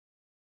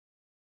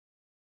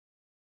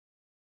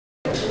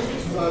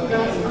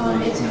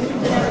It's a little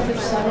bit after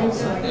 7,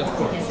 so I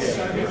want to get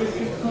started if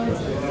you could.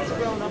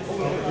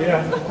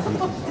 Yeah.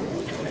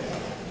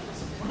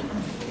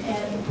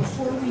 And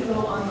before we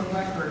go on the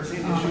record,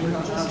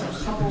 just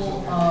a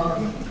couple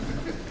of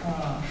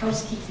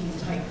housekeeping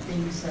type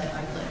things that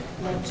I'd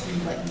like to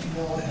let you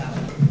know about.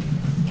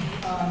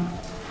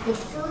 The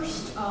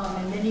first,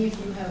 and many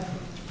of you have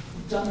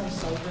done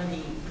this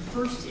already, the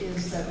first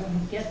is that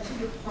when we get to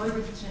the part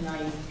of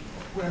tonight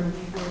where we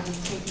will be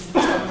taking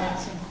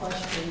comments and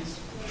questions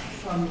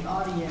from the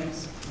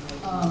audience,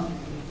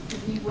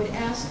 we would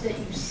ask that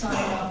you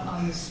sign up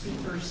on the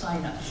speaker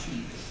sign-up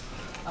sheet.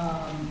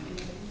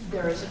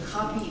 There is a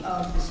copy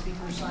of the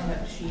speaker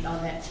sign-up sheet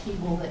on that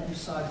table that you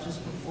saw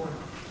just before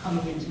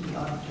coming into the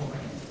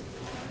auditorium.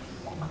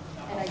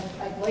 And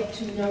I'd like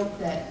to note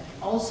that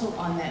also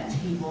on that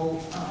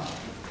table,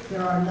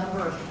 there are a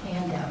number of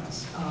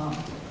handouts.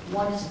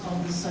 One is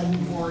called the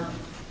Siting Board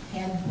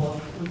Handbook,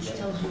 which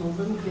tells you a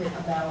little bit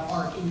about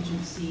our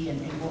agency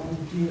and what we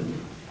do.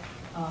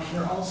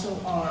 There also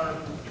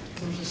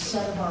there's a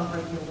set of our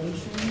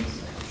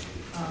regulations,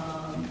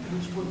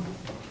 which would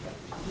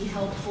be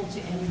helpful to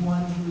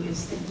anyone who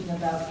is thinking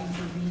about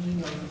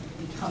intervening or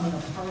becoming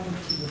a party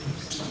to the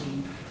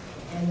proceeding.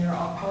 And there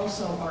are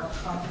also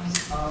copies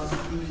of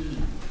the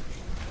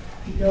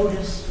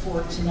notice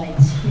for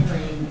tonight's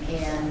hearing,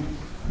 and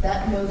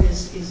that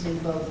notice is in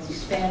both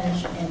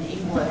Spanish and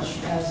English,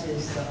 as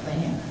is the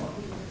handbook.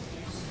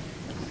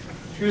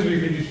 Excuse me,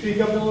 could you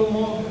speak up a little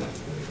more?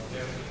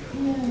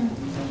 Yeah.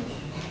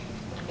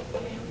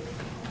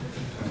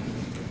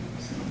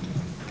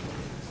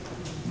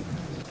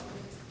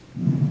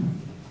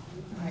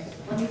 All right,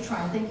 let me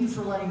try. Thank you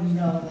for letting me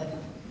know that.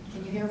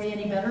 Can you hear me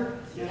any better?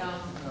 Yeah.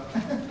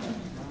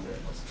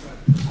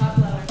 Talk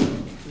louder.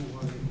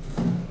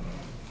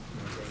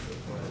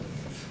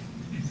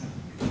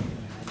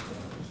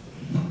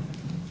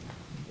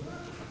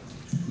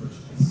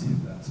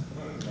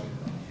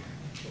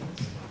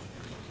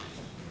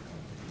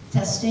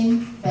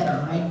 Testing?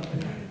 Better, right?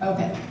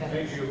 Okay.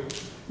 Thank you.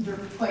 You're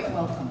quite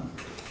welcome.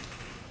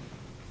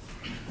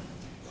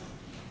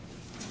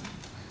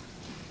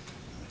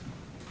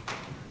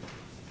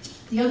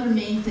 The other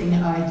main thing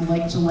I'd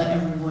like to let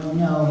everyone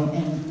know,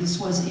 and this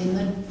was in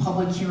the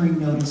public hearing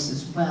notice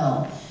as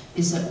well,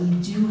 is that we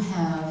do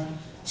have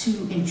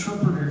 2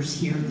 interpreters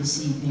here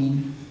this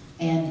evening,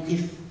 and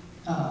if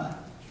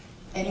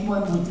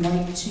anyone would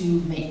like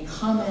to make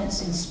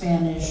comments in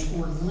Spanish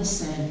or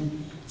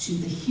listen to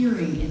the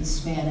hearing in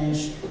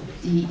Spanish,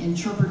 the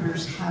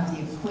interpreters have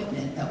the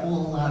equipment that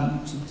will allow you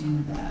to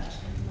do that.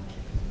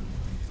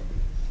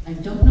 I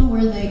don't know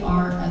where they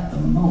are at the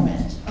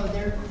moment. Oh,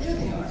 there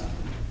they are.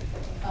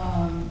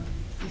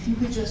 If you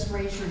could just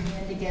raise your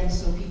hand again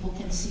so people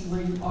can see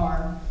where you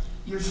are.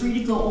 You're free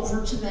to go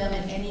over to them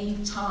at any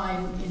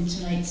time in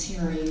tonight's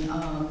hearing,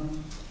 and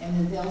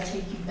then they'll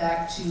take you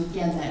back to,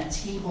 again, that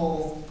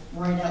table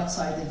right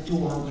outside the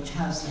door, which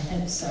has the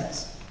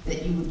headsets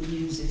that you would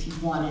use if you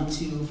wanted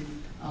to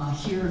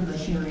hear the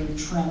hearing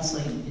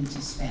translated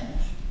into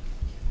Spanish.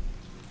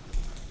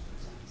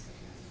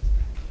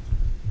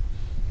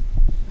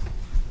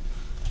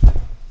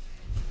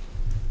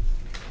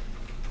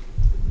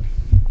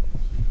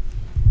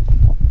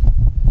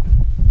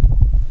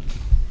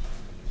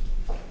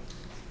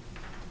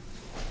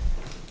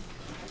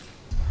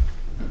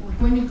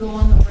 We're going to go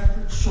on the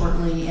record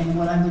shortly, and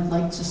what I would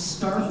like to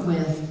start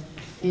with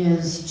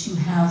is to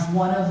have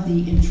one of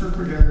the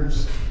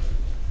interpreters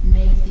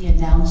make the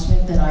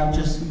announcement that I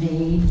just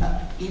made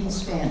in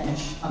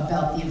Spanish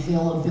about the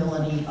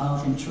availability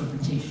of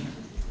interpretation.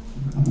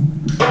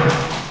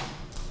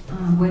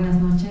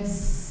 Buenas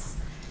noches.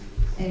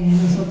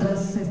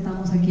 Nosotras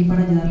estamos aquí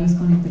para ayudarles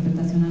con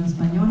interpretación al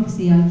español.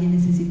 Si alguien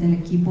necesita el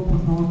equipo, por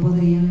favor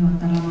podría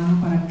levantar la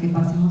mano para que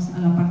pasemos a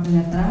la parte de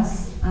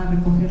atrás a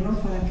recogerlo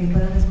para que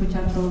puedan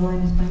escuchar todo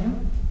en español.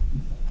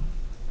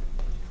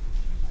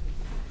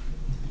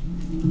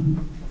 Thank you.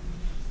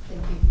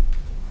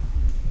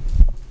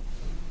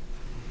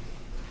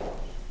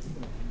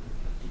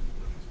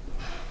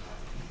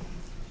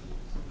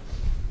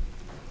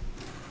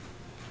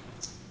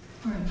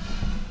 All right.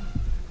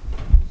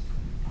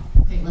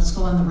 Okay, let's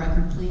go on the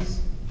record, please.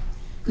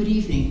 Good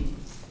evening.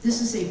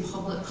 This is a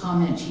public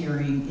comment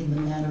hearing in the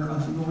matter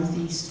of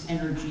Northeast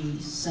Energy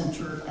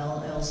Center,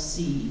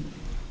 LLC,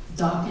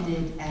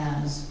 docketed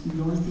as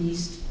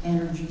Northeast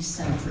Energy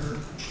Center,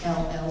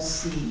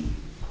 LLC,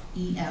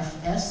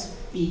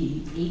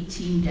 EFSB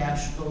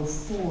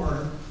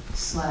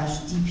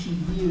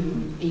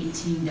 18-04/DPU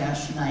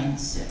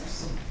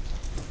 18-96.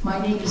 My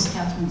name is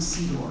Catherine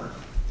Sedor.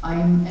 I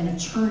am an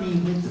attorney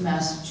with the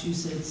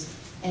Massachusetts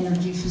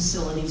Energy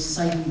Facilities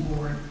Siting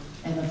Board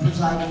and the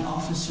presiding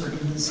officer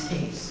in this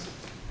case.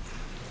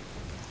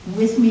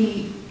 With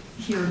me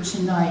here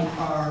tonight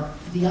are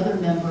the other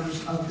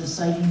members of the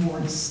Siting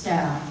Board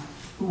staff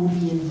who will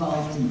be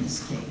involved in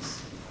this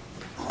case.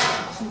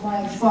 To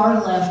my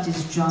far left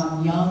is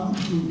John Young,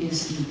 who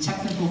is the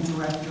technical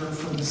director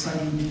for the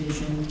Siting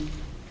Division.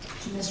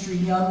 To Mr.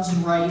 Young's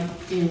right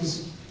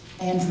is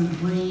Andrew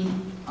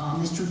Green,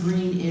 Mr.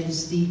 Green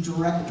is the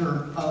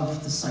director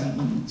of the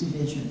siting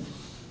division.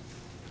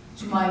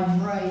 To my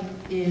right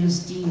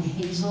is Dean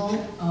Hazel.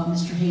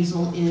 Mr.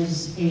 Hazel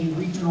is a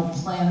regional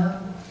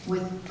planner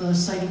with the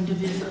siting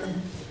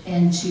division,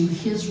 and to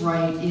his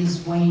right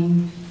is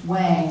Wayne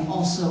Wang,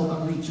 also a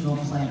regional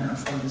planner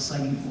for the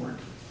siting board.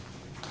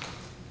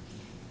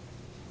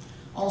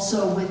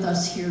 Also with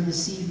us here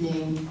this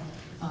evening,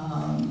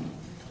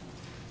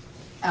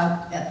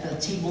 out at the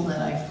table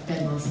that I've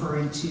been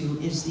referring to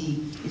is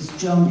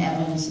Joan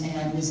Evans,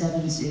 and Ms.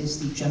 Evans is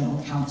the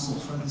general counsel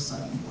for the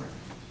siting board.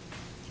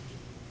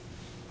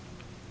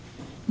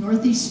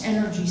 Northeast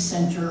Energy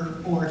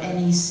Center, or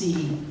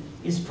NEC,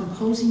 is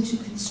proposing to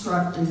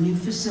construct a new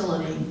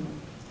facility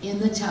in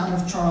the town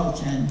of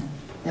Charlton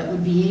that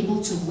would be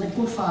able to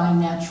liquefy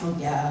natural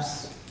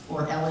gas,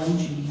 or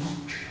LNG,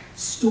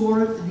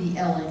 store the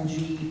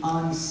LNG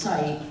on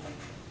site,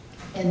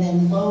 and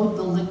then load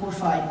the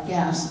liquefied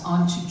gas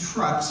onto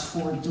trucks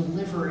for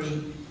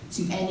delivery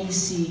to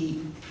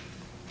NEC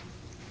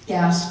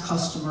gas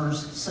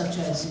customers such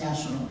as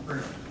National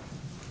Grid.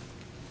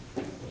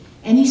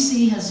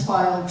 NEC has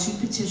filed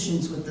 2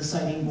 petitions with the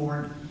siting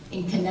board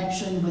in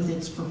connection with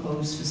its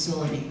proposed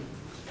facility.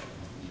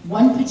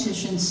 One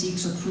petition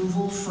seeks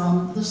approval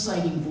from the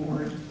siting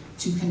board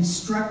to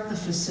construct the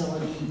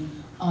facility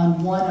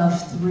on one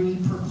of 3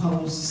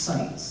 proposed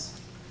sites.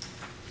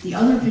 The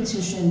other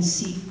petition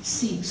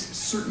seeks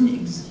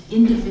certain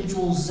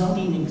individual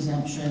zoning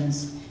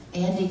exemptions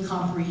and a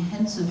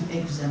comprehensive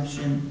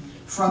exemption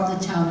from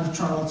the town of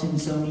Charlton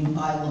zoning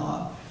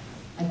bylaw,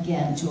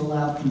 again, to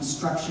allow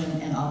construction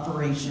and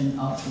operation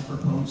of the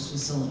proposed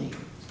facility.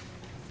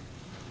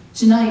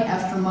 Tonight,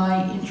 after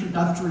my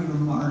introductory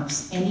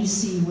remarks,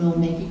 NEC will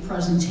make a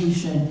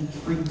presentation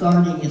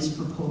regarding its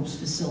proposed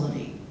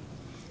facility.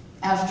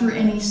 After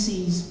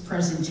NEC's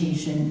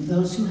presentation,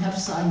 those who have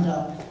signed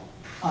up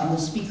on the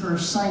speaker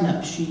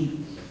sign-up sheet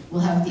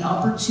will have the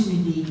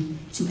opportunity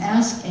to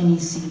ask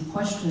NEC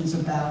questions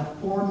about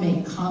or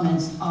make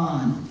comments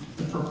on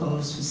the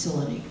proposed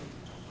facility.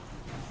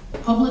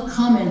 Public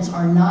comments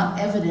are not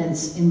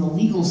evidence in the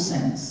legal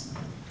sense,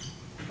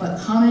 but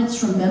comments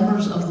from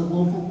members of the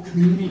local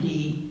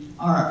community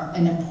are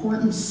an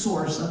important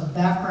source of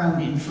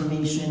background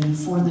information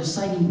for the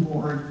siting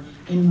board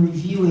in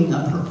reviewing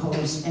a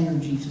proposed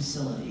energy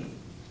facility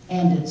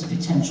and its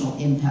potential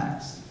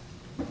impacts.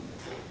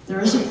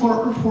 There is a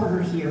court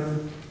reporter here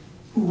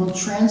who will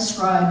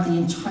transcribe the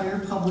entire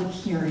public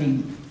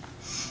hearing.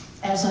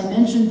 As I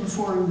mentioned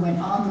before we went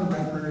on the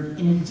record,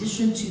 in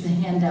addition to the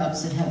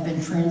handouts that have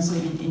been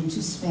translated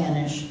into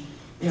Spanish,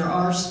 there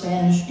are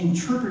Spanish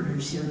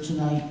interpreters here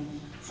tonight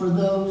for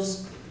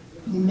those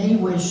who may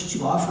wish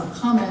to offer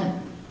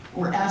comment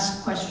or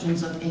ask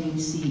questions of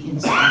NEC in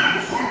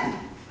Spanish.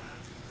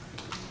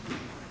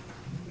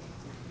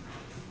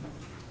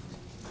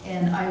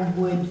 And I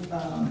would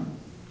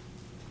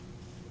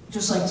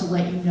just like to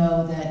let you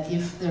know that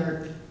if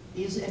there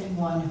is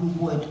anyone who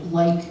would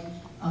like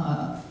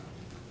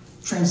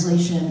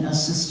translation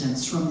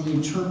assistance from the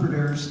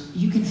interpreters,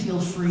 you can feel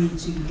free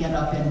to get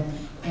up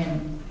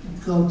and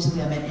go to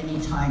them at any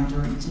time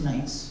during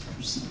tonight's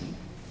proceeding.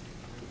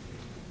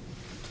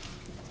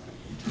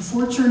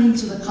 Before turning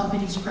to the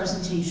company's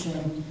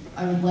presentation,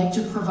 I would like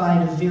to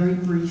provide a very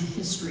brief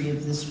history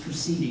of this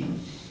proceeding.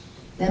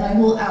 Then I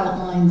will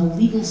outline the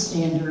legal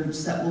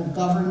standards that will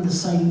govern the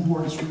siting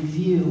board's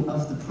review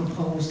of the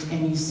proposed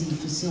NEC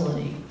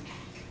facility,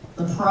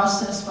 the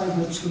process by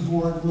which the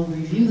board will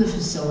review the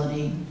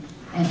facility,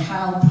 and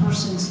how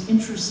persons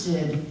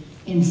interested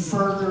in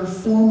further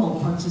formal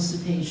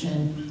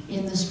participation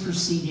in this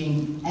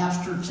proceeding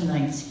after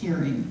tonight's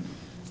hearing,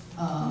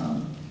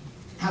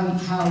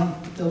 how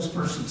those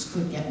persons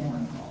could get more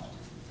involved.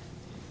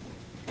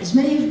 As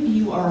many of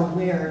you are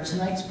aware,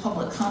 tonight's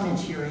public comment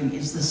hearing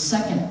is the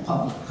second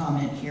public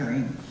comment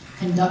hearing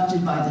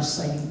conducted by the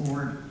siting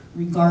board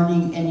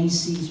regarding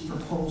NEC's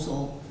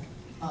proposal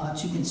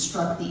to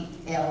construct the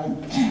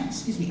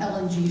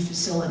LNG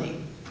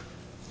facility.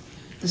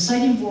 The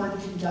siting board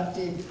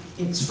conducted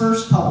its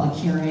first public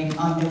hearing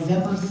on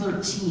November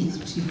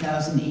 13th,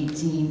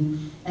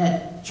 2018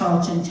 at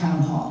Charlton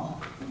Town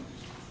Hall.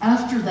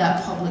 After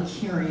that public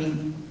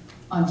hearing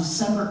in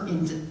December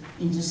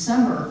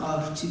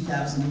of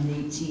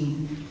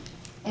 2018,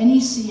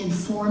 NEC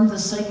informed the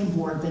siting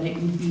board that it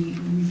would be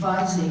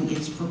revising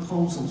its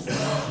proposal for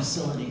the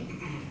facility.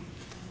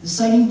 The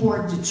siting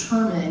board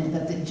determined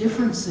that the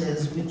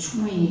differences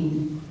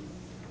between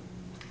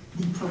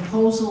the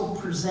proposal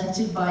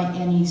presented by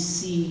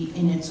NEC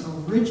in its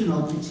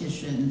original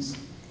petitions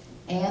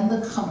and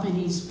the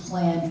company's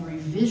planned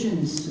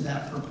revisions to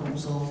that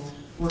proposal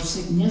were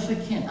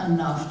significant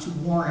enough to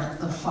warrant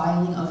the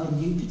filing of a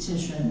new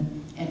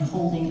petition and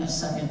holding a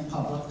second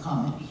public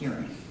comment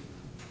hearing.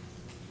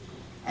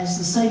 As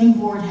the siting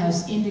board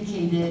has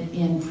indicated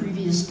in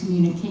previous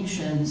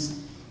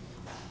communications,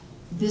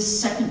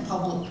 this second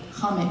public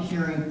comment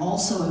hearing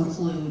also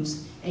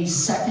includes a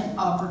second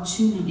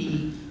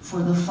opportunity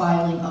for the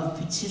filing of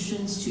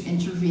petitions to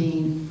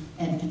intervene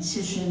and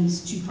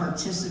petitions to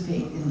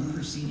participate in the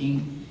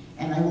proceeding,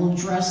 and I will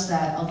address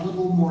that a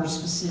little more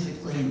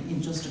specifically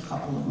in just a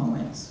couple of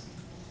moments.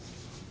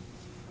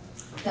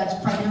 That's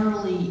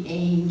primarily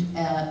aimed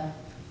at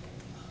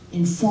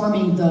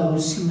informing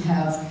those who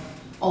have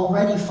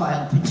already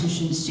filed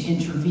petitions to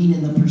intervene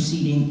in the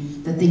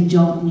proceeding that they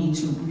don't need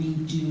to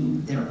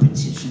redo their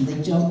petition.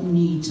 They don't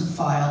need to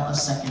file a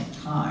second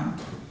time.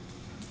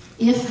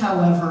 If,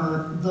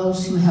 however,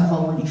 those who have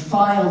already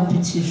filed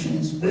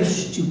petitions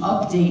wish to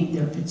update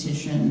their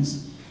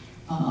petitions,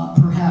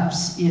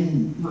 perhaps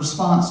in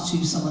response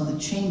to some of the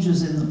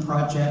changes in the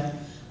project,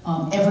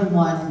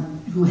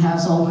 everyone who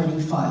has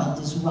already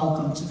filed is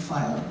welcome to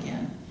file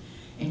again.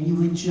 And you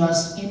would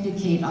just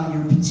indicate on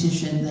your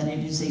petition that it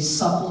is a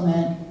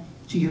supplement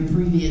to your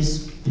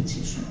previous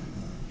petition.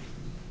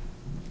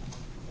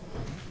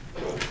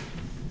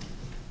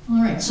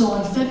 All right, so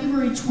on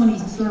February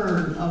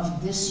 23rd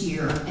of this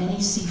year,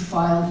 NEC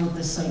filed with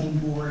the Siting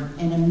Board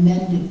an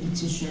amended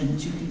petition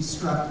to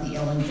construct the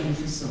LNG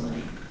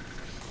facility.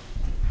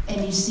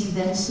 NEC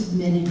then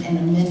submitted an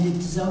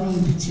amended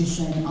zoning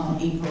petition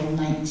on April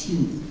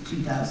 19th,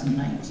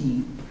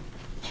 2019.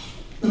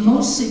 The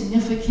most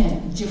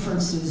significant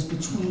differences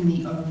between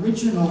the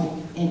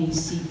original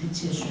NEC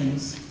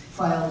petitions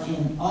filed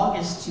in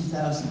August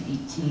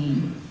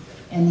 2018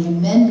 and the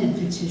amended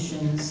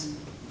petitions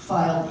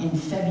filed in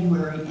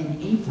February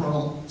and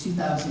April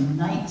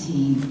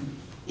 2019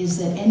 is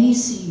that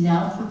NEC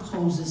now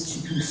proposes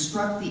to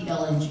construct the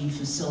LNG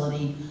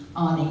facility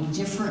on a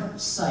different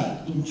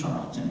site in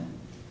Charlton.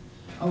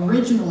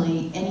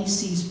 Originally,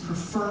 NEC's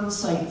preferred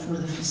site for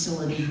the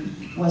facility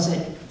was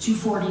at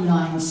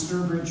 249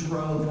 Sturbridge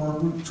Road, or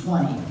Route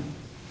 20,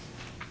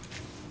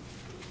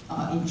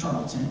 in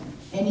Charlton.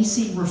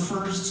 NEC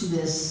refers to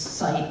this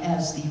site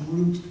as the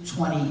Route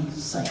 20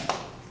 site.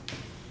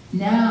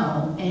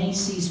 Now,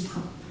 NEC's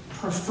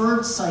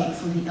preferred site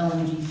for the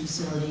LNG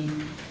facility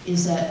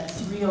is at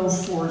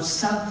 304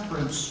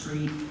 Southbridge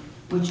Street,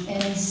 which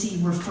NEC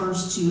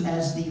refers to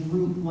as the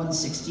Route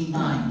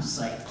 169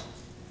 site.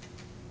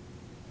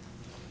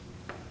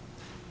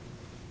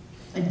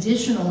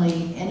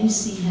 Additionally,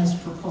 NEC has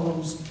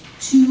proposed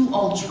two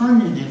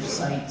alternative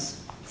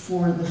sites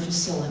for the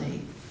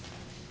facility.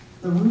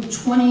 The Route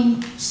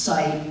 20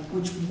 site,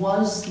 which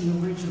was the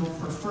original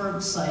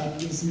preferred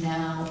site, is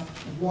now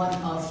one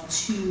of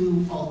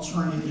two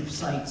alternative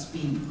sites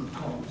being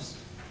proposed.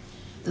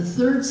 The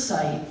third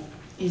site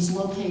is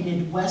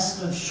located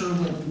west of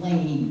Sherwood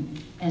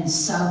Lane and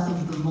south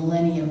of the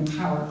Millennium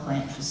Power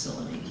Plant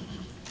facility.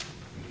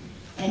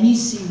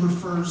 NEC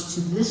refers to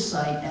this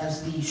site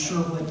as the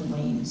Sherwood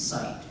Lane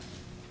site.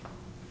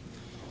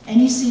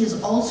 NEC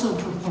is also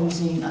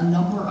proposing a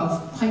number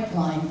of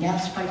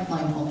gas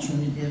pipeline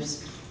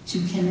alternatives to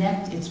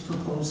connect its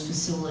proposed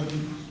facility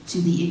to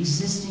the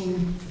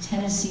existing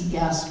Tennessee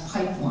Gas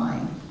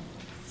Pipeline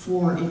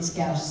for its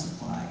gas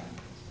supply.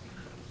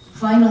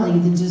 Finally,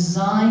 the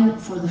design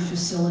for the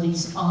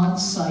facility's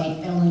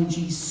on-site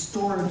LNG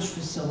storage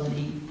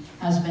facility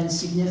has been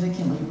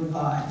significantly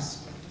revised.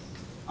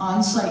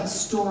 On-site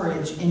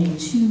storage in a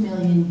 2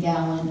 million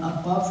gallon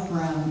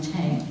above-ground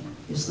tank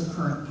is the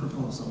current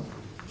proposal.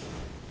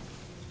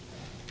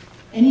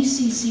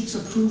 NEC seeks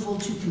approval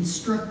to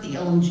construct the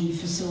LNG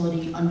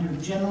facility under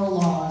General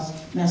Laws,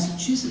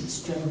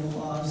 Massachusetts General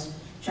Laws,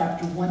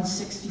 Chapter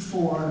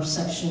 164,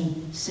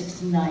 Section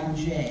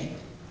 69J.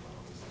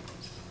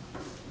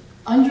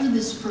 Under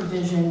this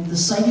provision, the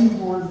Siting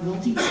Board will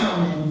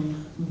determine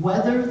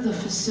whether the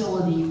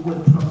facility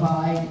would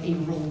provide a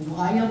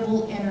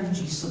reliable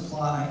energy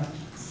supply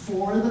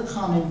for the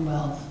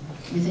Commonwealth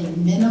with a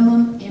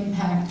minimum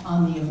impact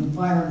on the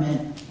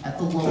environment at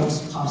the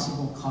lowest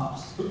possible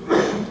cost.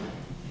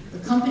 The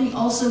company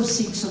also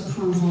seeks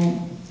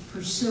approval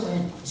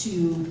pursuant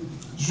to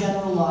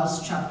General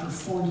Laws Chapter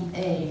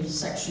 40A,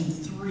 Section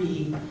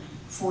 3,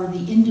 for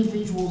the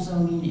individual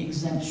zoning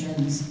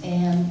exemptions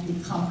and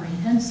the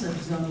comprehensive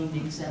zoning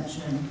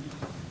exemption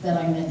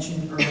that I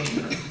mentioned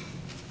earlier.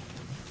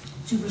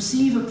 To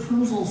receive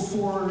approval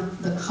for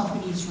the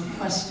company's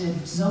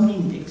requested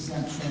zoning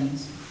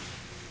exemptions,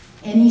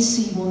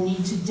 NEC will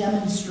need to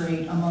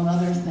demonstrate, among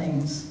other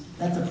things,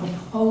 that the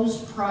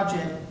proposed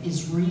project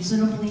is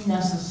reasonably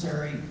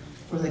necessary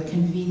for the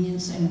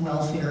convenience and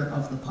welfare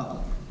of the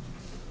public.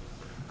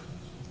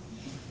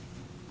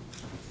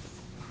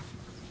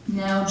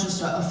 Now,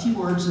 just a few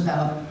words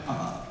about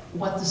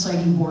what the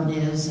Siting Board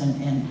is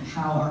and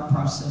how our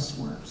process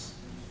works.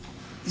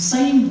 The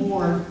Siting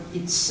Board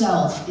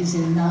itself is a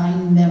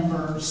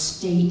 9-member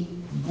state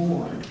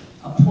board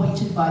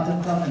appointed by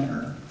the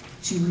governor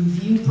to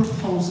review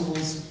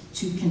proposals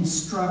to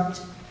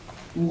construct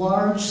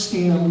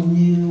large-scale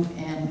new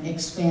and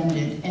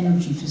expanded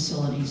energy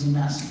facilities in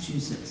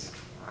Massachusetts.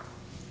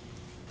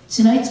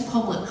 Tonight's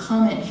public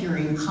comment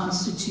hearing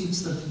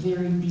constitutes the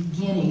very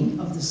beginning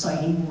of the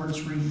Siting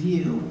Board's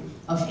review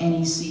of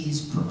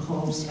NEC's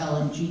proposed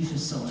LNG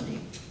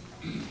facility.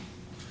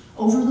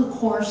 Over the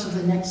course of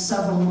the next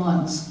several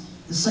months,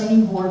 the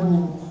Siting Board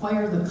will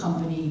require the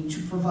company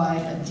to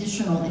provide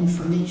additional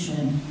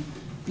information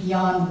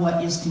beyond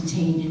what is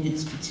contained in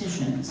its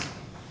petitions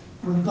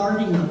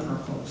regarding the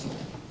proposal.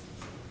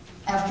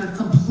 After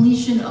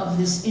completion of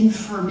this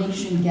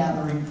information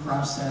gathering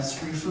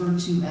process, referred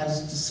to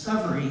as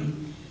discovery,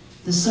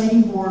 the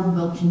Siting Board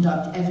will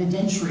conduct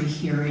evidentiary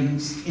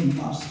hearings in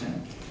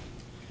Boston.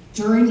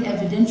 During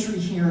evidentiary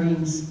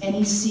hearings,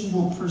 NEC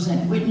will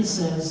present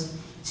witnesses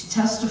to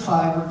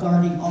testify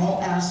regarding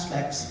all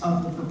aspects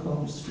of the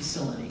proposed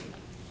facility,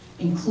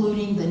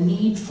 including the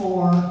need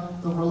for,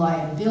 the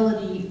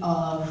reliability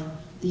of,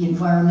 the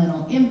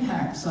environmental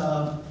impacts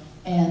of,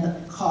 and the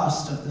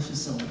cost of the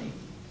facility.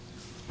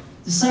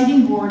 The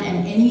Siting Board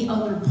and any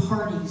other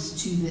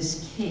parties to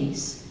this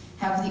case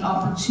have the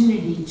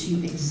opportunity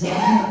to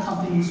examine the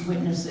company's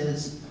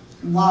witnesses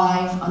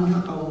live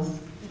under oath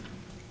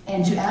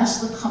and to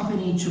ask the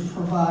company to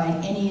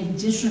provide any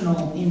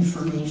additional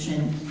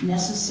information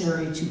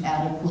necessary to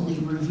adequately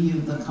review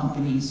the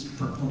company's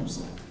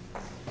proposal.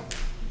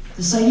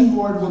 The Siting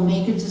Board will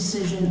make a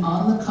decision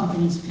on the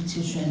company's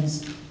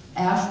petitions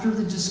after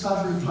the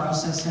discovery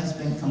process has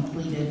been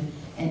completed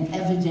and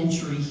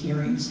evidentiary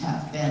hearings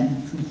have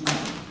been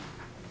completed.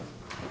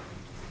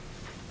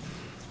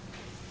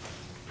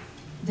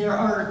 There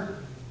are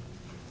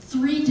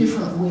 3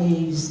 different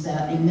ways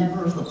that a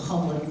member of the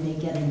public may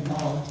get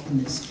involved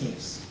in this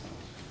case.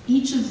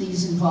 Each of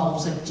these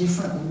involves a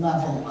different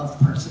level of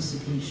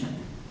participation.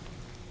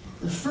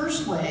 The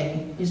first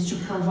way is to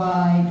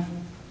provide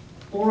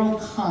oral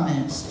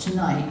comments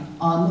tonight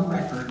on the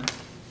record,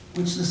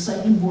 which the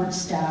Siting Board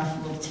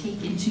staff will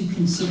take into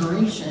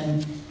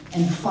consideration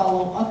and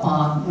follow up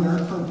on where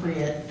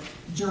appropriate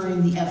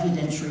during the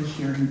evidentiary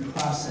hearing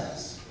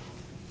process.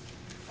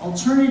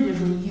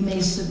 Alternatively, you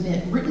may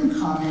submit written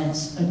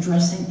comments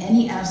addressing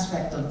any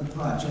aspect of the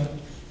project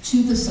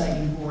to the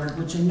Siting Board,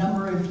 which a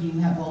number of you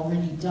have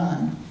already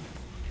done.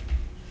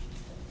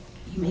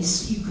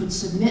 You could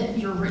submit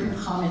your written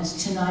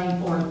comments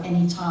tonight or at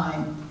any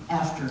time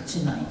after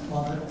tonight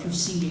while the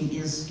proceeding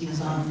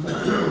is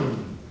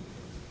ongoing.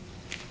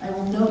 I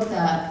will note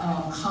that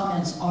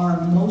comments are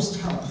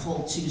most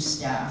helpful to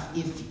staff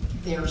if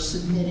they're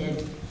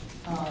submitted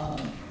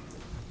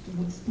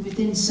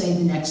within, say,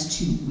 the next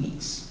 2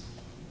 weeks.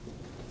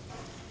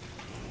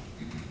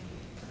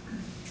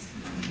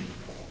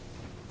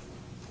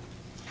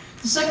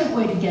 The second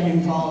way to get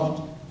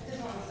involved. I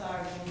just want to,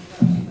 sorry to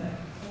interrupt you, but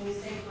when you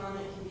say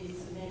comment can be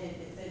submitted,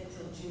 it said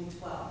till June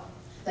 12th.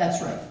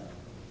 That's right.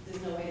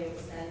 There's no way to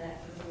extend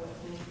that to the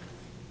 14th.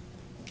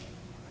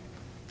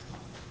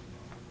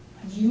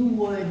 You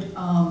would,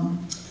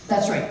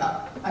 that's right,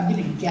 I'm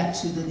going to get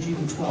to the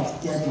June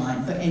 12th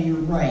deadline, and you're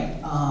right.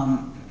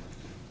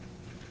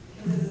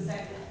 This is the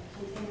second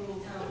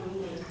continuing town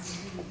meeting. This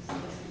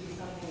would be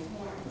something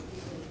important to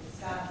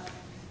discuss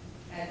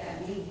at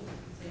that meeting.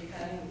 So you're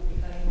cutting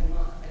them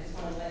off. I just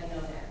want to let you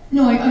know that.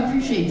 No, I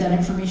appreciate that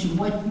information.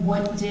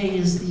 What day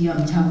is the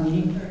town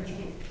meeting?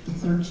 13th.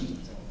 The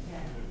 13th. Yeah.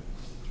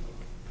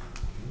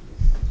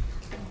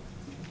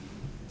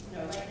 No,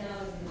 right now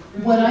is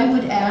the What I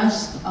would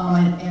ask,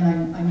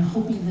 and I'm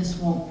hoping this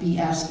won't be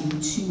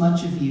asking too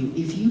much of you,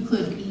 if you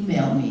could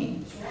email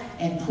me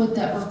and put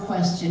that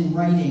request in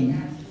writing,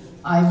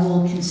 I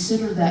will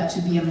consider that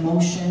to be a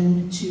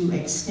motion to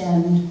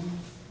extend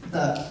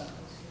the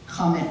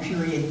comment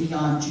period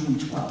beyond June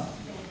 12th.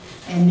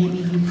 And maybe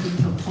you could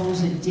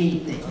propose a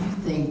date that you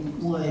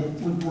think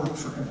would work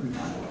for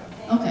everyone.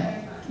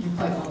 Okay, you're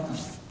quite welcome.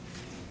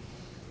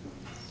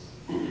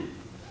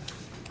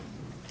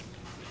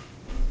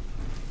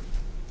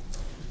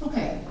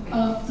 Okay,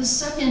 the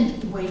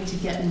second way to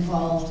get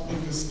involved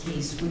in this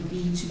case would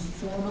be to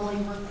formally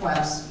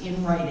request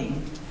in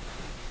writing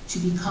to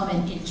become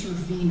an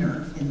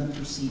intervener in the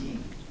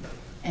proceeding.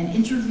 An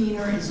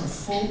intervener is a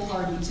full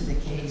party to the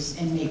case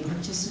and may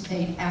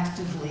participate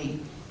actively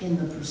in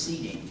the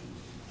proceeding.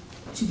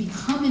 To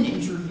become an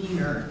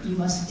intervener, you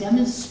must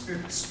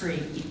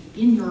demonstrate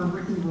in your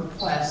written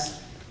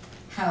request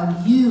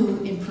how you,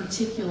 in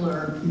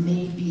particular,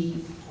 may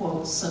be,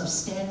 quote,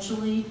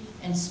 substantially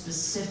and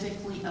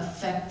specifically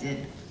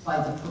affected by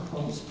the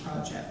proposed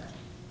project.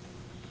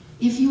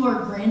 If you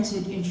are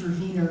granted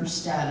intervener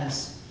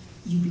status,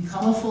 you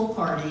become a full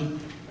party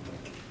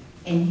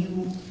and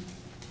you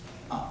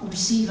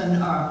receive a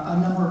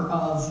number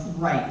of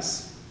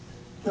rights.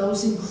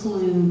 Those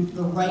include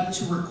the right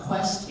to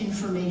request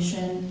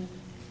information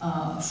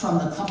from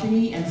the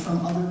company and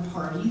from other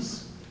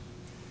parties,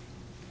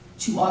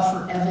 to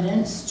offer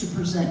evidence, to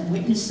present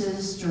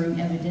witnesses during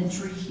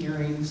evidentiary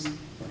hearings,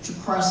 to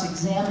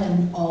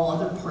cross-examine all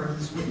other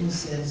parties'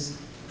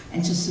 witnesses,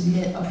 and to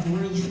submit a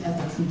brief at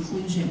the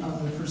conclusion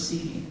of the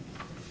proceeding.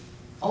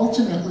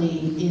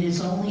 Ultimately, it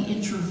is only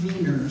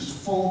interveners,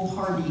 full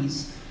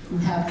parties, who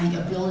have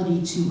the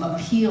ability to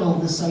appeal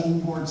the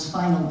Siting Board's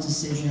final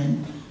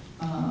decision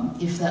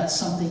if that's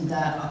something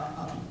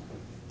that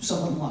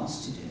someone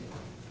wants to do.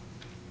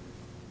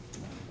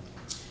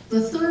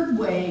 The third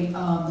way,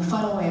 the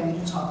final way I'm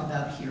going to talk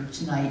about here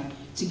tonight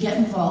to get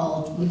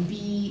involved would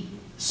be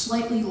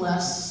slightly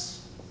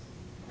less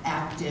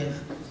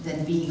active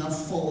than being a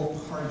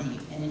full party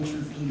and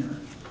intervener.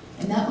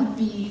 and that would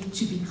be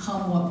to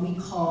become what we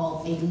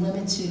call a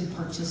limited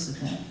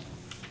participant.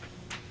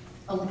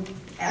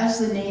 As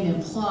the name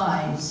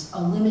implies,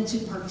 a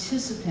limited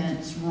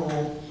participant's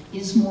role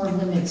is more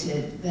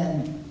limited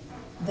than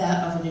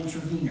that of an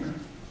intervener.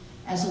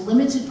 As a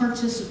limited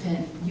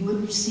participant, you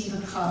would receive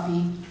a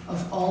copy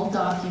of all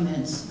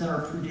documents that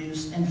are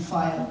produced and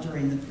filed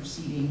during the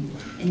proceeding,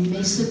 and you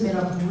may submit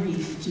a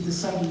brief to the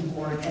citing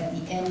board at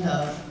the end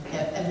of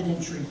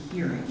evidentiary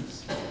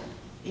hearings,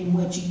 in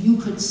which you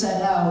could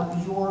set out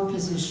your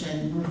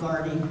position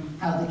regarding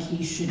how the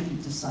case should be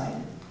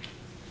decided.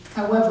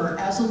 However,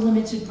 as a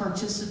limited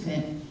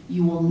participant,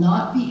 you will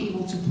not be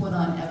able to put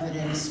on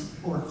evidence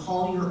or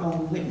call your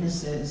own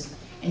witnesses,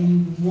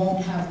 and you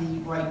won't have the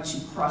right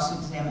to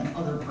cross-examine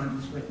other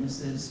parties'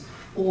 witnesses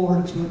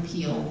or to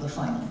appeal the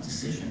final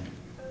decision.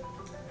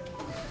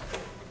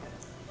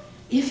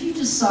 If you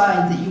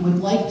decide that you would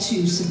like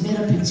to submit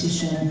a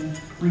petition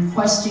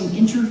requesting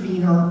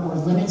intervener or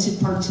limited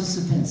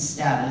participant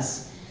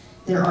status,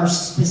 there are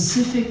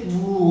specific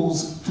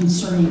rules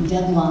concerning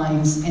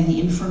deadlines and the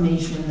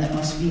information that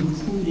must be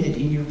included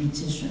in your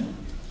petition.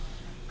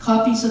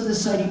 Copies of the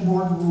citing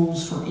board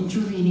rules for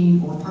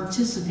intervening or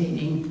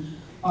participating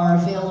are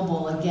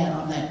available again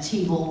on that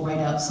table right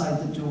outside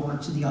the door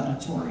to the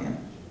auditorium.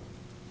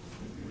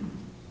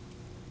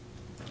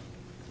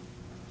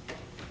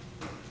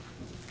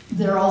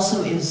 There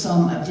also is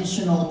some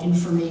additional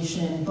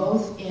information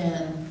both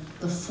in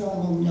the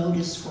formal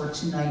notice for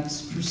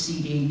tonight's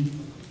proceeding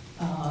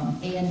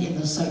and in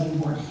the citing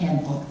board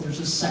handbook. There's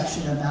a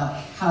section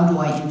about how do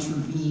I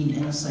intervene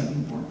in a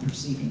citing board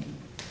proceeding.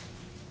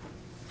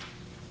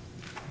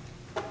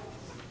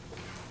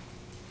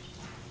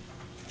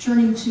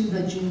 Turning to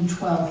the June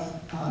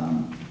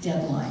 12th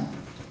deadline.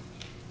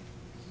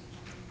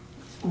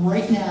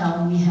 Right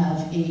now, we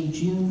have a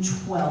June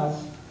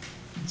 12th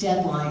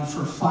deadline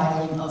for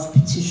filing of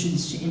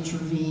petitions to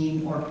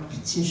intervene or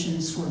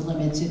petitions for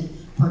limited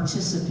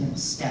participant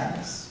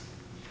status.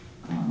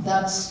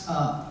 That's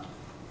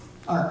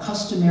our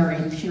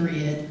customary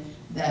period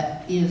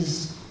that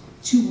is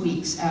 2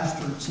 weeks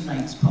after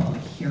tonight's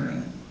public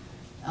hearing.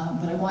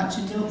 But I want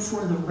to note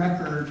for the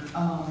record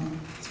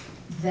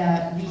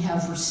that we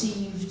have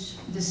received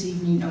this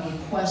evening a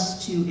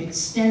request to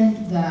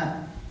extend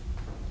that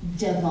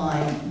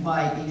deadline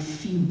by a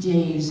few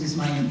days, is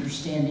my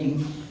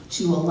understanding,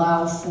 to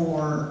allow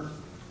for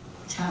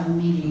town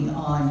meeting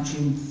on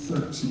June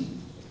 13th.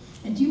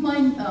 And do you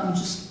mind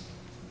just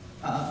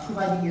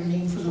providing your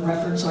name for the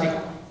record?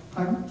 So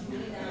pardon?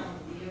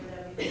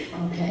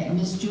 Okay,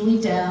 Ms.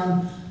 Julie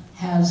Down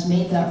has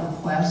made that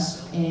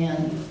request,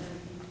 and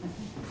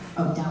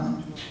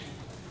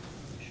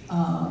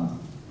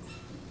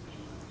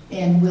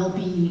and will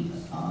be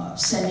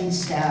sending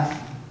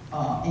staff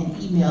an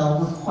email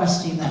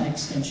requesting that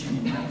extension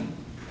in writing.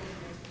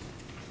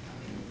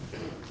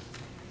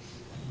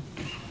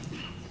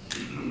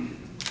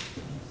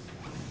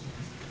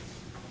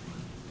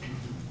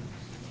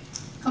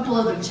 A couple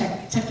other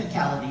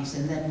technicalities,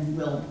 and then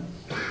we'll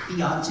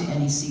be on to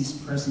NEC's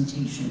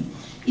presentation.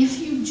 If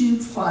you do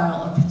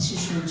file a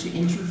petition to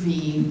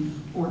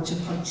intervene or to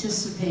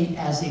participate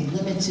as a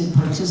limited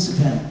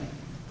participant,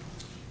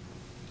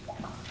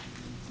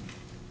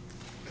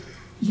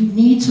 you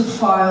need to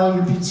file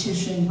your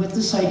petition with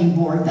the citing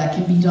board. That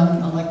can be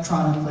done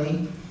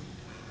electronically.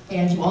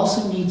 And you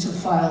also need to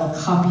file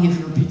a copy of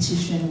your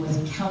petition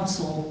with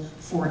counsel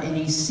for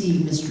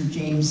NEC, Mr.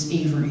 James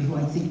Avery, who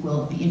I think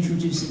will be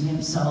introducing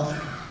himself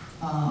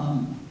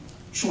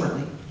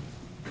shortly.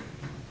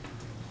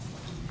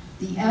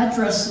 The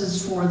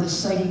addresses for the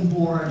citing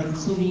board,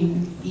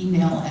 including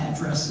email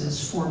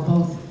addresses for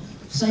both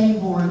citing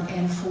board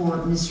and for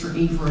Mr.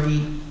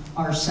 Avery,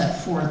 are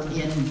set forth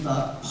in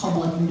the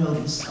public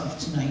notice of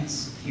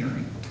tonight's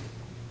hearing.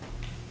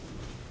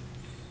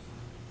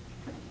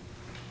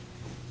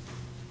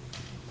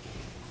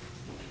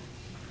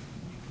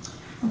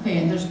 Okay,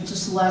 and there's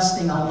just the last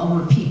thing, I'll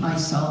repeat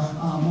myself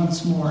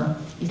once more.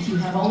 If you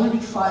have already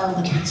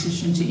filed a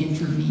petition to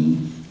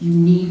intervene, you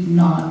need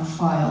not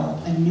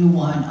file a new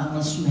one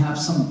unless you have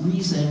some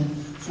reason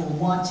for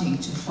wanting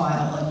to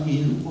file a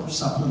new or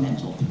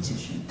supplemental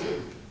petition.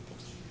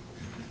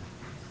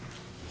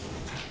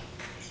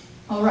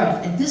 All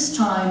right, at this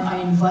time,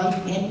 I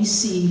invite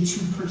NEC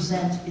to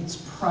present its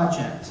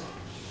project.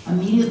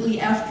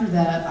 Immediately after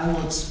that, I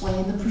will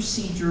explain the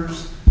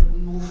procedures that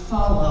we will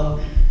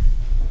follow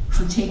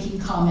for taking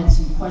comments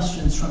and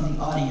questions from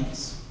the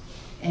audience.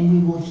 And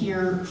we will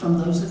hear from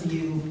those of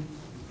you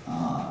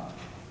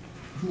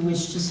who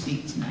wish to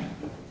speak tonight.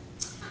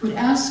 I would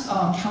ask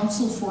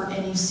counsel for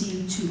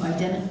NEC to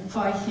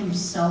identify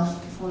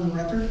himself for the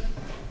record.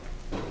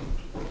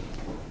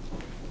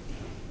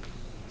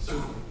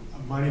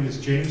 My name is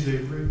James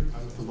Avery.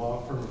 I'm with the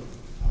law firm of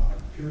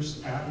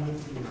Pierce Atwood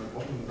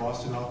in the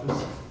Boston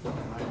office, and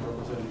I'm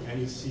representing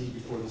NEC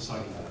before the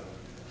citing board.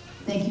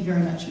 Thank you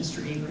very much,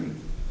 Mr. Avery.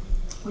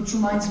 Which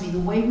reminds me, the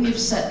way we have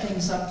set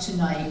things up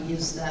tonight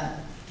is that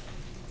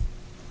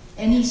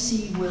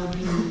NEC will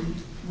be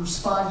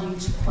responding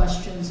to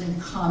questions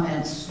and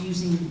comments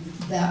using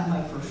that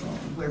microphone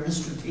where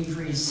Mr.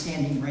 Avery is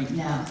standing right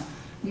now.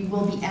 We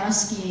will be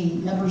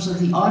asking members of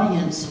the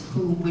audience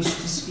who wish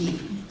to speak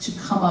to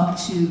come up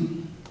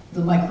to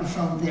the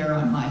microphone there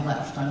on my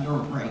left, on your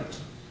right.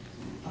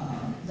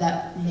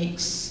 That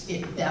makes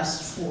it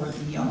best for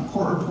the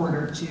court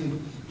reporter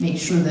to make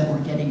sure that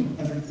we're getting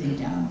everything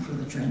down for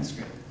the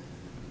transcript.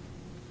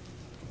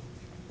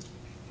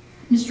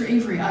 Mr.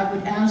 Avery, I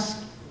would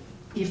ask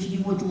if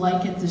you would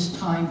like at this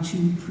time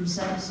to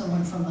present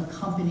someone from the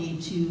company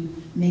to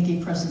make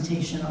a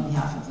presentation on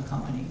behalf of the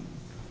company.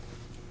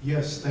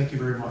 Yes, thank you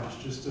very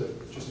much. Just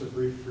a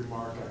brief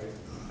remark. I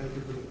thank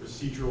you for the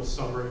procedural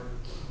summary.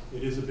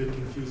 It is a bit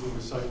confusing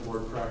with site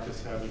board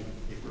practice having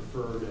a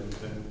preferred and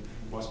then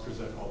must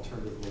present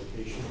alternative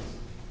locations.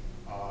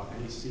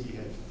 NEC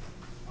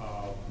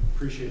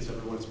appreciates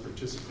everyone's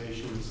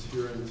participation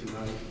here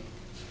tonight.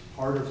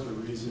 Part of the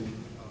reason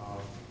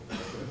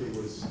that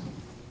there was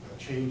a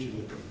change in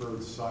the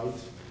preferred site,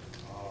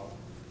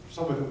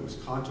 some of it was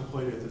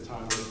contemplated at the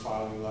time of the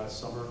filing last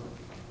summer,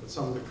 but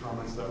some of the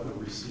comments that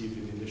were received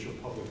in the initial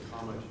public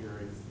comment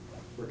hearing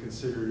were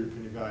considered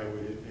and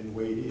evaluated and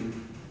weighed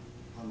in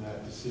on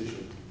that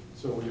decision.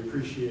 So we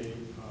appreciate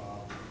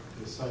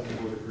the site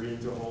board agreeing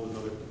to hold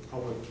another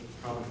public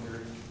comment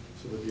hearing,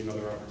 so there'll be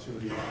another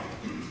opportunity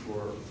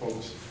for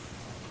folks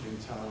in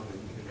town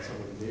and some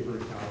of the neighboring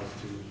towns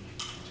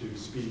to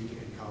speak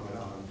and comment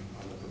on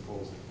the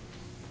proposal.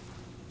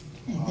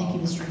 And thank you,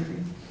 Mr.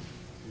 Avery.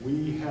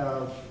 We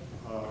have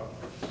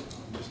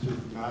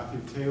Mr. Matthew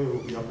Taylor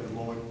will be up in a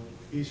moment.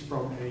 He's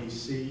from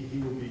NEC. He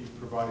will be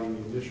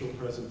providing the initial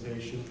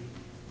presentation.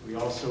 We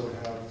also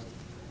have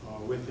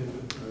with him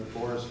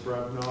Boris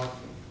Brebnov,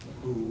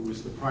 who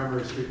was the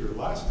primary speaker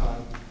last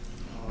time.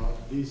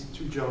 These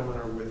two gentlemen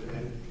are with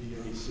the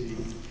NEC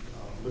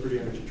Liberty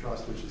Energy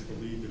Trust, which is the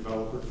lead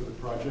developer for the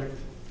project.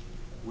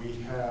 We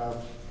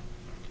have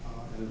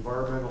an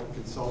environmental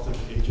consultant,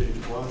 AJ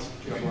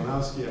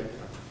Jablonowski. I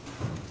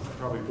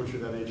probably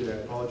butchered that, AJ,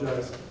 I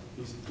apologize.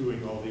 He's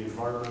doing all the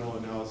environmental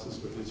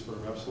analysis with his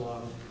firm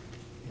Epsilon.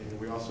 And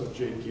we also have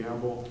Jade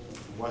Gamble,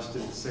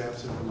 Weston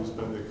Sampson, who's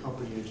been the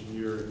company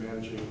engineer and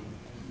managing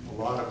a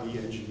lot of the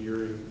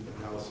engineering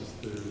analysis.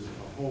 There's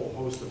a whole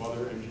host of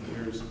other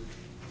engineers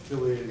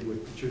affiliated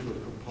with particular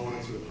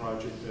components of the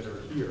project that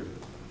are here.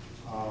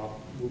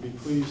 We'll be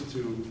pleased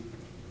to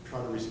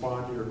try to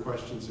respond to your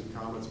questions and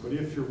comments, but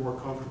if you're more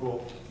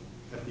comfortable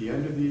at the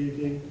end of the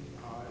evening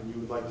and you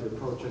would like to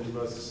approach any of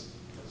us,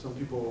 some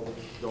people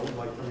don't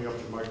like coming up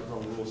to the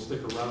microphone, we'll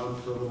stick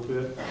around for a little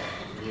bit,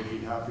 and we'll be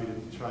happy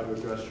to try to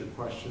address your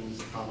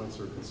questions, comments,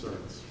 or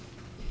concerns.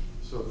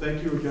 So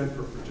thank you again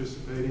for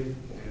participating,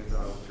 and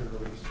I'll turn it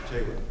over to Mr.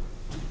 Taylor.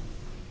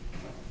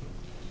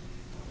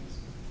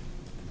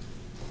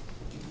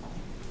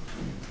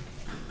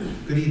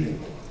 Good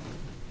evening.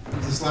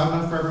 Is this loud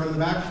enough for everyone in the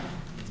back?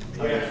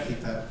 Yes.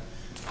 Keep that.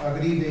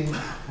 Good evening,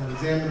 town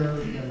examiner,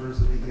 members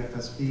of the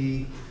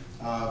EFSB,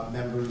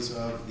 members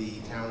of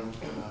the town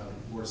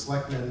board of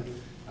selectmen,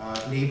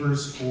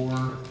 neighbors for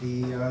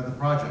the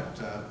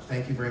project.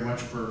 Thank you very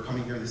much for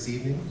coming here this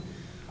evening.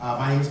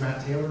 My name is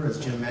Matt Taylor.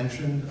 As Jim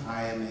mentioned,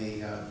 I am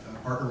a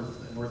partner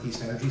with the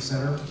Northeast Energy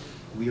Center.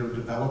 We are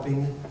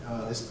developing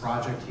this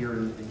project here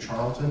in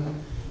Charlton,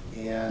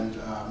 and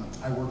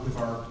I work with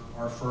our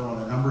firm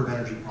on a number of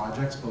energy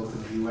projects, both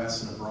in the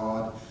U.S. and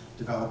abroad,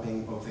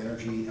 developing both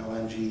energy,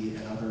 LNG,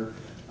 and other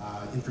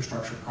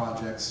infrastructure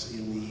projects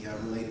in the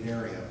related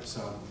area.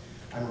 So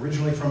I'm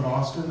originally from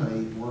Boston.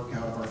 I work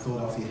out of our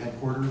Philadelphia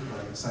headquarters, but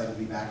I'm excited to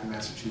be back in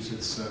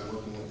Massachusetts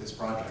working with this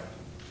project.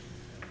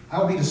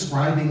 I'll be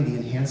describing the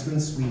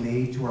enhancements we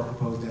made to our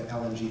proposed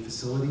LNG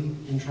facility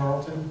in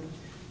Charlton.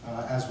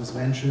 As was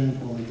mentioned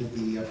when we did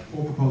the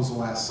full proposal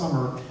last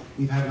summer,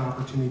 we've had an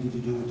opportunity to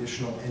do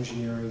additional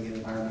engineering and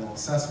environmental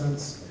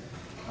assessments.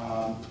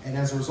 And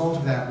as a result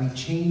of that, we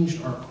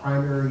changed our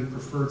primary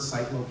preferred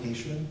site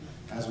location,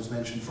 as was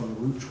mentioned, from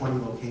the Route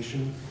 20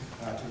 location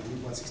to the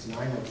Route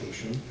 169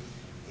 location.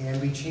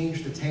 And we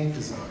changed the tank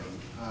design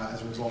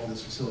as a result of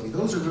this facility.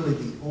 Those are really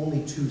the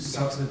only two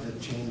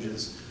substantive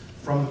changes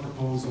from the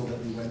proposal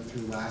that we went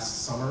through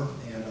last summer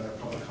and our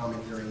public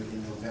comment hearing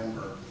in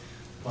November.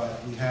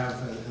 But we have,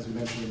 as we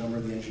mentioned, a number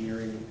of the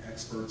engineering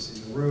experts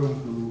in the room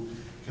who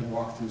can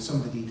walk through some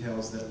of the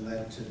details that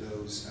led to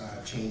those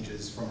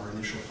changes from our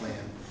initial plan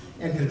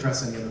and can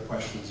address any other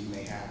questions you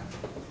may have.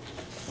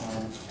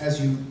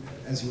 As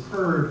you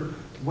heard,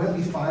 when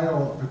we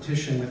filed a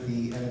petition with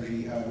the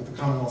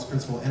Commonwealth's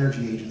Principal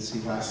Energy Agency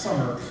last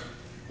summer,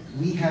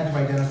 we had to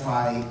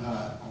identify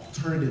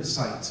alternative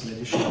sites in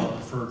addition to our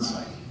preferred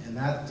site. And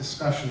that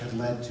discussion had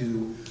led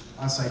to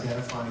us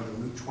identifying the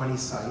Route 20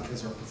 site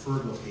as our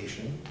preferred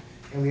location.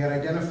 And we had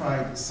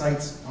identified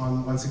sites on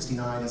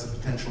 169 as a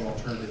potential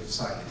alternative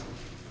site.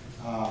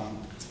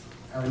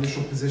 Our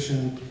initial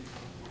position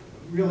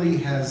really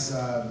has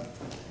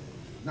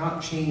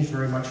not changed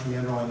very much from the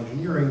underlying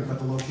engineering, but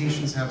the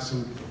locations have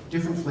some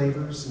different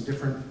flavors, some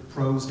different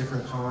pros,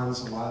 different cons.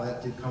 A lot of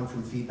that did come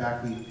from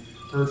feedback we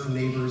heard from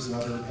neighbors and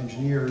other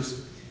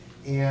engineers.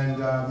 And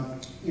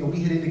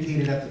we had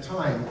indicated at the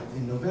time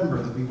in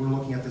November that we were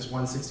looking at this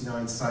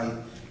 169 site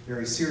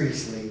very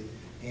seriously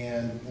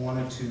and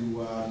wanted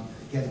to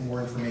get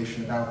more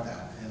information about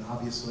that. And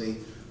obviously,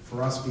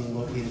 for us being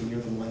located near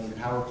the Millennium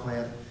Power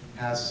Plant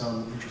has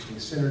some interesting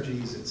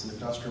synergies. It's an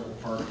industrial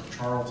part of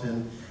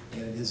Charlton,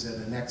 and it is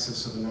at a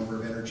nexus of a number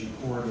of energy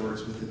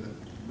corridors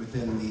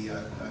within the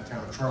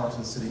town of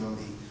Charlton, sitting on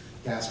the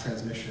gas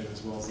transmission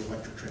as well as the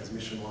electric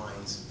transmission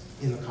lines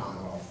in the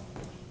Commonwealth.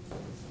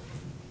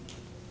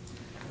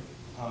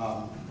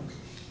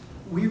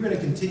 We're going to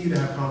continue to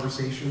have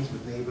conversations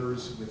with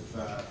neighbors, with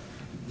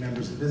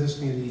members of the business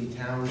community,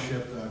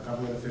 township,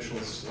 government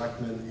officials,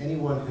 selectmen,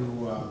 anyone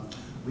who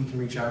we can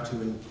reach out to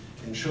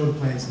and show the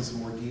plans in some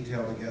more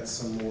detail to get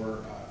some more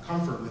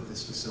comfort with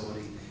this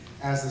facility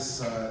as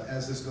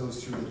this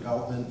goes through the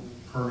development,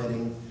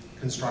 permitting,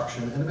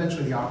 construction, and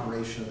eventually the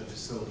operation of the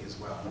facility as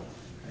well.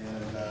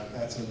 And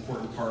that's an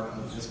important part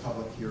of this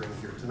public hearing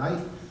here tonight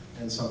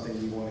and something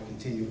we want to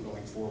continue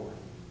going forward.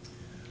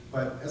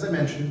 But as I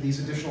mentioned,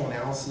 these additional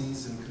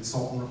analyses and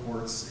consultant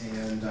reports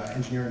and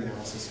engineering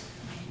analysis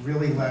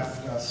really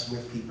left us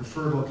with the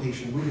preferred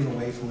location, moving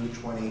away from Route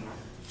 20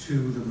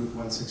 to the Route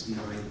 169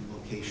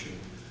 location.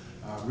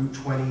 Route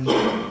 20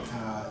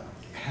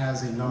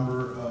 has a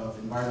number of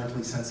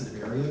environmentally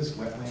sensitive areas,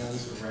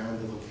 wetlands around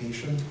the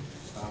location.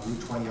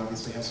 Route 20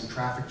 obviously has some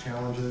traffic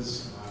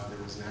challenges.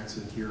 There was an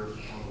accident here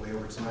on the way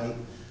over tonight.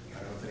 I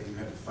don't know if any of you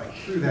had to fight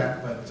through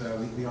that, but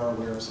we are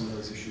aware of some of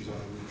those issues on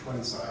the Route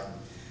 20 side.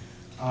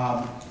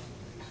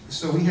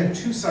 So we had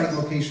two site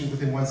locations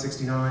within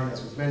 169,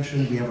 as was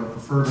mentioned. We have our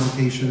preferred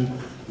location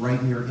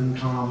right near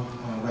Incom,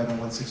 right on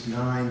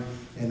 169,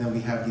 and then we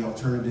have the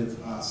alternative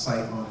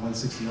site on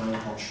 169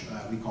 called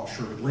we call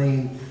Sherwood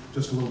Lane,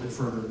 just a little bit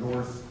further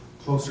north,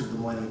 closer to the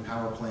Millennium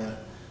Power Plant.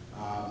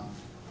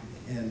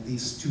 And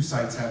these two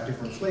sites have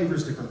different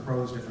flavors, different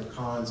pros, different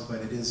cons,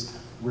 but it is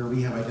where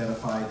we have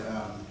identified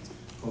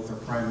both our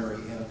primary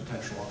and a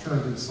potential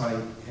alternative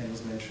site. And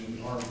as mentioned,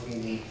 we are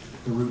retaining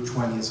the Route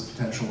 20 as a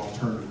potential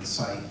alternative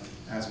site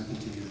as we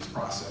continue this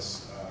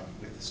process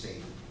with the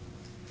state.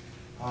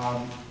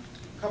 A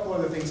couple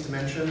other things to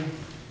mention.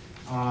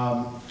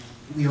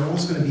 We are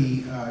also going to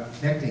be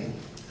connecting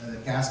the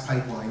gas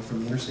pipeline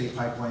from the interstate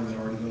pipeline that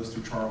already goes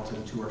through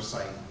Charlton to our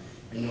site.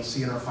 And you'll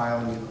see in our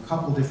filing we have a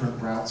couple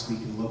different routes we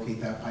can locate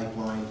that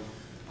pipeline.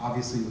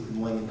 Obviously with the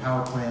Millennium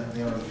Power Plant,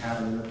 they already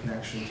have an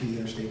interconnection to the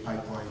interstate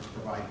pipeline to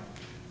provide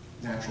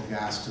natural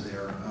gas to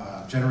their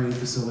generating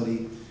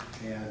facility.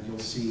 And you'll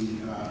see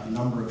a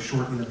number of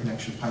short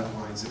interconnection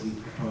pipelines that we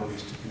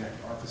propose to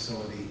connect our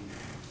facility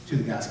to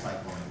the gas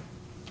pipeline.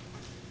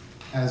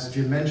 As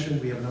Jim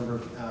mentioned, we have a number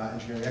of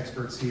engineering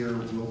experts here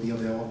who will be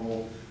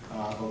available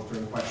both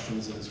during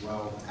questions and as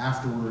well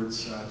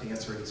afterwards to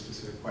answer any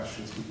specific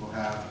questions people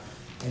have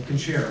and can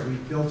share.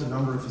 We've built a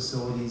number of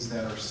facilities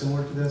that are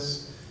similar to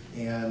this,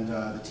 and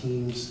the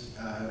teams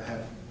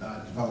have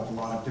developed a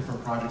lot of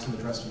different projects and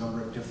addressed a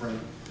number of different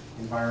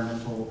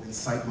environmental and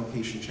site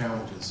location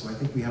challenges. So I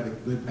think we have a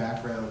good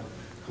background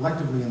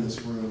collectively in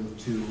this room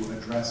to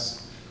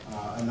address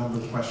a number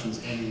of questions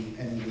any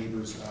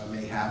neighbors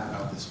may have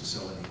about this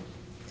facility.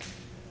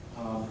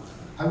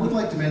 I would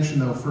like to mention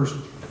though first,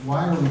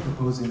 why are we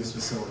proposing this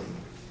facility?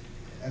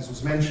 As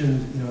was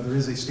mentioned, there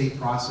is a state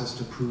process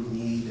to prove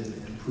need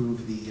and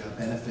prove the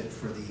benefit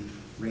for the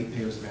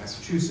ratepayers of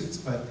Massachusetts,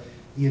 but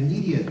the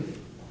immediate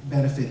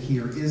benefit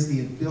here is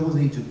the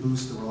ability to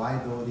boost the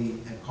reliability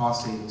and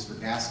cost savings for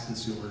gas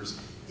consumers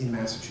in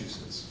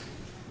Massachusetts.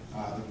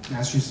 The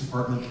Massachusetts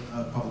Department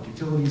of Public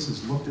Utilities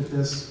has looked at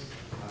this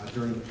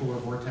during the polar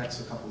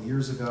vortex a couple of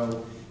years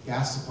ago.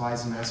 Gas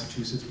supplies in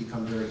Massachusetts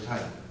become very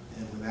tight,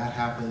 and when that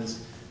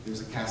happens,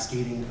 there's a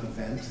cascading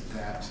event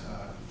that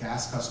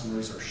gas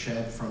customers are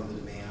shed from the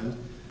demand,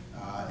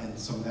 and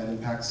some of that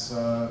impacts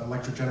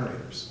electric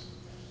generators.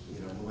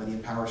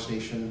 Millennium Power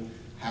Station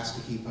has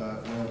to keep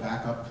oil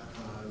backup.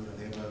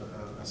 They have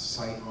a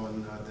site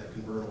on that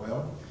can burn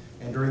oil.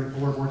 And during the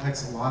polar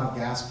vortex, a lot of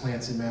gas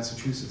plants in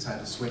Massachusetts had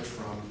to switch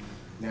from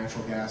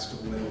natural gas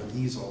to oil and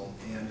diesel.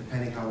 And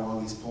depending how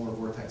long these polar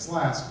vortex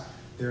last,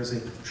 there's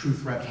a true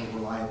threat to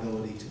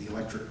reliability to the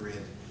electric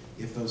grid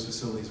if those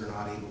facilities are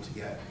not able to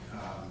get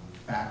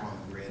back on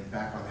the grid,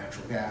 back on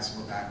natural gas,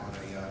 or back on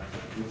a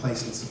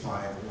replacement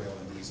supply of oil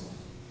and diesel.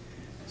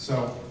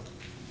 So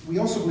we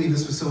also believe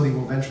this facility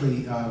will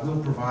eventually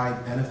will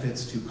provide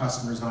benefits to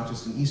customers not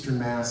just in Eastern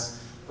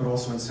Mass, but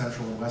also in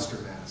Central and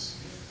Western Mass.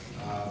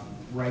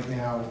 Right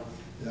now,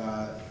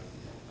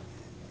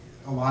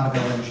 a lot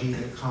of LNG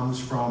that comes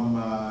from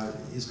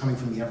is coming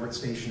from the Everett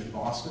Station in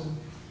Boston.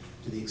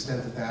 To the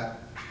extent that that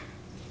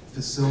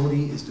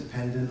facility is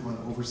dependent on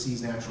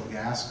overseas natural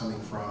gas coming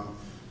from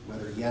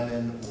whether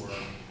Yemen or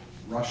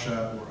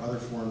Russia or other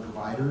foreign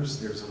providers,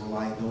 there's a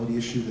reliability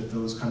issue that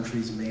those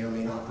countries may or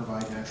may not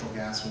provide natural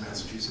gas when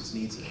Massachusetts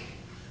needs it.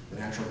 The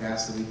natural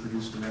gas that we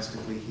produce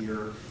domestically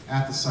here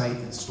at the site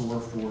and store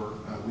for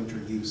winter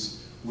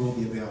use will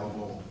be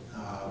available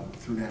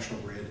through National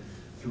Grid,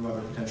 through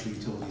other potential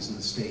utilities in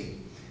the state.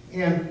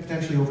 And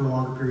potentially over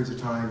longer periods of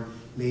time,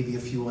 may be a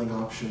fueling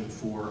option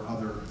for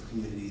other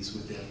communities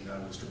within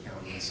Worcester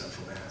County and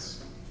Central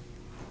Mass.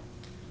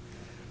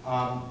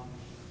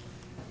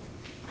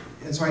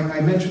 And so I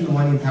mentioned the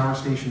Millennium Power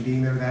Station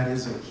being there. That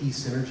is a key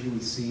synergy we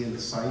see in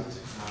the site.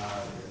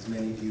 As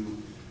many of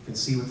you can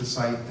see with the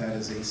site, that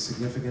is a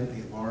significant,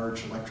 a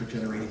large electric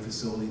generating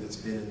facility that's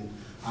been in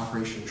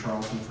operation in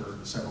Charlton for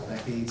several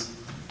decades.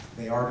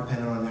 They are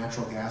dependent on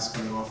natural gas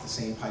coming off the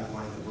same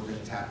pipeline that we're going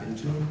to tap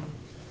into.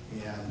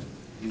 And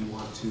we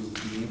want to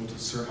be able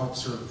to help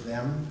serve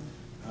them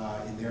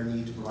in their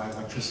need to provide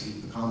electricity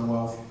to the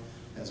Commonwealth,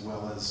 as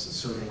well as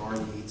serving our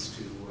needs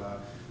to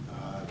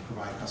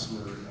provide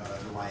customer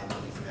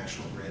reliability for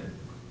National Grid.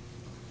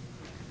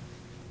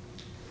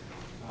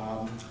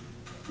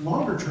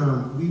 Longer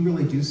term, we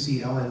really do see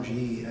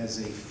LNG as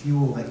a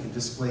fuel that can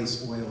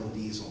displace oil and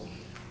diesel.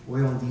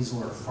 Oil and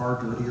diesel are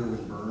far dirtier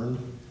when burned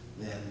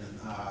than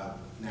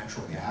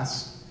natural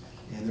gas.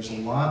 And there's a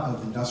lot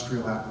of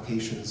industrial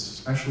applications,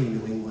 especially in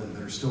New England,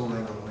 that are still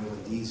running on oil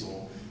and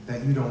diesel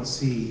that you don't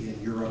see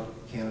in Europe,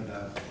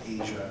 Canada,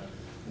 Asia,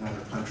 and other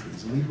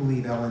countries. And we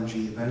believe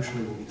LNG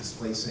eventually will be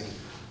displacing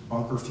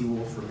bunker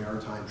fuel for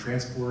maritime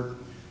transport.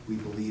 We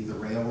believe the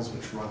rails,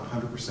 which run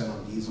 100%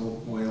 on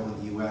diesel oil in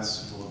the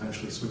US, will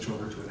eventually switch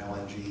over to an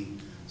LNG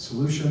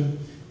solution.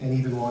 And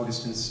even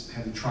long-distance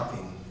heavy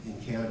trucking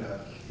in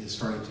Canada is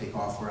starting to take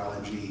off for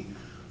LNG,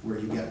 where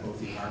you get both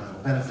the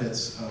environmental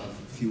benefits of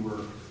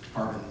fewer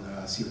carbon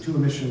CO2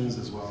 emissions,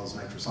 as well as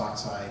nitrous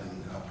oxide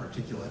and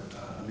particulate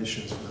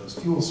emissions for those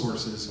fuel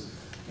sources.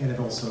 And it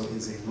also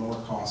is a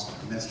lower cost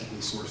domestically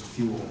sourced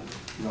fuel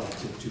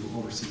relative to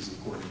overseas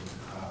imported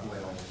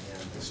oil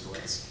and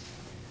distillates.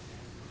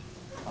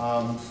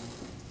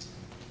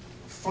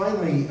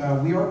 Finally,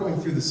 we are going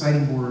through the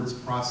siting board's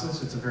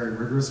process. It's a very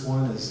rigorous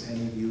one, as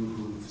any of you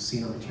who've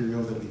seen our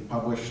material that we've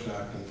published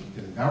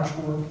can vouch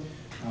for.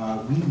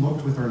 We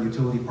looked with our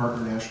utility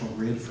partner, National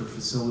Grid, for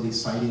facility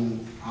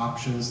siting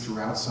options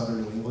throughout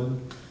southern New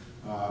England,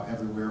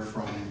 everywhere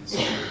from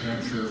southern New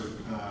Hampshire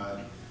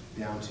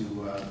down to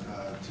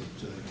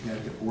the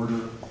Connecticut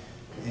border.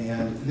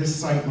 And this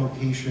site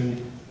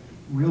location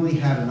really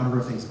had a number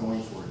of things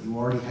going for it. You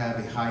already have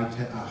a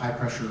high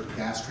pressure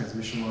gas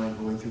transmission line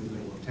going through the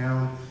middle of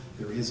town.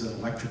 There is an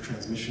electric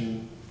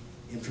transmission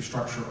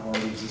infrastructure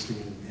already existing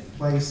in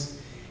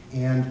place.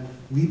 And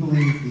we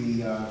believe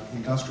the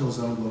industrial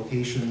zone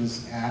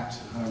locations at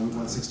Route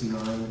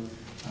 169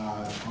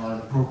 are an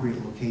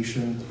appropriate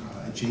location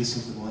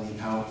adjacent to the Millennium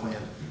Power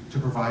Plant to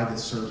provide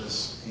this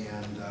service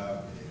and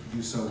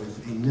do so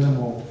with a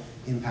minimal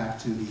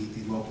impact to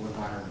the local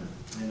environment.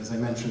 And as I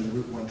mentioned, the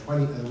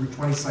Route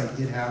 20 site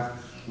did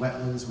have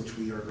wetlands, which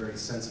we are very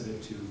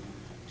sensitive to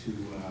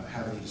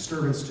have any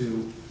disturbance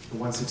to. The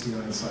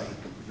 169 site,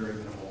 very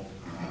minimal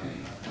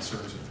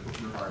concerns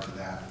with regard to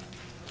that.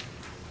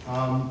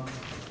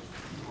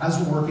 As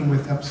we're working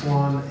with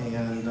Epsilon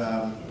and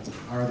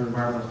our other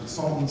environmental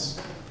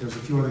consultants, there's a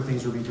few other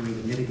things we'll be doing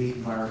to mitigate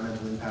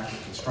environmental impact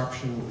of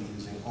construction. We'll be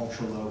using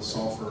ultra-low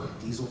sulfur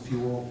diesel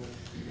fuel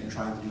and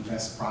trying to do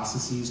best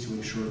processes to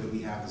ensure that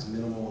we have as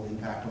minimal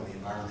impact on the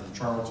environment in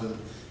Charlton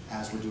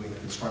as we're doing the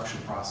construction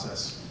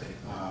process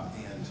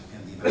and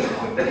the eventual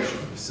operation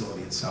of the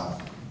facility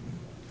itself.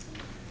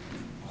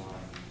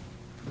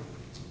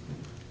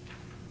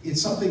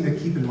 It's something to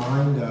keep in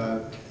mind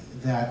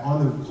that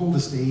on the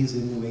coldest days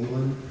in New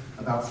England,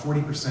 about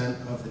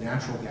 40% of the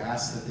natural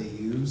gas that they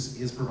use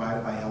is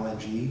provided by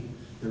LNG.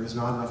 There is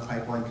not enough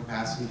pipeline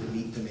capacity to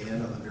meet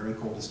demand on the very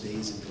coldest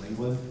days in New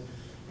England.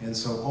 And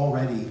so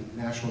already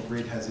National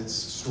Grid has its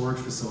storage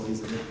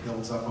facilities that it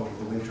builds up over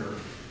the winter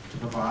to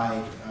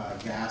provide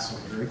gas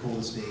on the very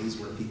coldest days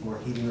where people are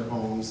heating their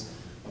homes,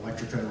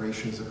 electric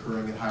generation is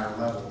occurring at higher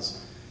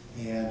levels.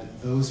 And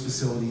those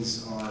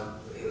facilities are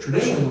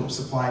traditionally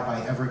supplied by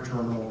Everett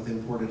Terminal with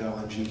imported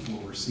LNG from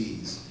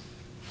overseas.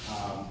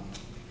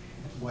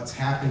 What's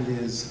happened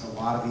is a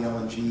lot of the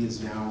LNG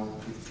is now,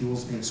 the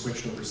fuel's being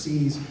switched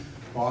overseas.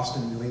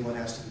 Boston, New England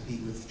has to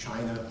compete with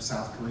China,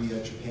 South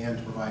Korea, Japan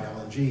to provide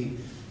LNG,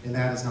 and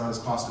that is not as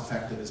cost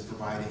effective as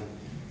providing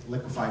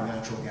liquefied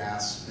natural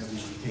gas that we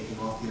would be taking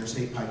off the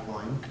interstate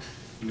pipeline.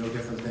 No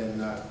different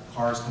than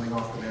cars coming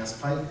off the Mass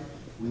Pike.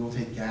 We will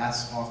take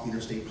gas off the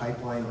interstate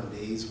pipeline on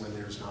days when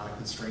there's not a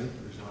constraint,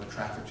 there's not a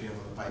traffic jam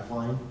on the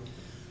pipeline.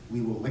 We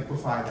will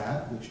liquefy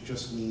that, which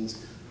just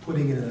means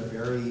putting it in a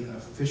very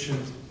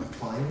efficient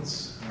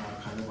appliance,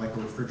 kind of like a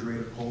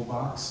refrigerated cold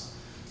box,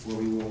 where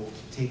we will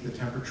take the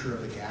temperature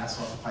of the gas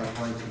off the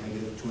pipeline to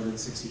negative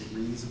 260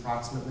 degrees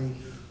approximately,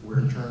 where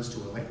it turns to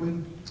a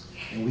liquid.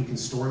 And we can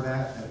store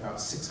that at about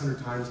 600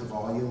 times the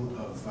volume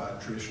of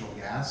traditional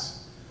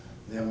gas.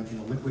 Then in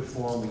a liquid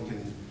form, we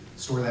can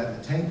store that in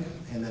the tank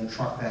and then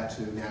truck that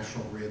to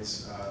National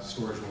Grid's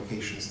storage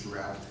locations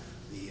throughout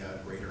the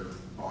greater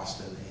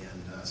Boston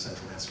and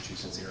central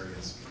Massachusetts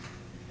areas.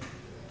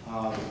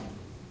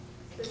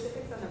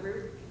 Specifics on the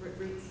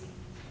routes,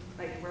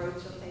 like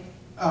roads you'll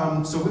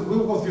take? So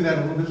we'll go through that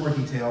in a little bit more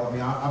detail. I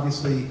mean,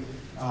 obviously,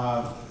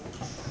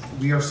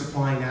 we are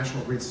supplying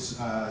National Grid's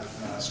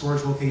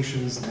storage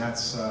locations, and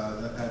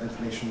that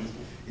information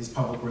is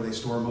public where they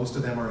store. Most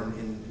of them are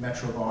in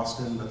Metro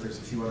Boston, but there's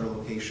a few other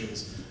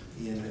locations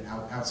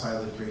outside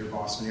of the greater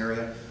Boston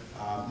area.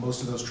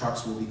 Most of those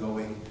trucks will be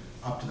going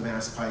up to the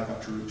Mass Pike,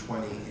 up to Route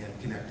 20,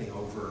 and connecting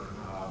over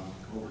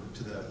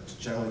to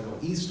generally go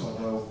east,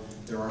 although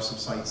there are some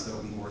sites that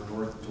will be more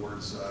north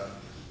towards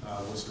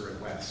Worcester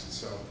and west.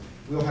 So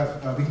we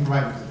can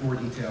provide more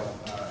detail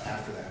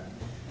after that.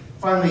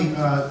 Finally,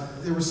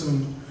 there was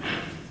some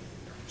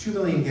 2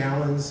 million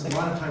gallons. A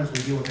lot of times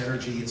when we deal with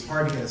energy, it's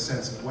hard to get a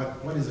sense of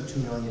what is a 2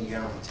 million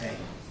gallon tank.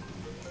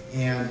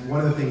 And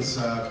one of the things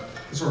to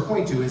sort of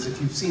point to is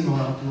if you've seen the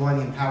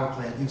Millennium Power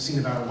Plant, you've seen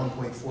about a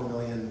 1.4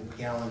 million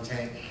gallon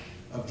tank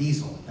of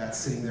diesel that's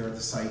sitting there at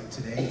the site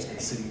today. It's been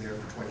sitting there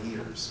for 20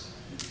 years.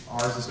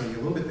 Ours is going to be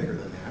a little bit bigger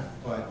than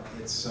that, but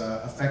it's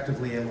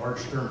effectively a large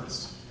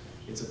thermos.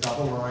 It's a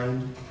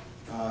double-lined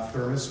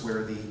thermos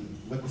where the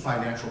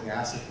liquefied natural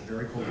gas at the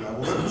very cold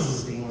levels, it's a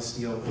stainless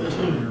steel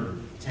interior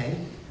tank,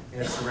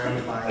 and it's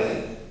surrounded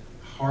by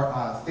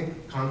a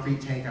thick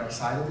concrete tank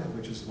outside of it,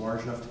 which is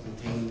large enough to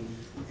contain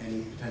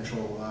any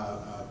potential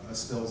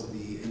spills of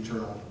the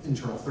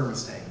internal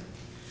thermos tank.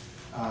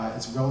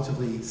 It's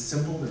relatively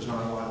simple. There's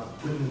not a lot of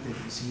equipment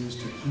that is used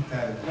to keep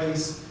that in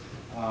place.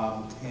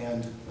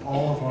 And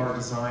all of our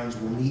designs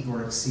will meet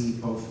or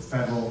exceed both the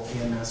federal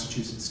and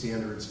Massachusetts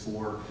standards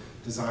for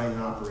design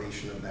and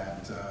operation of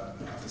that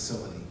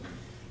facility.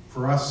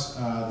 For us,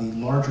 the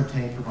larger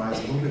tank provides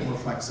a little bit more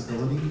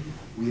flexibility.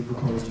 We have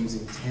proposed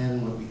using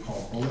 10 what we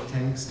call bullet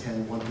tanks,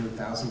 10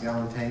 100,000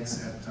 gallon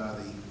tanks at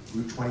the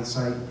Route 20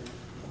 site.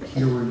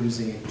 Here we're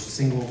using a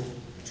single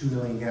 2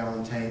 million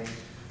gallon tank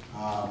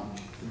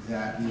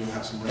that we will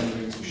have some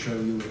renderings to show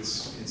you.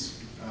 It's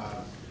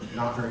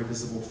not very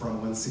visible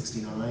from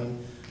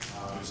 169.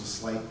 There's a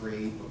slight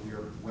grade, but we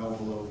are well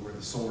below where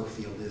the solar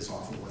field is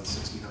off of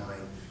 169,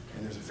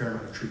 and there's a fair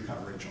amount of tree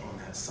coverage on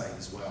that site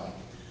as well.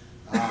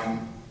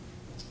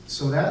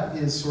 So that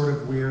is sort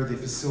of where the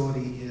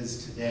facility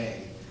is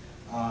today.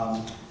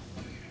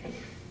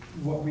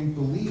 What we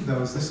believe,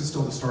 though, is this is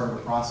still the start of a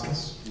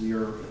process. We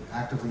are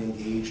actively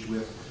engaged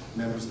with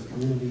members of the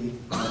community,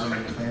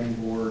 government, planning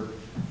board,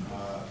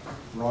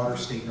 broader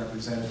state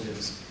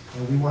representatives,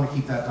 and we want to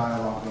keep that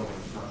dialogue going,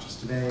 not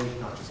just today,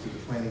 not just through the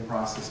planning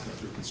process, but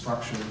through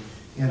construction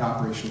and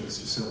operation of this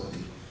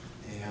facility.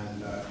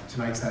 And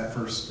tonight's that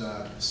first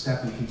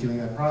step in continuing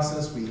that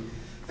process. We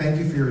thank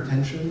you for your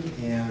attention,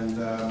 and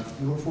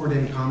we look forward to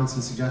any comments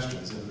and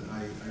suggestions. And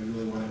I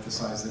really want to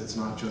emphasize that it's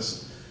not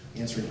just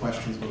answering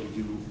questions, but we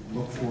do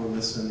look for,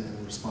 listen,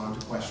 and respond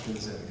to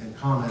questions and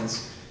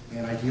comments,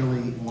 and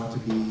ideally want to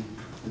be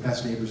the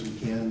best neighbors we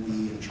can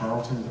be in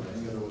Charlton or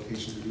any other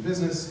locations we do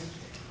business.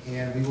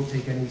 And we will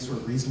take any sort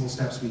of reasonable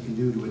steps we can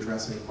do to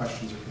address any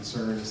questions or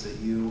concerns that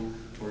you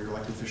or your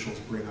elected officials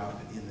bring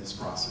up in this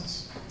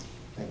process.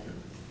 Thank you.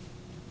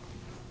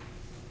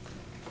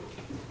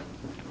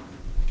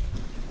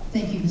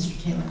 Thank you,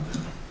 Mr. Taylor.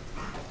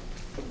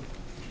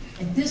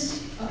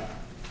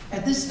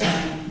 At this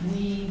time,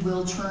 we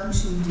will turn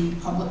to the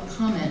public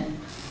comment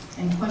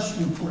and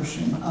question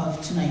portion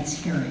of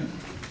tonight's hearing.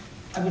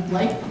 I would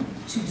like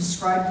to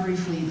describe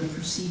briefly the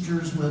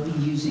procedures we'll be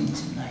using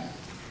tonight.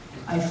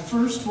 I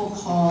first will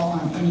call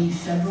on any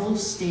federal,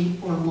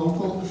 state, or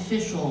local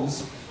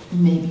officials who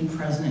may be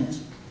present,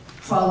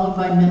 followed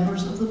by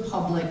members of the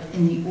public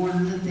in the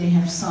order that they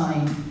have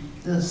signed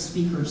the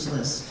speakers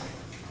list,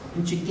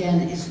 which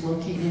again is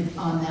located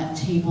on that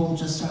table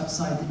just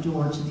outside the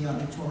door to the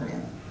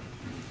auditorium.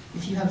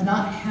 If you have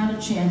not had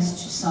a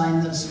chance to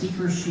sign the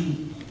speaker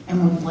sheet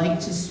and would like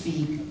to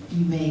speak,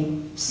 you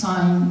may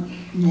sign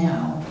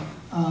now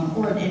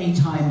or at any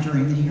time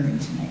during the hearing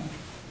tonight.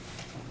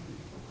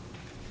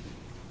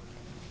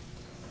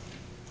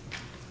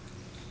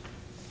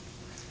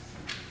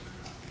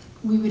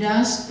 We would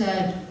ask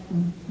that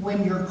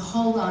when you're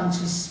called on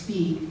to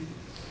speak,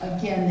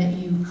 again, that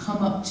you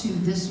come up to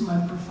this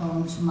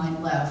microphone to my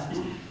left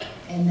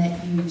and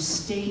that you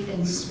state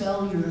and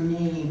spell your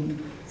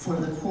name for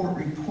the court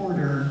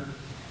reporter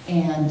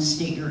and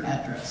state your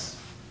address.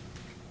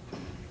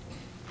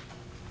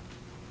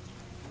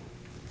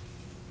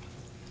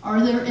 Are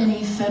there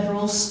any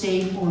federal,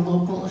 state, or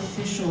local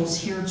officials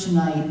here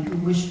tonight who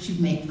wish to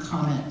make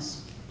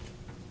comments?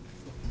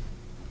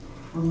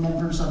 Or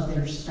members of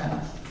their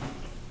staff?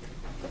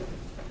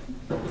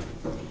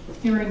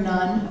 Hearing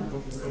none.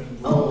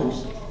 Oh,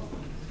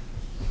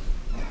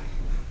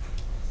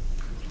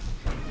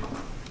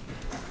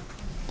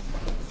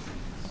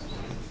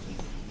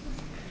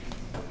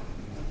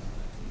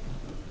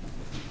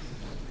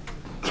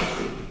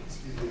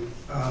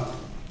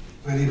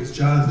 my name is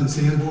Jonathan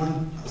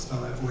Sanborn. I'll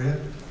spell that for you.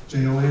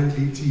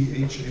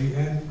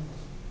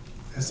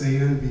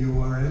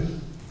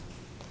 JONATHANSANBORN.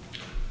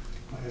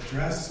 My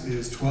address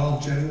is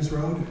 12 Jennings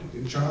Road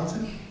in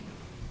Charlton,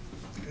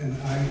 and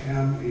I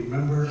am a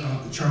member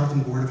of the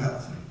Charlton Board of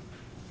Health.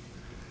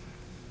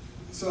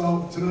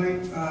 So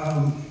tonight,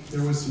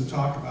 there was some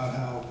talk about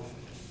how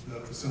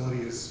the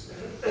facility has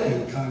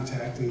been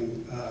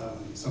contacting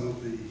some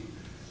of the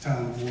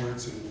town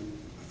boards and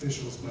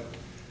officials, but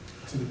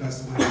to the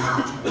best of my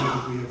knowledge, I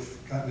don't think we have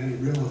gotten any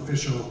real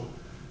official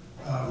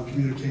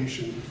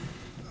communication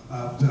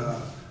about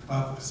the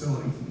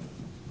facility.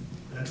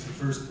 That's the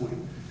first point.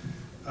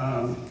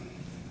 I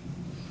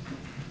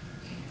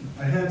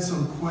had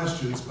some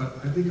questions, but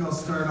I think I'll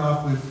start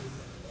off with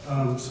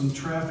some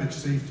traffic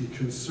safety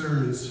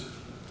concerns,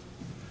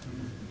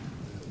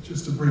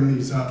 just to bring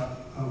these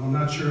up. I'm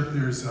not sure if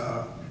there's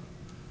a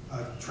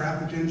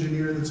traffic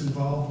engineer that's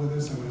involved with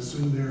this. I would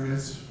assume there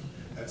is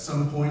at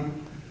some point,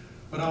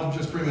 but I'll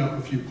just bring up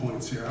a few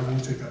points here. I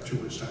won't take up too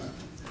much time.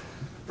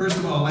 First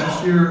of all,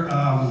 last year,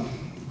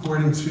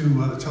 according to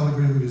the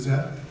Telegram and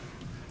Gazette,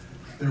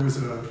 there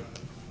was a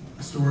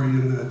story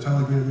in the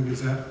Telegram and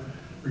Gazette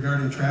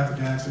regarding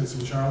traffic accidents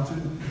in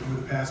Charlton.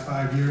 Over the past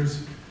 5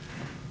 years,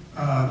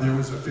 there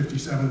was a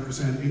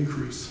 57%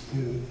 increase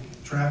in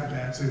traffic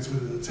accidents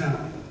within the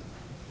town.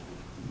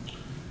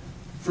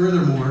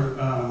 Furthermore,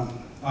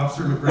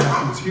 Officer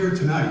McGrath, who is here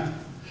tonight,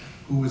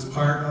 who was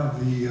part of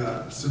the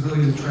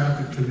Civilian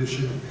Traffic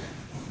Commission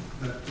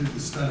that did the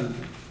study,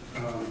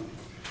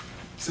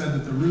 said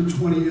that the Route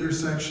 20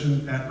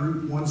 intersection at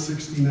Route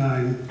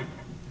 169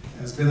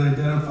 has been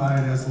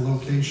identified as the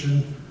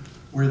location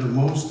where the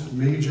most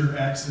major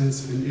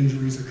accidents and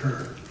injuries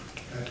occur.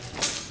 Okay?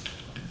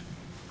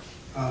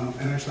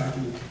 And actually,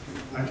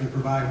 I can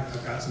provide,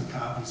 I've got some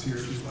copies here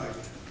if you'd like.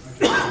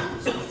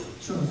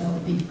 Sure, that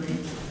would be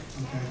great.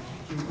 Okay,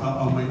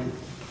 I'll make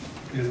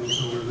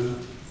those over a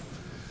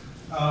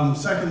minute.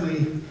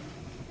 Secondly,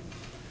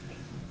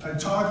 I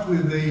talked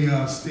with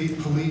a state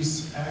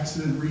police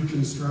accident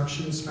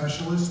reconstruction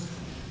specialist,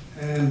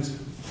 and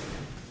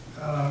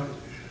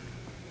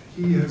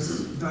he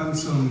has done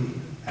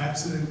some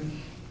accident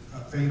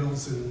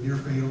fatals and near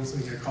fatals.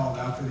 They get called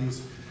out for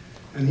these,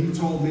 and he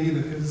told me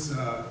that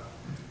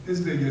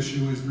his big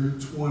issue is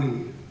Route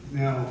 20.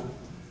 Now,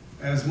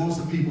 as most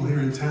of the people here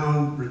in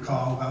town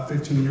recall, about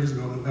 15 years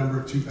ago,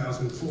 November of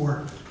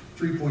 2004,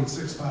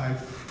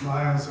 3.65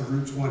 miles of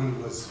Route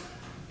 20 was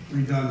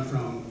redone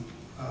from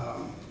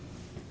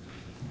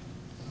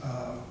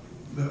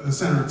the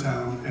center of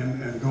town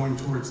and going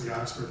towards the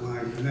Oxford line,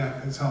 and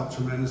that has helped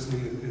tremendously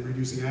in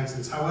reducing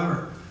accidents.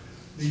 However,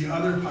 the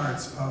other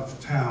parts of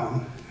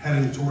town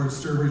heading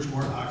towards Sturbridge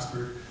or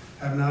Oxford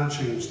have not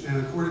changed, and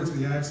according to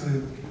the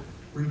accident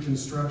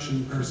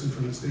reconstruction person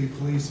from the state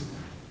police,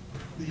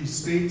 the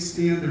state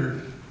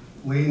standard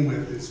lane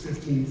width is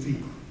 15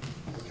 feet,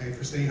 okay,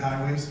 for state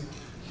highways.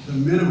 The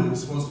minimum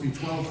is supposed to be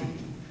 12 feet.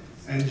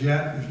 And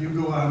yet, if you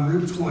go on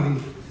Route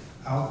 20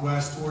 out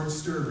west towards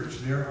Sturbridge,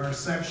 there are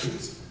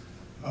sections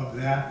of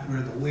that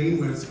where the lane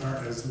widths are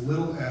as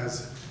little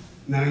as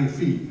 9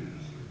 feet.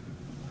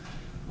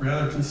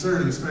 Rather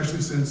concerning,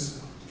 especially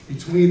since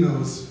between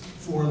those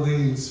 4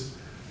 lanes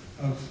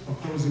of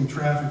opposing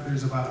traffic,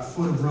 there's about a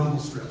foot of rumble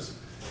strips.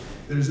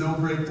 There's no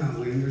breakdown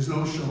lane, there's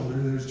no shoulder,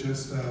 there's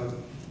just a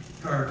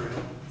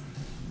guardrail,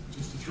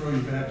 just to throw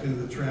you back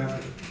into the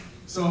traffic.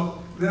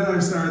 So then I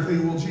started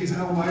thinking, well, geez,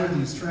 how wide are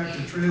these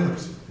tractor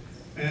trailers?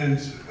 And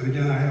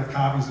again, I have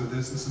copies of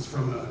this. This is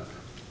from the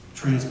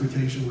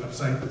transportation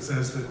website that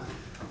says that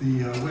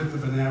the width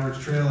of an average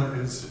trailer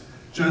is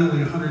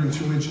generally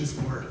 102 inches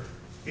or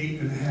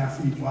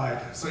 8.5 feet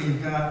wide. So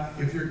you've got,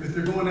 if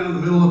they're going down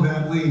the middle of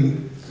that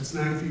lane, it's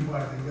 9 feet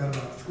wide, they've got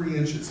about 3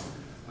 inches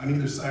on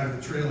either side of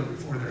the trailer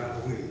before they're out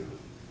of the lane.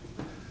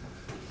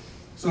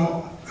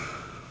 So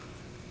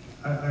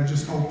I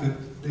just hope that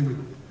they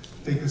would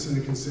take this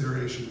into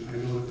consideration. I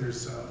know that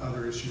there's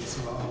other issues,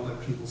 so I'll let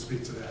people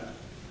speak to that.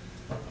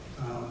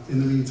 In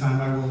the meantime,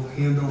 I will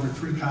hand over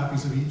 3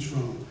 copies of each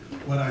from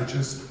what I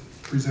just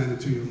presented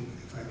to you,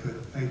 if I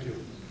could. Thank you.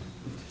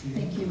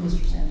 Thank you,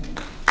 Mr. Samuel.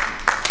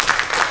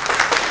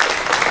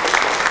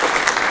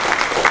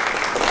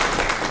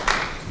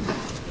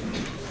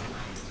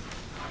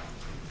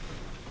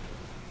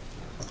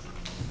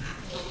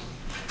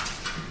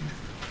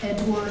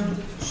 Edward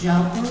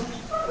Jalbert.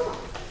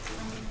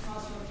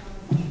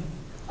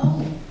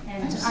 Oh,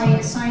 And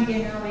I signed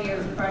in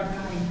earlier, but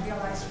I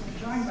realized when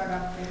John got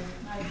up that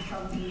I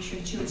probably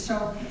should too.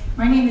 So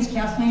my name is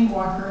Kathleen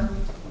Walker,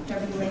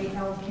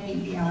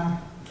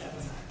 W-A-L-K-E-R,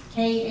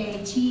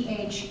 K-A-T-H-L-E-E-N,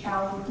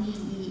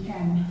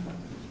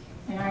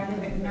 and I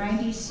live at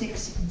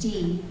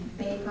 96D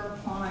Baker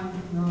Pond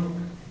Road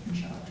in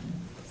Charlton.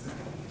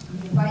 I'm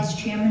the Vice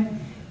Chairman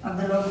of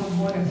the local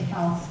Board of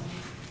Health.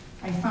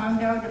 I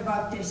found out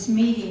about this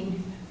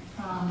meeting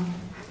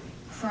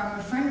from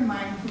a friend of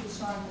mine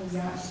who's on the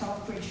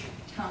Southbridge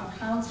Town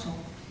Council,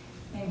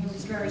 and he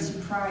was very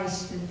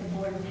surprised that the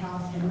Board of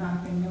Health had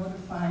not been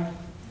notified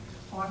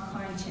or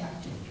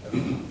contacted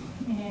in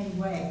any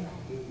way.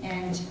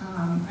 And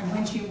I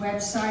went to your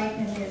website,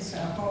 and there's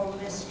a whole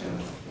list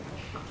of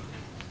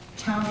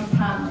town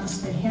departments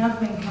that have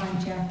been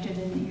contacted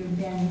and that you've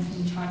been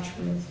in touch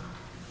with,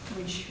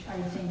 which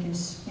I think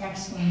is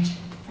excellent.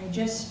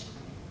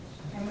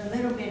 I'm a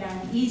little bit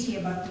uneasy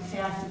about the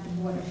fact that the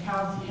Board of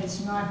Health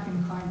has not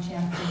been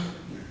contacted,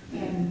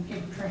 and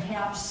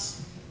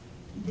perhaps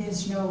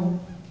there's no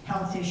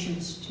health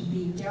issues to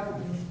be dealt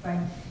with, but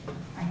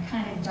I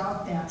kind of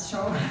doubt that.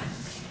 So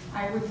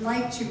I would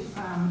like to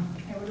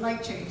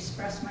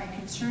express my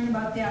concern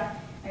about that.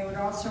 I would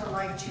also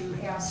like to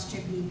ask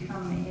to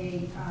become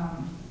a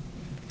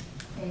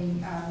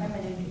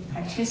limited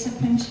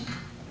participant,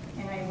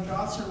 and I would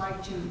also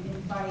like to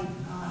invite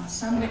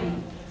somebody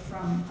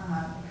from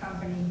the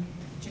company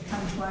to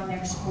come to our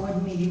next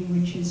board meeting,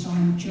 which is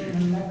on June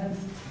 11th,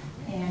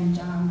 and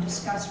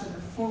discuss with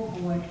the full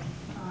board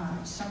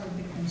some of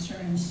the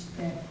concerns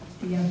that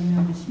the other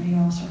members may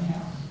also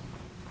have.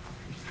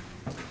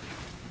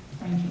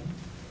 Thank you.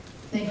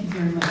 Thank you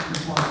very much,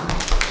 Ms. Walker.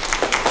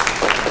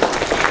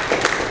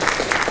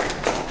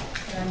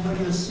 And I'm going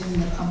to assume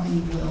the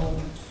company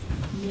will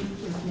meet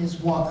with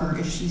Ms. Walker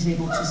if she's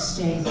able to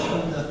stay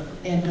through the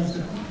end of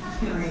the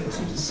period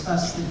to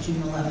discuss the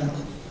June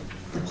 11th,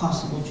 the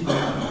possible June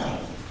 11th date.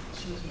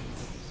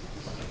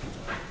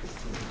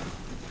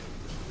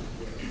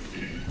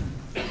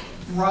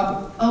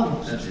 Rob,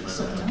 oh,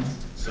 someone else?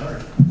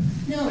 Sorry.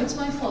 No, it's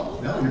my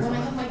fault. No, you're when I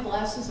fine. have my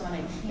glasses on,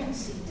 I can't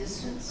see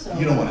distance, so.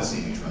 You don't want to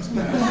see me, trust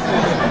me.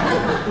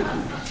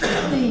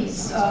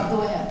 Please,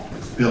 go ahead.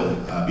 Bill,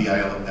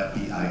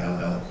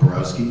 B-I-L-L,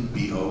 Borowski,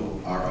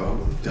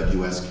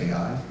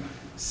 B-O-R-O-W-S-K-I,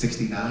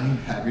 69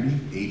 Haggerty,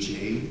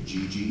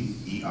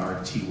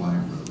 H-A-G-G-E-R-T-Y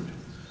Road.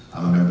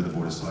 I'm a member of the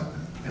Board of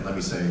Selectmen. And let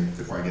me say,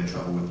 before I get in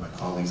trouble with my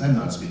colleagues, I'm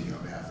not speaking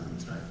on behalf of them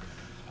tonight.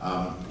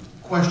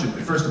 Question,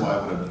 first of all, I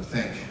want to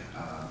thank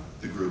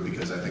the group,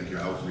 because I think your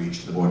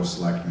outreach to the Board of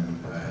Selectmen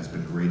has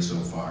been great so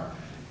far.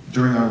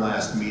 During our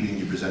last meeting,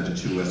 you presented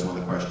to us one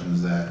of the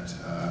questions that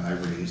I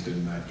raised,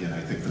 and again, I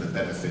think for the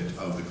benefit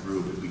of the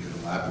group, if we could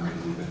elaborate a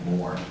little bit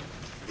more,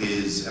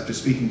 is after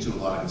speaking to a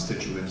lot of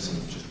constituents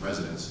and just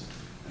residents,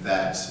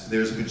 that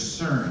there's a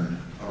concern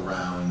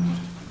around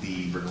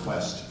the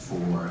request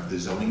for the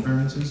zoning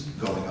variances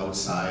going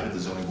outside of the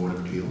Zoning Board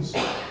of Appeals.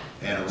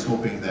 And I was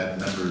hoping that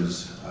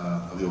members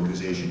of the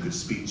organization could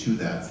speak to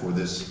that for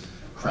this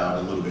crowd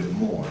a little bit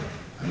more.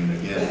 I mean,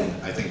 again,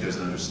 I think there's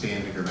an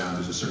understanding around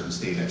there's a certain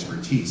state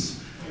expertise.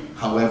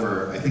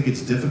 However, I think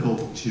it's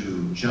difficult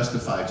to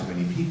justify to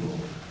many people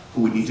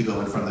who would need to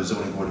go in front of the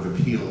Zoning Board of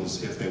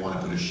Appeals if they want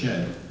to put a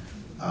shed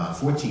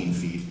 14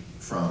 feet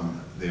from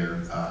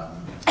their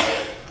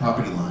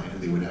property line, and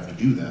they would have to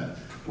do that.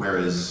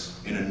 Whereas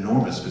an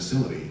enormous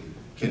facility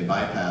can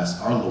bypass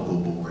our local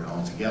board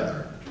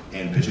altogether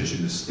and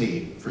petition the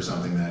state for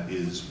something that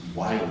is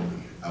wildly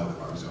out of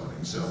our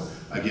zoning. So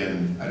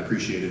again, I'd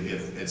appreciate it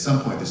if at some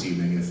point this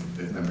evening, if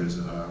members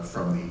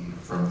from the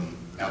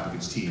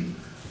applicant's team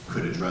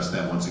could address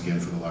that once again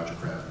for the larger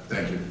crowd.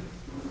 Thank you.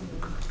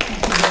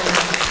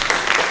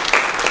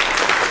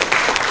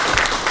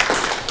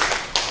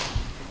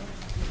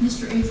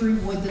 Mr. Avery,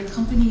 would the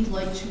company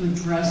like to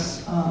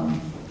address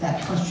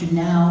that question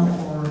now,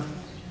 or?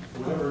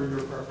 Whatever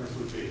your preference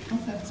would be.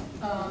 Okay.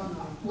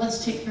 Let's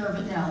take care of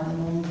it now, then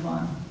we'll move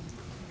on.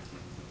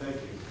 Thank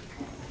you.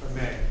 If I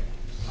may.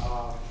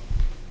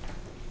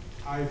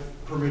 I've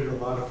permitted a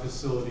lot of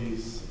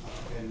facilities,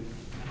 and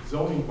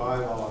zoning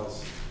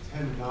bylaws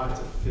tend not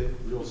to fit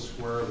real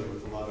squarely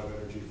with a lot of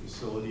energy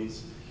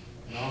facilities,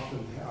 and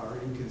often are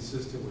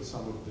inconsistent with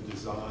some of the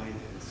design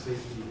and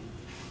safety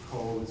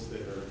codes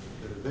that are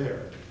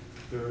there.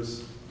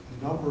 There's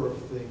a number of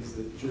things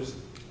that just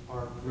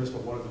aren't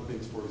permissible. One of the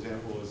things, for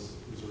example, is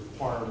a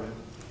requirement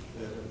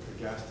that a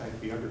gas tank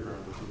be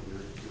underground within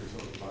your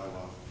zoning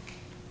bylaw.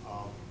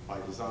 By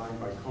design,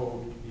 by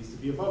code, it needs to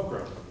be above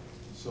ground.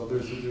 So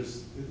there's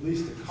at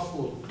least a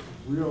couple of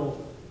real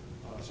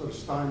sort of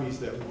stymies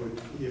that would,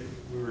 if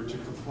we were to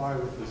comply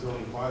with the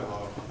zoning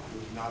bylaw,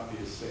 would not be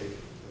as safe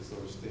as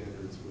those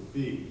standards would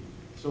be.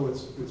 So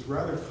it's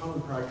rather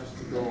common practice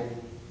to go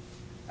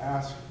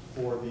ask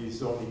for these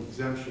zoning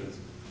exemptions.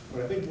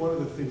 But I think one of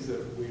the things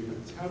that we've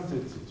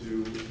attempted to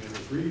do and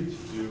agreed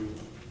to do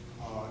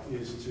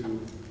is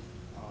to,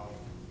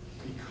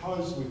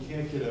 because we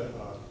can't get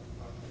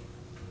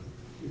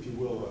if you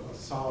will, a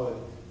solid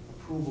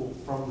approval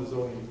from the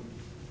zoning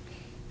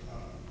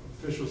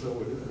officials that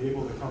would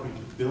enable the company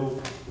to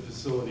build the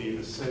facility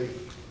in a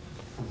safe,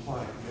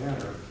 compliant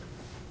manner,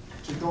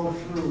 to go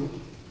through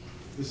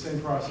the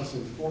same process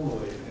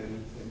informally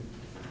and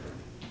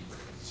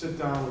sit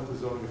down with the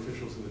zoning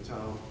officials in the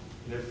town,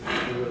 and if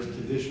there are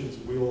conditions,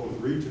 we will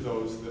agree to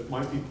those that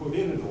might be put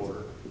in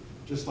order,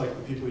 just like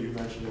the people you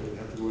mentioned that would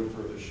have to go in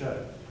for the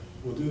shed.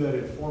 We'll do that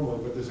informally,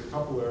 but there's a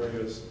couple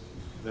areas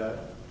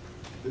that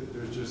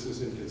there's just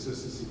this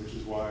inconsistency, which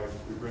is why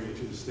we bring it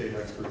to the state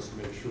experts to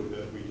make sure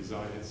that we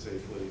design it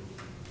safely and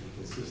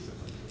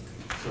consistently.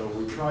 So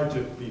we try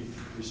to be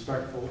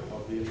respectful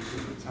of the interests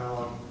of the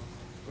town,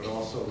 but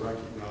also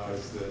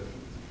recognize that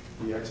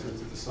the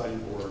experts at the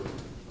siting board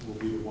will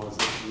be the ones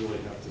that really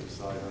have to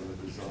decide on the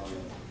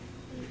design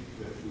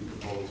that we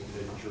propose,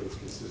 making sure it's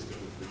consistent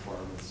with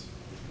requirements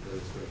of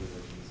various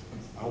regulations.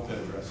 I hope that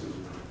addresses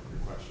your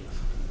question.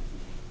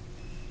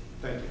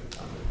 Thank you.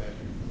 Thank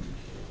you.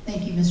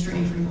 Thank you, Mr.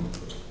 Avery.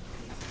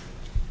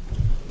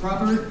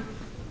 Robert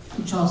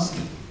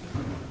Kuchalski.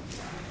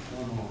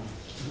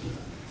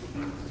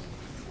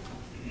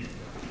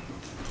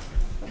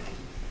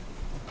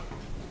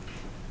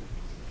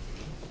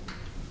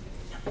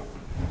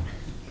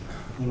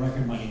 For the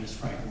record, my name is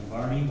Frank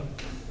Lombardi. I'm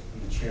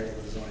the chair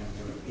of the Zoning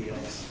Board of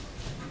Appeals.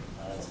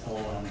 It's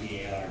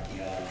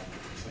L-O-M-B-A-R-D-I,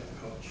 just like the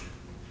coach.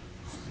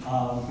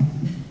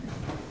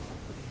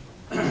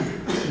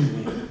 Excuse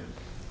me,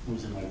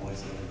 losing my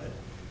voice a little bit.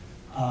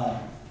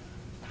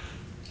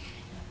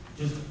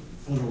 Just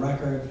for the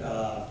record,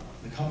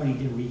 the company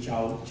did reach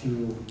out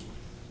to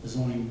the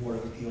Zoning Board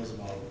of Appeals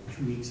about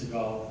 2 weeks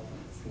ago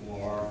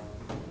for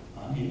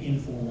an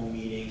informal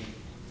meeting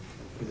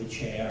with the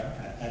chair.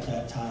 At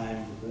that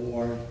time, the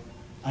board,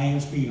 I am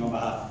speaking on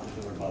behalf of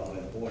the board, by the way,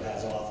 the board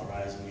has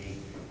authorized me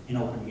in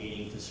open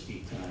meeting to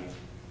speak tonight.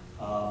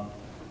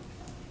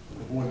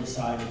 The board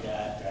decided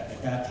that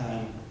at that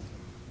time,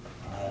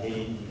 they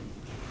didn't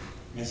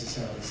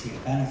necessarily see a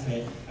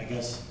benefit. I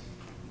guess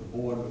the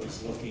board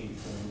was looking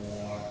for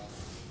more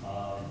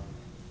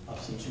of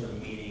some sort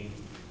of meeting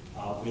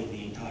with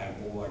the entire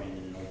board in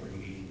an open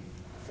meeting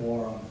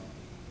forum.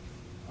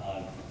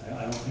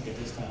 I don't think at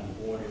this time the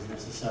board is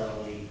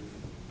necessarily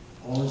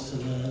opposed to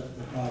the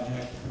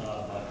project,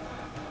 but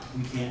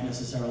we can't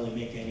necessarily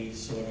make any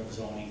sort of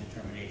zoning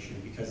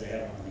determination because they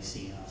haven't really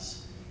seen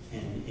us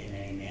in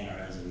any manner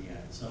as of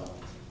yet. So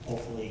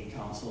hopefully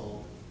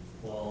council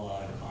will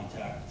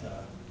contact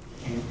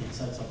and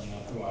set something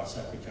up through our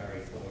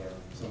secretary for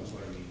some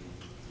sort of meeting.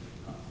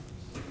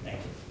 Thank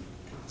you.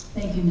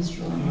 Thank you,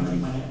 Mr. Lombardi.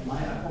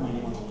 I put my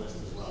name on the list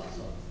as well,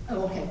 so.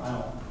 Oh, okay. I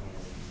don't.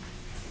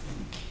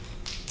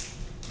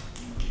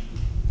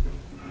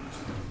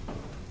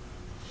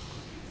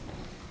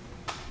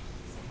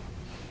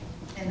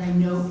 And I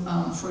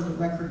note for the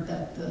record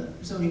that the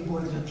Zoning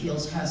Board of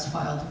Appeals has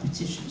filed a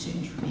petition to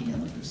intervene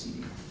in the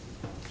proceeding.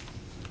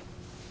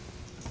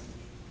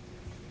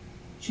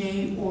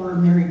 Jay or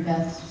Mary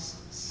Beth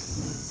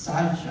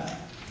Saja.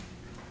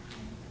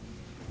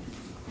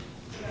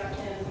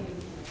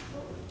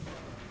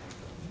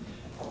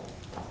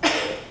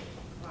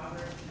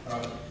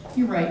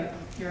 You're right.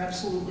 You're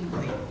absolutely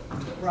right.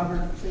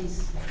 Robert,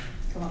 please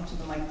come up to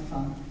the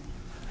microphone.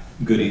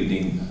 Good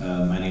evening.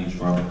 My name is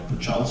Robert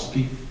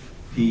Puchalski,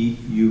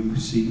 Puchalski.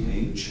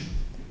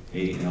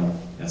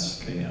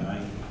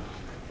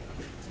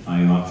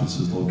 My office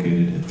is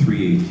located at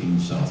 318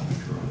 South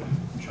Beach Road,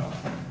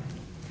 Charlton.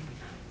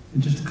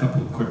 And just a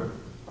couple of quick,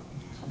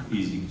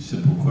 easy,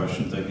 simple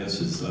questions, I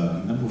guess, is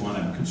number one,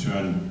 I'm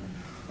concerned,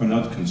 or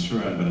not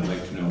concerned, but I'd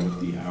like to know what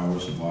the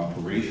hours of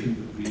operation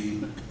would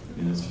be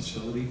in this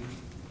facility.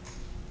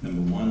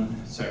 Number one.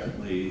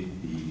 Secondly,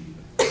 the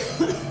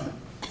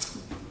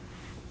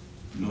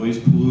noise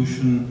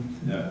pollution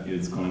that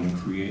it's going to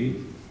create,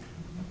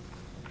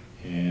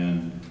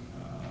 and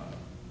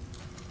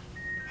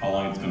how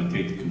long it's going to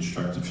take to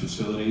construct the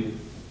facility,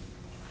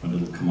 when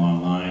it'll come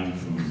online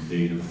from the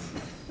date of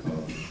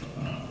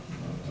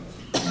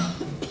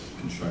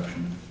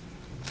construction.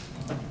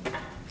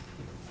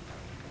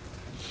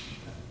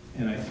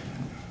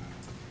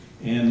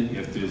 And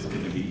if there's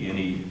going to be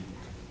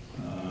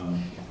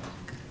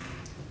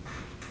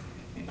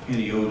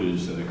any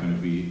odors that are going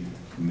to be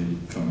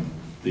emitted from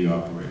the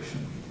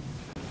operation,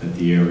 that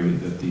the area,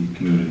 that the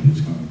community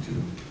is going to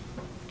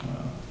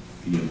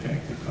be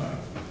impacted by.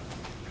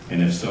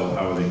 And if so,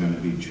 how are they going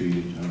to be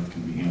treated, how it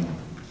can be handled?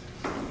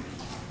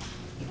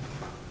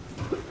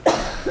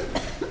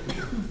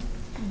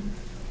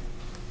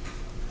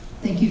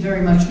 Thank you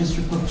very much,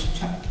 Mr.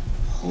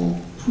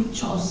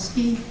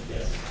 Puchalski.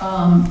 Yes.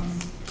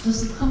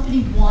 Does the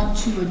company want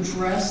to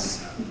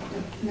address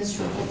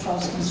Mr.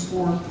 Puchalski's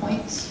 4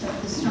 points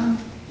at this time?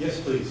 Yes,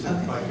 please. Okay.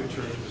 If I could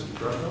turn to Mr.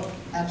 Greco.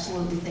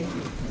 Absolutely, thank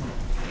you.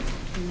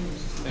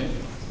 Thank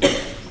you.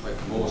 Like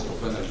most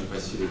of energy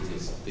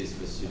facilities, this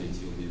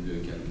facility will be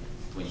working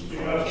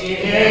 24 hours.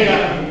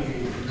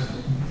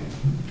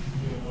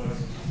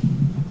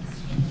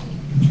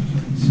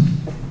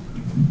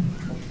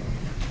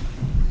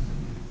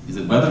 Is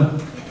it better?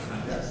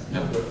 Yes.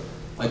 Yeah.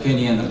 Like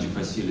any energy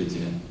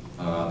facility,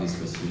 this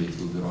facility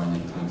will be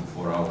running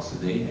 24 hours a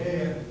day.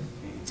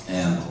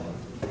 And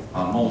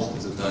most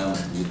of the time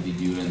it will be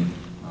during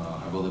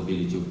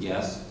availability of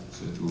gas,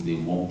 so it will be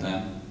warm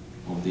time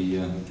of the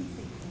year.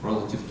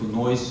 Relative to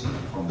noise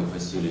from the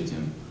facility,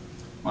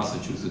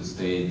 Massachusetts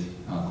State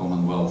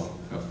Commonwealth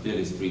have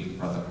very strict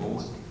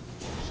protocols.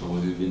 So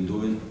what we've been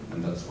doing,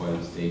 and that's why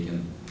it's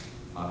taken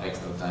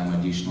extra time,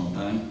 additional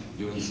time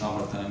during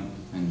summertime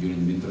and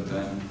during winter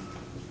time,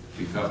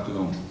 we have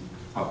to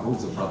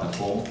approve the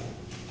protocol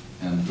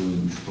and to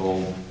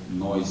install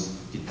noise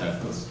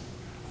detectors.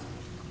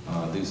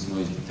 These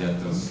noise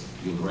detectors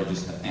will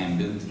register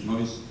ambient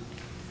noise,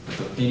 but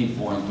at any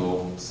point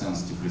of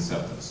sensitive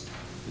receptors.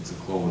 It's a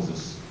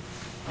closest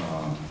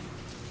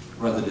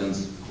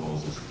residence,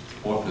 closest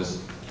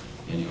office,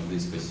 any of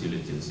these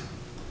facilities.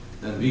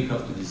 Then we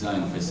have to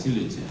design a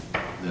facility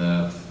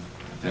that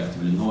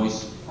effectively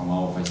noise from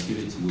our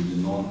facility will be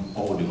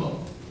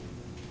non-audible.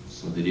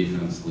 So the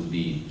difference would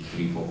be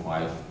 3, 4,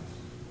 5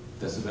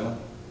 decibel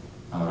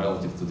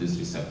relative to these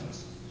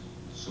receptors.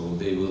 So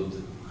they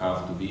would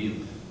have to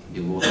be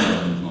below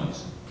ambient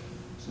noise.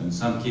 So in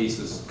some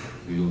cases,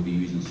 we will be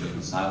using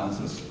certain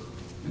silencers.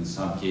 In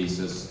some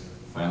cases,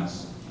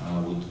 fans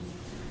would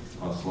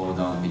slow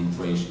down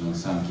penetration. In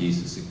some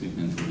cases,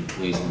 equipment will be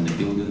placed in the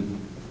building.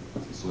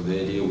 So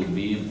the idea would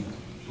be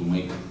to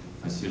make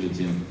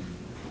facility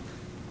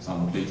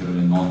somewhat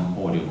literally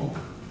non-audible.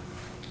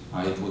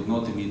 It would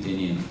not emit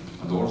any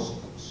odors,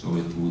 so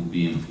it would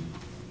be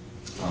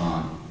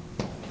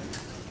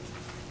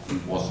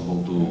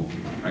impossible to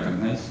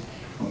recognize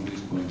from this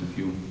point of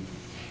view.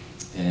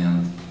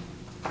 And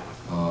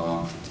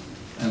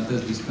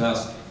as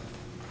discussed,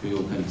 we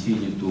will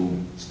continue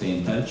to stay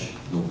in touch,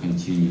 we will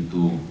continue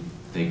to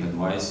take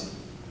advice,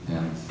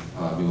 and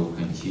we will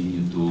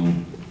continue to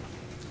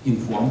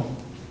inform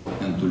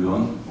and to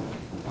learn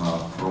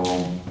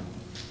from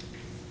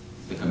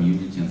the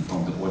community and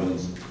from the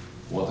audience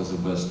what is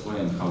the best way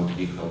and how to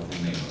be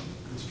helpful neighbor.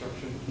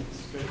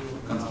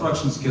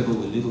 Construction schedule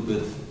a little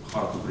bit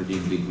hard to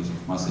predict because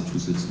of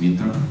Massachusetts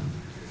winter.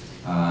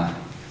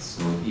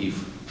 So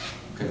if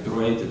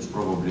copyright, it's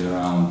probably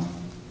around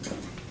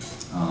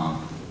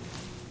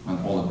when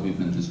all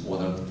equipment is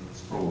ordered,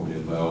 it's probably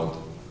about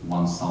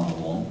 1 summer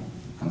long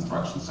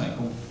construction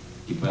cycle.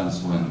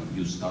 Depends when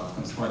you start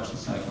construction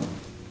cycle.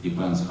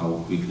 Depends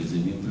how quickly the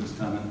winter is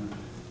coming.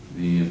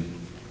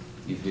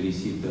 If we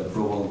receive the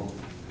approval,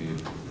 we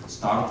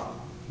start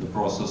the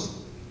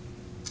process.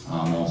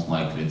 Most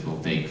likely it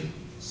will take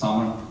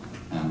summer,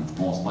 and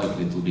most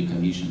likely it will be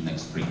commissioned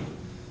next spring.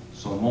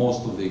 So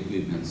most of the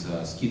equipment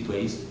is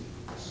skid-based,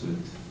 so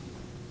it's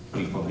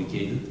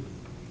prefabricated,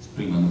 it's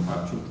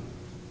pre-manufactured.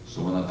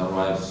 So when it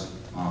arrives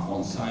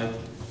on site,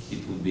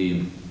 it will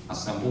be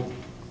assembled,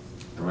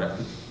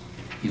 erected,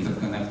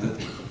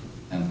 interconnected,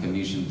 and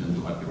commissioned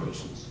into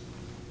operations.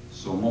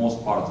 So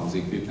most part of the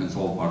equipment,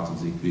 all parts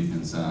of the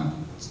equipment are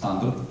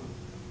standard.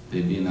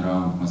 They've been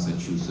around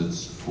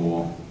Massachusetts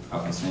for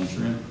half a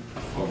century.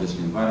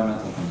 Obviously,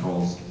 environmental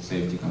controls,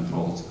 safety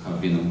controls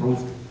have been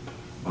improved,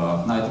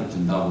 but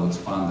nitrogen double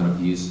expander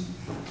is,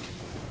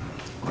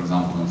 for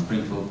example, in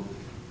Springfield,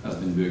 has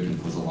been working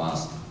for the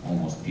last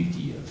almost 50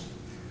 years.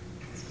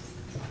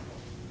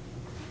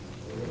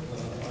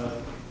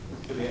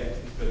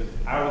 For the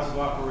hours of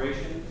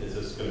operation, is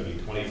this going to be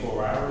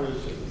 24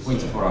 hours?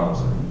 24 hours.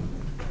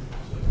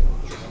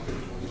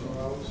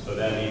 So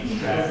that means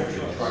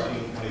traffic and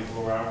trucking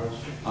 24 hours?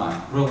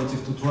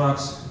 Relative to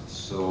trucks,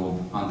 so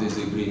under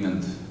the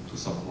agreement to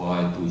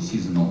supply to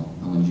seasonal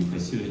LNG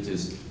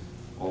facilities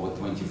over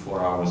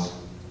 24 hours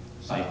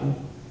cycle,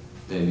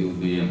 there will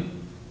be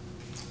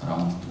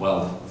around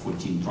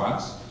 12-14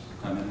 trucks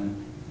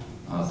coming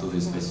in to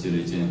this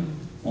facility.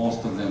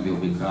 Most of them will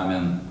be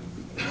coming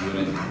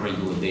during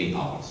regular day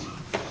hours,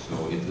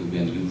 so it will be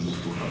unusual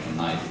to have a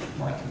night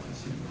parking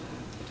facility.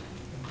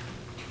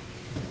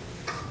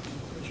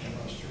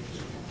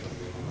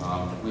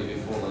 Maybe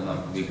following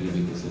up quickly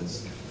because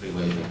it's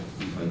related,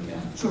 if I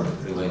can. Sure.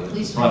 Related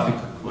Please. Traffic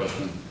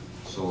question.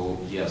 So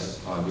yes,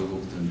 we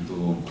looked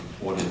into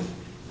audit,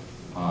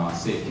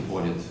 safety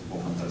audit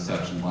of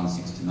intersection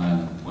 169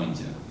 and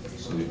 20.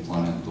 So we're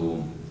planning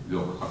to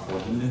work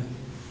accordingly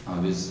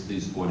with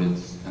these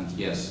audits. And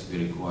yes,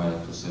 we require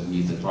to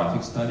submit a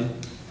traffic study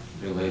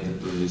related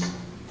to this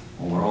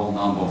overall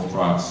number of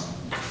trucks.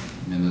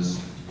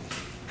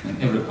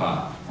 Every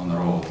car on the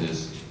road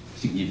is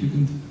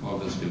significant,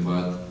 obviously,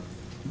 but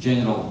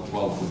general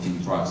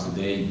 12-14 trucks a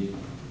day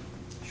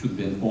should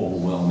be an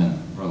overwhelming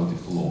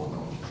relative to local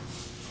roads.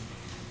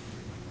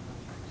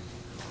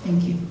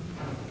 Thank you.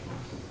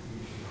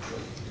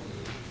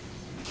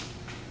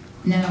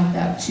 Now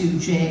back to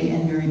Jay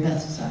and Mary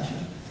Beth Sasha.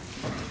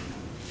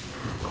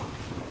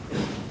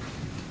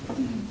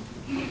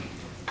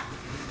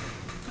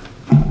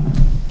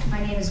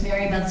 My name is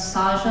Mary Beth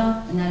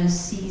Saja, and that is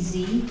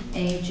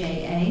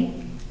CZAJA.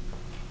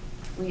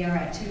 We are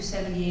at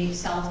 278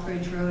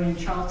 Southbridge Road in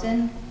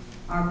Charlton.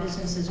 Our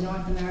business is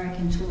North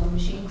American Tool and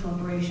Machine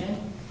Corporation,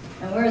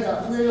 and we're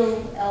the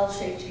little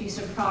L-shaped piece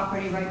of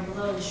property right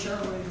below the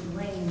Sherwood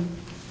Lane,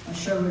 or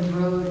Sherwood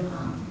Road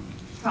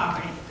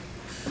property.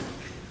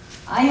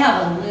 I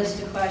have a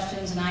list of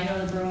questions, and I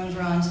know the Bruins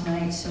are on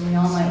tonight, so we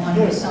all might want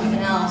to do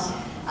something else.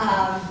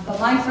 But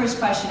my first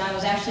question, I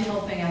was actually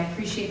hoping, I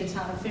appreciate the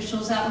town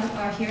officials that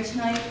are here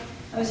tonight.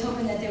 I was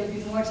hoping that there would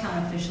be more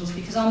town officials,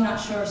 because I'm not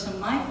sure if some of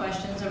my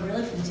questions are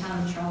really for the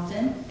town of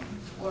Charlton,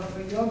 or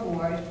for your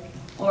board,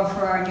 or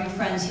for our new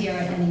friends here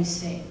at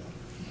NEC.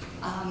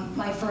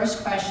 My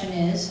first question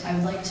is, I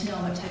would like to know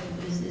what type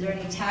of, is there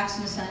any tax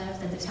incentive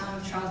that the town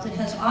of Charlton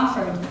has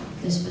offered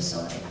this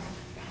facility?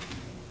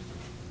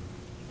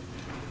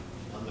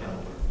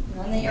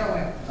 None that you're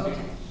aware of,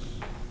 okay.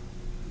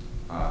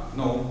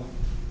 No,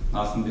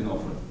 nothing been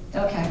offered.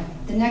 Okay,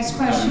 the next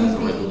question would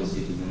be, Regular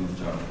citizen of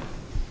Charlton.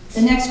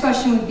 the next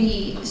question would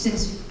be,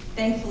 since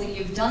thankfully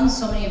you've done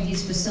so many of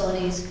these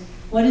facilities,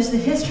 what has the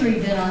history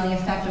been on the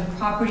effect of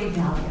property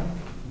value?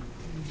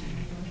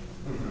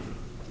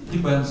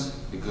 Depends,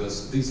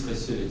 because these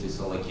facilities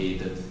are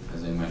located,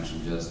 as I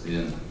mentioned, just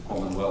in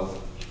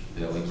Commonwealth.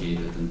 They're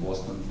located in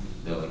Boston,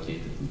 they're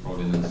located in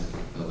Providence,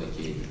 they're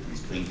located in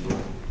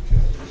Springfield.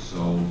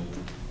 So,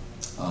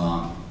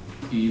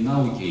 in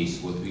our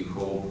case, what we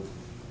hope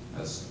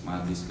as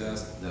Matt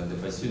discussed, that the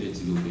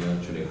facility will be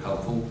actually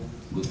helpful,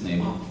 good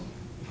neighbor,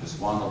 because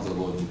one of the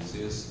logics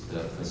is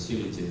that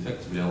facility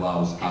effectively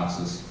allows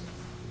access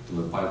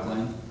to a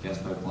pipeline, gas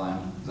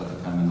pipeline that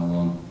are coming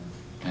along.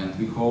 And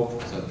we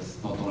hope that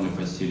not only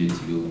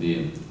facility will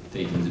be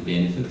taking the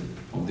benefit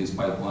of this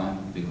pipeline,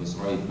 because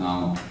right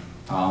now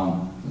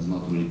town does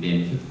not really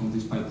benefit from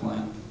this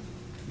pipeline.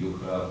 You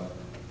have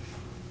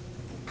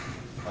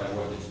high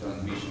voltage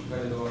transmission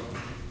corridor,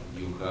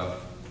 you have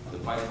the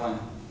pipeline,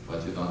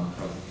 but you don't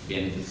have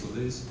benefits of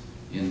this.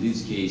 In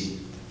this case,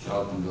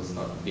 Charlton will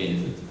start to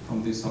benefit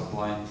from this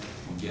supply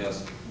of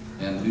gas,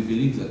 and we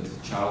believe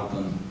that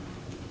Charlton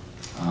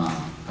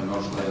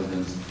commercial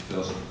residents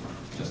first,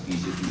 just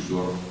easy to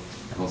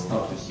serve, will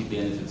start to see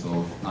benefits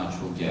of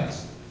natural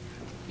gas.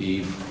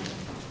 If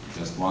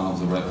just one of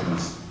the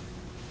reference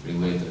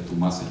related to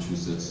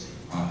Massachusetts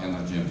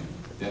energy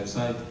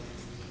website,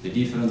 the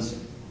difference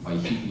by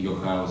heating your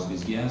house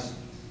with gas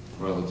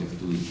relative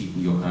to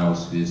heating your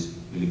house with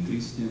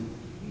electricity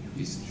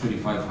is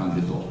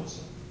 $3,500.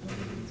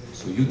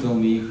 So you tell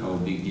me how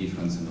big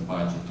difference in the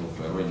budget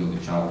of a regular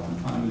Charlton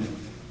family,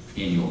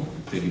 annual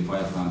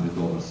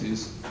 $3,500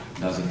 is.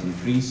 Does it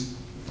increase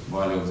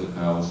value of the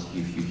house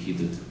if you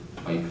heat it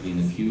by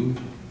cleaner fuel,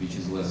 which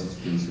is less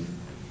expensive,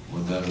 or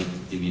does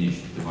it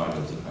diminish the value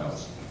of the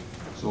house?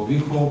 So we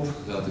hope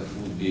that it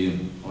would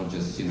be not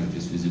just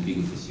synergies with the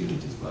bigger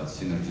facilities, but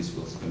synergies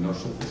with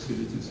commercial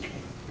facilities.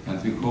 And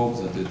we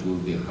hope that it will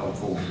be a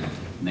helpful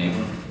neighbor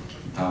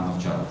in the town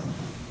of Charlton.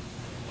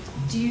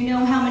 Do you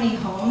know how many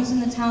homes in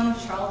the town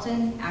of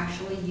Charlton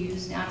actually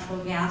use natural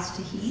gas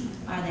to heat?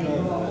 Are they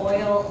more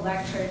oil,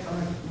 electric,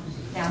 or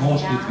natural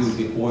gas? Mostly it will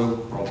be oil,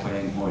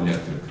 propane, or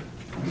electric.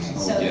 There's no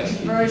So the gas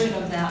heating. conversion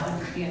of that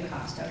would be a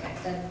cost, okay.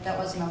 That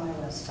wasn't on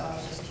my list, so I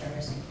was just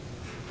curious.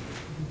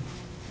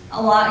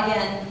 A lot,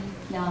 again,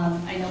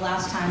 I know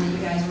last time that you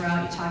guys were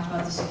out, you talked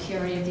about the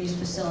security of these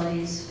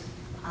facilities.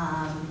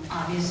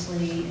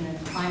 Obviously, in the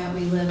climate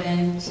we live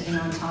in, sitting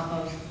on top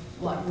of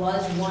what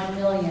was 1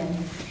 million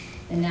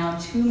and now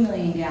 2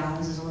 million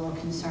gallons is a little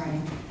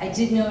concerning. I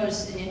did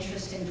notice an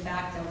interesting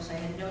fact, though, so I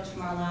had notes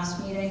from our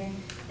last meeting,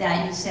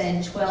 that you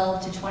said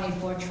 12 to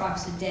 24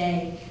 trucks a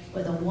day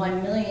with a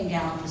 1 million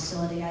gallon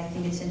facility. I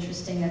think it's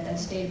interesting that that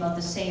stayed about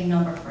the same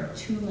number for a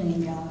 2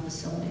 million gallon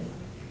facility.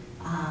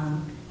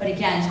 But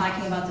again,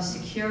 talking about the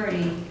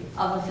security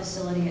of the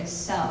facility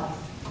itself,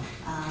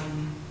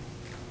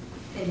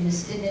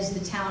 is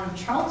the town of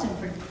Charlton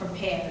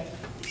prepared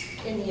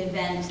in the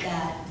event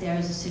that there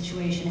is a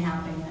situation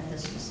happening at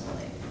this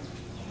facility?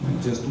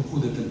 Just to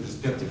put it in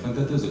perspective, and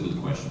that is a good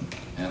question,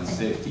 and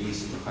safety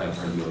is a high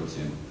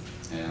priority,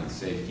 and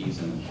safety is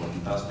an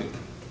important aspect,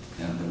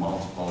 and the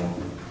multiple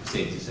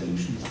safety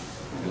solutions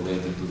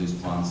related to these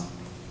plants.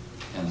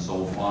 And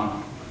so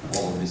far,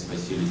 all of these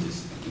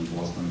facilities in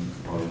Boston,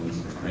 Providence,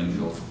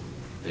 Springfield,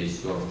 they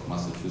served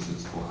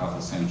Massachusetts for half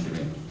a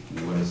century in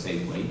a very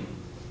safe way.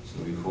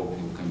 So we hope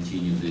we'll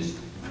continue this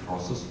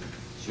process,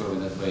 serving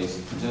that way.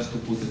 Just to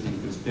put it in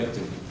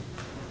perspective,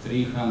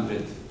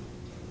 400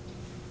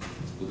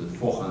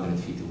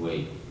 feet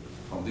away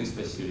from this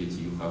facility,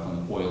 you have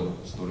an oil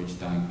storage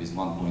tank with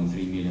 1.3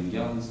 million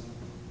gallons,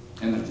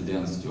 energy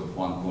density of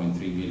 1.3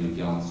 million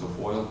gallons of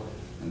oil,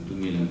 and 2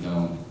 million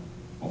gallons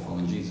of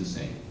LNG is the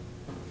same.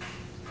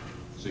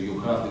 So you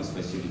have these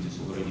facilities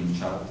already in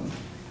Charlton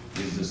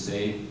with the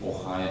same or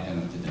higher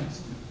energy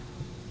density.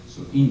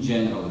 So in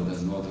general, it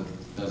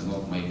does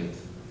not make it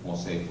more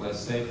safe, less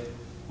safe.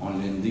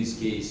 Only in this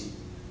case,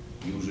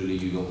 usually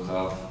you will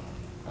have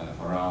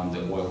around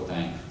the oil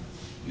tank,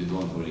 you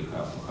don't really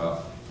have to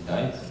have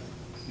diet,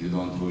 you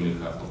don't really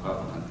have to have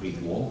a concrete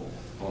wall,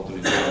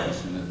 totally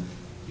focus on it.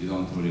 You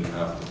don't really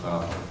have to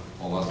have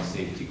all other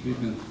safety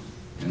equipment.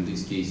 In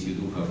this case, you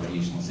do have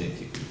additional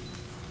safety equipment.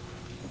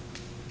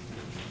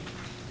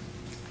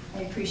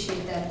 I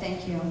appreciate that,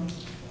 thank you.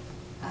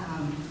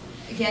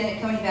 Again,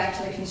 coming back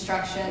to the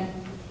construction,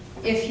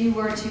 if you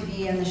were to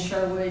be in the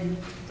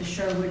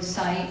Sherwood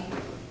site,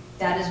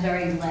 that is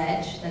very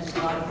ledge, that's a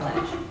lot of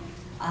ledge.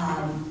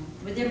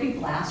 Would there be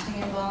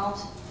blasting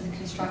involved in the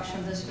construction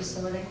of this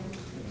facility?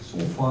 So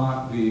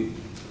far, we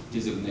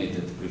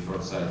designated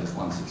preferred site as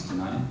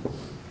 169.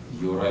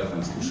 Your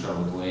reference to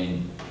Sherwood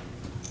Lane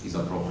is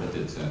appropriate.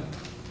 It's an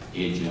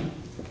edge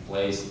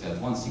place.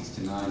 At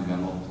 169, we are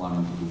not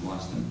planning to do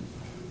blasting.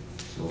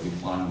 So we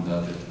plan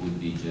that it would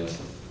be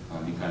just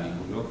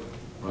mechanical work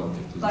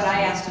relative to But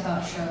I asked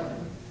about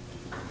Sherwood.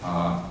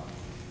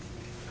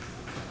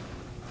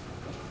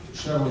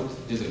 Sherwood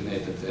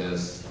designated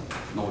as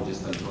no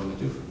just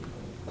alternative.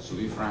 So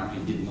we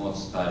frankly did not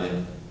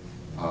study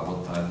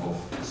what type of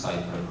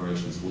site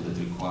preparations would it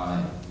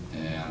require,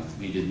 and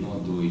we did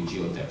not do a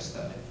geotech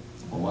study.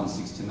 For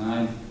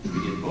 169,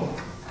 we did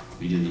both.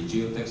 We did a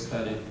geotech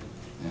study,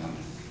 and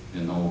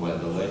we know where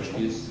the ledge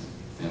is,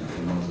 and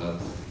we know that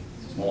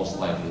most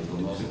likely it will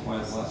not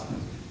require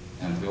blasting,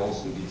 and we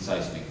also did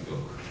seismic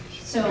work.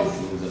 So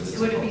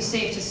would it be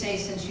safe to say,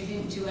 since you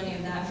didn't do any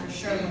of that for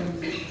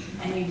Sherwood,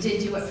 and you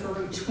did do it for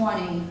Route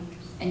 20,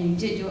 and you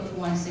did do it for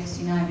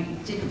 169, but you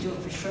didn't do it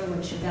for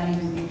Sherwood, should that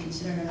even be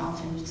considered an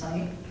alternate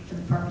site for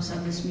the purpose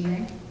of this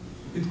meeting?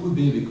 It could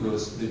be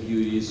because the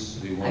view is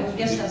we want. I would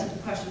guess that's a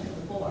question to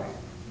the board.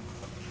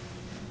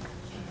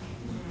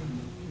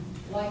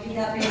 Why could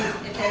that be,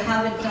 if they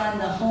haven't done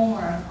the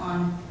homework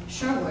on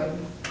Sherwood,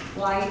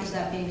 why is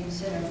that being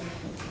considered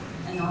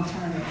an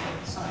alternative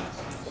site?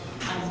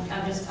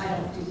 I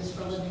don't do this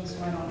for a living,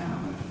 so I don't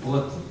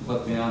know.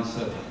 Let me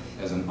answer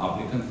as an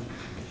applicant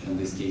in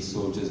this case.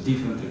 So just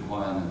different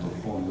requirement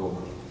of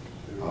homework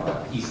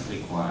is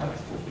required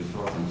for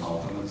preferred and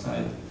alternate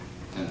site,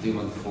 and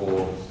even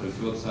for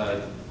preferred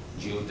site,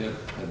 geotech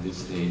at this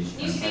stage.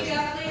 Can you speak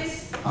up,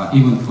 please?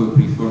 Even for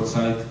preferred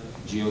site,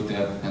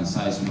 geotech and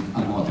seismic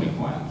are not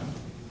requirement.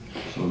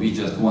 So we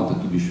just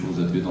wanted to be sure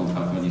that we don't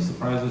have any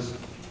surprises.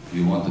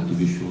 We wanted to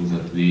be sure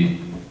that we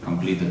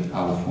completed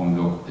our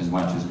homework as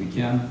much as we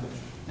can,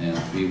 and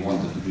we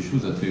wanted to be sure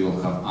that we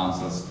will have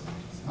answers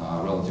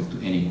relative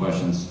to any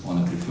questions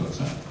on the preferred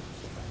site.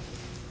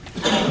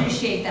 I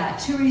appreciate that.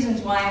 Two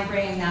reasons why I'm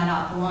bringing that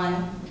up.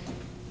 One,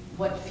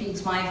 what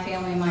feeds my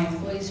family and my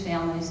employees'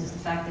 families is the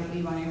fact that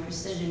we run a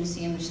precision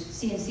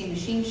CNC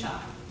machine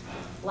shop.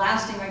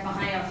 Blasting right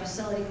behind our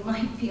facility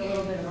might be a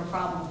little bit of a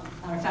problem.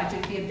 Matter of fact, it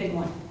would be a big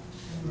one.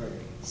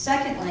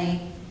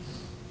 Secondly,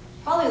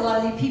 probably a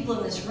lot of the people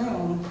in this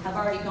room have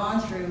already gone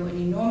through an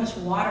enormous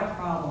water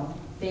problem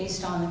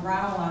based on the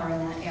groundwater in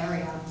that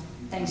area,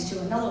 thanks to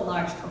another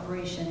large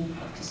corporation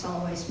of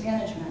Casella Waste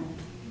Management.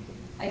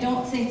 I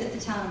don't think that the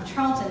town of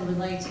Charlton would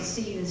like to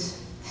see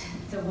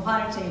the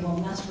water table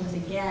messed with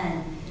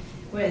again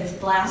with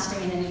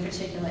blasting in any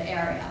particular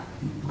area.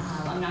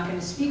 I'm not going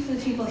to speak for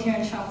the people here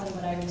in Charlton,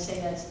 but I would say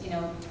that,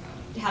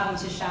 having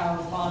to shower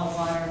with bottled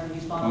water and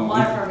use bottled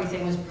water for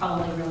everything was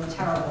probably really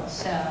terrible.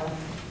 So,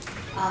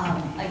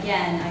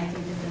 again, I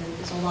think that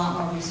there's a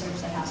lot more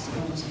research that has to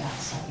go into that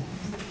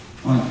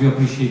site. We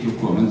appreciate your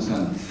comments,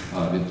 and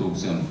we took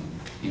them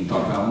into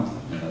account,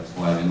 and that's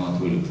why we're not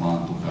really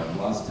planning to have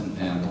blasting,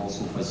 and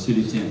also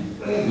facility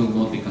will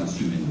not be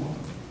consuming water.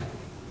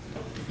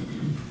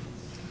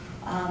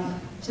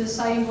 To the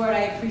siting board,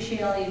 I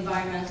appreciate all the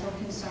environmental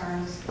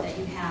concerns that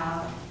you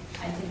have.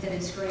 I think that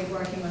it's great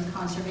working with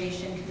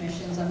conservation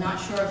commissions. I'm not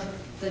sure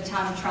if the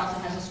town of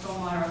Charlton has a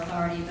stormwater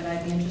authority, but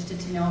I'd be interested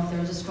to know if there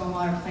was a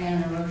stormwater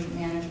plan and erosion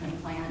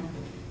management plan.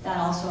 That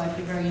also I'd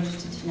be very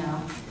interested to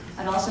know.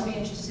 I'd also be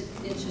interested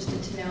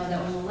to know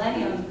that when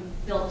Millennium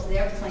built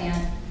their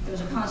plant, there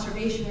was a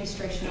conservation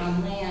restriction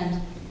on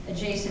land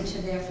adjacent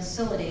to their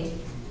facility,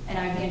 and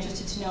I'd be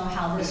interested to know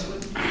how this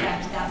would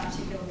affect that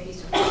particular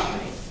piece of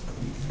property.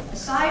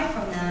 Aside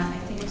from that, I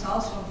think it's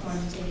also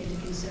important to take into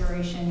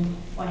consideration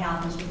what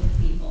happens with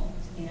the people.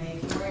 You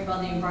can worry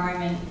about the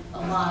environment a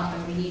lot,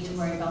 but we need to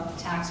worry about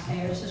the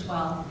taxpayers as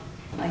well.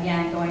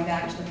 Again, going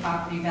back to the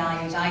property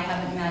values, I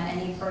haven't met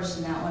any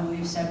person that when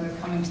we've said we're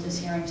coming to this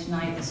hearing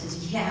tonight that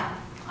says, yeah,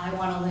 I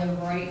want to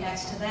live right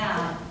next to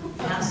that.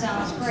 That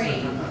sounds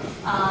great.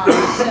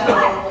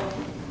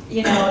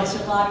 It's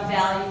a lot of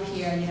value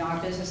here. Our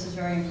business is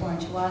very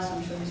important to us.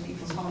 I'm sure these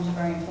people's homes are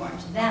very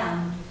important to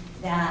them.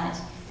 That,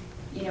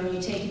 when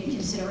you take into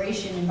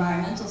consideration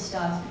environmental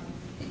stuff,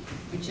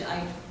 which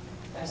I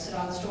sit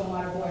on the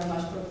Stormwater Board in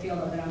West Brookfield,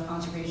 I've been on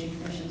conservation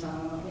commissions, I'm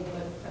on the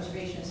Lakewood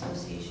Preservation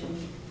Association.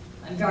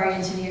 I'm very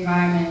into the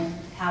environment.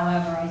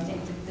 However, I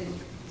think that the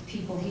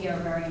people here are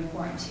very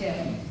important too.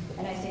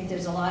 And I think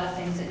there's a lot of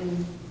things that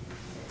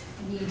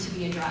need to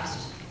be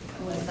addressed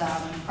with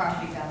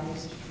property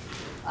values.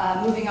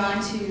 Moving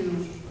on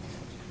to,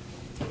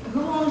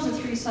 who owns the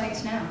 3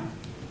 sites now?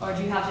 Or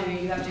do you have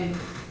to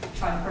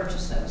try to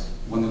purchase those?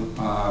 When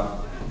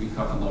we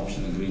have an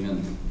option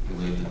agreement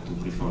related to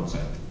preferred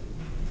site.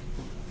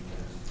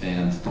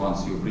 And to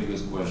answer your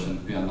previous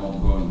question, we are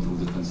not going through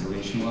the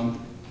conservation land.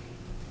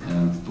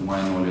 And to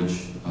my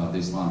knowledge,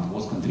 this land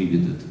was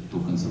contributed to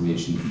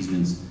conservation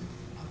easements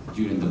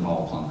during the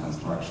power plant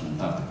construction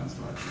and after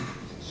construction.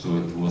 So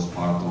it was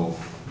part of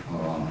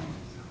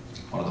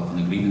an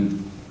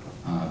agreement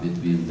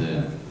between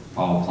the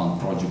power plant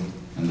project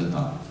and the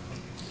town.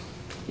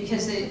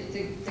 Because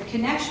the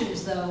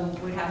connections, though,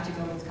 would have to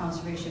go with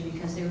conservation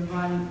because they would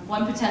run,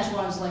 one potential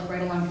one is like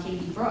right along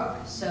Katy Brook,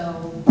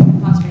 so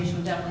conservation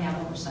would definitely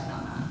have oversight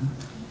on that.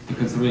 The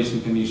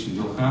Conservation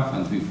Commission will have,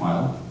 and we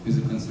filed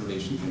with the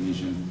Conservation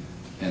Commission,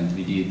 and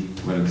we did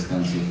very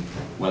extensive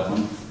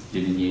wetland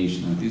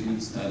delineation and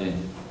easement study,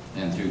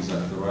 and you're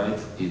exactly right,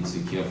 it's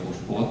a careful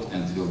spot,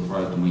 and we'll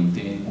try to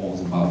maintain all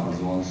the buffer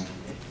zones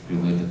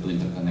related to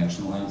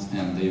interconnection lines,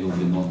 and they will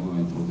be not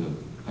going through the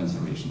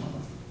conservation line.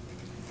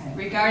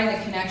 Regarding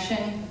the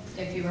connection,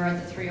 if you were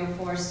at the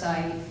 304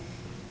 site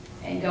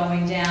and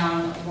going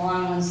down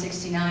along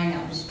 169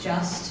 that was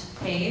just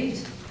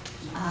paved,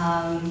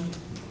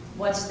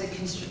 what's the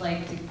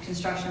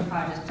construction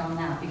project on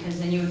that? Because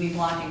then you would be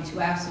blocking 2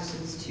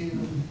 accesses to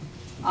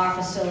our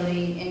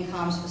facility,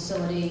 Incom's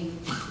facility,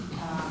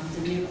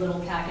 the new little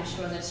package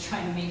store that's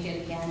trying to make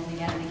it again and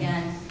again and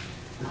again.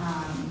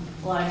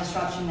 A lot of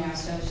disruption there,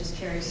 so I was just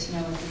curious to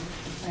know what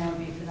the plan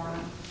would be for that.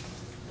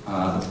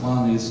 The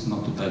plan is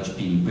not to touch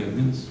any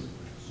pavements,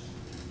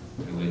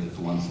 related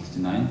to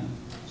 169.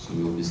 So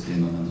we will be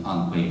staying on an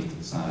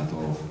unpaved side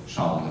of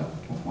shoulder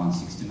of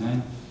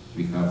 169.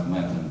 We have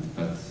met and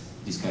had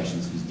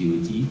discussions with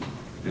DOT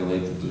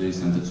related to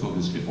this, and it's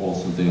obviously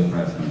also their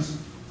preference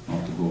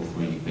not to go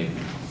for any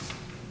pavement.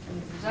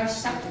 Because our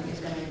septic is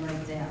going to be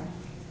right there.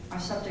 Our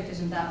septic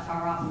isn't that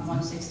far off of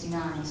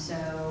 169,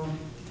 so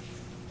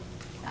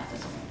that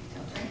doesn't make a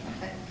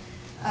difference, right?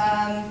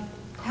 Okay.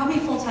 How many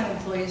full-time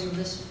employees will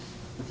this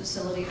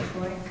facility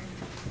employ?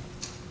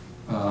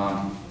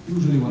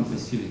 Usually when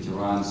facility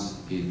runs,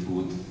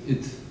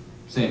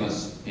 same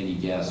as any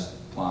gas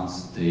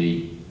plants,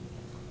 you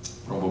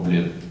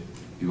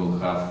will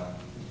have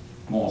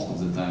most of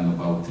the time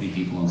about 3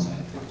 people on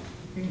site.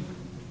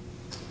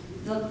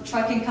 The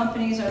trucking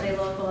companies, are they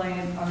local,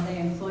 are they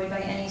employed by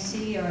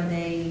NEC, or are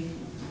they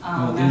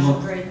No, National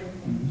Grid?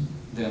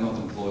 They are not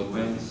employed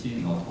by NEC,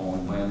 not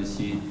owned by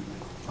NEC.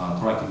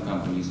 Trucking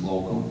company is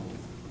local.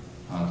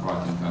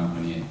 Trucking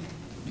company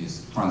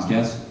is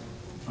Transgas.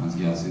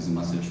 Transgas is a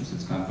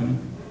Massachusetts company.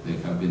 They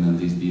have been in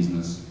this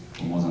business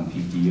for more than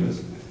 50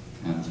 years.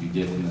 And you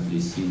definitely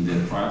seen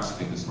their trucks,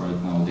 because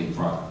right now they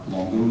truck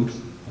longer routes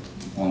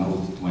on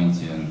Route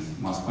 20 and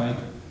Masspike.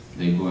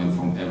 They're going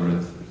from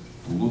Everett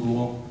to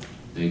Ludlow.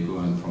 They're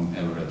going from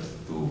Everett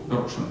to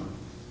Berkshire.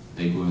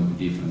 They go into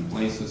different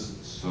places.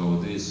 So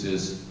this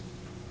is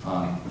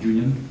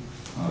Union,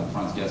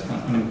 Transgas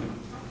company.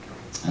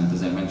 And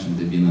as I mentioned,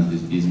 they've been in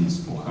this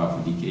business for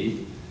half a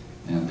decade,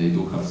 and they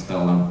do have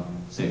stellar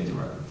safety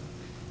record.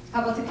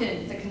 How about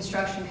the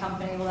construction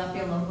company? Will that be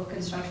a local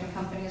construction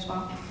company as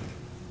well?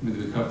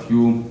 We have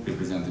few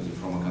representatives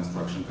from a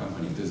construction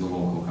company. It is a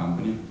local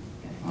company,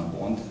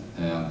 Bond,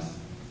 and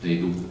they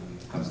do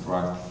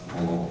construct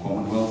all over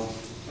Commonwealth.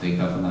 They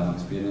have enough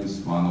experience.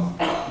 One of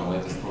the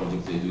latest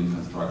projects they do in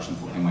construction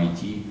for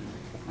MIT,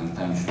 and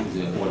I'm sure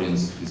the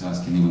audience is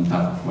asking even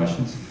tougher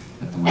questions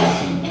at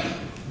MIT.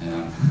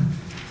 And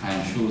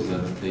I'm sure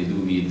that they do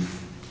meet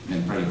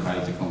very high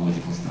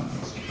technological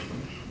standards.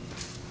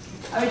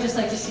 I would just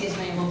like to see as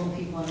many local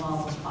people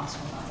involved as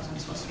possible. That wasn't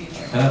supposed to be a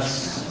trick.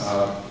 That's,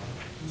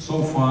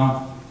 so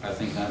far, I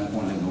think I'm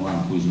only the one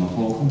who is not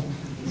local,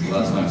 so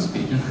that's why I'm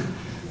speaking.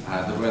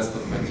 The rest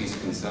of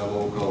participants are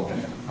local.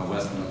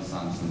 Western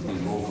Wisconsin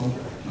is local.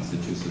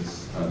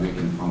 Massachusetts are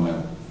working from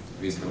a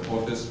Worcester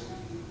office.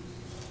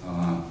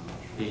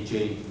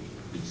 HA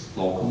is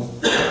local.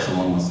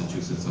 Salon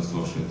Massachusetts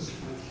Associates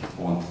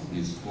Fund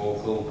is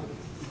local.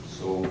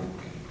 So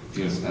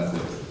Pierce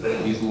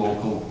Athlete is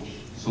local.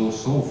 So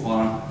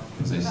far,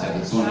 as I said,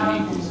 it's only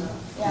me who's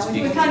yeah,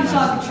 we're kind of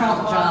talking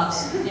Charlton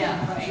jobs.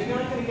 Yeah, right. You're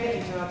not going to get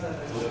any jobs out of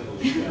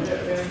this.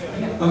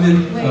 I mean,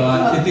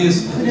 it is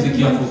a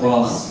careful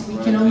balance. We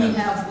can only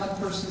have one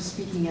person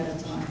speaking at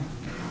a time.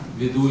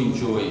 We do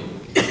enjoy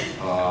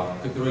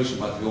cooperation,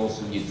 but we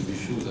also need to be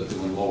sure that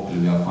even locally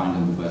we are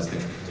finding the best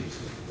expertise.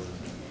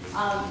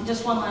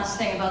 Just one last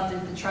thing about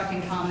the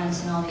trucking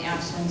comments and all the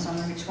accidents on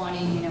Route 20.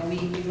 You know, we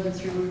lived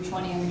through Route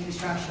 20 under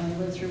construction. We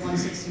lived through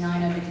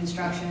 169 under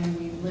construction.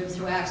 We lived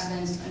through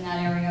accidents in that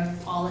area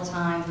all the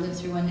time. We lived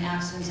through when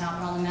accidents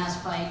happen on the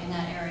Mass Pike, and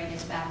that area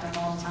gets backed up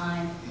all the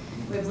time.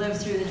 We've lived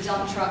through the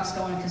dump trucks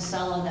going to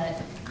Casella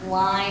that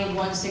lined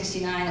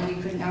 169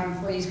 that our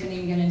employees couldn't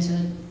even get into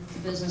the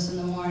business in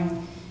the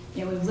morning.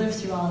 You know, we've lived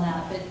through all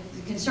that, but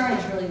the concern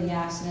is really the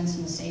accidents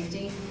and the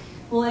safety.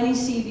 Will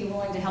NEC be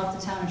willing to help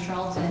the town of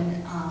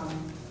Charlton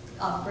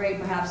upgrade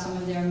perhaps some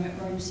of their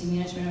emergency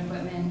management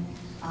equipment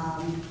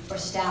or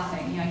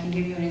staffing? You know, I can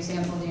give you an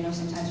example. You know,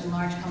 sometimes when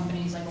large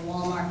companies like a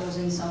Walmart goes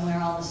in somewhere,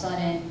 all of a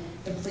sudden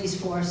the police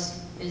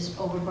force is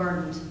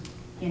overburdened.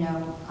 You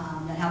know,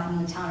 that happened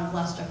in the town of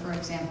Leicester, for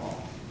example.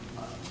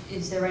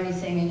 Is there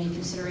anything, any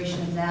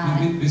consideration of that?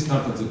 We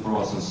started the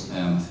process,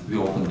 and we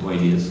opened to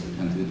ideas,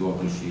 and we do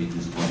appreciate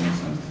these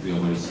comments, and we are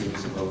very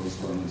serious about these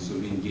comments. So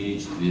we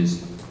engaged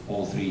with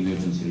all 3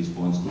 emergency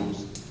response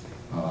groups,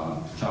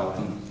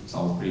 Charlton,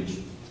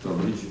 Southbridge,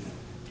 Sturbridge.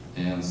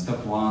 And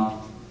step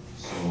 1,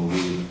 so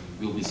we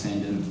will be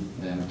sending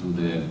them to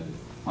the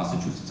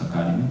Massachusetts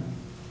Academy,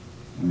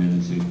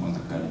 Emergency Response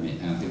Academy,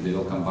 and if they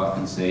will come back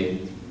and say,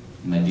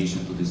 in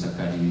addition to this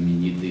academy, we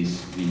need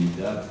this, we need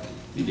that,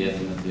 we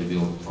definitely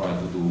will try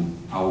to do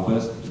our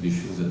best to be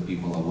sure that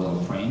people are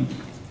well trained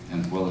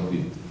and well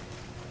equipped.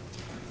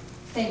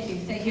 Thank you.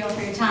 Thank you all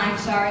for your time.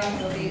 Sorry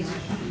for these.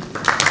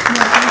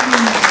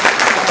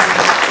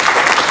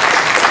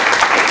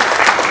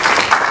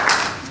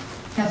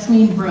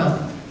 Kathleen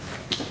Brill.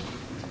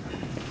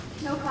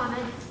 No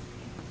comments.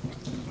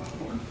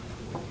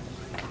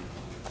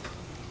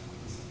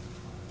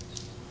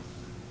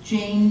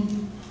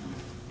 Jane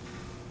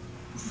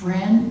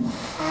Vran,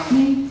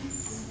 me?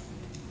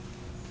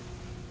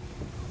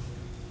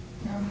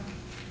 No.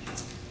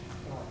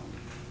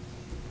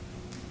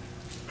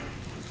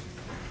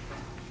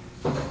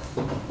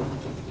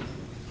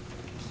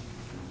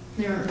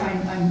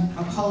 I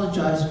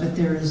apologize, but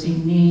there is a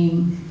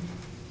name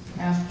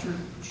after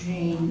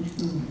Jane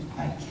who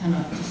I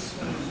cannot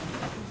discern.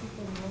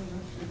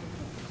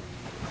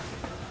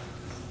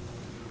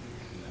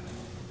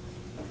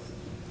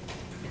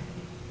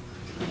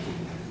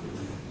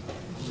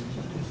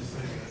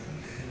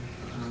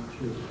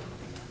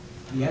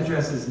 The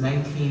address is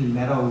 19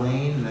 Meadow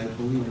Lane, and I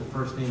believe the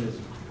first name is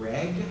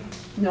Greg.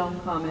 No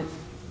comment.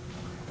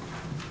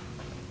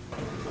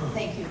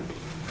 Thank you.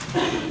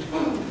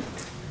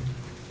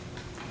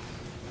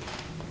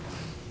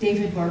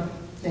 David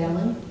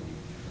Barthelin?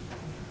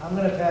 I'm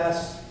going to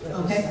pass.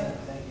 Okay.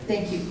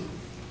 Thank you.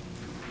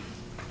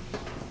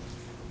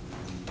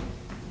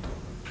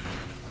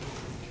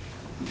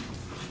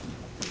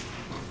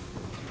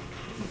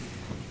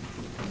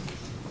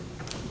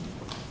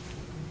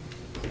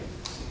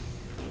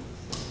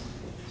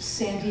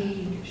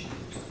 Sandy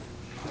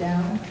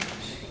Down?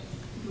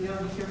 We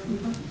already hear from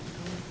her?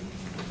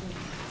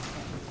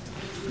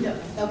 No,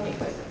 okay,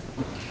 good.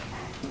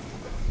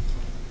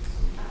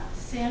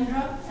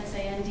 Sandra,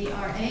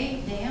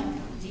 S-A-N-D-R-A,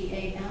 Dam,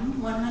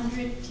 D-A-M,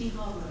 100 T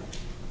Hall Road.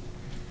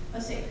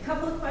 Let's see, a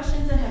couple of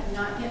questions that have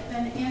not yet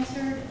been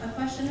answered. A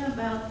question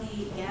about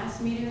the gas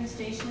metering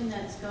station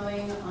that's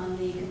going on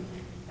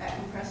that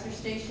compressor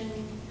station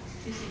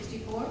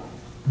 264.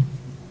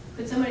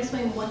 Could somebody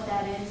explain what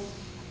that is?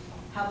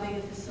 How big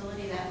a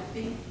facility that would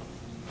be?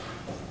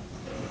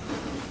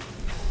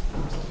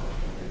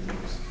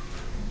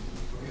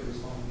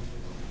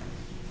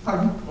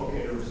 Pardon?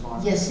 Okay to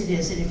respond? Yes, it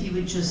is, and if you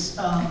would just,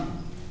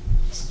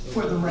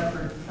 for the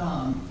record,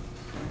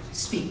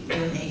 speak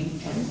your name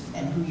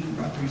and who you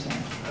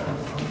represent.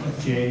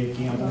 Jay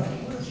Gamble,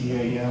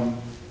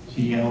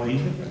 G-A-M-B-L-E.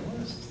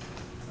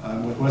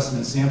 I'm with Weston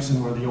and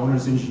Sampson, we're the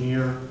owner's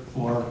engineer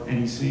for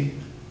NEC.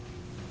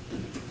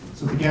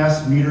 So the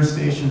gas meter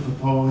station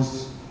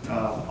proposed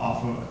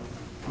off of,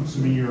 I'm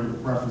assuming you're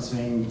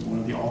referencing one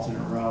of the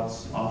alternate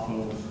routes off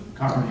of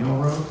Copper Hill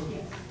Road?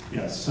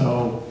 Yes,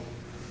 so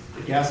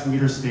the gas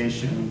meter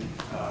station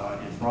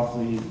is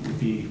roughly, would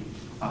be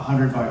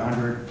 100 by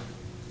 100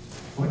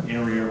 foot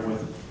area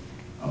with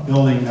a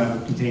building that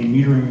would contain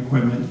metering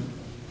equipment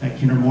that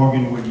Kinder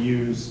Morgan would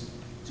use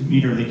to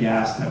meter the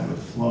gas that would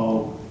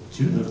flow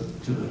to the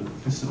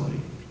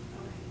facility.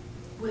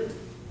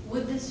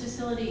 Would this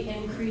facility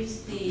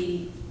increase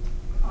the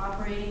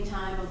operating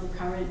time of the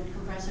current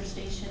compressor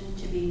station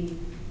to be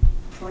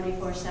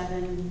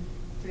 24/7,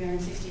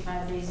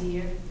 365 days a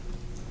year?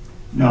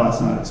 No,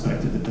 it's not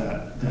expected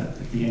that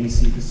the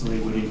NEC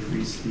facility would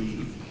increase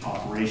the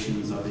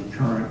operations of the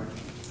current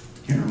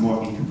Kinder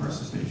Morgan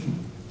compressor station.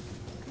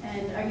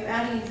 And are you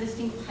adding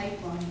existing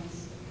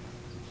pipelines?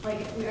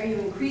 Like, are you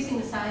increasing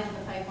the size of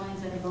the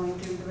pipelines that are going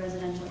through the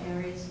residential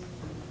areas?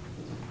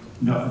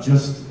 No,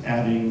 just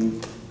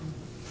adding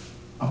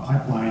a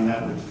pipeline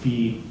that would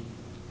feed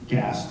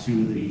gas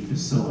to the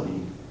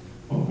facility,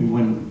 but we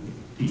wouldn't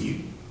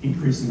be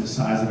increasing the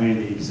size of any of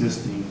the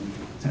existing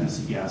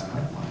Tennessee gas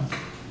pipelines.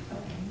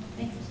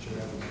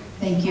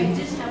 Thank you. I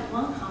just have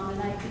one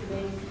comment I could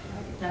make,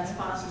 if that's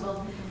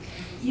possible.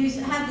 You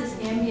have this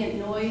ambient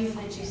noise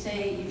that you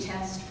say you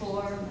test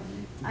for.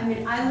 I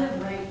mean, I live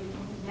right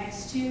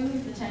next to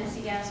the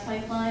Tennessee gas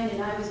pipeline,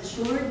 and I was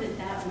assured that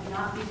that would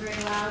not be very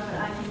loud, but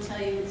I can tell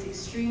you it's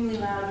extremely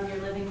loud when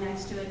you're living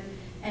next to it,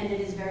 and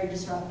it is very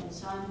disruptive.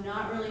 So I'm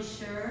not really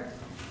sure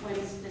when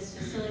this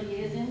facility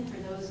is in, for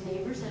those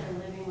neighbors that are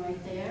living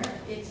right there,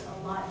 it's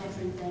a lot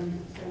different than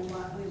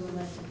what we were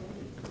led to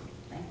believe.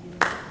 Thank you.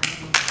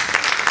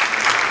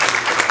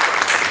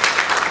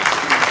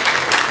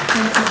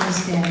 Thank you,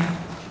 Ms. Dan.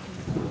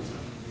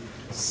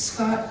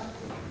 Scott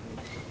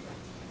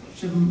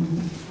Jamaica?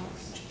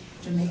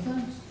 Jamaica.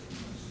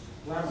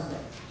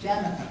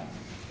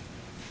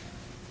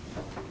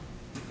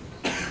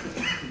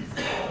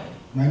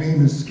 My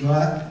name is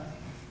Scott,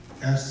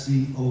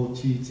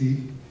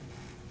 S-C-O-T-T,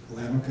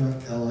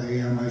 Lamica,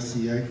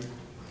 L-A-M-I-C-A.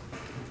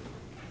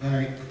 All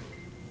right.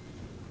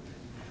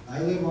 I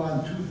live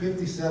on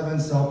 257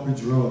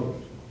 Southbridge Road.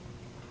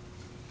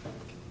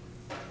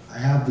 I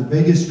have the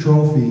biggest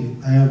trophy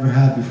I ever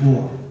had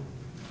before.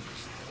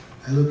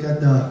 I look at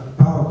the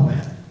power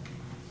plant.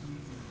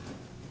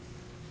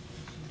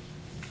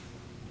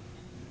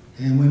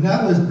 And when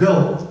that was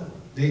built,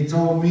 they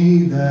told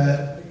me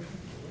that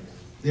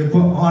they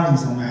put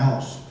awnings on my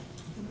house.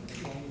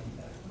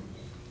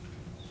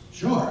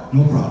 Sure,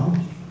 no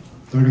problem.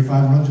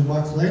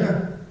 $3,500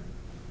 later,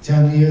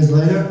 10 years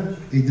later,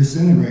 they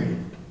disintegrated.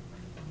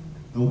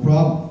 No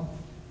problem.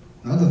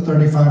 Another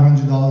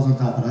 $3,500 on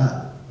top of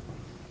that.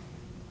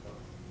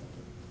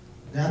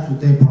 That's what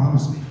they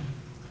promised me.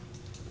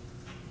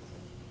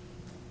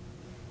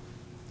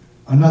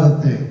 Another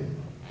thing,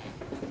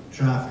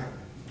 traffic.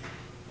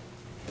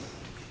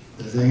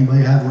 Does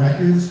anybody have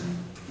records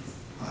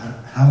on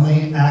how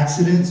many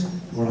accidents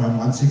were on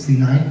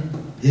 169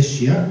 this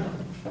year?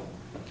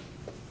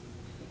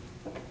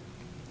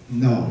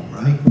 No,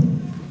 right?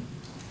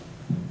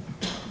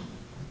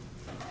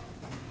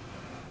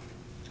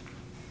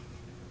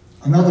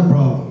 Another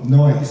problem,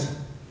 noise.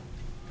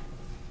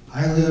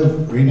 I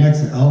live right next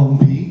to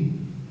LNG,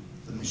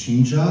 the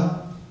machine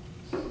shop,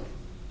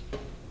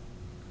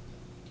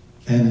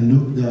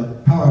 and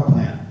the power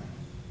plant.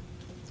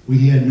 We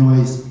hear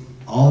noise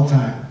all the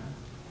time.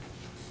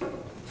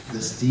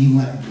 The steam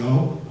let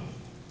go.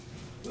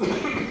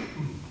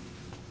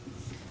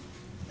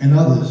 And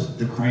others,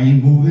 the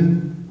crane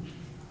moving,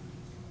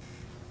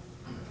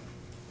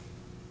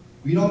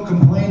 We don't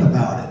complain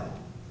about it,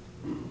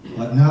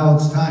 but now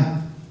it's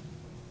time.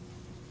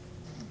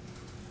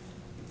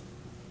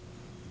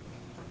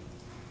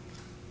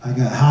 I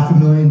got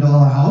 $500,000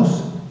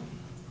 house.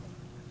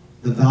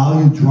 The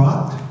value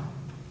dropped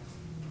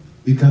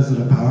because of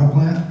the power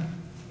plant.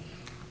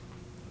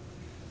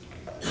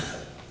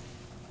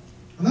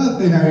 Another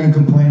thing I didn't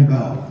complain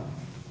about,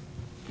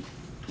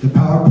 the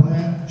power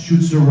plant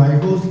shoots their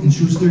rifles and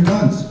shoots their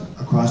guns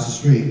across the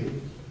street.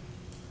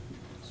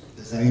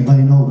 Does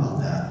anybody know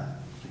about that?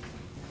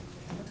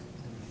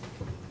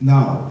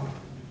 No.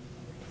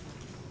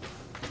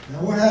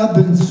 Now what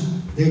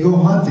happens, they go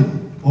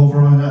hunting over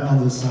on that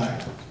other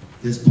side.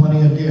 There's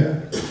plenty of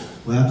deer.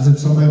 What happens if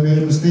somebody made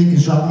a mistake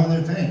and shot one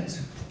of their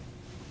tanks?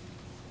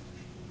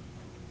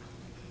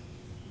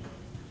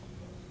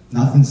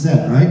 Nothing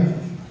said, right?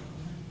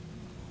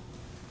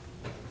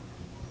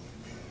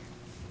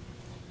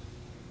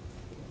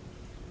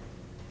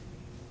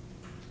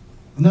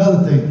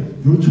 Another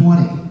thing, Route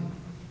 20,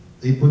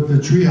 they put the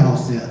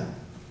treehouse there.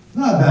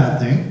 Not a bad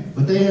thing,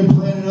 but they didn't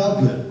plan it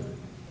out good.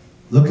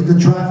 Look at the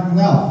traffic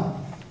now.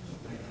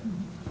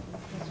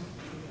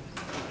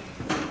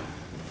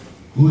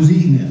 Who's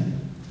eating it?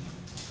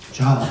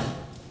 Charlie.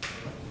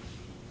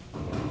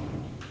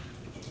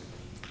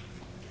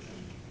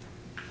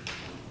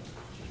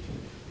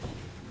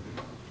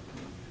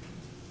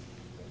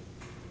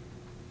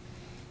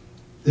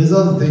 There's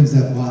other things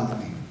that bother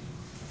me.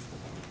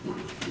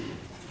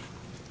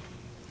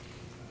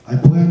 I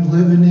planned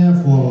living there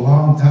for a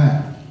long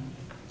time.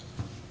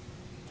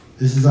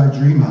 This is our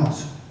dream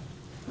house.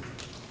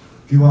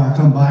 If you want to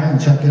come by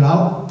and check it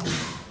out,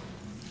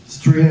 it's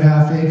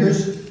 3.5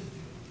 acres.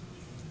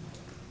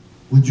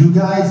 Would you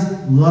guys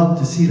love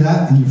to see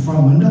that in your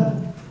front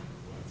window?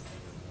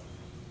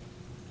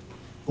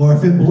 Or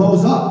if it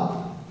blows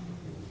up,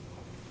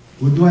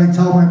 what do I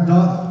tell my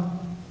daughter?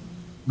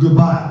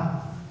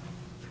 Goodbye.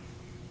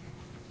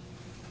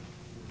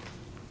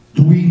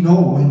 Do we know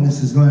when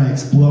this is going to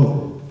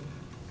explode?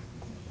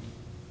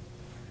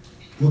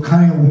 What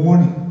kind of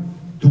warning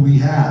do we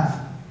have?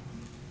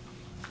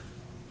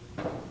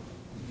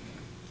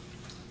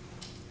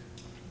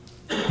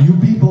 You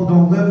people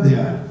don't live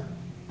there.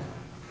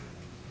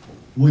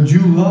 Would you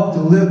love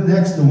to live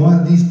next to one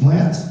of these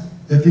plants?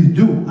 If you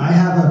do, I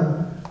have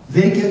a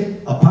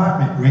vacant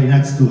apartment right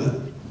next to it.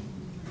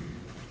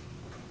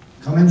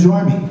 Come and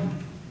join me.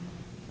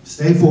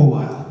 Stay for a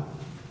while.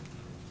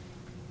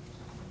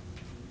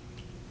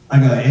 I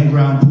got an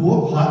in-ground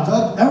pool, hot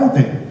tub,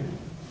 everything.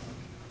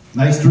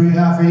 Nice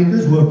 3.5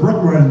 acres with a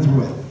brook running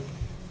through it.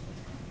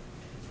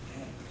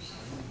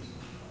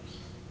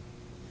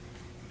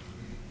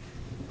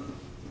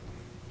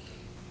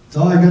 That's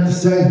all I got to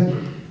say.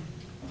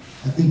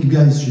 I think you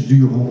guys should do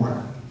your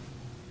homework.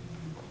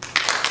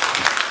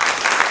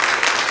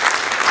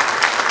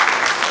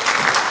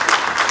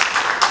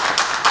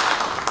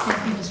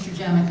 Thank you, Mr.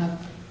 Jamica.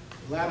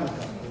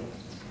 Lamica.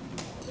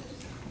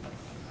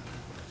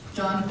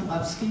 John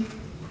Kulowski.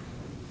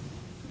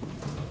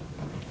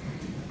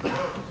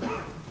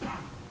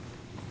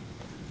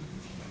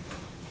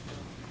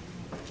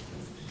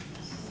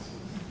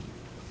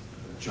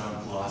 John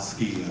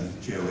Pulaski,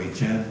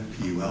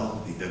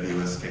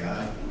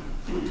 John-P-U-L-A-W-S-K-I.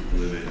 I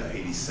live at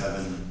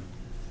 87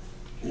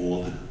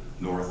 Old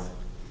North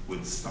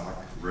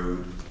Woodstock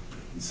Road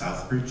in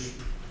Southbridge.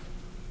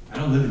 I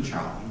don't live in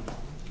Charlton.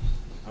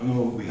 I don't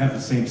know, we have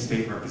the same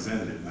state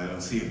representative, I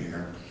don't see him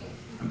here.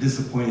 I'm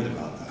disappointed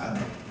about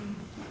that,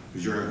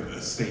 because you're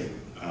a state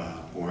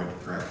board,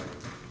 correct?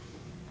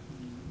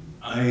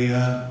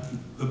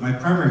 My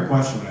primary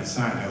question when I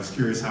signed, I was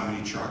curious how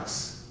many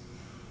trucks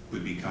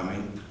would be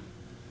coming.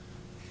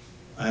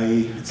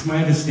 It's my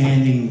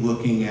understanding,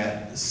 looking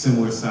at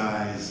similar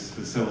size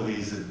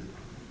facilities, that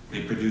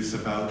they produce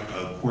about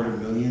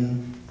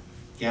 250,000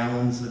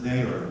 gallons a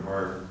day,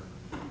 or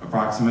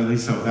approximately,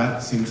 so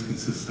that seems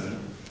consistent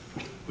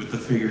with the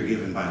figure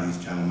given by these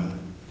gentlemen.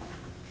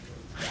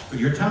 But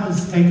your town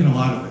has taken a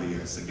lot over the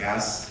years. The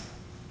gas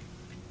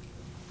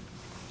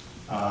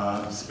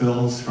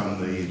spills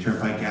from the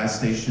Turnpike gas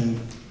station,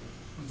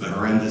 the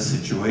horrendous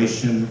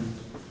situation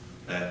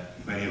that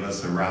many of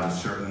us are rather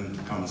certain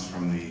comes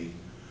from the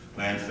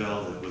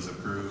landfill that was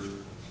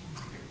approved.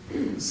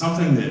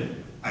 Something that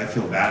I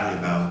feel badly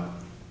about,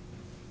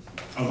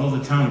 although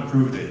the town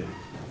approved it,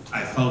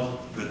 I felt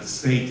that the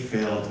state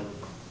failed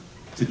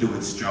to do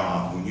its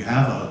job. When you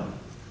have a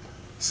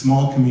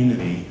small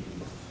community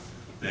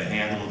that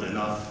handled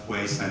enough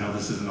waste, I know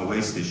this isn't a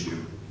waste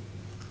issue,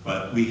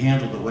 but we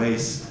handled the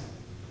waste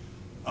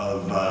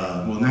of,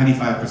 well,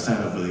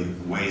 95% of the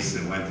waste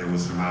that went there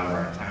was from out of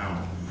our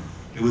town.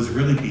 It was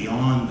really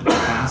beyond the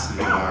capacity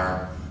of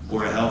our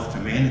Board of Health to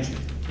manage it.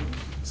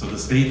 So the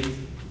state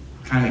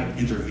kind of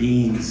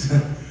intervenes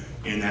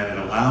in that it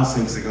allows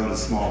things to go to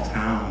small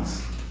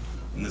towns,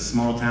 and the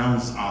small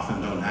towns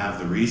often don't have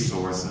the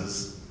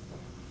resources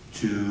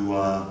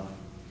to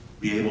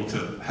be able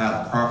to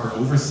have proper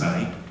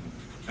oversight.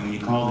 And when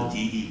you call the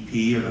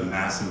DEP or the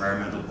Mass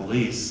Environmental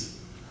Police,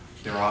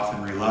 they're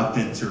often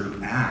reluctant to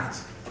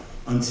act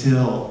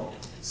until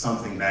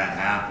something bad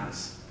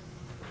happens.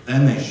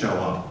 Then they show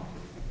up.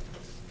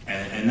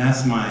 And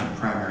that's my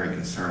primary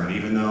concern,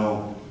 even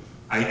though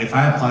if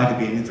I applied to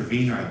be an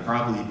intervener, I'd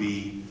probably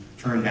be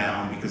turned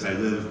down because I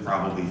live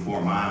probably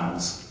 4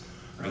 miles,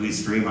 or at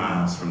least 3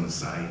 miles from the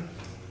site.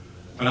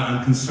 But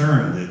I'm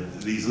concerned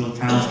that these little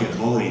towns get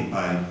bullied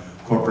by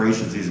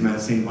corporations. These men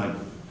seem like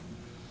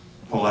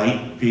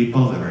polite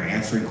people that are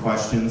answering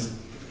questions.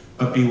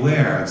 But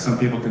beware, some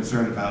people are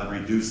concerned about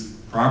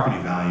reduced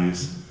property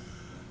values.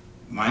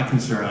 My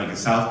concern, like in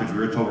Southbridge, we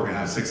were told we're gonna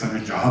have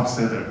 600 jobs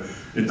at the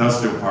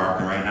industrial park,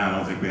 and right now I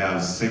don't think we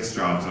have 6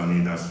 jobs on the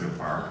industrial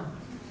park.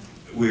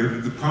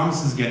 The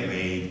promises get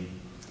made,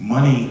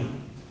 money,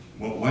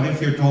 what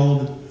if you're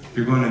told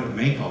you're going to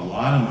make a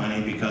lot of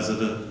money because of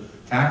the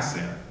tax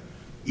there?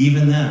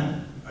 Even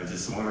then, I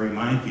just want to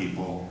remind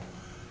people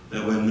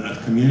that when a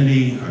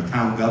community or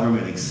town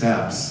government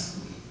accepts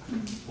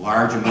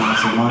large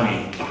amounts of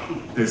money,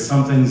 there's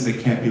some things that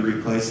can't be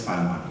replaced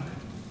by money.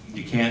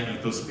 You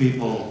can't, those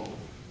people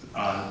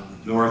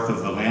north of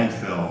the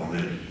landfill,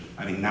 that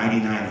I think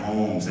 99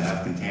 homes that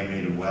have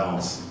contaminated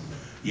wells,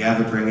 yeah,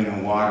 they're bringing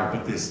in water,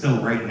 but they're still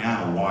right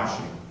now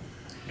washing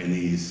in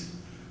these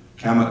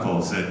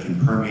chemicals that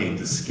can permeate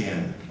the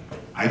skin.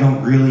 I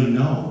don't really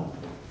know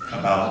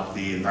about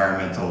the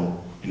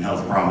environmental and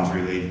health problems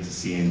related to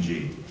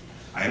CNG.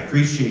 I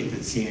appreciate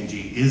that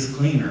CNG is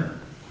cleaner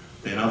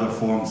than other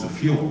forms of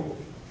fuel,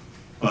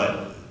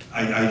 but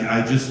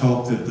I just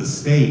hope that the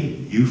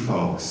state, you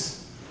folks,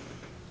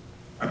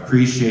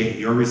 appreciate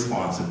your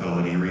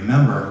responsibility. And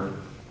remember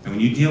that when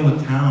you deal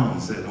with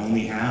towns that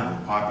only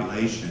have a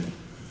population,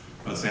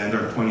 let's say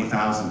under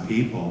 20,000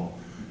 people,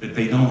 that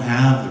they don't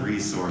have the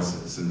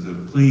resources. And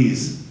so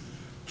please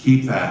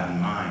keep that in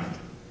mind.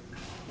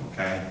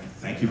 Okay?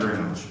 Thank you very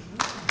much.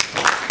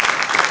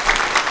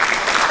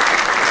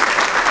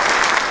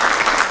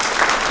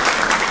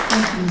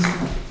 Thank you,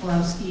 Mr.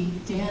 Pulowski.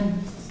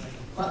 Dan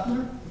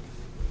Butler?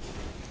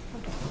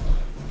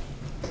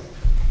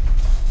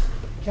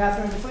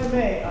 Catherine, if I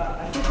may,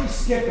 I think we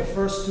skipped the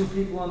first 2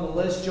 people on the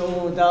list, Joe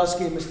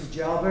Lewandowski and Mr.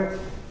 Jalbert.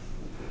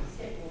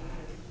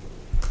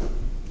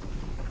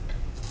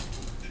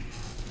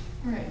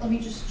 All right, let me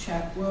just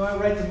check. Well, I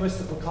write to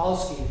Mr.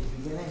 Pekalski at the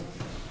beginning.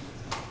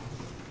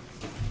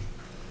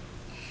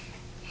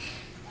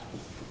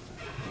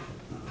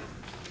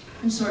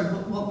 I'm sorry,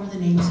 what were the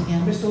names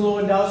again? Mr.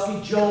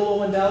 Lewandowski, Joe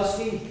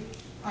Lewandowski.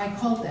 I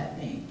called that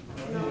name.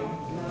 No.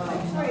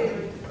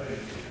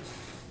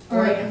 All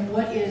right, and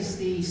what is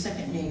the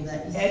second name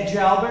that is? Ed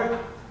Jalbert.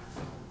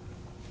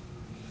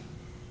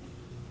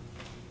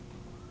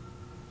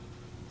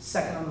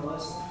 Second on the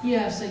list.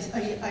 Yes,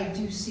 I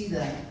do see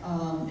that,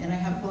 and I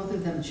have both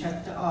of them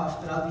checked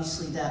off, but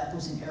obviously that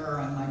was an error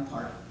on my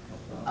part.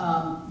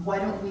 Why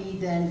don't we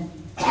then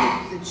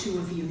take the 2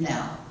 of you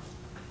now?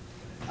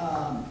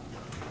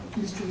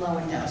 Mr.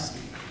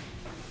 Lewandowski.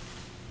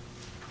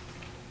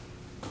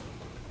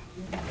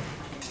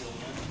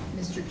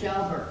 Mr.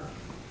 Jalbert.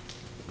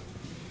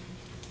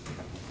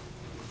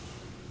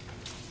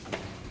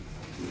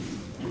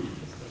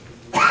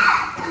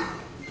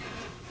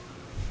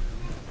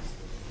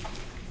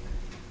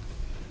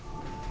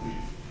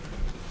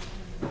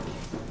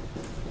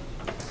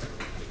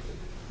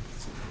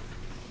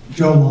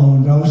 Joe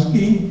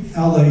Lewandowski,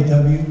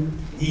 Lawendowski.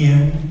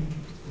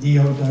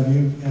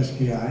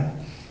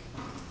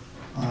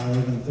 I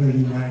live on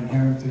 39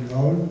 Harrington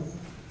Road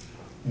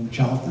in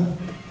Charlton.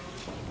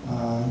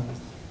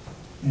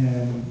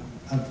 And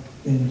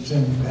I've been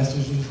sending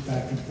messages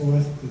back and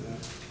forth to the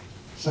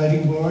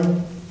siting board.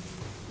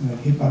 And I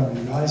keep on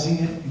revising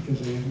it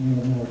because I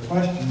have more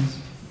questions.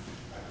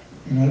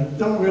 And I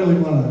don't really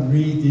want to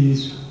read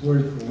these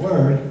word for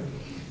word,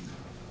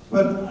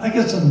 but I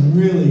got some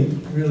really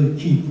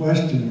key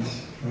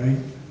questions, right?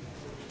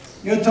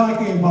 You're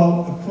talking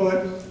about to put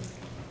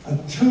a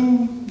 2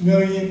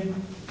 million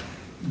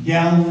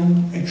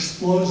gallon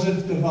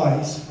explosive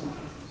device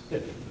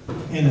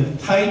in a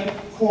tight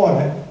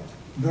quarter,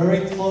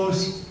 very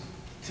close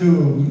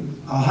to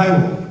a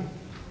highway,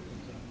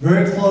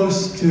 very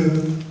close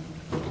to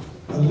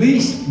at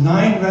least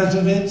 9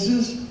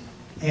 residences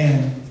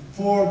and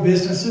 4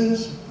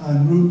 businesses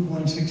on Route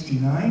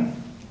 169,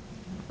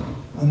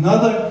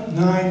 another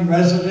 9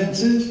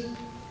 residences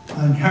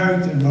on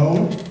Harrington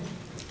Road,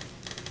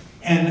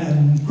 and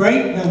a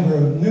great number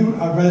of new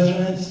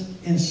residents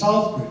in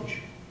Southbridge,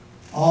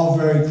 all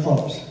very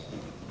close.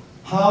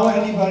 How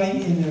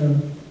anybody in their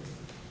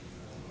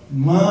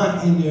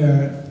mind, in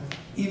their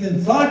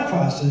even thought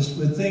process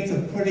would think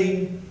of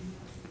putting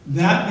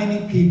that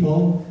many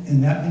people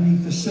in that many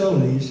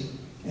facilities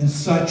in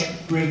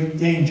such great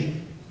danger.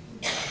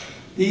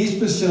 These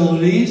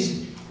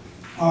facilities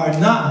are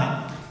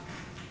not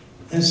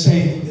as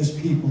safe as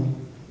people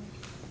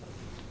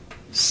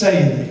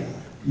say they are.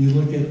 You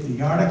look at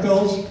the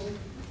articles,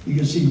 you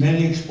can see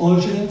many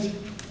explosions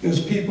because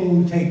people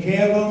who take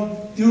care of them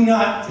do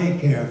not take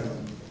care of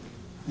them.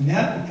 And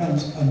that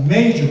becomes a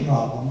major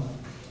problem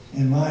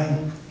in my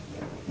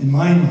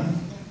mind.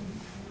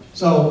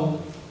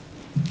 So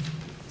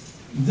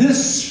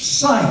this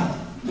site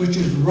which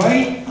is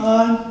right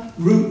on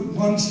Route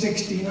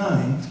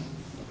 169,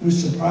 which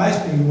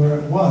surprised me where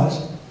it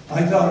was.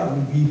 I thought it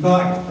would be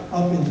back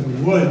up into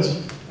the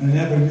woods. I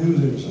never knew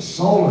there was a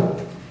solar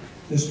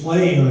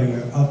display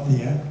area up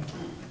there,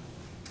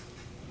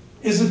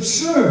 is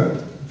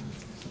absurd.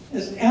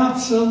 It's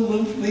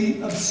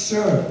absolutely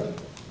absurd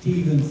to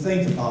even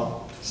think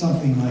about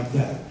something like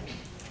that.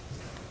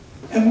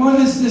 And what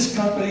is this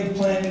company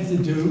planning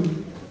to do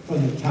for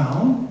the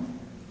town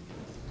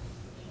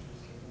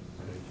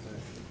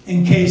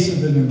in case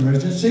of an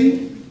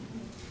emergency?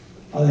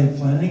 Are they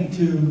planning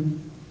to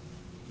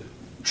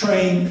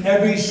train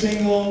every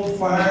single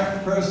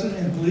fire person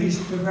and police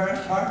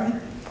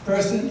department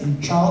person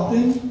in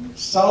Charlton,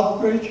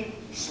 Southbridge,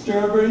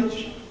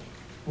 Sturbridge,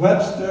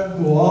 Webster,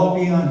 who will all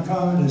be on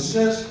common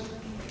assist,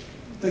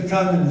 to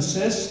come and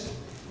assist?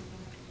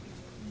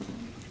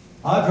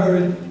 I've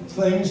heard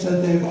things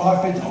that they've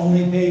offered to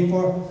only pay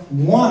for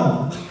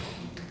one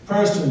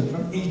person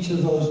from each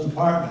of those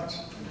departments.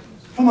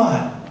 Come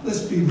on,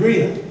 let's be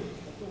real.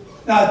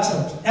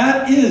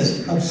 That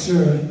is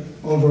absurd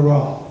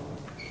overall.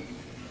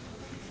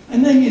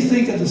 And then you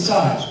think of the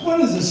size. What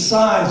is the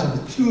size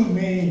of a 2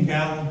 million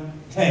gallon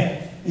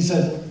tank? He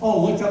says,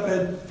 oh, look up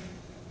at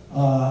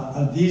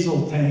a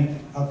diesel tank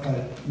up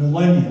at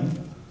Millennium.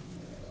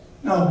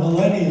 Now,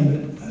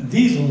 Millennium,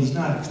 diesel is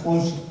not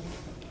explosive.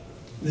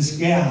 This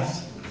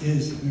gas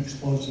is an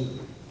explosive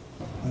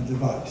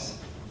device.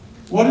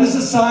 What is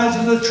the size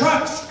of the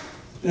trucks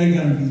that are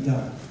going to be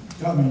done,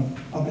 coming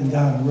up and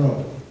down the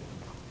road?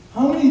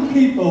 How many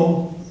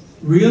people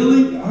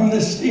really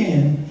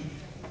understand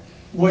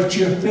what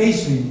you're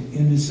facing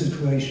in this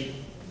situation?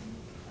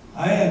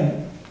 I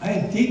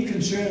have deep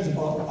concerns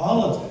about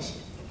all of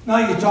this.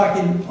 Now you're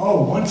talking,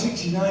 oh,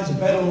 169 is a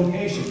better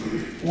location.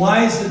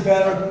 Why is it a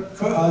better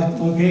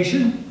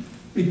location?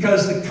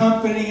 Because the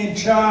company in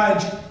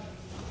charge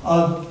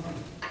of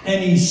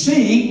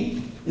NEC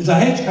is a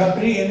hedge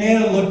company, and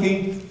they're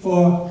looking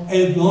for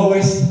a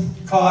lowest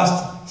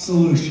cost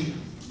solution.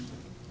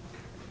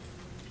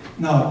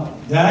 Now,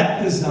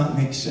 that does not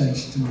make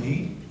sense to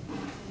me.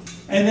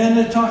 And then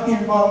they're talking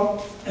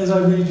about, as I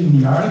read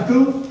in the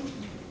article,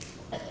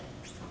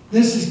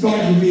 this is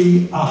going to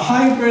be a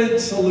hybrid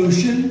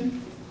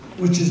solution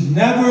which has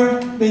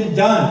never been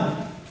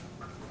done.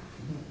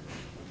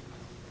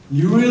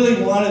 You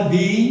really want to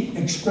be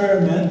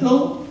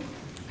experimental?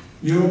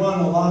 You want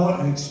to allow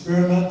an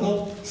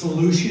experimental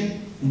solution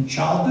in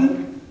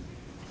Charlton?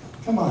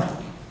 Come on.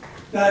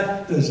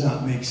 That does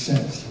not make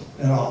sense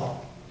at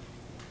all.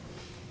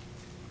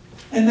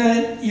 And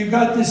then you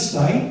got this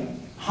site.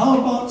 How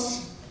about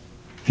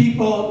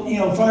people,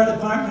 fire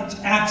departments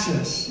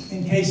access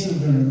in case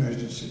of an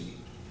emergency?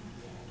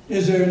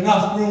 Is there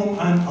enough room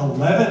on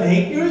 11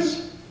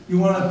 acres? You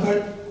want to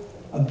put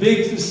a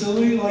big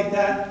facility like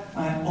that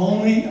on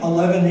only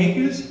 11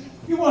 acres?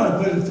 You want to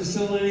put a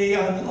facility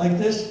on like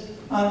this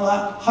on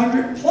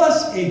 100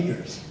 plus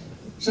acres.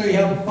 So you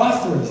have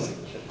buffers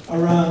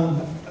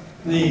around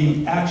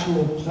the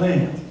actual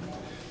plant.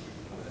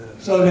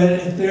 So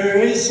that if there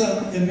is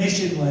some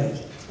emission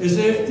layers, as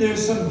if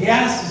there's some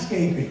gas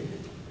escaping,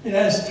 it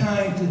has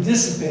time to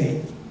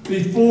dissipate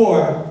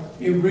before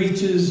it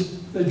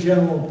reaches the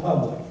general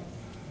public.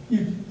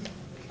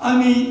 I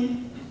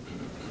mean,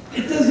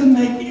 it doesn't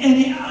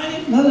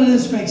make none of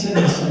this makes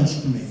any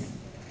sense to me.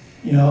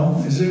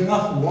 Is there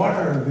enough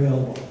water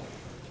available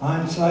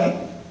on site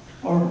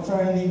or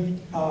for any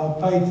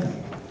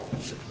piping?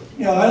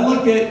 I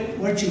look at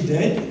what you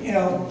did.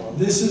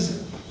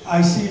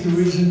 I see the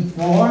reason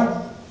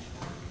for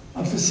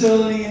a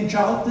facility in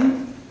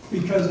Charlton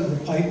because of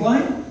the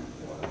pipeline.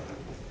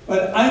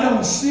 But I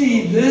don't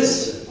see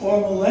this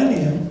or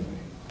Millennium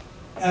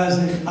as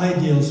an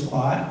ideal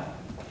spot.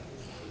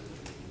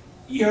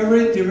 The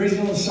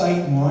original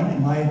site one,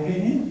 in my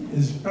opinion,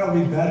 is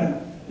probably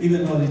better,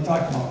 even though they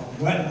talk about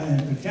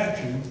wetland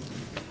protection.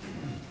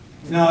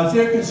 Now, if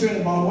they're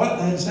concerned about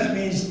wetlands, that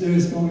means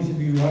there's going to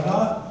be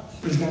runoff,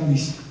 there's going to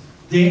be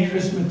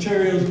dangerous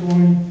materials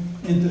going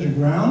into the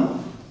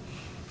ground.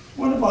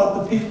 What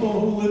about the people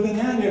who live in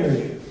that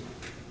area?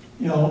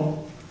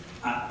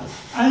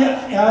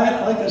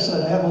 Like I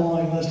said, I have a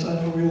long list. I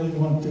don't really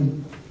want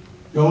to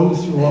go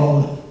through all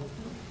of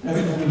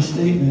every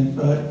statement,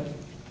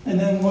 and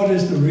then what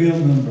is the real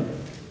number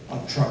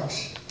of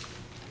trucks?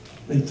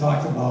 They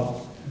talk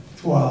about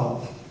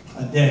 12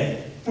 a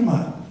day. Come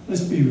on,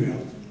 let's be real.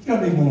 It's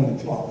got to be more than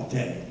 12 a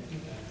day.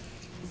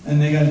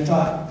 And they're going to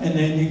talk, and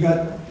then you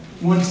got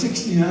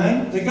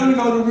 169. They're going to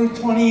go to Route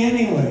 20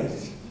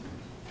 anyways.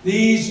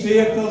 These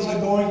vehicles are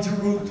going to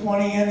Route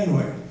 20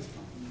 anyway.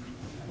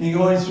 And you're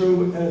going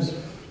through, as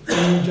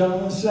the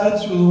gentleman said,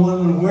 through one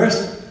of the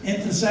worst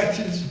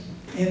intersections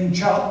in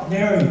Charlton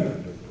area.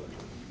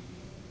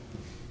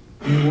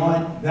 You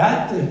want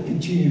that to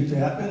continue to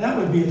happen, that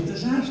would be a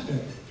disaster.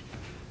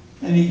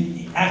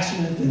 Any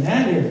accident in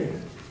that area.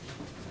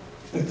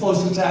 The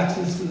closest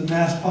access to the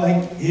Mass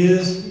Pike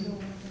is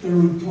the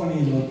Route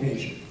 20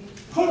 location.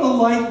 Put a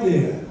light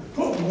there.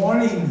 Put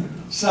warning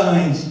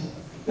signs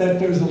that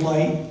there's a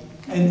light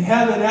and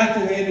have it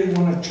activated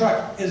when a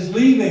truck is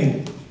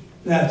leaving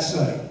that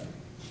site.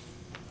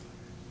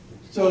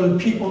 So that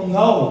people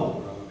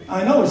know.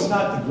 I know it's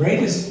not the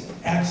greatest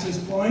access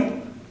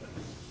point,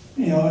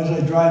 you know, as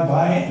I drive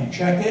by it and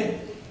check it,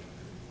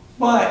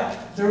 but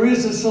there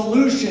is a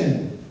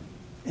solution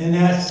in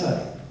that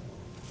site.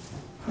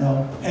 You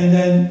know, and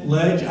then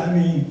ledge, I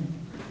mean,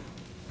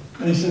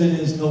 they say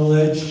there's no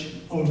ledge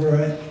over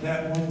at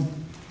that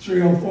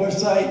 1304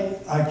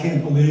 site. I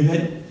can't believe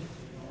it.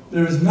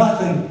 There's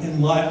nothing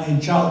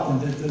in Charlton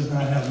that does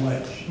not have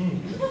ledge.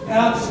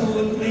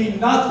 Absolutely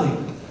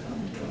nothing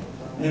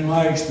in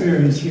my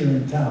experience here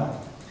in town.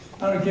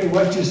 I don't care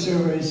what your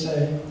surveys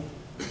say.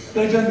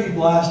 They're going to be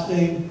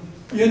blasting.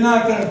 You're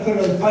not going to put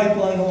a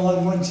pipeline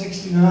along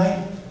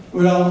 169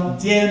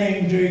 without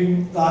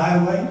damaging the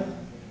highway,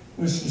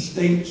 which the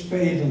state's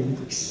paid a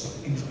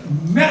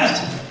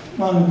massive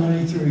amount of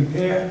money to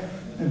repair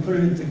and put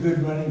it into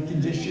good running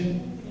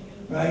condition,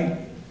 right?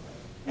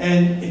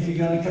 And if you're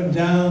going to come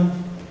down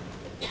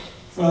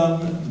from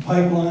the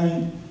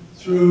pipeline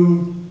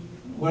through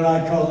what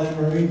I call the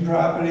marine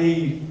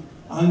property,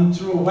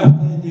 through a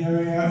wetland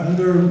area,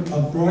 under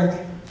a brook,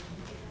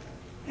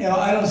 you know,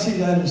 I don't see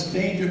that as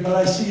danger, but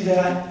I see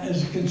that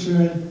as a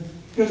concern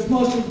because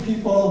most of the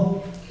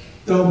people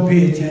don't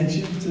pay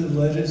attention to the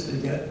letters they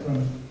get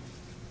from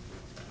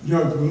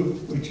your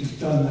group, which has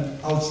done an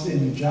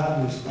outstanding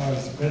job as far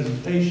as the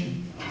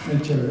presentation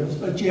materials,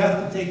 but you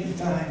have to take the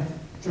time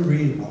to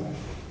read about it.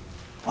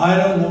 I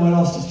don't know what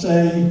else to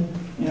say.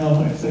 You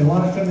know, if they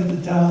want to come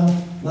into town,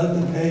 let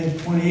them pay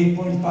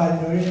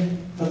 $28.5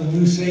 million for the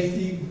new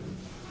safety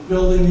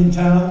building in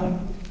town.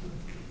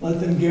 Let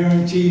them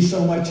guarantee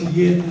so much a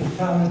year to the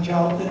town of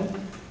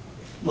Charlton,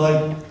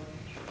 like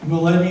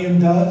Millennium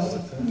does.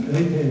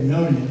 They pay $1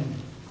 million.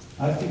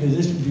 I figure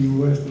this would be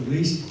worth at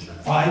least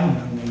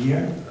 $5 million a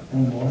year or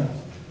more,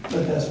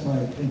 but that's my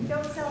opinion.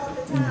 Don't sell out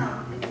the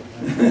town.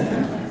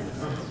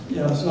 You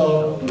know,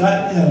 so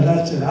that, you know,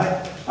 that's it.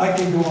 I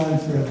could go on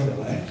forever,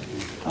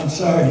 but I'm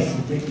sorry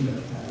for taking the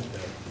time.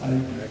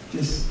 I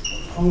just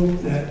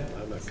hope that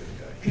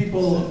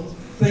people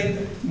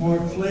think more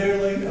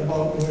clearly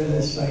about where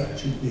this site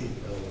should be.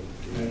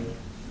 Okay.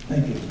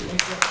 Thank you.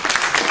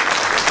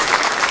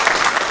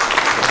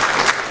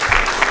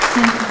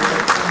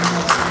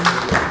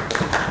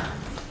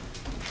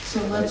 So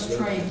let's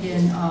try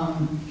again,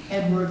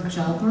 Edward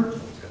Jalbert.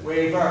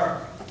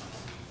 Waiver.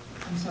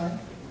 I'm sorry?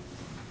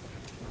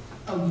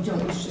 Oh, you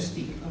don't wish to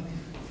speak, okay.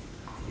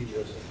 He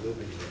doesn't live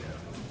in there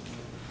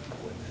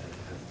when that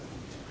happened.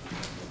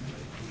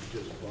 He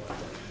just bought that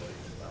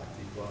place.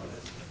 He bought it.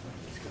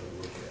 He's gonna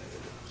look at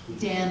it.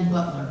 Dan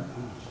Butler.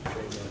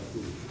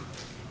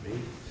 Me?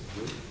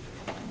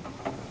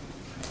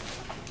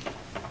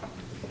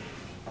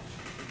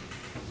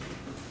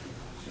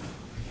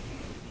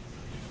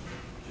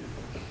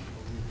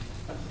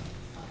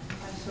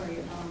 I'm sorry,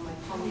 my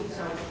colleagues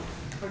are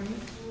you?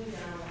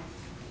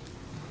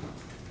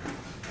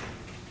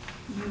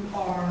 You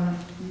are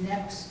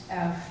next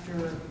after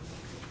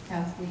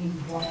Kathleen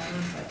Walker,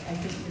 but I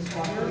think Ms.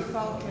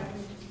 Walker.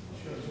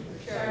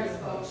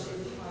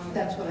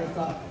 That's what I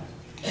thought.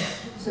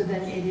 So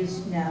then it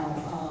is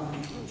now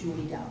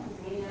Julie Down.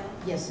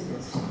 Yes, it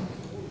is.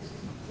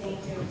 Thank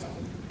you.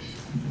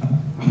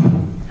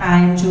 Hi,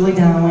 I'm Julie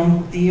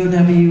Dowling,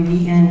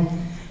 D-O-W-E-N,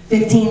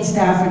 15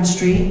 Stafford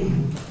Street.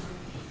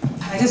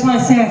 I just want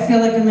to say I feel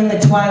like I'm in the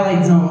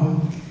twilight zone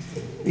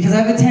because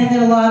I've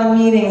attended a lot of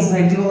meetings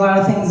and I do a lot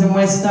of things in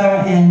Worcester,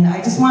 and I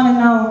just want to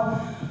know,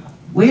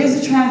 where's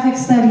the traffic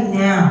study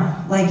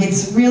now? Like,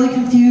 it's really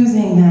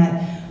confusing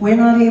that we're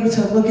not able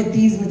to look at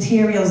these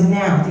materials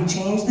now. They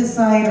changed the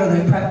site or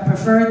the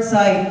preferred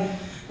site,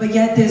 but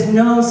yet there's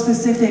no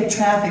specific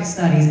traffic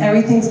studies.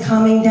 Everything's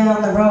coming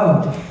down the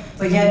road,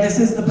 but yet this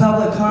is the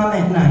public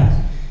comment night.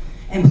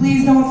 And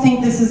please don't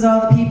think this is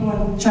all the people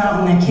in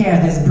Charlton that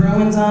care. There's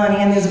Bruins on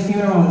and there's a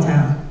funeral in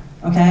town,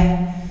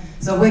 okay?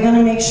 So we're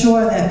gonna make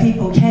sure that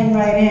people can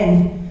write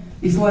in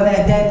before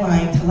that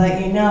deadline to let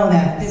you know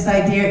that this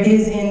idea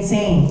is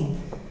insane,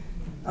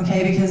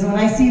 okay? Because when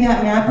I see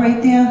that map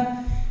right there,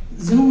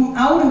 zoom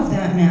out of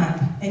that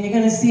map and you're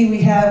gonna see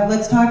we have,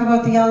 let's talk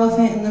about the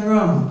elephant in the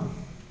room,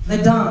 the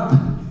dump,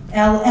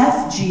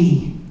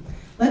 LFG.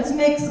 Let's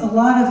mix a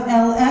lot of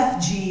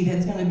LFG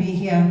that's gonna be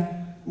here,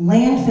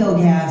 landfill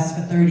gas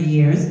for 30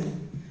 years,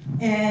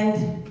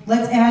 and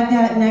let's add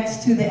that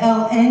next to the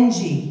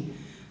LNG,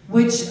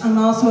 which I'm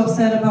also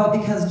upset about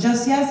because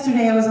just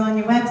yesterday I was on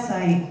your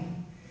website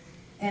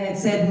and it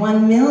said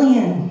 1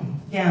 million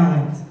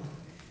gallons.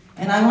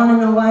 And I want to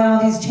know why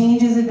all these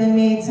changes have been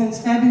made since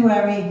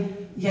February,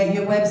 yet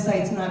your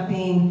website's not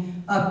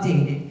being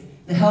updated.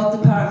 The health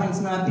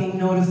department's not being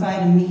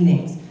notified of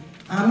meetings.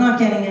 I'm not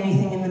getting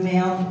anything in the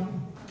mail.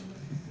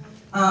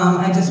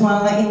 I just want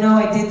to let you know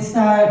I did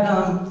start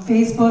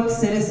Facebook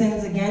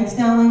Citizens Against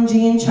LNG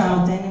in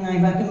Charlton, and I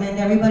recommend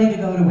everybody to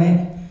go to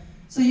it.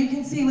 So you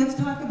can see, let's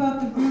talk about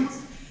the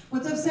roots.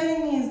 What's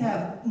upsetting me is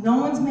that no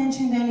one's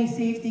mentioned any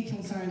safety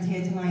concerns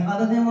here tonight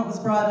other than what was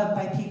brought up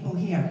by people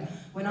here.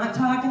 We're not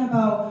talking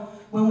about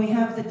when we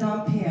have the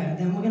dump here,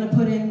 then we're gonna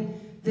put in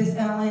this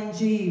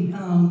LNG.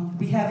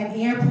 We have an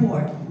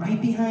airport right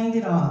behind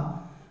it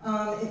all.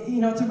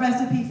 You know, it's a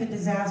recipe for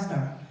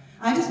disaster.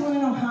 I just wanna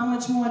know how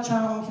much more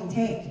Charlton can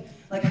take.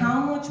 Like, how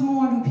much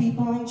more do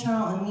people in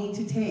Charlton need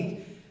to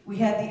take? We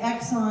had the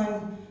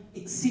Exxon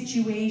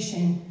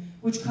situation,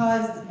 which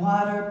caused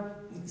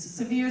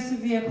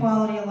severe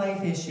quality of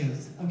life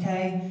issues,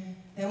 okay?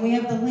 Then we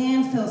have the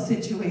landfill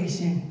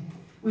situation,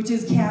 which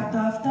is capped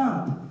off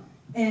dump.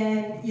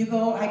 And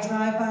I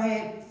drive by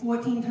it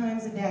 14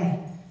 times a day,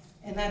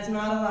 and that's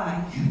not a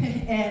lie.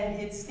 And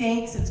it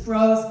stinks, it's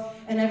gross,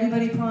 and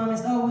everybody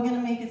promised, oh, we're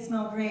gonna make it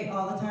smell great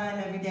all the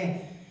time, every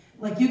day.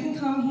 Like, you can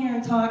come here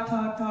and talk,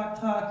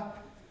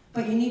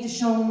 but you need to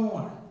show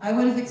more. I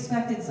would have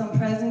expected some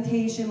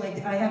presentation,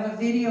 like I have a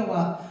video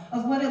up,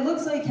 of what it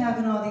looks like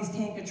having all these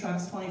tanker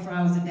trucks 24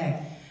 hours a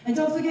day. And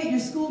don't forget, your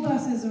school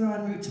buses are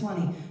on Route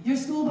 20. Your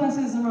school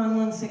buses are on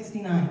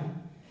 169,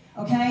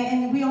 okay?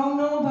 And we all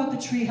know about the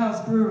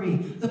Treehouse Brewery,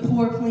 the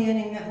poor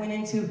planning that went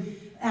into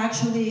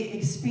actually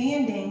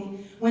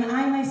expanding, when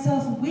I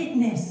myself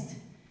witnessed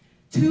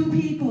 2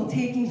 people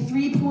taking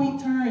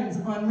 3-point turns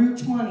on Route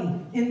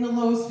 20 in the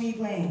low-speed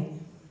lane.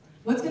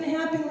 What's gonna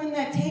happen when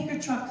that tanker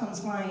truck comes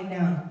flying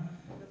down?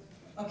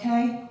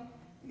 Okay?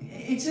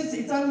 It's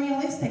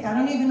unrealistic. I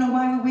don't even know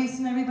why we're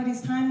wasting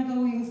everybody's time to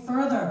go even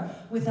further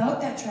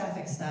without that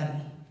traffic study.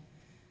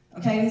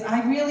 Okay, because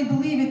I really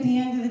believe at the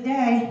end of the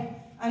day,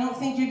 I don't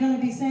think you're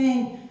gonna be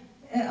saying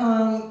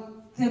that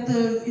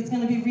it's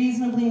gonna be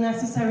reasonably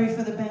necessary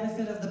for the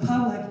benefit of the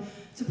public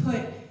to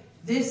put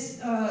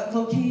this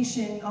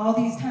location, all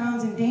these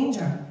towns in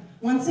danger.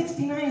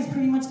 169 is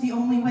pretty much the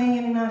only way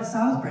in and out of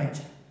Southbridge.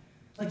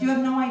 Like, you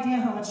have no idea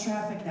how much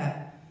traffic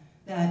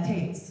that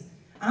takes.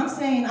 I'm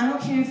saying, I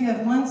don't care if you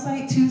have 1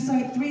 site, 2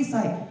 site, 3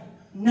 site,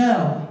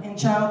 no in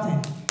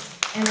Charlton.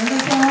 And I'm gonna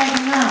say right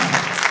now,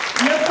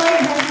 your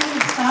fight hasn't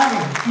even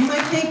started. You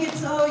might think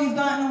it's, oh, you've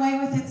gotten away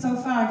with it so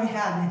far. You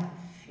haven't.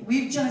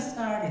 We've just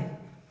started.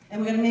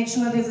 And we're gonna make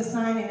sure there's a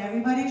sign in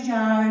everybody's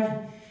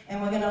yard,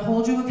 and we're gonna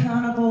hold you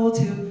accountable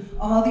to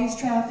all these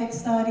traffic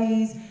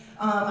studies.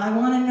 I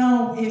wanna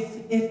know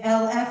if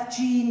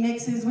LFG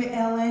mixes with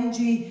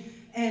LNG,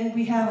 and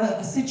we have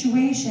a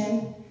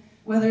situation,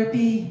 whether it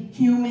be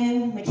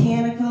human,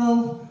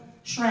 mechanical,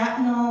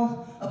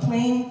 shrapnel, a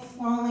plane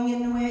falling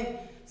into it,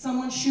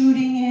 someone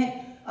shooting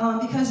it,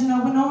 because, you know,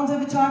 what no one's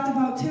ever talked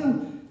about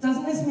too,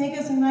 doesn't this make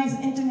us a nice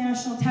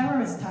international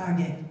terrorist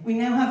target? We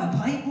now have a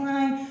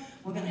pipeline,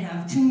 we're gonna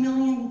have 2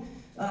 million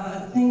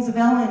things of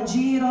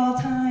LNG at all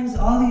times,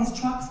 all these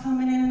trucks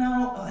coming in and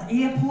out, an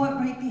airport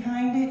right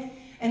behind it,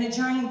 and a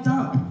giant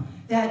dump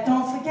that,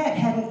 don't forget,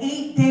 had an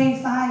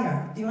 8-day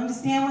fire. Do you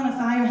understand when a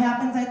fire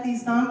happens at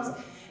these dumps?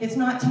 It's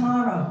not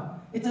tomorrow.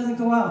 It doesn't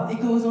go out. It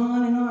goes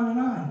on and on and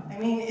on. I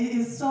mean, it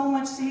is so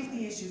much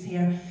safety issues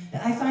here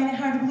that I find it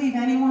hard to believe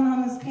anyone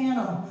on this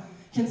panel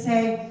can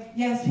say,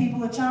 yes,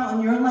 people of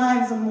Charlton, your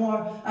lives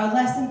are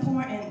less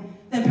important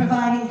than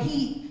providing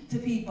heat to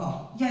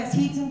people. Yes,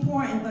 heat's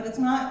important, but it's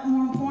not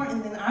more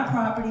important than our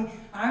property,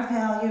 our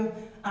value,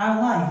 our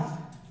life.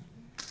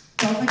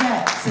 Don't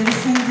forget,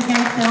 Citizens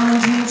Against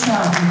LNG in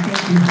Charlton.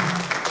 Thank you.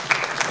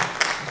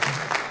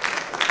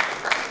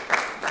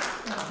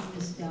 Thank you,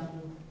 Ms.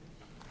 Dowd.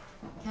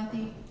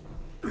 Kathy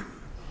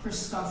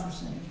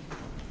Christofferson.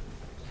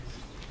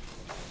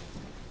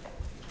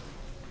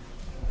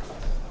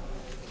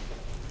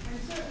 I'm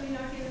certainly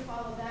not here to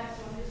follow that,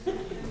 so I'm just going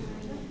to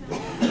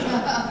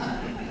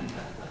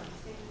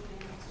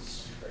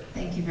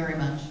Thank you very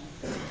much.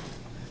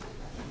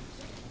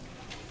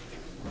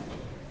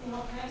 Can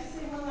I just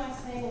say one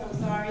last thing? I'm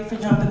sorry for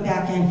jumping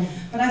back in,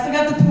 but I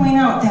forgot to point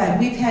out that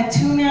we've had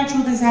 2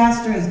 natural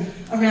disasters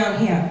around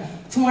here.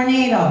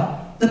 Tornado.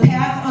 The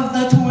path of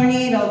the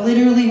tornado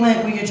literally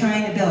went where you're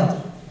trying to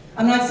build.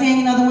 I'm not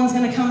saying another one's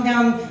going to come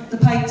down the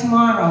pike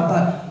tomorrow,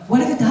 but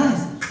what if it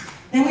does?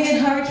 Then we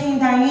had Hurricane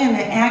Diane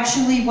that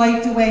actually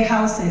wiped away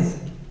houses.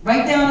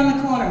 Right down in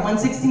the corner,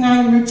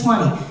 169 Route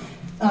 20.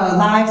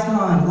 Lives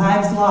gone,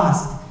 lives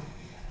lost.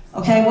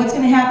 Okay, what's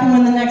going to happen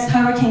when the next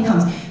hurricane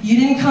comes? You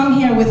didn't come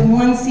here with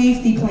one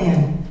safety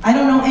plan. I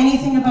don't know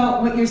anything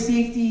about what your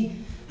safety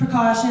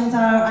precautions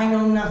are. I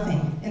know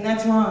nothing, and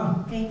that's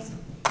wrong. Thanks.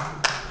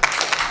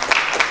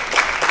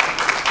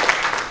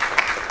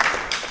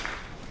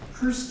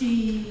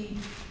 Kirsty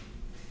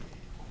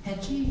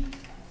Petchy.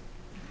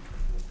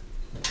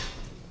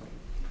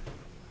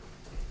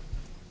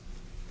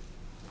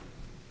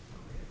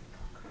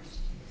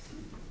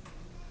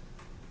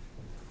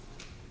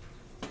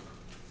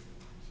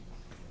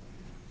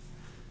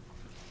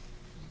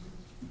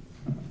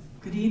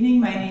 Good evening,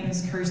 my name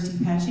is Kirsty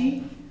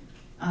Petchy.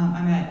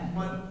 I'm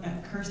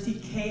at Kirsty,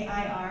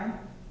 K-I-R-S-T-I-E,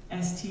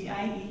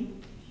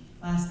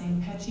 last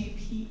name Petchy,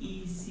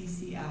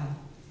 P-E-C-C-I.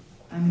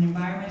 I'm an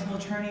environmental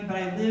attorney, but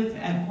I live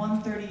at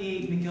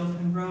 138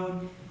 McGilpin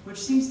Road, which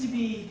seems to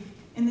be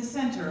in the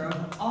center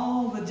of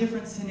all the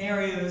different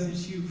scenarios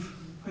that you've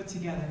put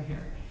together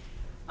here.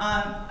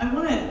 I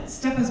want to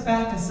step us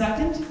back a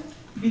second,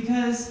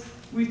 because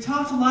we've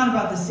talked a lot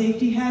about the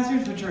safety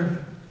hazards, which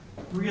are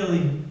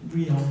really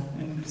real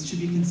and should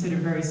be considered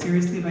very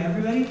seriously by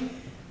everybody.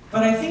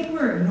 But I think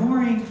we're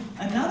ignoring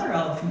another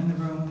elephant in the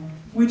room,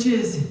 which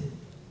is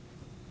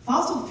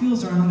fossil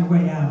fuels are on their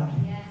way out.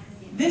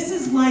 This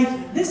is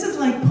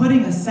like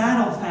putting a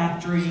saddle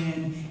factory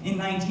in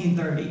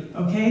 1930,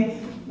 okay?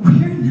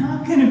 We're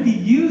not gonna be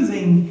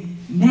using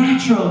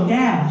natural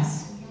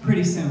gas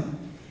pretty soon.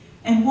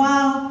 And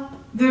while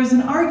there's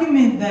an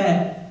argument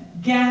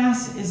that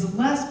gas is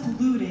less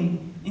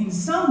polluting in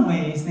some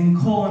ways than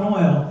coal and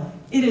oil,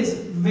 it is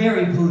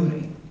very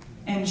polluting.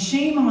 And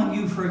shame on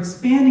you for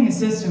expanding a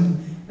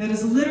system that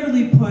has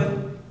literally put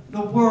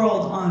the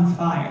world on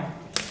fire.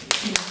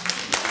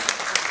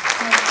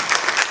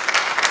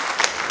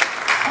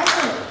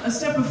 Also, a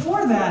step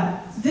before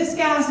that, this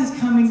gas is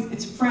coming,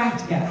 it's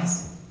fracked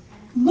gas.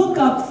 Look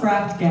up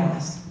fracked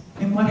gas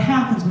and what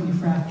happens when you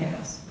frack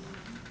gas.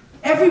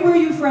 Everywhere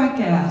you frack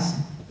gas,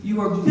 you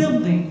are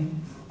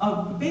building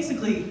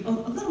basically a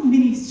little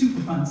mini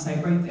Superfund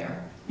site right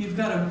there. You've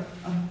got a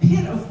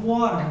pit of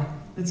water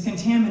that's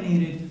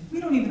contaminated. We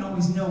don't even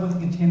always know what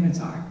the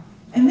contaminants are.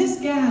 And this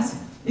gas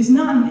is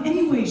not in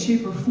any way,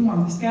 shape, or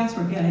form, this gas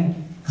we're getting,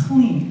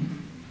 clean.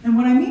 And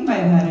what I mean by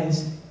that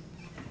is,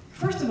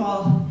 first of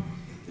all,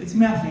 it's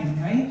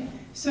methane, right?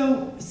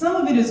 So some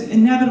of it is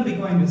inevitably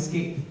going to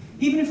escape.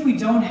 Even if we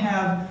don't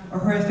have a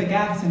horrific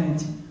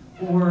accident,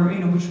 or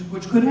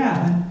which could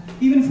happen,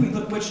 even if we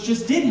look, which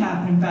just did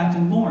happen, in fact,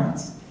 in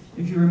Lawrence,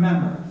 if you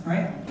remember,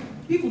 right?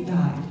 People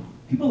died.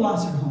 People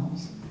lost their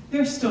homes.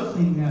 They're still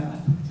cleaning that up.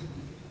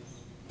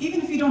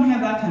 Even if you don't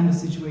have that kind of a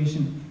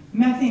situation,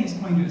 methane is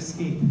going to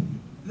escape.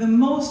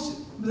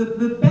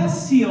 The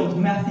best sealed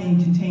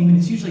methane containment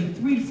is usually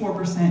 3 to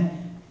 4%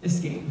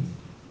 escape.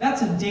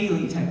 That's a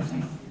daily type of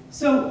thing.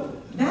 So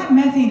that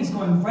methane is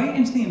going right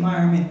into the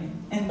environment,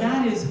 and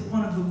that is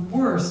one of the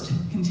worst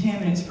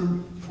contaminants for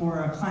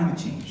climate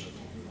change.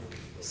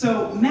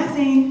 So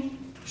methane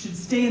should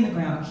stay in the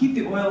ground, keep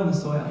the oil in the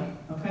soil,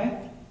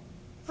 okay?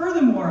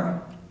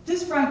 Furthermore,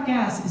 this frack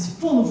gas is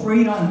full of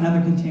radon and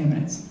other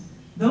contaminants.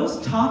 Those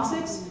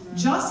toxics,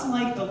 just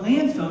like the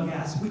landfill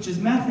gas, which is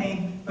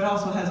methane, but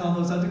also has all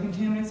those other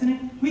contaminants in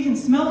it, we can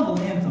smell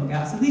the landfill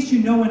gas. At least you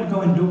know when to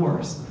go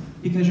indoors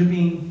because you're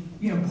being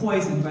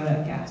poisoned by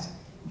that gas.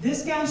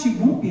 This gas you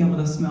won't be able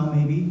to smell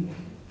maybe,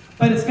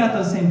 but it's got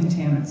those same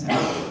contaminants in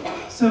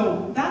it.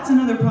 So that's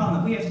another problem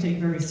that we have to take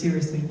very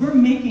seriously.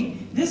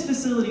 This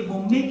facility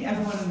will make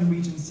everyone in the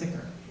region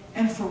sicker.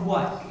 And for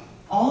what?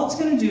 All it's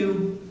going to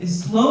do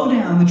is slow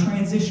down the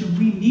transition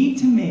we need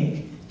to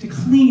make to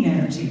clean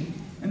energy.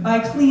 And by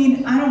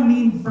clean, I don't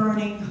mean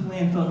burning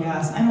landfill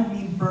gas. I don't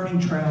mean burning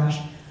trash.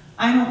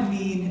 I don't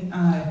mean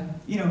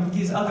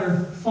these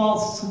other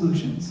false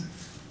solutions.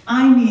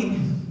 I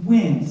mean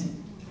wind.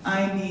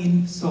 I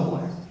mean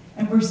solar.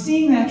 And we're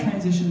seeing that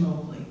transition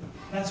locally.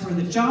 That's where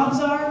the jobs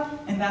are,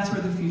 and that's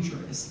where the future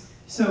is.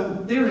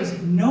 So there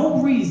is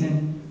no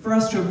reason for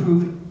us to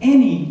approve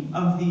any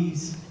of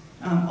these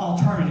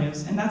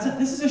alternatives. And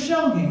this is a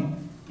shell game.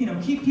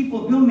 Keep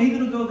people, maybe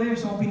it'll go there,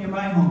 so it won't be near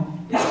my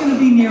home. It's going to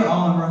be near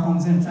all of our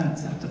homes, and it's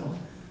unacceptable.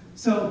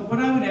 So what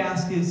I would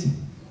ask is,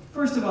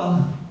 first of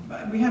all,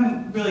 we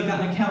haven't really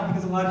gotten a count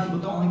because a lot of people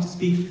don't like to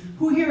speak.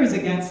 Who here is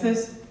against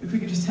this? If we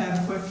could just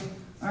have a quick,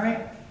 all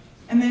right?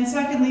 And then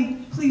secondly,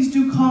 please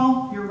do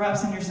call your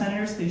reps and your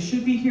senators. They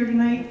should be here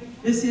tonight.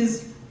 This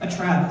is a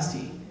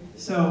travesty.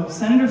 So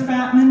Senator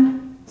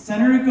Fatman,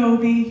 Senator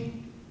Goby,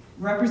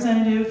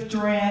 Representative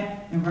Durant,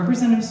 and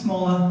Representative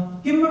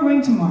Smola, give them a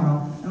ring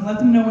tomorrow and let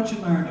them know what you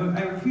learned.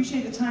 I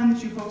appreciate the time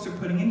that you folks are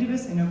putting into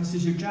this. I know this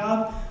is your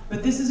job,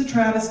 but this is a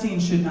travesty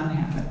and should not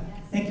happen.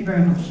 Thank you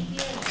very much.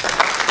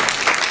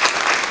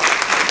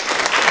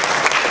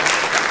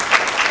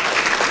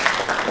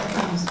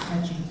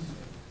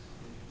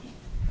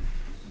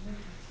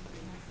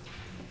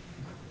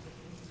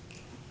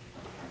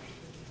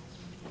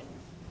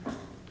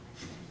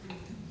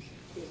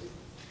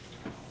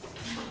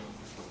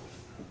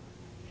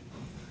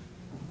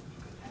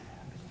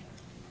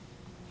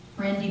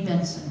 Randy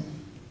Benson.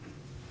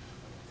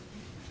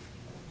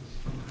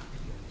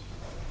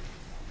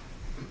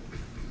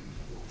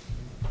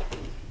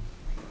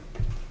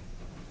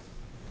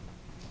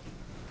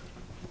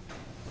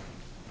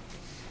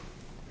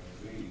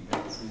 Randy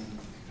Benson,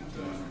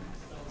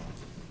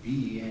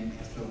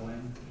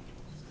 B-E-N-S-O-N.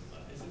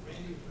 Is it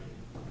Randy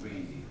or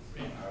Randy?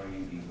 Randy,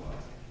 R-A-N-D-Y.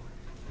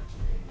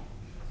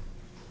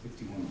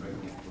 51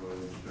 Breakneck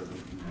Road,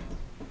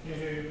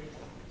 Sturbridge.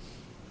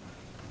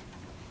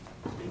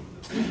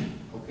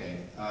 Okay,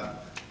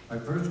 my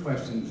first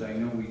question is, I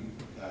know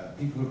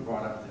people have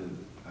brought up the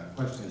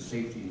question of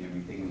safety and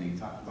everything, and they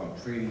talked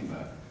about training,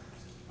 but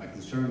my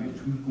concern is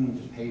who's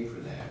going to pay for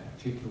that,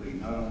 particularly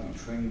not only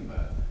training,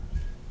 but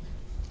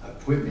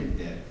equipment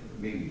that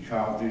maybe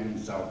Charlton,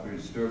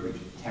 Southbridge, Sturbridge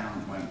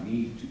towns might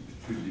need to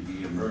be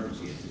an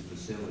emergency at this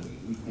facility.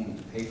 Who's going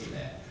to pay for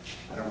that?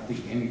 I don't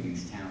think any of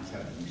these towns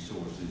have the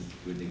resources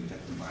where they would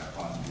have to buy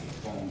possibly a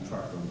phone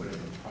truck or whatever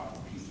proper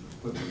piece of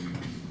equipment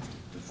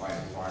to fight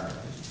a fire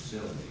at this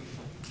facility.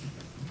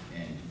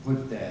 And to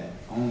put that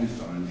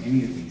onus on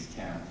any of these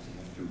towns to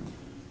have to to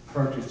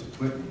purchase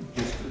equipment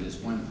just for this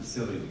one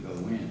facility to go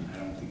in. I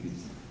don't think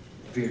it's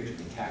fair to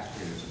the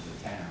taxpayers of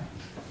the town.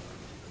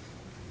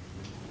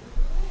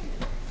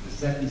 The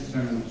second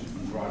concern, which has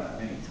been brought up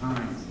many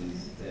times,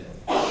 is that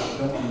I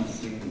don't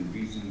understand the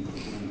reason for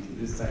going to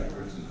this site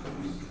versus the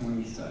Route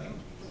 20 site.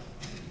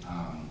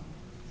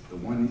 The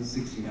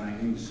 169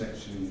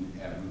 intersection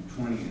at Route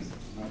 20 is,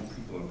 most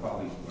people are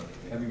probably, or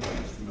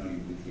everybody's familiar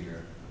with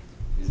here,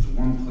 is the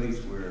one place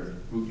where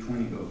Route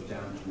 20 goes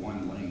down to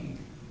one lane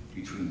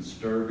between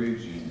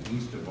Sturbridge and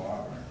east of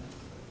Auburn.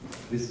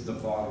 This is the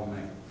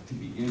bottleneck to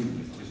begin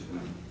with, just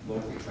with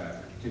local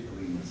traffic,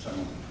 particularly in the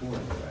summer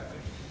tourist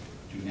traffic.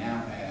 To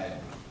now add,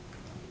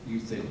 you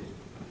said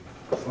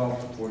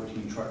 12 to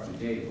 14 trucks a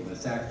day, well,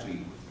 it's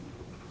actually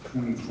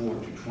 24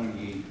 to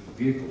 28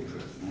 vehicle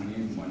trips, one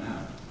in, one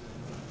out,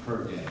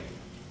 per day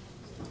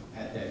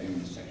at that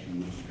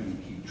intersection, which is going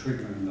to keep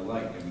triggering the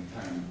light every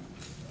time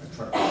a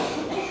truck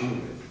goes through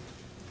it.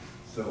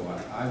 So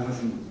I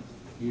wasn't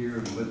here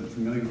and wasn't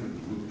familiar with the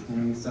Route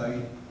 20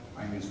 site.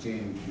 I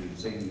understand you're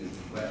saying there's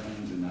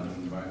wetlands and other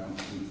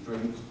environmental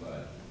constraints,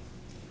 but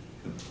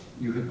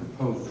you have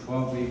proposed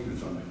 12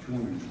 acres on a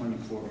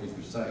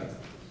 224-acre site.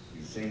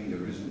 You're saying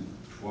there isn't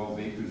 12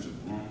 acres of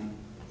room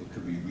that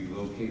could be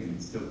relocated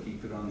and still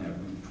keep it on that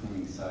Route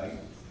 20 site?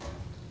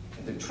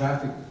 And the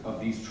traffic of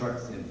these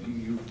trucks that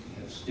you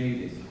have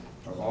stated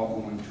are all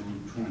going to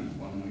Route 20,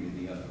 one way or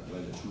the other,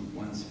 whether it's Route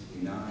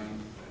 169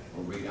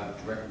 or right out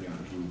directly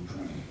onto Route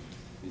 20.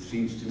 It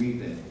seems to me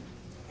that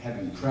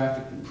having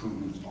traffic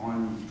improvements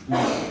on Route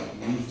 20 at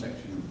the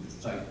intersection of the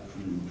site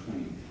from Route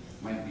 20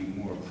 might be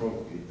more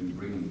appropriate than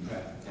bringing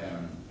traffic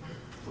down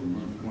from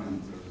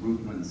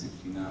Route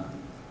 169.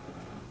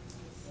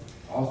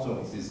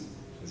 Also, if there's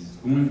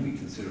going to be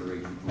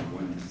consideration for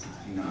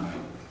 169,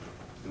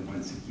 the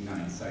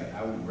 169 site,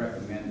 I would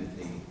recommend that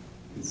they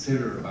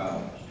consider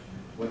about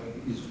what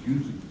is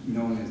usually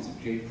known as the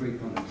J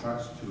brake on the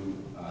trucks to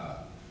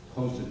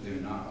post that they're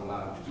not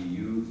allowed to be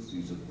used.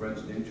 These are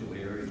residential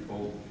areas,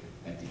 both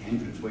at the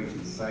entranceway to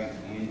the site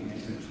and the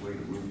entranceway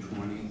to Route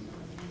 20,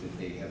 that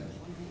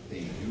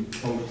they do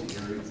post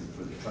areas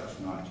for the trucks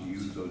not to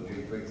use those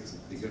J brakes.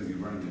 They're going to be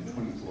running a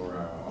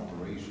 24-hour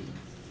operation.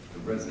 The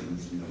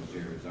residents in those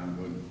areas aren't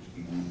going to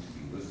be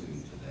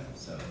listening to them.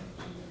 So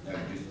that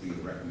would just be a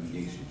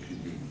recommendation,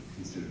 should they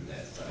consider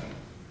that site.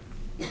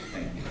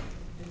 Thank you.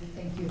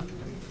 Thank you.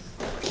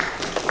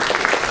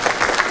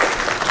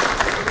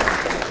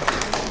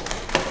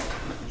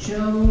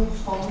 Joe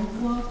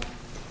Holmquist.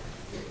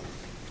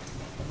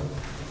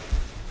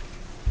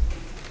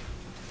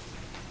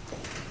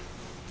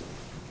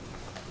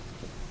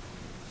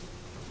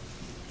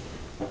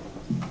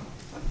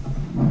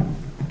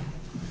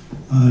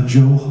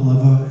 Joe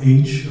Holeva,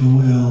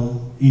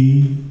 H-O-L-E-W-A,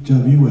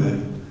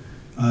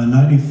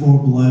 94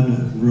 Blood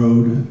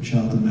Road,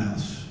 Charlton,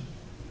 Mass.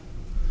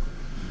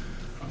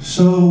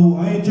 So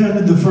I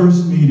attended the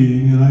first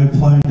meeting and I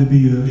applied to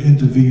be an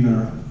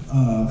intervener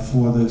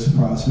for this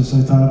process.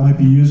 I thought it might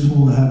be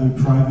useful to have a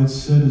private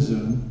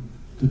citizen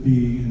to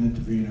be an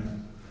intervener.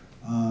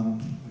 I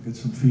got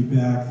some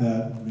feedback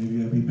that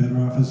maybe I'd be better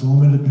off as a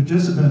limited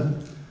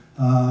participant,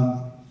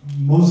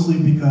 mostly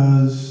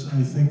because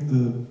I think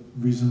the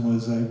reason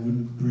was I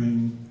wouldn't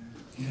bring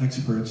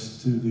experts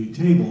to the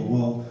table.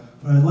 Well,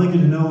 what I'd like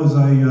you to know is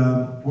I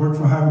worked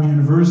for Harvard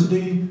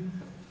University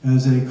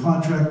as a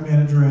contract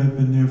manager. I had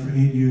been there for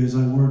 8 years.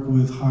 I worked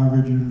with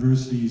Harvard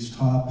University's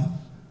top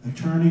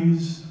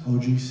attorneys,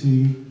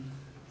 OGC.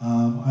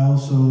 I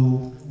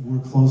also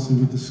worked closely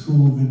with the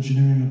School of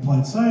Engineering and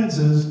Applied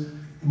Sciences.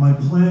 And my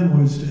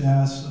plan was to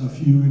ask a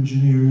few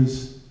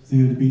engineers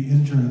there to be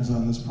interns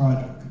on this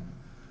project.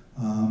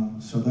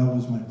 So that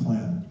was my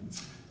plan.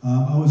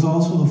 I was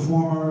also the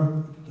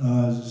former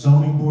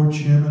zoning board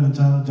chairman in the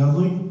town of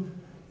Dudley,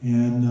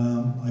 and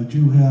I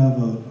do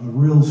have a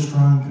real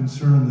strong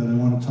concern that I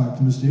want to talk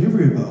to Mr.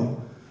 Avery about,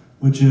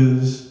 which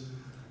is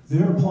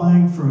they're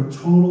applying for a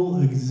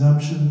total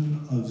exemption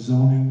of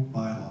zoning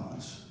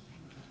bylaws.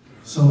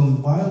 So the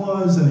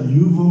bylaws that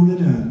you voted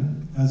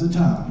in as a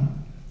town,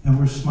 and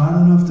we're smart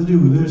enough to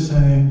do, they're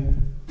saying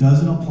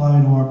doesn't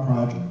apply to our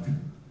project.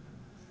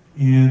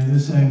 And they're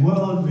saying,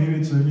 well, maybe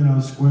it's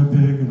a square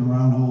peg and a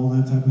round hole,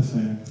 that type of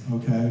thing,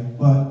 okay?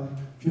 But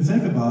if you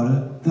think about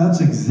it,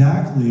 that's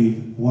exactly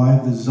why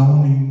the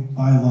zoning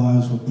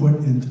bylaws were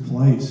put into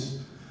place.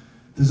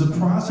 There's a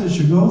process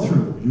you go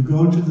through. You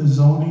go to the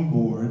zoning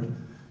board,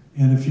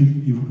 and if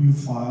you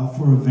file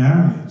for a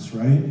variance,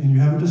 right? And you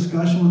have a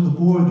discussion with the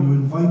board, you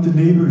invite the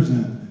neighbors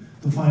in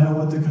to find out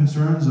what their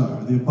concerns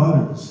are, their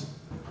abutters.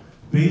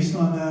 Based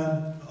on that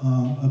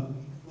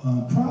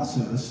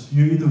process,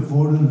 you either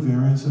voted a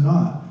variance or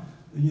not.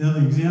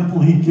 The example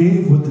he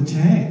gave with the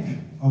tank,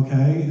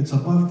 okay, it's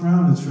above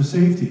ground, it's for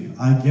safety.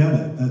 I get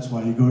it. That's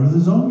why you go to the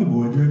zoning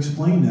board, you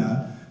explain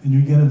that, and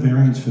you get a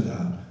variance for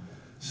that.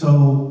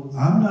 So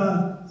I'm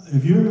not,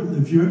 if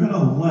you're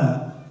gonna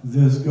let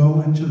this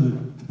go into the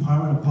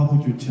Department of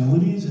Public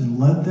Utilities and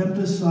let them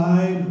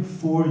decide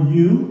for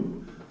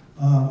you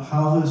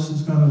how this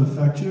is gonna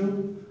affect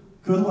you,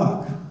 good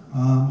luck.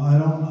 I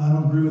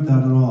don't agree with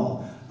that at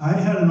all. I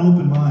had an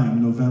open mind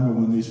in November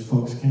when these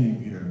folks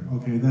came here.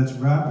 Okay, that's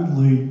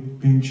rapidly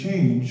being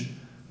changed.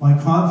 My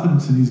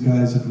confidence in these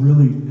guys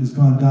has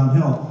gone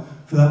downhill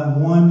for that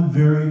one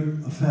very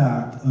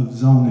fact of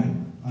zoning.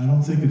 I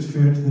don't think it's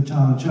fair to the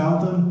town of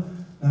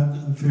Charlton,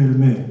 not fair to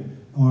me,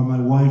 or my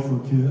wife or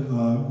kid,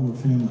 or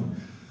family.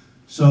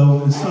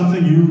 So it's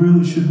something you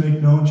really should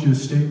make known to your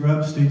state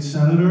rep, state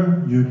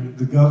senator,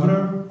 the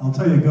governor. I'll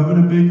tell you,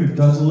 Governor Baker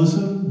does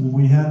listen. When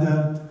we had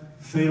that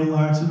fatal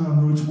accident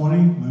on Route 20,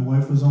 my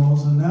wife was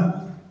almost in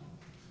that.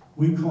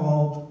 We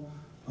called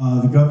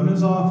the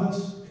governor's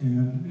office,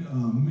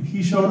 and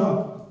he showed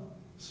up.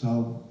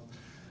 So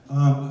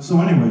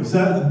anyways,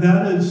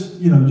 that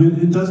is,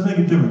 it does make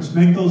a difference.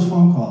 Make those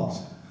phone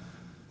calls.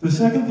 The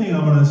second thing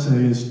I'm going to say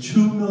is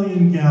 2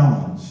 million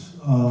gallons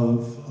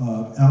of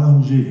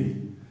LNG.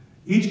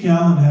 Each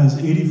gallon has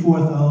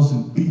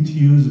 84,000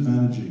 BTUs of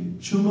energy.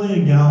 2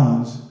 million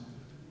gallons,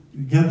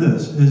 get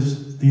this,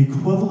 is the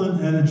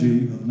equivalent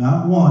energy of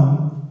not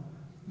one,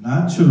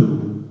 not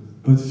two,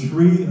 but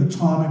 3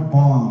 atomic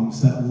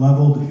bombs that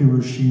leveled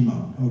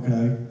Hiroshima,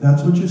 okay?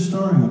 That's what you're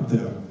storing up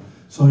there.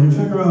 So you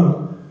figure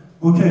out,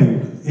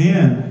 okay,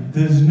 and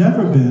there's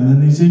never been,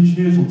 and these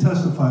engineers will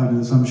testify to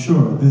this, I'm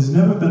sure, there's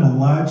never been a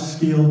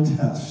large-scale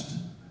test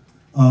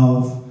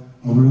of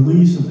a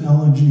release of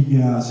LNG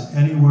gas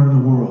anywhere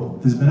in the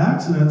world. There's been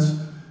accidents,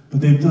 but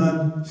they've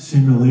done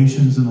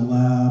simulations in a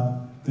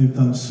lab, they've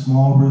done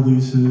small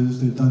releases,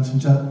 they've done some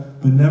tests,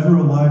 but never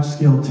a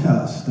large-scale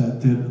test that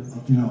did,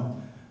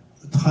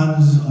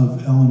 tons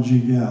of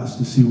LNG gas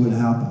to see what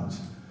happens.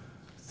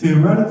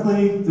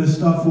 Theoretically, this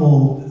stuff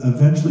will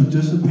eventually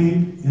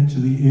dissipate into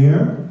the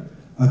air.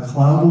 A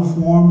cloud will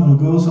form, it'll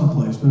go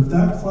someplace. But if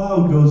that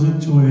cloud goes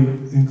into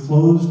an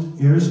enclosed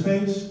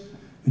airspace,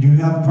 and you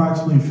have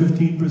approximately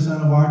 15%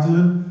 of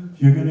oxygen,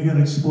 you're going to get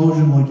an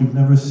explosion like you've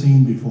never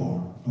seen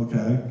before,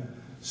 okay?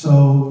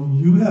 So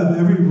you have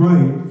every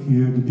right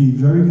here to be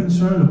very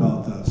concerned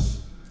about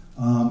this.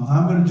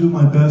 I'm going to do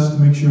my best to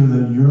make sure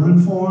that you're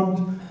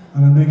informed.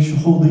 I'm going to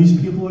hold these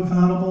people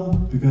accountable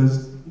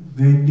because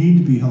they need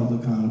to be held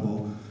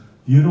accountable.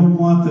 You don't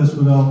want this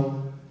without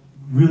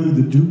really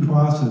the due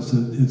process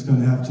that it's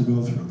going to have to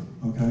go through,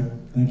 okay?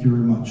 Thank you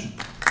very much.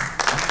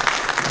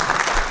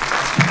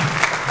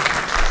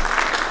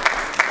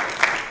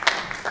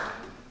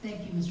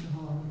 Thank you, Mr.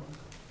 Hall.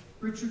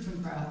 Richard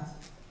McGrath.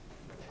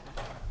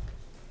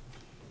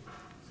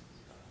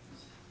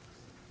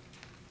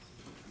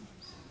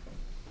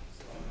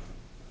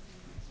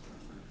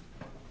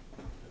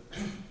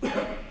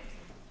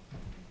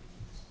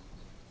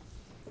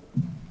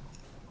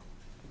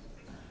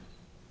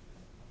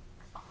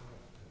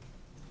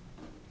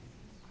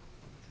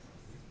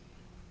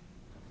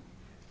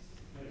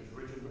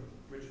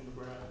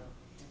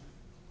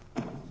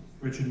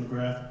 Richard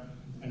McGrath,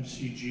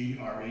 MCGRATH.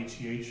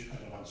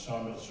 I live on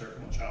Sawmill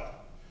Circle in Charlton.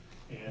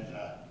 And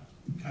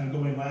kind of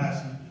going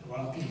last, and a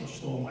lot of people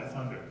stole my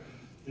thunder.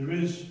 There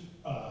is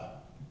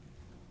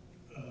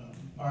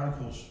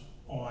articles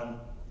on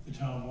the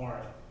town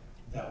warrant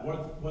that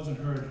wasn't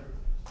heard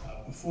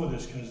before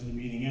this because the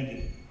meeting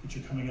ended, which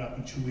are coming up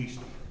in 2 weeks,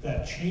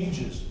 that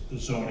changes the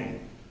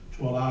zoning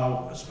to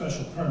allow a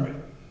special permit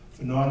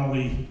for not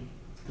only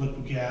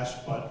liquid gas,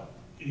 but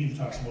it even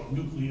talks about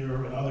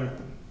nuclear and other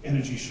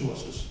energy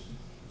sources,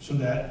 so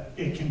that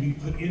it can be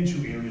put into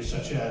areas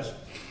such as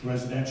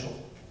residential.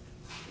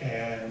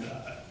 And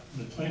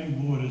the planning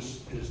board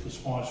is the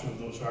sponsor of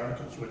those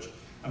articles, which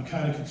I'm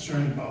kind of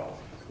concerned about.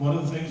 One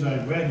of the things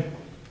I read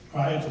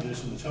prior to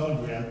this in the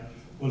Telegram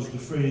was the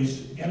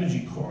phrase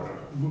energy corridor.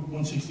 Route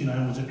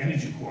 169 was an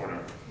energy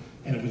corridor,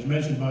 and it was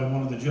mentioned by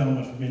one of the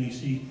gentlemen from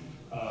NEC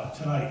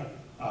tonight.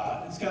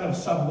 It's kind of a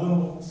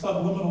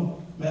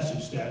subliminal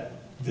message that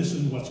this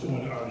is what's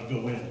going to already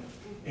go in.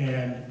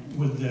 And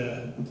with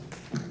the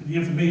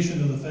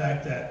information of the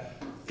fact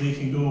that they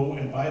can go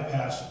and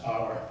bypass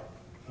our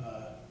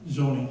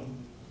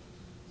zoning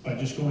by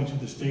just going to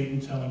the state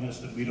and telling us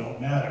that we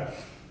don't matter,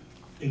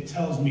 it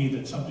tells me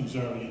that something's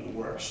already in the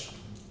works.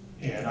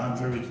 And I'm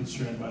very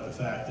concerned by the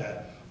fact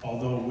that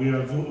although we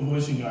are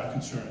voicing our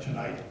concern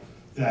tonight,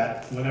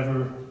 that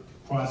whatever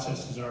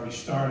process has already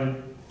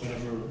started,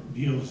 whatever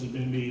deals have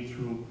been made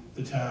through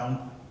the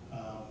town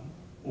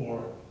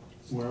or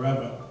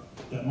wherever,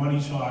 that money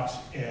talks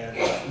and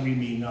we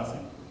mean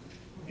nothing.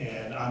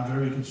 And I'm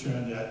very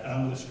concerned that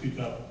I'm going to speak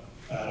up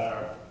at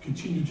our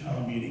continued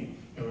town meeting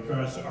in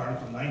regards to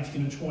Article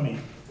 19 and 20,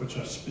 which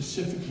are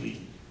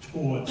specifically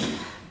towards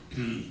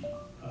the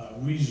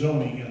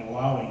rezoning and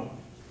allowing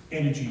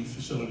energy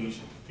facilities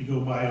to go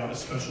by on a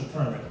special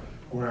permit,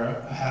 where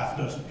a half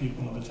dozen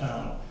people in the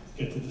town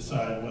get to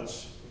decide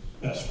what's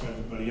best for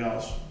everybody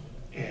else,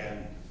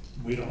 and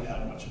we don't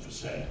have much of a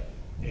say.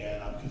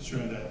 And I'm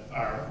concerned that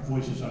our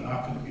voices are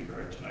not going to be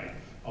heard tonight.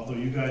 Although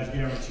you guys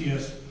guarantee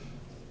us,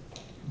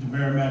 the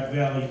Merrimack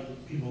Valley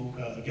people,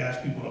 the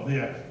gas people up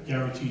there,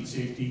 guaranteed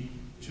safety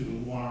to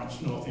Lawrence,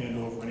 North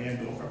Andover, and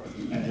Andover,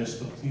 and they're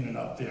still cleaning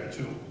up there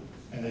too.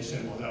 And they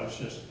said, well, that was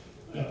just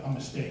a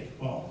mistake.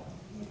 Well,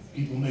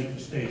 people make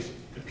mistakes,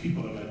 the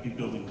people are going to be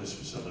building this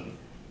facility.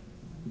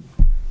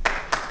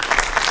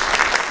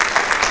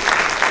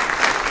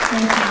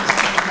 Thank you,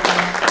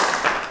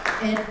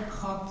 Mr. Ed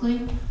Copley.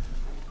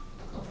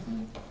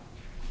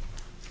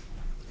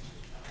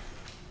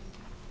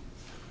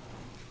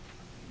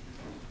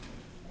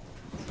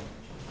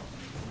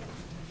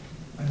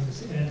 My name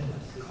is Ed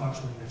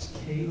Kochling, that's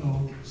Kochling.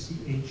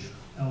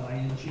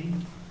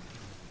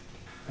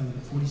 I live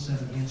at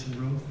 47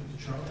 Hanson Road in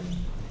Charlton,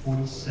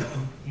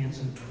 47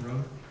 Hanson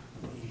Road.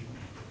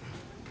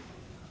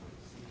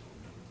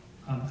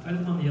 I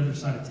live on the other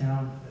side of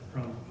town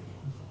from,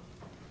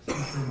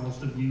 I'm sure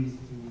most of you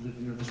who live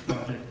near this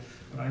project,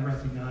 but I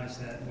recognize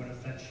that what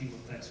affects you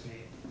affects me.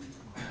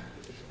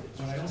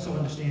 What I also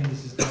understand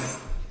is that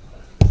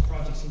this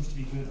project seems to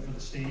be good for the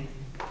state.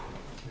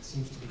 It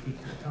seems to be good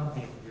for the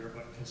company over here,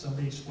 but can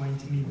somebody explain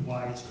to me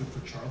why it's good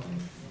for Charlton?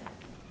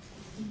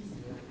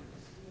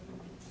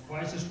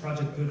 Why is this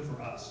project good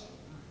for us?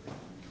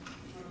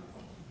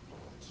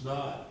 It's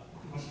not.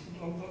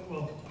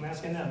 Well, I'm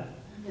asking them.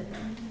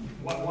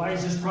 Why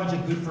is this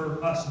project good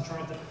for us in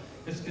Charlton?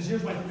 Because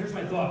here's my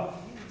thought.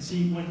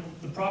 See, when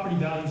the property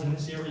values in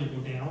this area go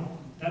down,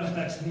 that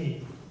affects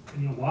me.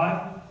 And you know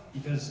why?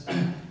 Because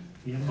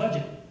we have a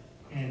budget,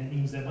 and it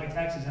means that my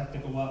taxes have to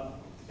go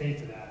up to pay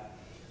for that.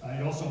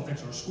 It also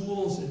affects our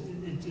schools.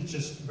 It's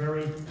just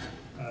very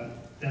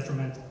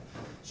detrimental.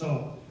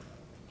 So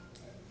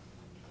I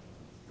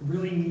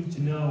really need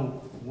to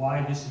know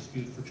why this is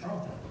good for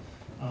Charlton.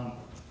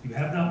 You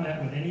have not met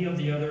with any of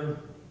the other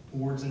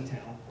boards in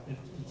town.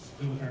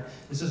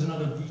 This is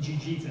another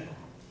VGG thing.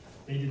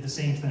 They did the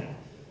same thing.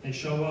 They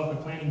show up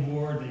at planning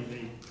board,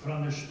 they put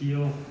on their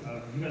spiel.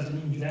 You guys didn't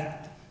even do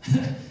that.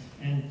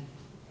 And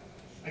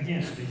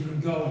again, they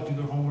didn't go and do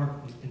their homework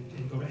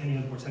and go to any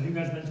other boards. Have you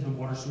guys been to the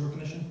Water Sewer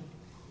Commission?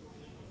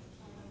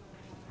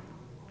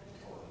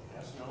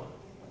 Yes, no?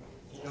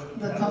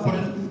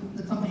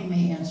 The company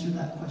may answer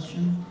that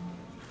question.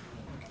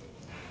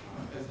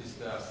 As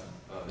discussed,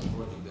 the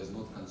project does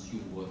not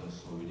consume water,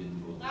 so we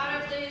didn't go.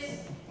 Louder,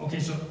 please. Okay,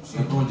 so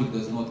The project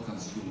does not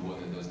consume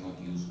water, does not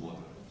use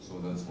water, so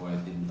that's why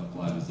it didn't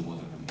apply with the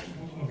water commission.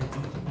 okay,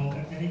 well,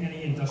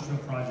 any industrial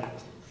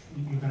project,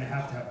 you're going to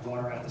have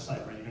water at the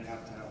site, right? You're going to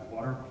have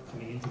water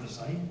coming into the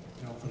site,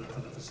 you know, for the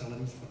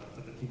facilities,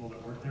 for the people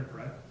that work there,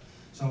 correct?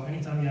 So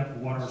anytime you have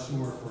water or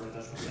sewer for an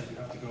industrial site, you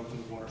have to go to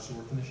the Water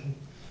Sewer Commission.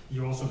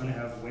 You're also going to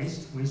have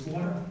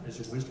wastewater. Is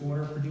there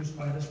wastewater produced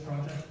by this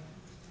project?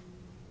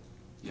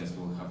 Yes,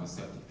 we'll have a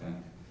septic tank.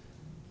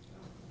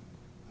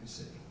 I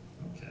see.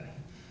 Okay.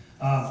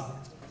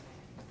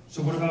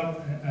 So what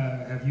about,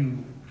 have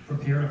you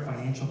prepared a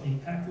financial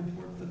impact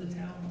report for the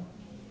town?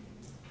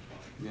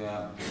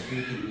 Yeah,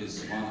 it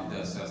is one of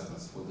the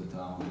assessors for the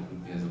town that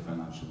prepares a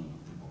financial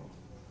impact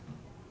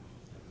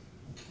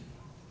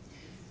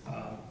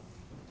report.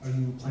 Are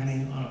you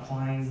planning on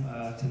applying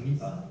to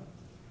NEPA?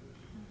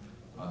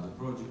 The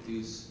project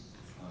is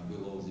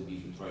below the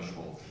BPI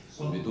threshold,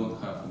 so we don't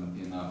have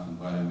enough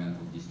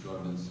environmental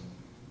disturbance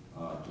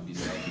to be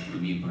subject to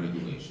NEPA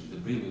regulation.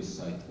 The previous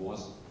site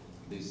was,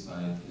 this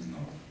site is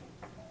not.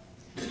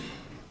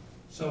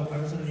 So I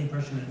was under the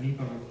impression that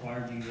NEPA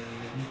required you,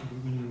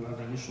 when you have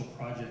an initial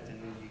project and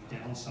then you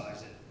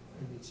downsize it,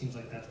 it seems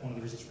like that's one of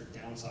the reasons for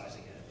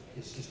downsizing it,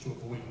 is to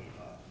avoid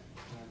NEPA.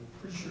 I'm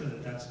pretty sure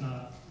that that's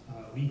not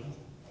legal.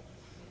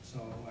 So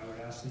I would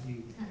ask that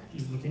you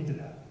look into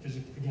that, because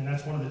again,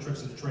 that's one of the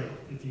tricks of the trade.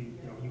 If you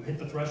hit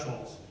the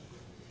thresholds,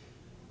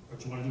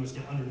 what you want to do is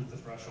get underneath the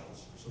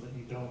thresholds so that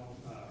you don't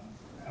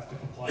have to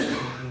comply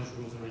with those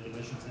rules and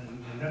regulations.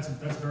 And that's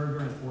very,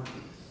 very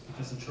important,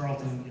 because in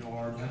Charlton,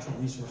 our natural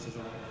resources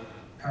are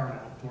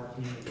paramount to our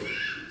community.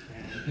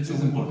 And so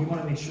we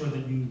want to make sure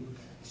that you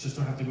just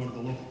don't have to go to the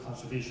local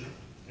conservation.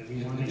 It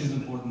is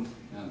important,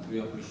 and we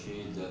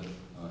appreciate that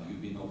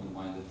you've been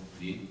open-minded,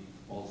 we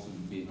also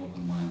been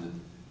open-minded.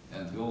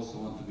 And we also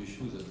want to be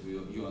sure that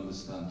you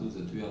understand too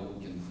that we are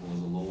looking for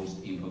the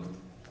lowest impact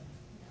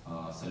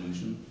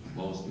solution,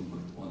 lowest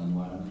impact on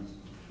environment,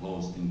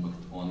 lowest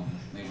impact on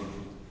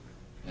neighborhood.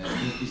 And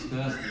as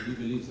discussed, we do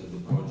believe that the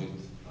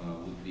project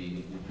would be a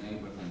good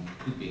neighbor and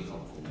could be a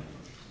helpful neighbor.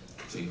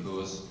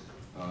 Because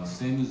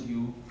same as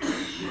you,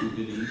 we do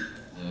believe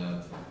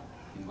that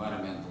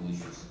environmental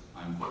issues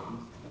are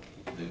important,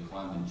 the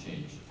climate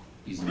change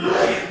is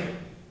important.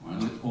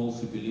 And we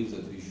also believe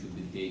that we should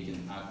be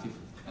taking active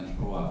and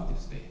proactive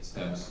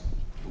steps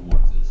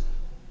towards this.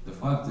 The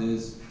fact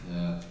is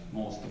that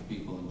most of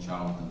people in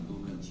Charlton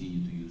do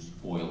continue to use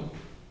oil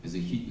as a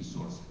heating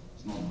source.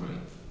 It's not great.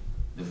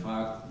 The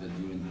fact that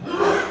during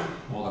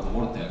polar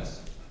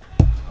vortex,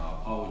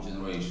 power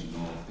generation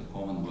of the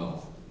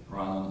Commonwealth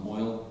run on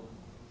oil,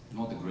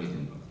 not a great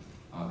impact.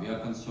 We are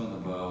concerned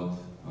about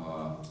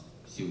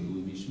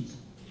CO2 emissions.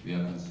 We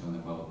are concerned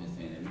about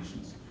methane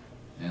emissions.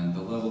 And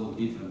the level of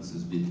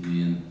differences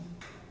between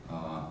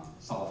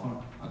sulfur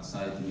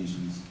oxide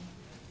emissions,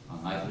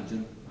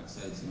 nitrogen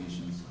oxide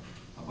emissions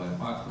are by a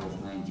factor of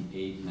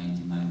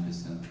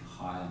 98–99%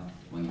 higher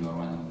when you are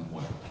running on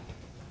oil.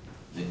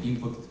 The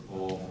impact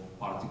of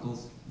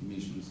particles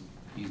emissions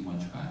is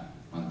much higher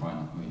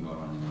when you are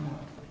running on oil.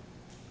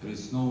 There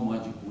is no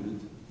magic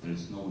bullet, there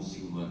is no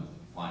silver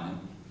lining.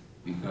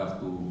 We have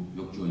to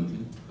work jointly,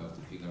 we have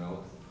to figure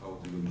out how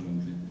to work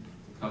jointly,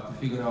 we have to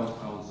figure out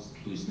how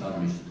to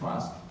establish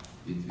trust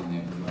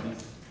between everybody,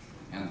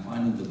 and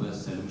finding the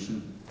best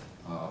solution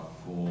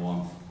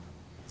for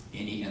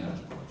any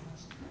energy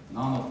projects.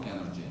 None of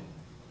energy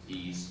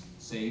is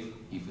safe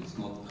if it's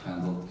not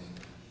handled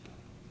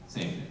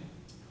safely.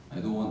 I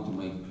do want to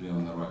make clear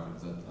on the record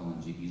that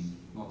LNG is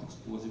not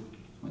explosive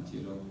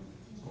material,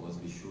 so let's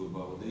be sure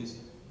about this.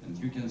 And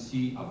you can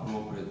see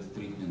appropriate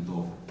treatment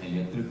of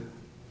electric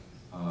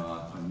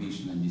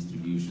transmission and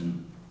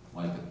distribution,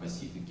 like at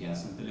Pacific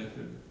Gas and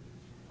Electric,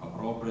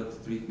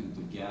 appropriate treatment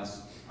of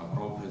gas,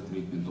 appropriate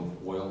treatment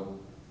of oil.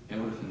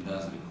 Everything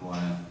does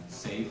require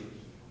safe,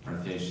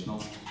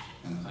 professional,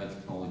 and high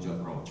technology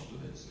approach to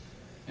this.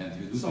 And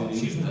we do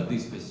believe that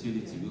this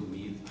facility will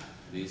meet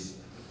this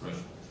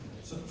threshold.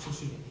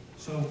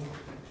 So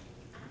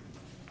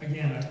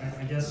again,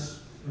 I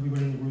guess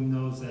everybody in the room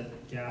knows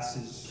that gas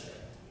is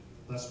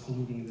less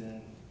polluting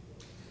than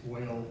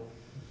oil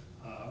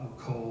or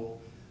coal.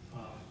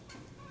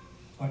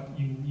 But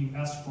you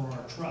asked for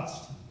our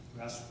trust.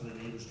 You asked for the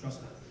neighbors'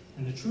 trust.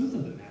 And the truth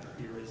of the matter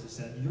here is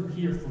that you're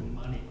here for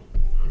money.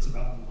 It's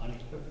about money.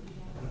 The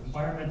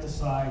environmental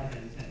side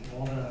and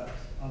all the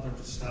other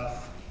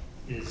stuff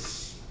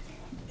is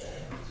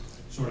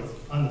sort of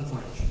on the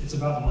fringe. It's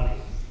about money.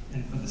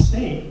 And for the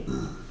state,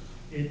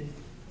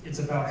 it's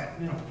about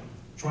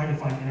trying to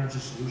find energy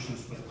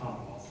solutions for the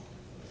Commonwealth.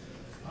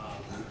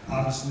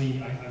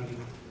 Obviously,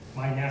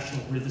 my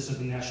national grid, this is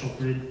the National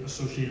Grid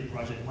Associated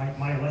project,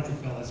 my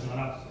electric bill has gone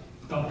up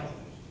double.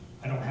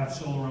 I don't have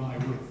solar on my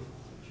roof.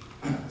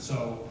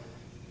 So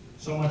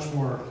much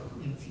for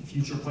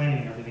future planning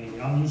and everything. I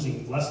mean, I'm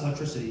using less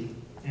electricity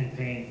and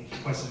paying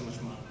twice as much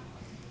money.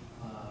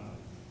 I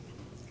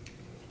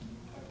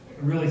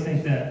really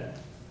think that,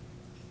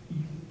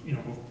 we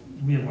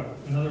have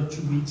another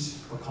 2 weeks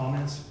for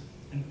comments?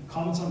 And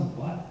comments on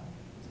what?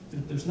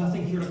 There's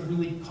nothing here to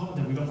really comment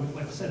on. We don't,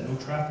 like I said, no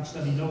traffic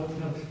study, no,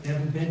 they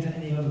haven't been to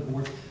any other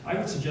boards. I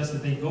would suggest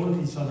that they go to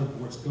these other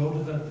boards, go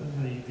to the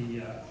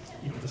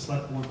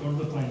select board, go to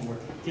the planning board,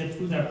 get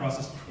through that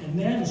process, and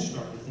then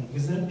start to think,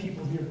 because then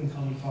people here can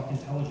come and talk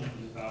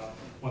intelligently about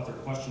what their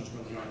questions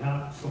really are,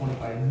 not going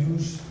by a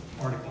news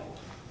article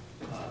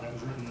that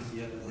was written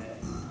the other day.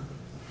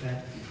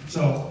 Okay?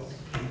 So,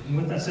 and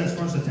with that said, as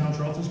far as the town of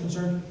Charlton is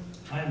concerned,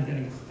 I am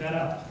getting fed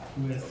up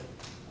with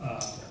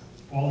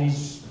all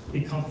these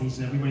big companies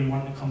and everybody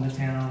wanting to come to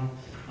town,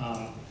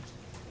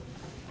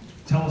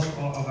 tell us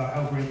about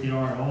how great they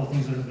are and all the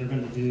things that they're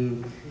going to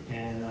do,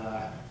 and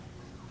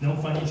no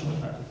financial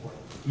impact report.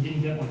 We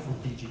didn't get one from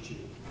DGG.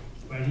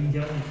 I didn't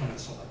get one from the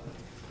selectmen.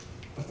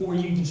 Before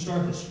you even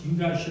start this, you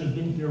guys should have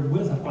been here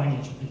with a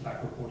financial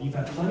impact report. You've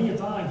had plenty of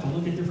time to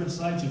look at different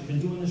sites. You've been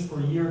doing this for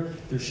a year.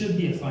 There should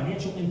be a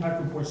financial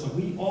impact report so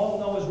we all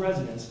know as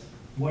residents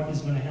what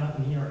is going to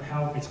happen here and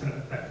how it's going to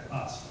affect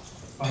us,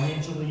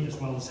 financially as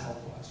well as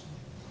health-wise.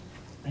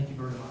 Thank you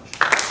very much.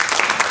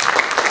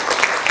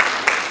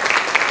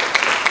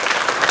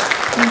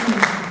 Thank you,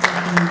 Mr.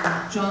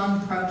 President.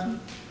 John Prouty.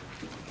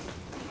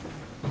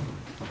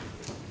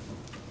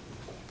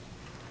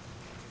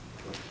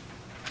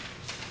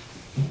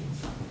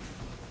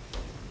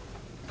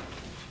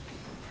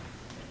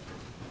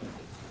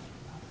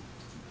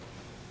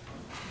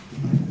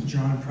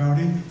 John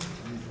Prouty,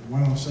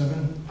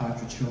 107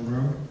 Partridge Hill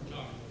Road,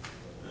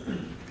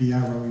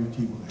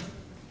 P-R-O-U-T-Y.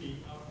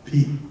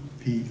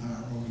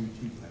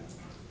 P-R-O-U-T-Y.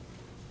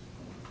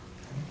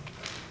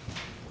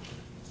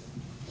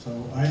 So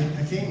I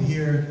came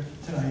here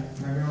tonight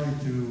primarily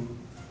to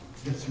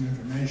get some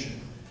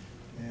information.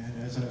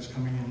 And as I was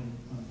coming in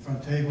on the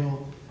front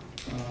table,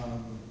 I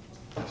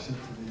said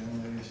to the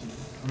young lady, I said,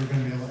 are we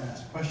going to be able to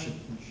ask questions?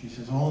 And she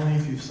says, only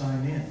if you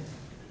sign in.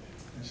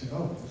 I said,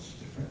 oh, that's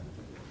different.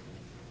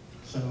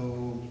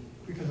 So,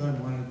 because I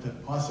wanted to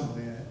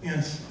possibly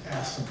ask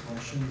some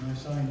questions, I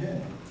signed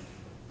in.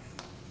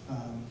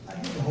 I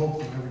had the hope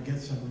that I would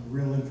get some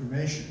real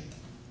information.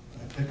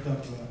 I picked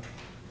up a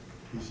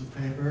piece of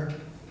paper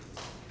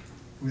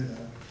with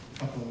a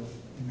couple of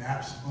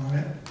maps on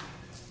it,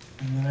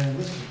 and then I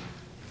listened.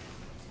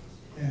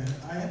 And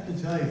I have to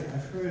tell you,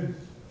 I've heard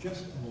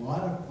just an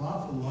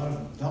awful lot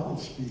of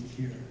doublespeak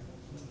here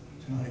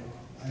tonight.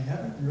 I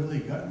haven't really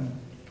gotten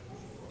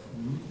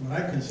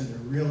what I consider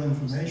real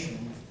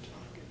information.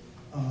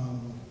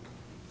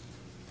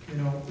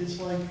 It's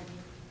like,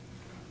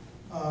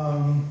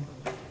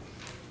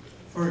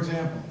 for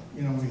example,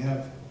 we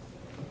have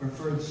a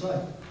preferred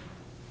site,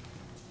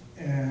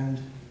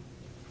 and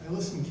I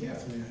listened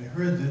carefully. I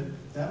heard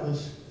that that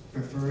was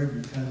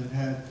preferred because it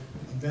had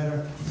a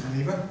better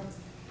flavor.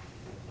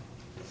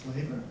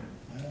 Flavor?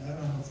 I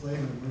don't know how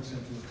flavor works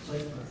into a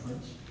site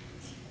preference.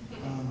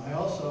 I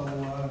also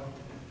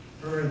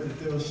heard that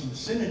there was some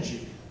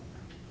synergy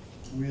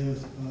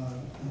with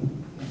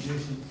an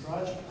adjacent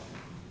project.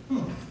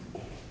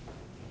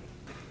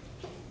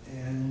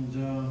 And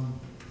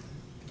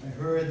I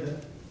heard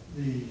that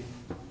the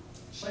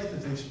site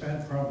that they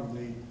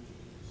probably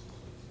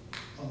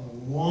a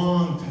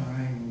long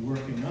time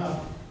working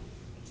up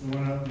the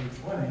one up to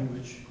 20,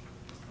 which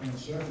on the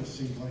surface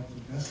seems like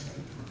the best site.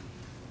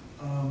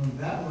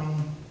 That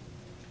one,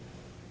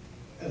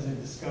 as I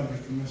discovered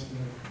from Mr.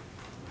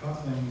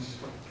 Coughlin's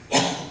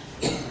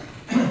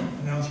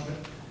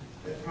announcement,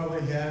 it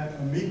probably had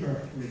a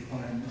MEPR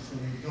requirement, so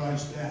we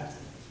dodged that.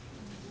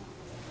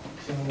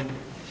 So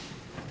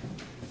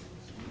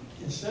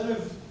instead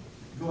of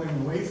going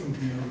away from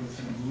here with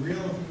some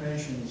real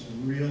information and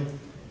some real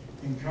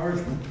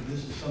encouragement that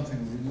this is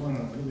something we want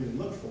to really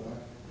look for,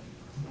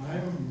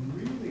 I'm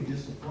really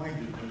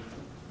disappointed that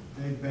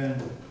they've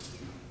been,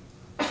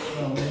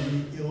 well,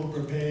 maybe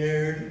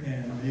ill-prepared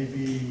and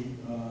maybe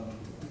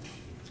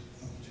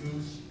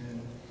obtuse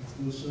and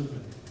exclusive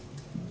and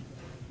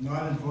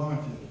not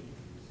informative.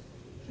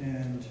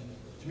 And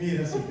to me,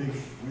 that's a big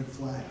red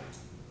flag.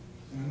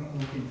 And I'm not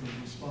looking for a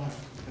response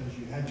because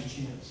you had your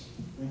chance.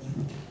 Thank you.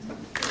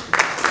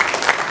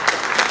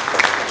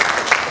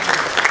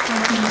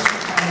 Thank you, Mr.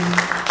 Kelly.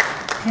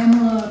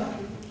 Pamela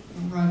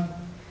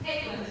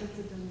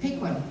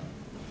Paquin.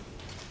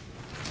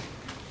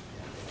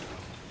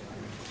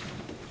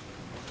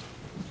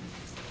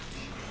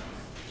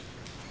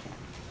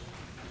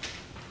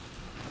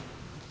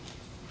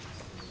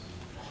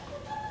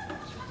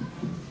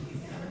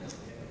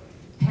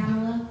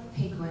 Pamela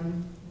Paquin,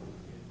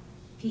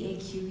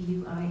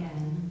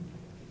 P-A-Q-U-I-N,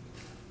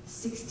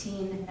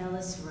 16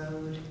 Ellis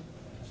Road,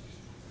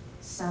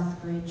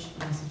 Southbridge,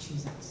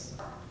 Massachusetts.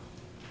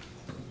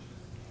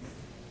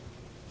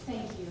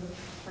 Thank you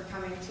for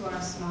coming to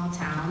our small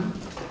town.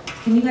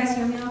 Can you guys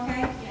hear me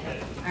okay?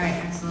 Yes. All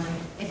right, excellent.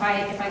 If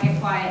I get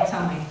quiet,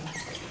 tell me.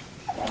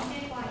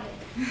 Stay quiet.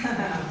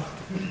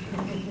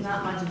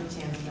 Not much of a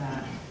chance of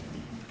that.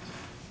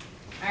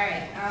 All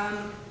right.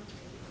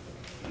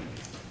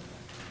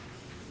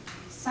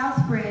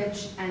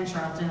 Southbridge and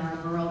Charlton are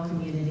rural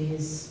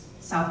communities.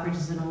 Southbridge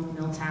is an old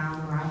mill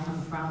town where I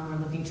come from. We're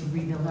looking to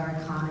rebuild our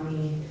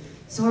economy.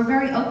 So we're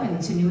very open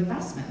to new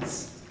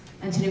investments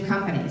and to new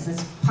companies.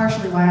 That's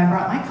partially why I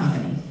brought my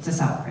company to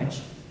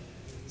Southbridge.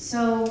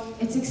 So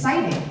it's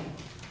exciting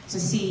to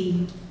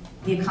see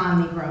the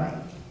economy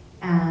growing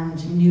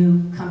and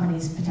new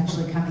companies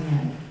potentially coming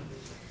in.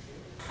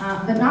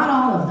 But not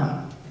all of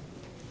them.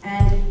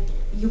 And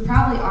you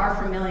probably are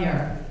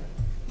familiar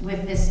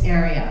with this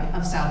area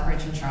of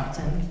Southbridge and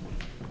Charlton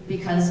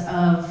because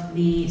of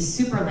the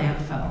super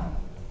landfill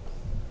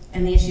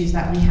and the issues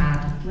that we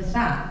had with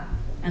that,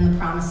 and the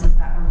promises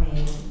that were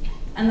made,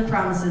 and the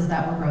promises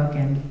that were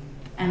broken,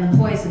 and the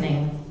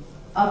poisoning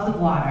of the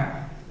water,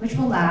 which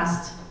will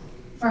last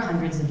for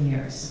hundreds of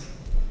years,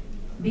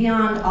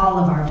 beyond all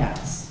of our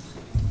deaths.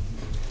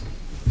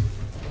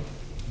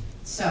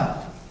 So,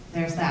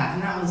 there's that.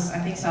 And that was, I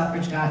think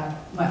Southbridge got,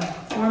 what,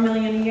 $4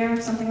 million a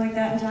year, something like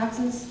that in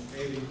taxes?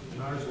 Maybe,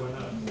 and ours went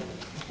up.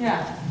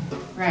 Yeah,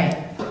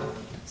 right.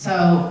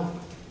 So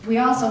we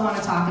also want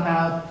to talk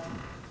about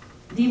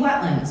the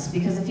wetlands,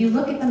 because if you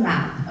look at the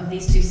map of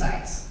these two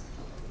sites,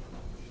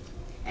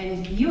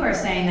 and you are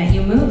saying that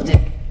you moved it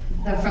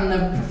from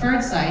the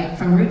preferred site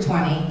from Route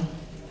 20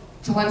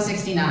 to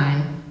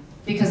 169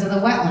 because of the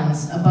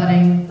wetlands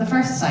abutting the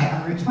first site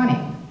on Route 20.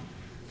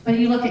 But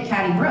you look at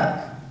Caddy Brook,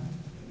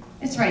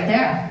 it's right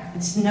there.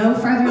 It's no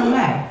further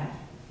away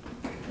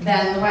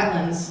than the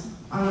wetlands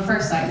on the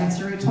first site next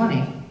to Route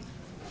 20.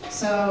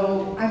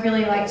 So I'd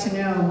really like to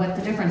know what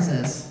the difference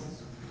is.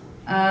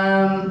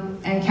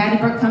 And Caddy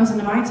Brook comes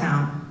into my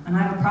town, and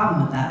I have a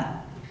problem with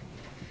that.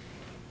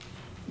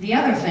 The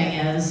other thing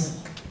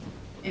is,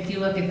 if you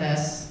look at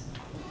this,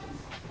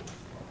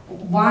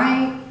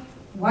 why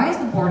is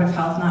the Board of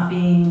Health not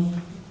being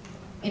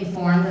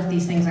informed that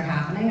these things are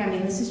happening? I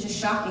mean, this is just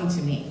shocking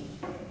to me.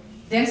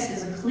 This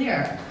is a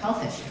clear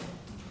health issue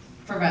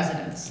for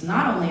residents,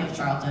 not only of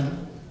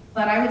Charlton,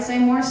 but I would say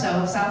more so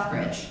of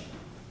Southbridge.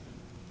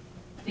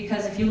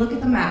 Because if you look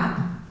at the map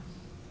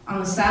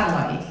on the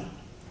satellite,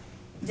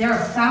 there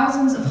are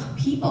thousands of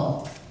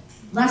people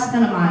less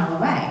than a mile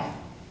away.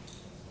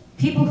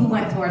 People who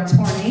went through a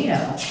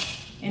tornado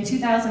in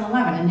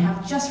 2011 and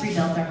have just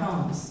rebuilt their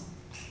homes.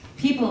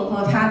 People who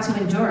have had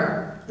to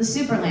endure the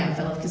super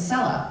landfill of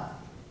Casella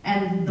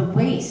and the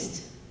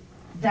waste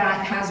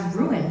that has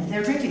ruined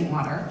their drinking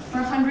water for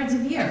hundreds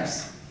of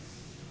years.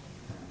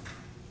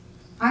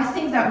 I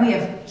think that we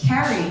have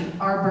carried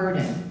our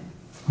burden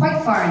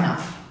quite far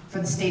enough for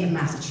the state of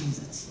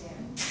Massachusetts.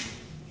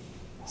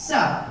 So,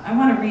 I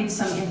want to read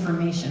some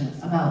information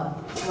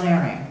about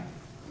flaring,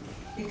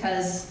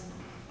 because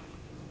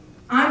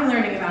I'm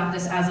learning about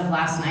this as of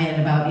last night at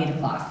about 8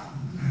 o'clock.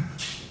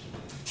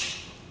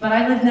 But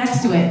I lived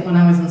next to it when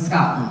I was in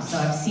Scotland, so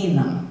I've seen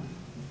them.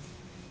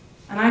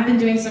 And I've been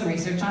doing some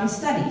research on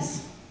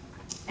studies.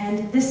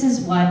 And this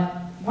is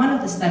one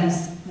of the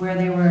studies where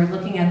they were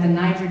looking at the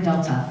Niger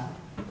Delta,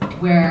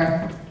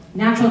 where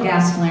natural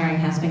gas flaring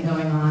has been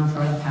going on for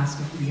the past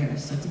 50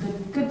 years. So it's a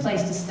good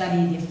place to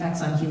study the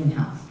effects on human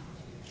health.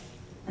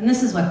 And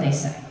this is what they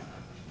say.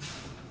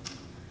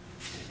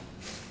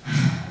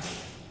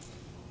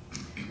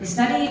 The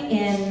study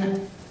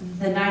in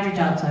the Niger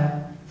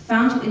Delta,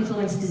 found to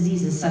influence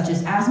diseases such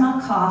as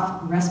asthma,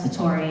 cough,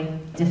 respiratory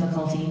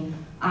difficulty,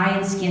 eye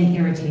and skin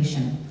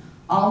irritation.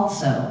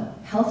 Also,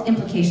 health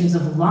implications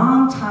of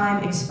long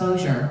time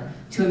exposure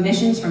to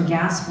emissions from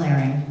gas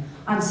flaring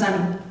on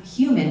some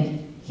human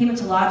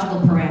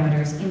hematological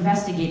parameters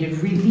investigated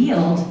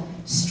revealed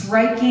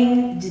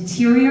striking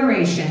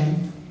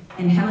deterioration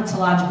in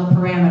hematological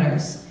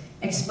parameters.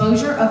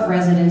 Exposure of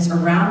residents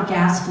around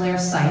gas flare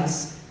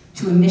sites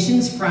to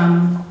emissions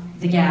from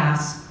the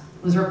gas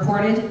was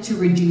reported to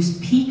reduce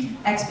peak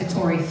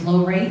expiratory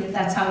flow rate.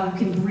 That's how you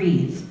can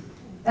breathe.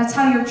 That's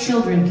how your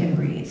children can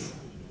breathe.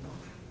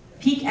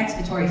 Peak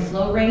expiratory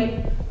flow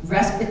rate,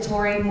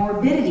 respiratory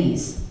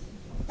morbidities.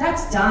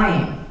 That's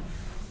dying.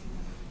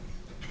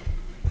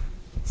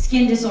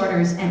 Skin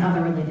disorders and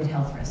other related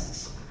health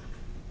risks.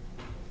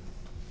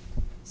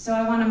 So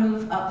I want to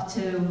move up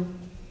to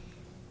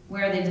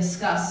where they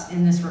discuss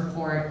in this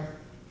report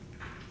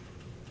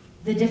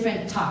the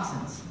different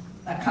toxins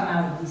that come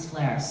out of these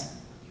flares.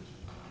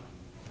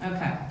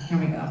 Okay, here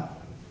we go.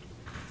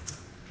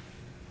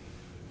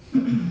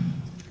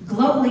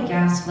 Globally,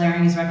 gas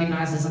flaring is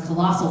recognized as a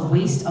colossal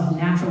waste of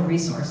natural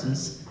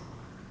resources,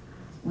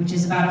 which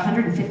is about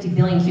 150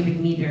 billion cubic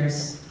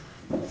meters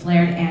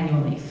flared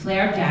annually.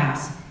 Flared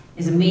gas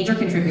is a major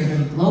contributor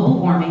to global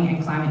warming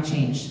and climate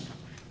change.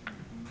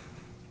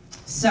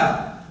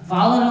 So,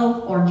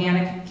 volatile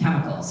organic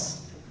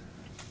chemicals,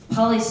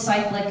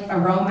 polycyclic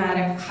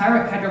aromatic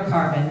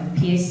hydrocarbon,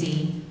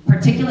 PAC,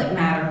 particulate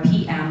matter,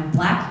 PM,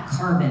 black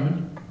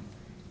carbon,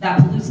 that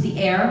pollutes the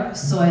air,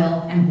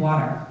 soil, and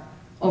water.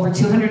 Over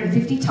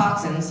 250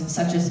 toxins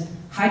such as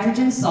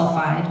hydrogen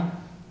sulfide,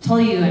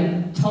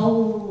 toluene,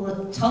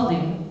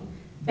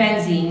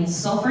 benzene,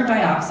 sulfur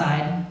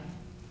dioxide,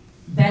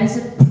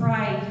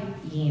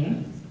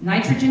 benzoprene,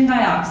 nitrogen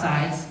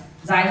dioxides,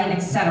 xylene,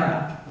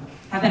 etc.,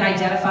 have been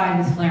identified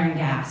with flaring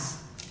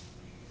gas.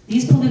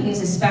 These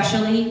pollutants,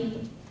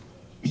 especially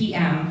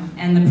PM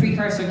and the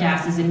precursor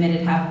gases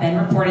emitted, have been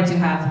reported to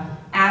have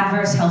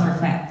adverse health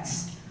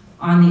effects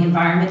on the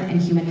environment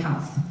and human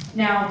health.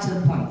 Now to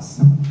the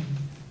points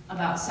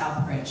about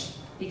Southbridge,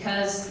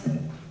 because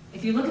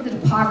if you look at the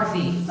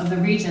topography of the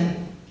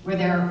region where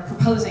they're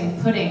proposing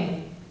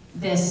putting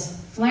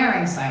this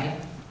flaring site,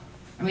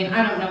 I mean,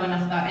 I don't know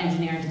enough about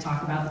engineering to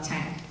talk about the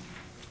tank,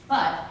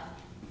 but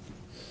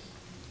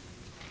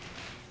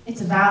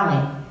it's a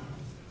valley.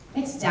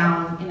 It's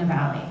down in a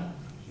valley.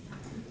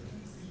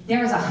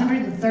 There is a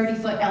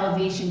 130-foot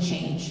elevation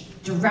change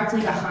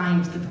directly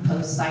behind the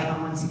proposed site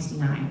on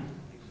 169.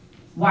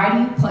 Why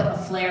do you put a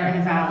flare in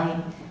a valley,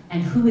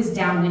 and who is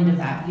downwind of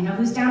that? You know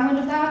who's downwind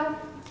of that?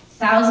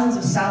 Thousands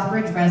of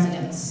Southbridge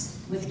residents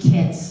with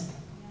kids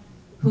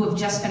who have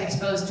just been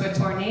exposed to a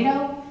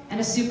tornado and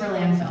a super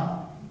landfill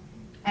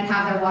and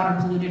have their water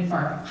polluted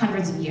for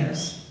hundreds of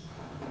years.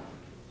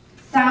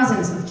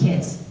 Thousands of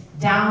kids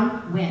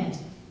downwind.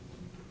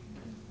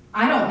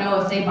 I don't know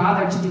if they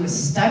bothered to do a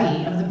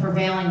study of the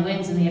prevailing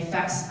winds and the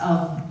effects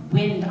of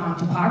wind on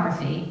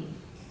topography,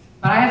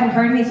 but I haven't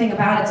heard anything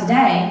about it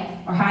today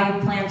or how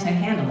you plan to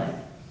handle it.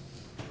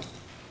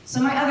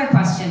 So my other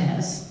question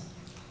is,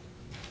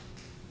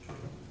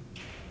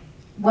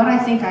 what I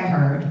think I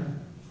heard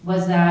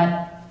was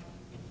that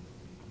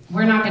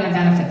we're not going to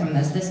benefit from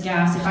this. This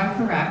gas, if I'm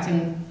correct,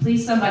 and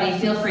please somebody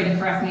feel free to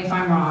correct me if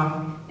I'm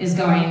wrong, is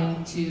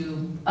going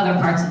to other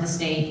parts of the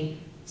state.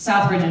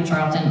 Southbridge and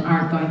Charlton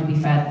aren't going to be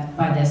fed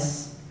by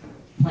this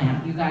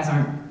plant. You guys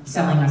aren't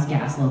selling us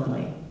gas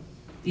locally.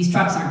 These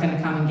trucks aren't going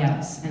to come and get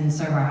us and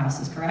serve our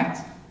houses, correct?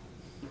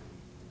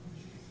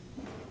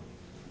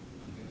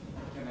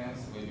 Can I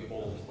answer maybe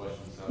all the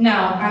questions? No,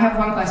 I have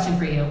one question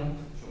for you.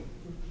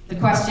 The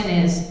question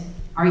is,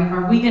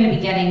 are we going to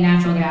be getting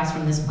natural gas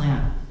from this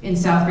plant in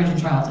Southbridge and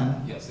Charlton?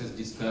 Yes, as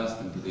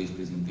discussed in today's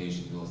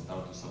presentation, we will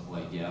start to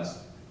supply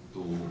gas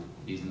to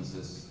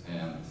businesses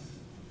and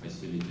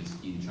facilities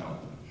in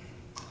Charlton.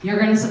 You're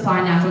going to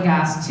supply natural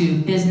gas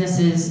to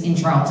businesses in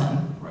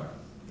Charlton? Right.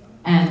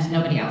 And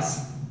nobody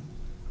else?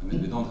 I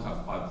mean, we don't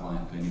have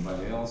pipeline to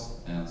anybody else.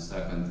 And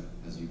second,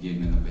 as you gave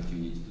me an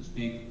opportunity to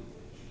speak,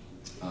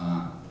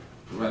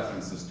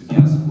 references to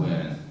gas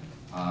flaring.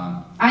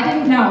 I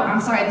didn't know.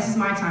 I'm sorry, this is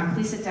my time.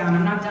 Please sit down.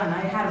 I'm not done.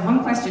 I had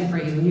one question for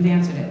you and you've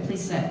answered it.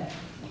 Please sit.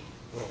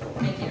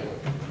 Thank you.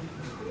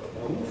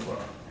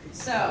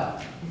 So,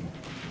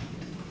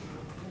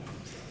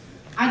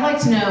 I'd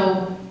like to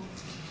know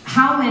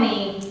how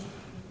many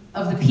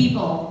of the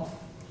people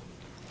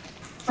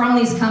from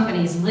these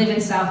companies live in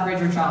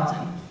Southbridge or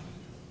Charlton?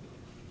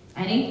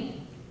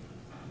 Any?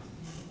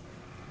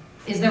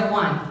 Is there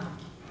one?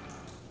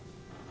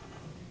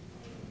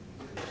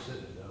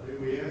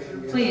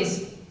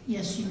 Please.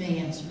 Yes, you may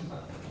answer.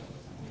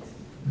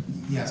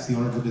 Yes, the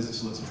owner of the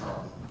business lives in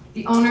Charlton.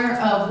 The owner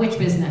of which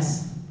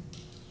business?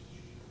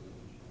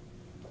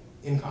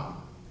 Incom.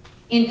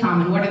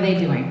 Incom, and what are they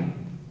doing?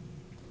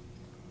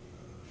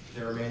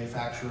 They're a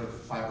manufacturer of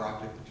fiber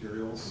optic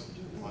materials.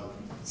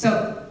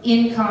 So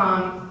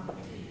Incom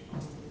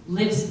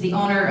lives, the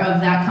owner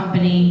of that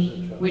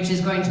company which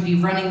is going to be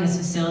running this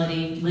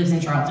facility, lives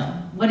in Charlton.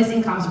 What is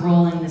Incom's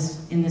role in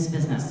this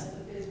business?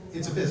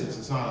 It's a business,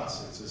 it's not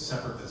us, it's a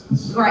separate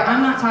business. Right,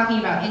 I'm not talking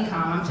about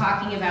Incom, I'm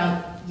talking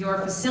about your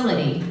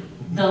facility,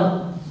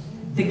 the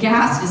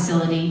gas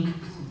facility.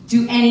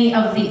 Do any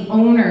of the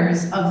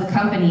owners of the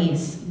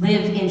companies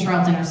live in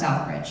Charlton or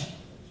Southbridge?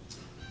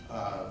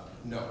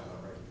 No, not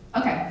right.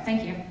 Okay,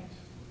 thank you.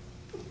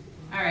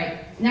 All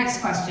right,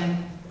 next question.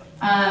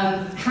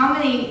 How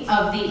many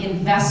of the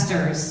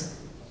investors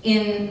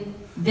in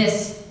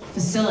this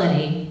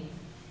facility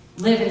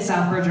live in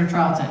Southbridge or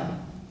Charlton?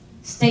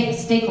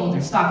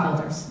 Stakeholders,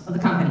 stockholders of the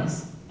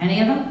companies. Any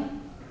of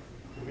them?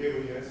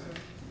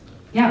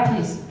 Yeah,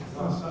 please.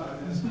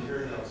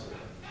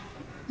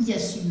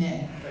 Yes, you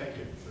may. Thank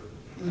you.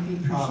 It would be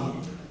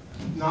appreciated.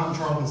 Not in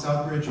Charlton,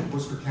 Southbridge, in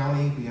Worcester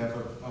County, we have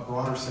a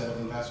broader set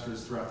of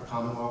investors throughout the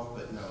Commonwealth,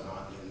 but no,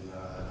 not to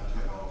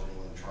my knowledge,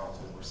 anyone in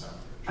Charlton or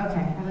Southbridge. Okay,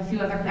 I have a few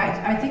other,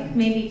 I think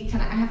maybe, I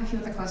have a few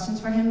other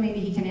questions for him, maybe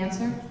he can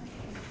answer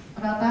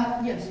about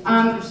that? Yes,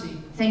 please proceed.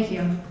 Thank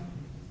you.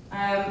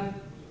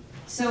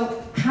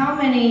 So how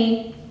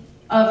many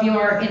of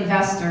your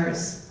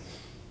investors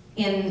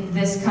in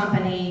this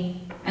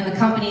company and the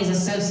companies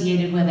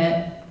associated with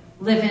it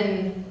live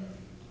in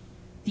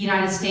the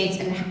United States,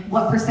 and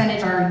what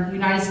percentage are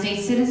United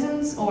States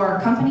citizens or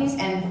companies,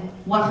 and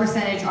what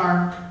percentage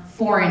are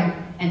foreign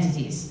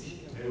entities?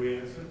 May we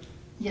answer?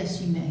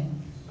 Yes, you may.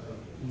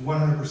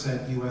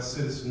 100% U.S.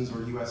 citizens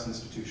or U.S.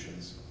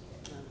 institutions.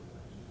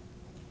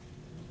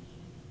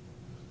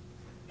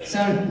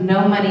 So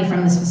no money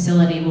from this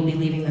facility will be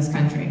leaving this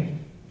country?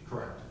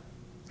 Correct.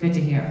 Good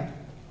to hear.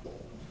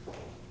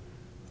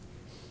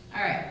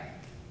 All right.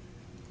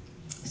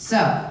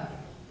 So,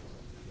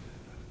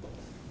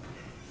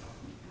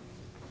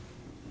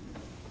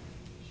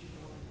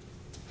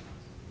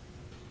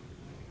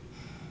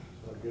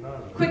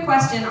 quick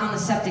question on the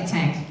septic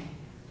tank.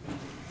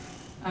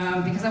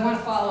 Because I want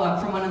to follow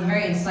up from one of the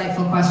very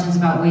insightful questions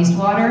about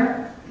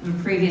wastewater from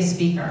the previous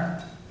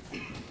speaker.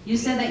 You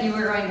said that you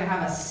were going to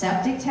have a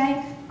septic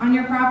tank on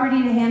your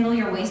property to handle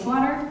your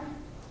wastewater?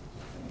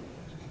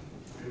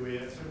 May we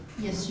answer?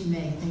 Yes, you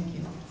may. Thank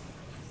you.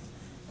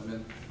 I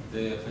mean,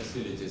 the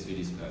facilities we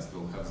discussed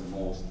will have the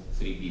most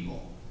 3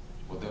 people.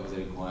 Whatever the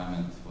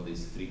requirement for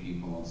these 3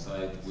 people on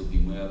site would be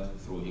met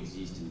through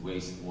existing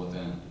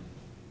wastewater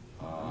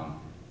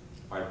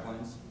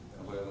pipelines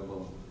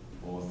available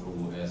or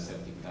through a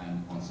septic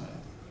tank on site.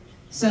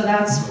 So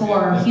that's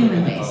for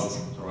human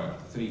waste?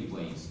 Correct, 3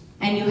 planes.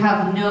 And you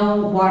have no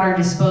water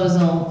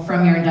disposal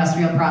from your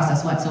industrial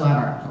process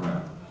whatsoever?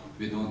 Correct.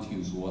 We don't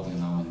use water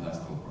in our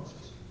industrial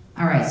process.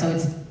 All right, so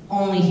it's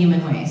only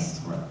human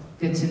waste? Correct.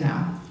 Good to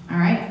know. All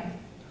right.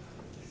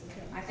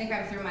 I think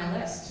I'm through my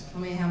list.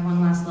 Let me have one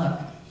last look.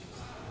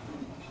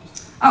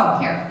 Oh,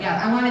 here,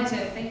 yeah, I wanted to,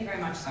 thank you very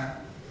much, sir.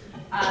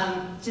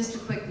 Just a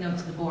quick note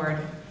to the board.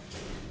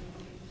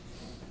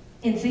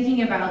 In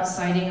thinking about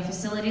siting a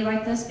facility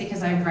like this,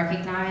 because I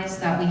recognize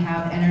that we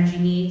have energy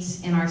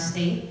needs in our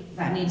state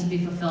that need to be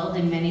fulfilled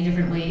in many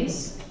different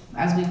ways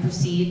as we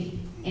proceed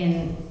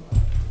in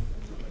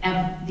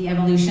the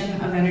evolution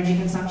of energy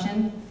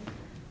consumption,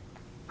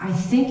 I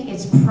think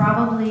it's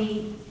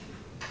probably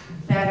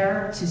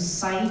better to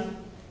site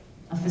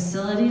a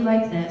facility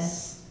like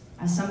this,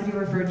 as somebody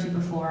referred to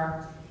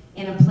before,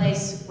 in a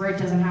place where it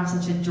doesn't have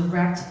such a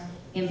direct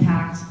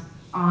impact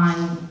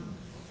on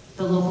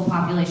the local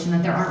population,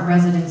 that there aren't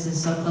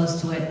residences so close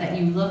to it, that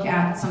you look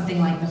at something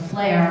like the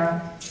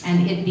flare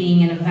and it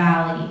being in a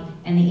valley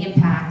and the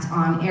impact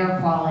on air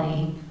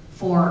quality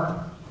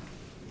for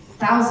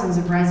thousands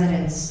of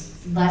residents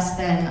less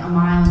than a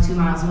mile and 2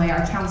 miles away.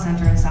 Our town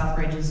center in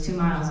Southbridge is 2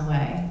 miles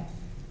away.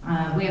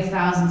 We have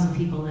thousands of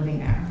people living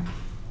there.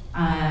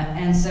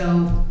 And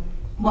so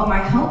what my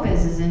hope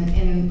is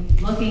in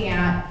looking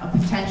at a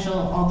potential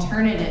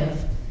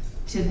alternative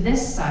to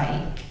this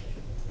site,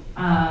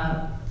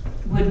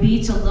 would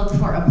be to look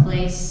for a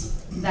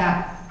place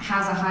that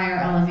has a higher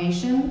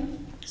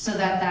elevation so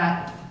that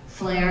that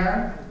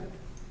flare,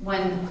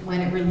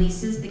 when it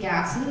releases the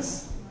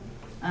gases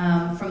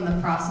from the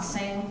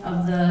processing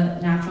of the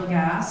natural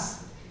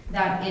gas,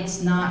 that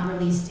it's not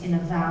released in a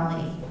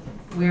valley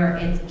where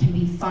it can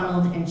be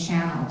funneled and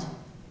channeled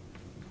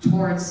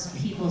towards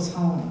people's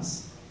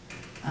homes.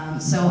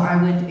 So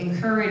I would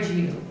encourage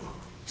you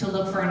to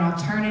look for an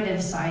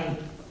alternative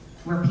site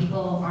where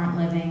people aren't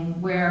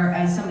living, where,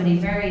 as somebody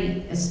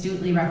very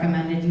astutely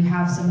recommended, you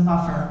have some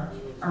buffer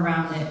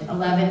around it.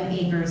 11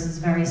 acres is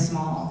very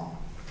small.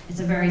 It's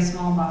a very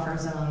small buffer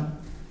zone.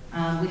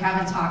 We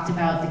haven't talked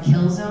about the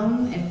kill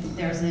zone if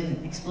there's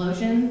an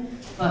explosion,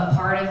 but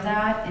part of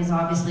that is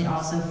obviously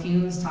also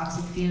fumes,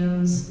 toxic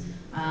fumes,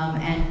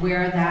 and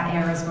where that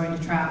air is going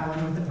to travel.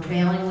 And with the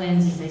prevailing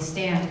winds as they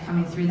stand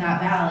coming through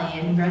that valley,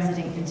 any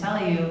resident can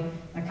tell you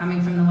they're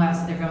coming from the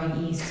west, they're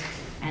going east,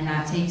 and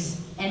that takes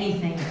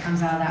anything that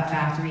comes out of that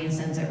factory and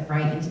sends it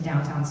right into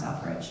downtown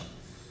Southbridge.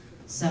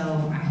 So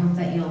I hope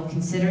that you'll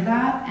consider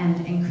that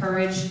and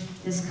encourage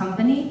this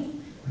company,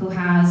 who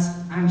has,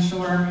 I'm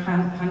sure,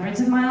 hundreds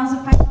of miles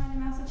of pipeline in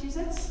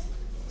Massachusetts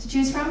to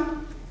choose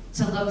from,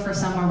 to look for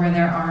somewhere where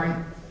there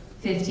aren't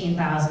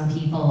 15,000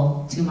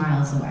 people 2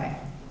 miles away.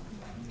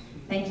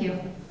 Thank you.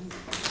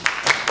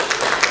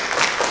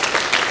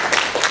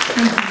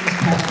 Thank you, Ms.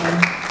 Pepper.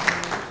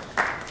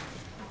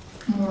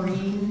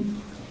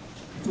 Maureen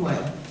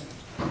Doyle.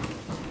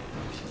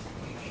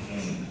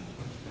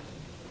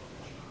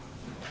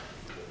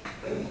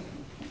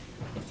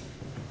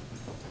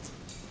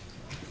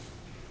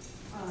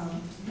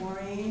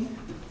 Maureen,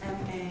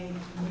 M-A-U-R-E-E-N,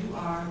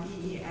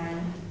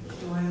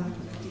 Doyle,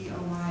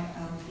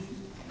 D-O-Y-L-E,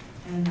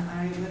 and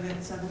I live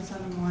at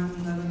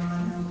 771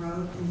 Lebanon Hill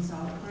Road in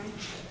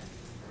Southbridge.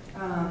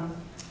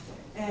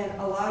 And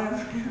a lot of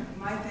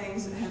my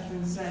things have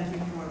been said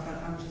before, but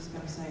I'm just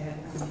going to say it.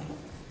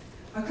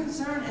 A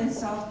concern in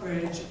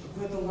Southbridge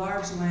with the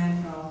large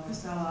landfill,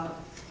 Casella,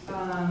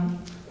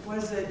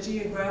 was that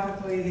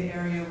geographically the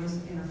area was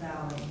in a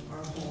valley or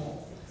a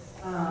bowl.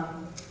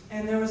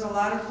 And there was a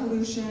lot of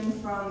pollution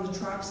from the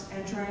trucks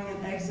entering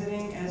and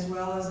exiting, as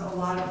well as a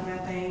lot of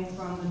methane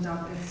from the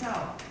dump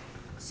itself.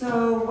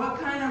 So what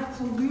kind of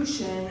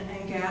pollution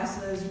and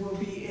gases will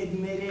be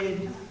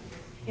admitted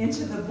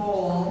into the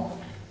bowl,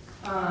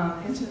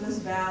 into this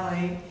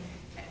valley,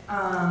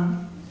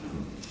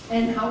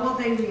 and how will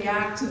they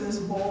react to this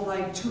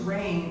bowl-like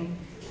terrain?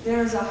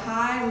 There's a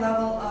high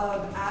level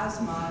of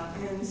asthma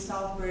in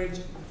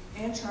Southbridge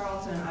and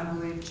Charlton, I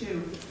believe,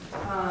 too.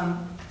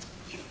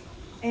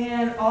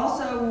 And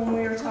also, when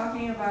we were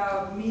talking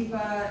about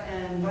MIPA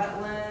and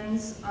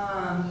wetlands,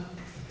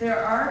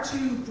 there are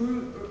two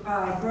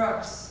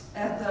brooks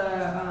at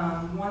the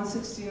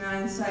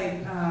 169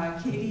 site,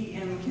 Katy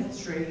and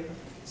McKinstry.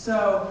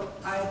 So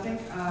I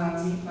think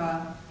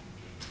MIPA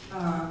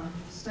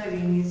study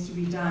needs to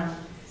be done.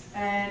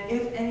 And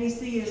if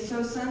NEC is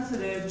so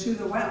sensitive to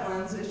the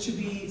wetlands, it should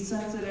be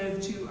sensitive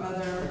to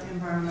other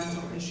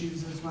environmental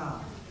issues as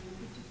well,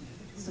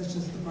 such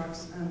as the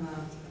brooks and the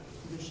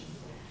pollution.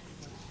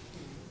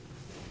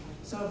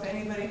 So if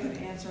anybody could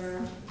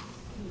answer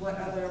what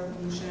other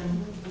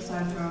pollution,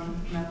 aside from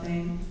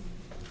methane,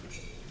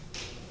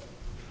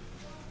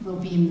 Will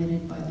be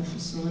emitted by the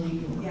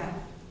facility or yeah,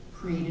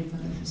 created by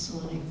the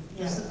facility.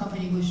 Yeah. Does the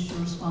company wish to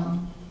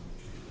respond?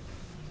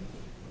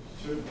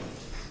 Sure.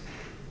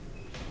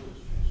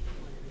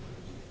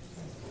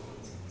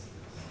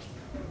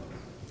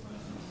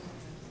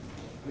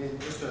 I mean,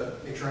 just to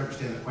make sure I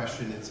understand the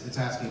question, it's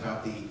asking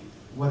about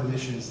what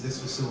emissions this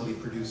facility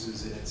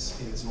produces in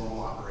its normal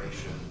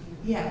operation.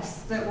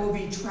 yes, that will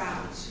be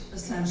trapped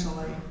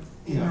essentially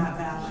in Yeah. that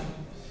valley.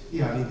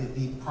 Yeah, I mean,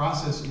 the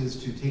process is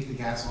to take the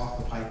gas off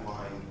the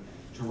pipeline,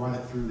 to run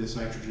it through this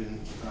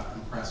nitrogen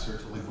compressor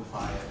to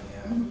liquefy it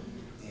and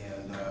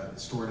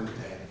store it in the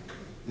tank.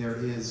 There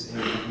is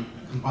a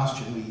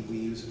combustion. We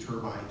use a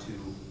turbine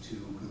to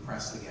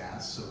compress the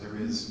gas, so there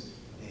is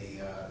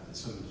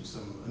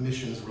some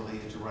emissions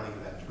related to running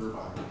that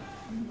turbine.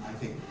 I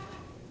think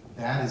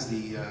that is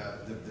the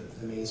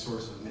main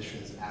source of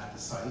emissions at the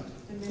site.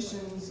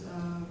 Emissions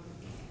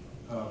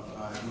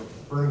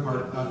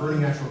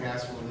burning natural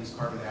gas will release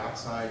carbon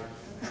dioxide,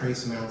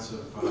 trace amounts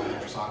of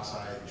nitrous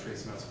oxide,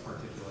 trace amounts of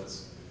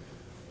particulates,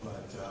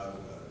 but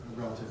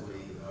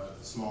relatively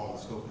small in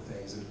the scope of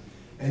things.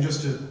 And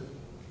just to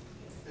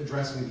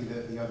address maybe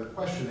the other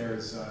question there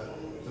is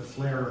the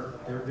flare,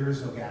 there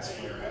is no gas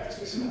flare at this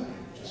facility.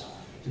 Just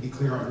to be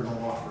clear, under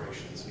normal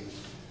operations,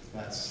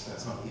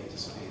 that's not the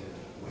anticipated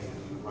way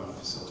that we would run the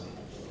facility.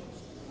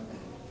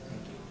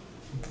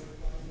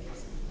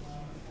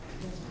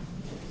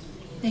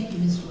 Thank you,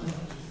 Ms. Doyle.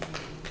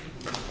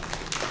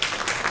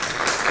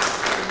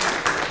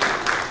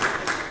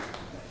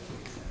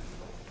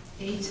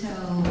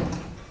 Atel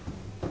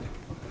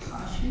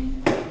Hashi.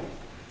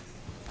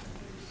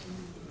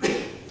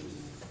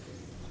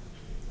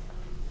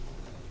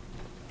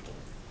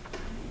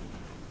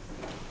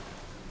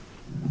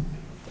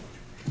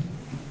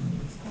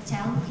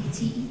 Patel,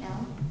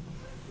 P-T-E-L,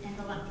 and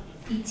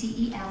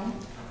E-T-E-L,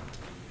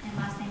 and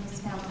last name is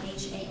spelled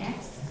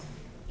H-A-X-H-I-A-J.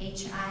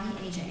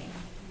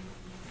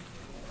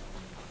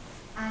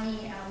 I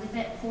live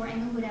at 4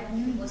 Englewood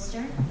Avenue in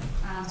Worcester,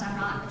 so I'm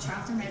not a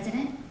Charleston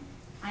resident.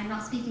 I'm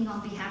not speaking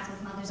on behalf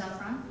of Mothers Out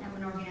Front. I'm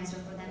an organizer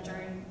for them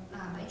during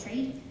by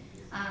trade.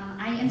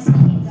 I am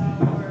speaking though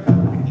for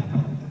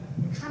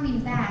coming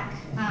back,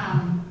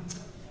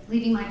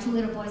 leaving my 2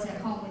 little boys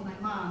at home with my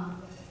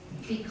mom,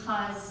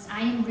 because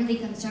I am really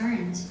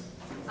concerned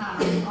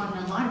on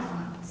a lot of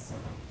fronts.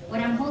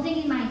 What I'm holding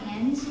in my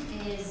hand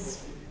is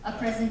a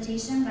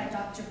presentation by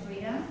Dr.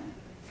 Brita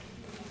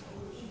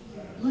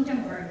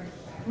Lundenberg,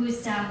 who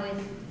is with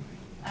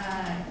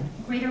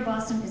Greater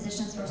Boston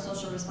Physicians for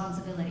Social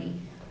Responsibility.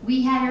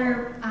 We had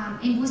her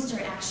in Worcester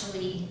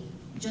actually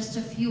just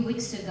a few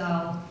weeks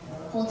ago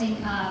holding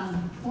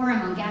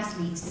forum on gas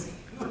leaks.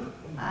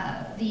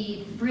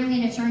 The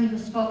brilliant attorney who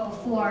spoke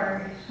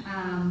before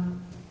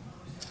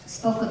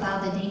spoke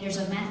about the dangers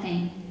of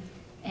methane.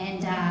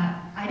 And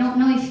I don't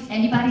know if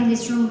anybody in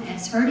this room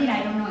has heard it.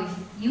 I don't know if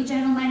you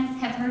gentlemen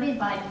have heard it,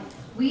 but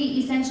we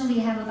essentially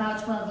have about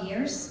 12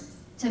 years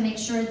to make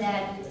sure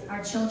that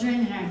our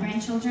children and our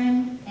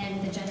grandchildren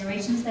and the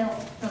generations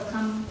that'll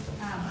come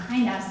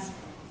behind us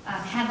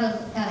have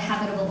a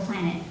habitable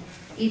planet.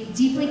 It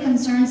deeply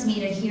concerns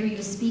me to hear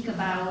you speak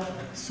about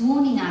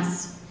swooning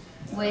us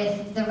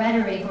with the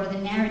rhetoric or the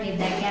narrative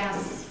that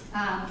gas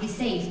is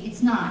safe.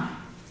 It's not.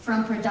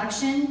 From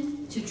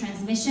production to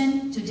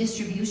transmission to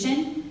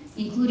distribution,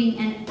 including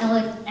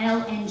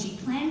LNG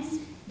plants,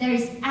 there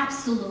is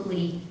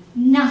absolutely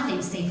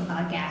nothing safe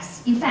about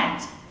gas. In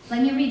fact,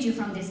 let me read you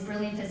from this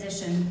brilliant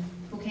physician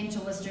who came to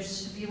Worcester a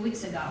few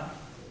weeks ago.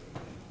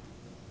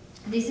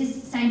 This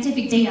is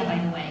scientific data, by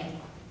the way.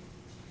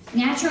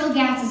 Natural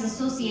gas is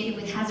associated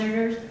with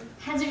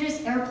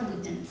hazardous air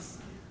pollutants,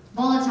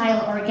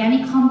 volatile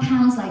organic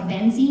compounds like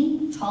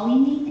benzene,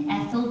 toluene,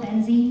 ethyl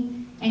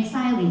benzene, and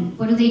xylene.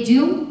 What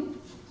do?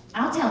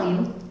 I'll tell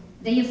you.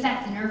 They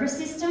affect the nervous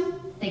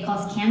system, they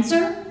cause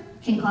cancer,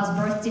 can cause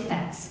birth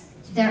defects.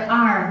 There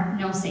are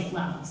no safe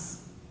levels.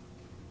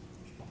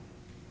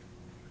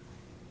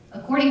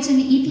 According to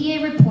the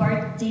EPA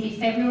report dated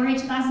February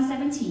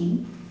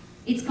 2017,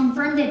 it's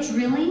confirmed that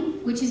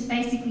drilling, which is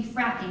basically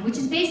fracking, which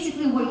is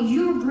basically what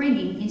you're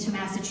bringing into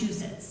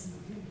Massachusetts,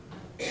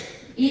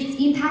 it's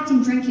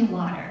impacting drinking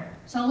water.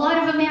 So a lot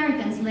of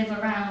Americans live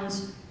around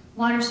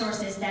water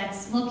sources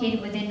that's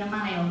located within a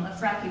mile of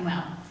fracking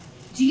well.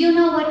 Do you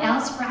know what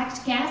else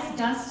fracked gas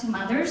does to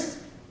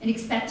mothers and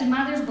expectant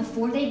mothers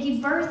before they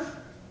give birth?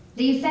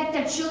 They affect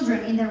their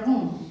children in their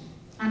womb.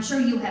 I'm sure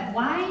you have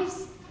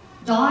wives,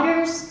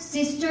 daughters,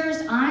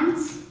 sisters,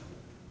 aunts,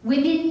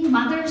 women,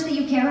 mothers that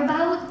you care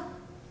about.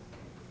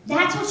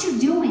 That's what you're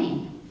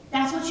doing.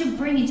 That's what you're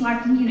bringing to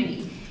our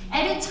community.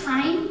 At a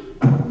time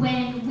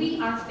when we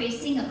are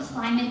facing a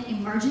climate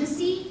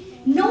emergency,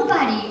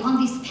 nobody on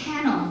this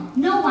panel,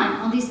 no one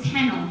on this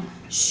panel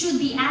should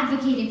be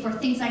advocating for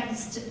things like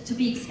this to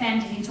be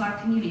expanded into our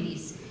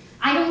communities.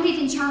 I don't live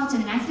in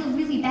Charlton, and I feel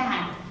really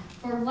bad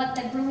for what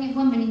that brilliant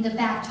woman in the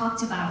back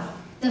talked about.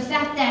 The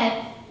fact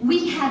that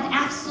we have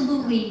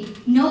absolutely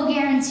no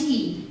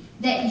guarantee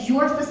that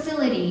your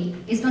facility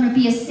is going to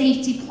be a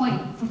safety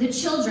point for the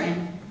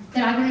children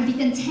that are going to be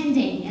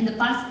contending and the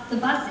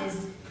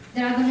buses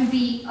that are going to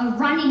be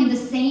running in the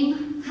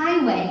same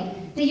highway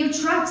that your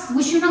trucks,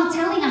 which you're not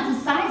telling us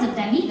the size of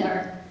them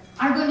either,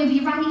 are going to be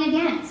running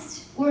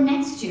against or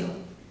next to.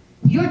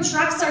 Your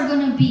trucks are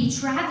going to be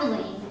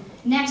traveling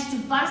next to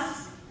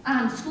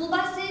school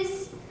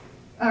buses,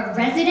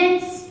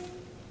 residents,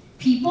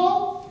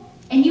 people,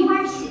 and you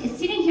are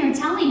sitting here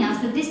telling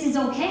us that this is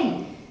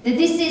okay, that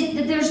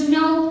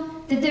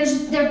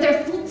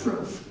they're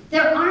foolproof.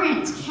 There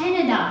aren't.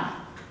 Canada,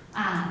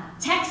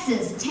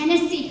 Texas,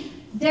 Tennessee,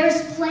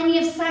 there's plenty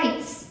of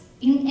sites.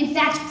 In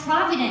fact,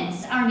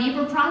 Providence, our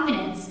neighbor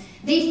Providence,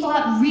 they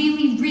fought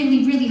really,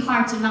 really, really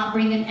hard to not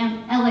bring an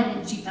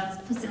LNG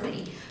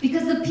facility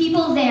because the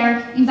people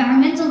there,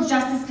 environmental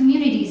justice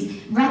communities,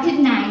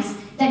 recognize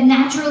that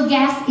natural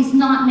gas is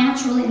not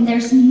natural and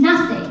there's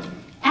nothing,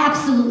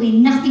 absolutely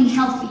nothing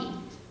healthy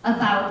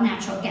about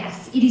natural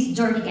gas. It is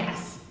dirty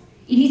gas.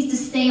 It needs to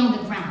stay on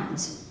the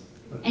ground.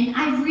 And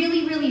I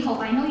really, really hope,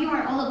 I know you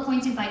are all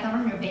appointed by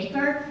Governor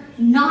Baker,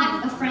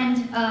 not a friend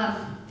of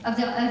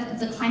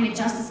the climate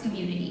justice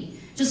community.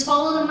 Just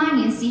follow the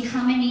money and see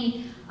how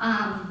many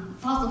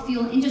fossil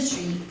fuel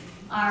industry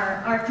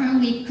are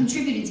currently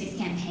contributing to his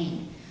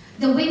campaign.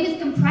 The Weymouth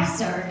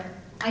compressor,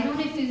 I don't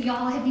know if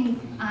y'all have been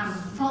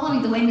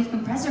following the Weymouth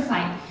compressor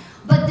fight,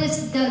 but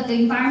the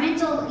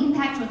environmental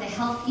impact or the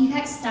health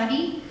impact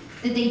study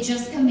that they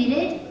just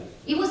committed,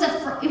 it was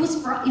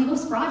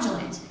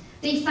fraudulent.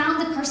 They found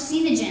the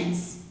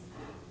carcinogens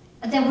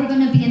that were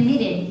going to be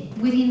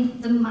emitted within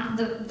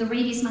the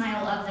radius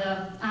mile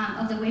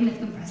of the Weymouth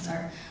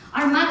compressor.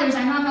 Our mothers,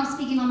 I know I'm not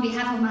speaking on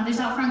behalf of mothers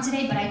out front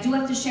today, but I do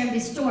have to share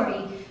this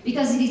story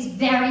because it is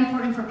very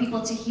important for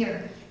people to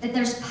hear that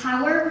there's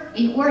power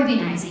in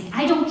organizing.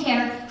 I don't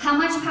care how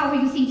much power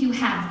you think you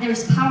have,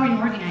 there's power in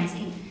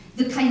organizing.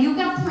 The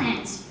Cayuga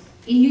plant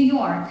in New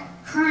York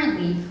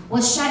currently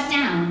was shut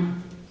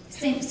down,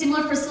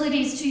 similar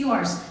facilities to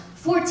yours,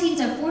 14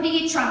 to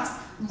 48 trucks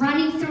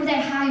running through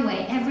that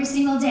highway every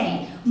single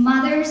day.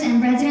 Mothers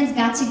and residents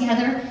got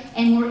together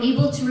and were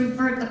able to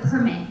revert the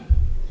permit.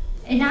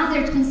 And now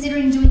they're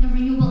considering doing a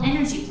renewable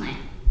energy plant.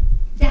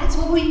 That's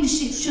what we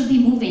should be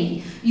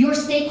moving. Your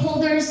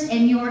stakeholders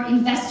and your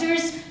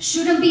investors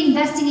shouldn't be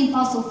investing in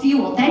fossil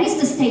fuel. That needs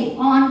to stay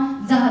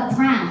on the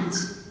ground.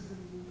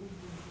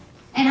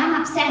 And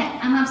I'm upset.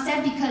 I'm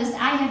upset because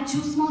I have 2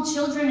 small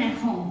children at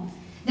home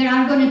that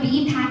are going to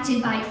be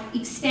impacted by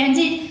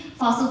expanded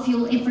fossil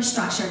fuel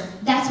infrastructure.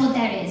 That's what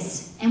that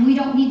is. And we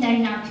don't need that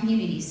in our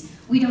communities.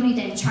 We don't need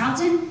that in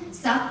Charlton,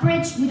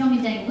 Southbridge, we don't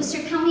need that in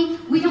Worcester County,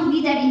 we don't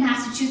need that in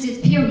Massachusetts,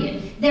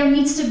 period. There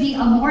needs to be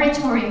a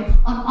moratorium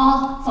on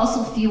all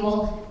fossil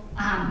fuel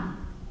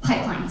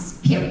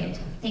pipelines, period.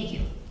 Thank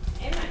you.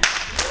 Thank you very much.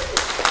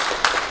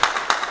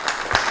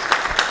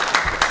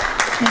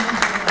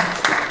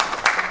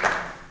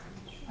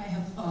 I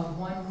have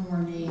one more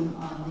name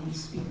on the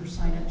speaker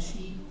sign-up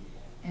sheet,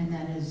 and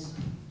that is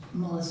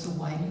Melissa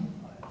Whiting.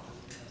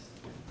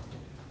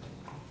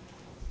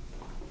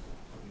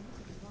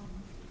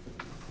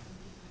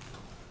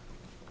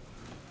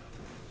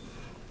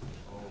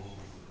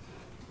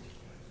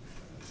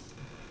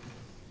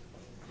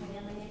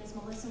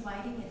 Melissa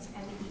Whiting, it's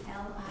Melissa.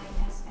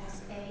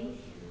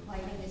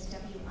 Whiting is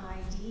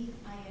Widing.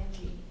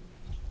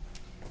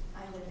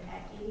 I live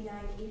at 89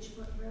 H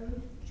Foot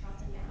Road,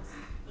 Charlton, Mass.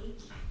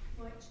 H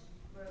Foot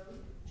Road,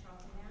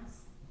 Charlton,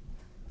 Mass.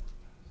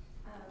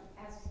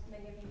 As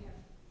many of you have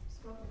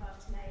spoken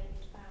about tonight,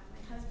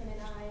 my husband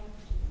and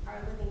I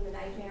are living the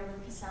nightmare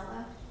with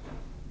Casella.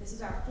 This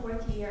is our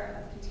 4th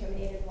year of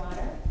contaminated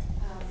water.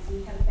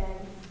 We have been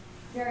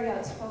very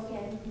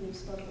outspoken. We've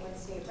spoken with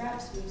state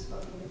reps, we've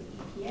spoken with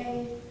the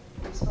EPA,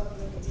 we've spoken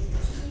with the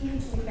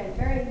DEC. We've been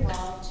very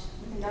involved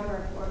with a number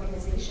of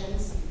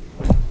organizations.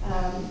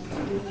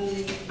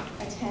 We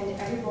attend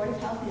every Board of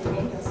Health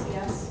meeting. You'll see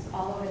us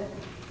all over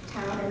the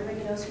town.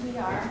 Everybody knows who we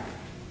are.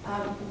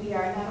 We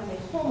are not only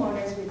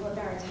homeowners, we've lived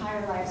our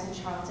entire lives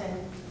in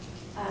Charlton.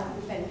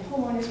 We've been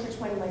homeowners for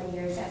 21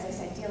 years, as I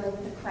said, dealing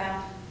with the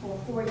crap for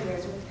 4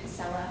 years with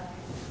Casella,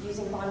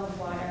 using bottled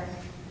water.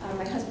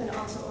 My husband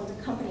also owns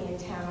a company in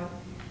town.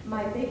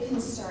 My big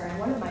concern,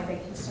 one of my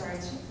big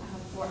concerns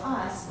for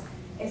us,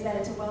 is that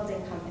it's a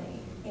welding company.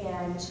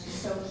 And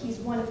so he's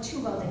one of 2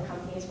 welding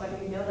companies, whether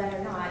you know that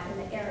or not, in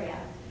the area.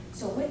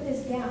 So with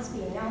this gas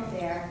being out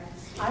there,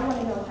 I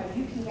want to know how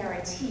you can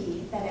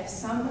guarantee that if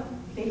some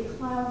big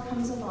cloud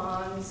comes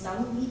along,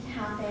 some leak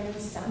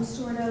happens, some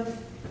sort of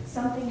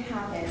something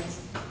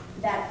happens,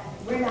 that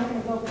we're not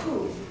going to go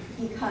poof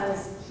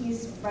because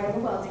he's running a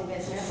welding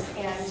business,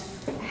 and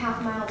a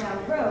half-mile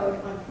down the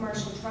road on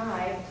Commercial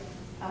Drive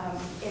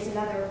is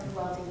another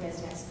welding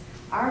business.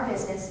 Our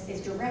business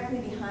is directly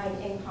behind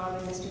Incom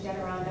and Mr.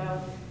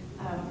 Deterando,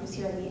 who's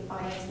here in the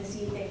audience this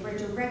evening. We're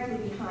directly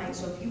behind,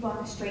 so if you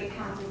walk a straight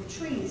path through the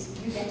trees,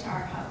 you get to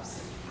our house.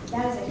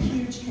 That is a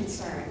huge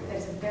concern. That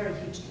is a very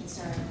huge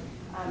concern.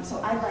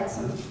 So I'd like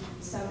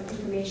some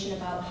information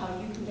about how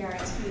you can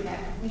guarantee that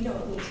we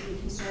don't need to be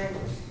concerned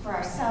for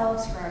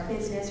ourselves, for our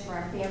business, for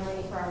our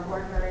family, for our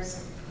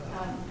workers.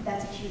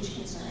 That's a huge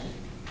concern.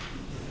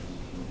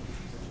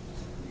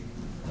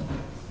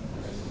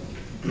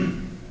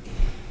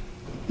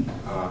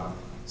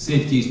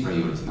 Safety is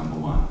priority number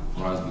 1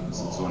 for us,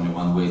 because it's only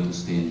one way to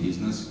stay in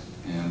business,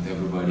 and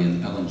everybody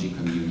in the LNG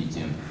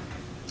community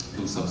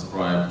do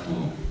subscribe to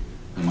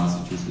the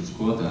Massachusetts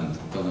Code, and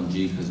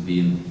LNG has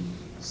been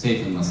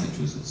safe in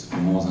Massachusetts for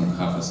more than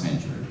half a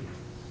century.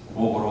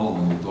 Overall,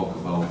 when we talk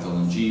about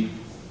LNG,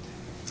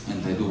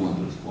 and I do want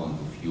to respond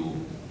to a few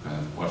kind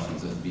of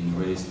questions that have been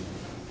raised,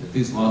 it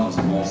is one of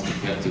the most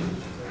effective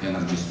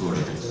energy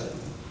storages.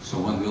 So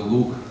when we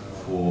look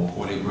for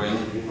holy grail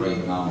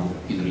right now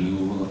in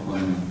renewable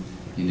economy,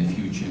 in the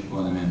future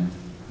economy,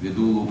 we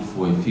do look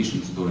for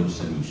efficient storage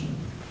solution.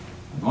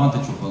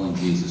 Advantage of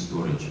LNG is the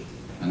storage,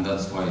 and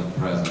that's why it's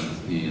present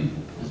in,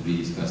 as we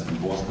discussed, in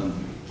Boston,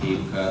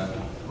 Cape Cod,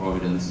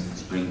 Providence,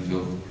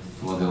 Springfield,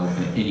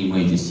 Philadelphia, any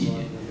major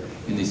city.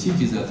 In a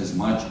city that is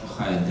much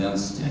higher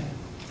density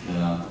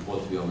than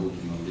what we are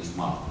looking on this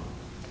map.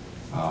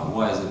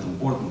 Why is it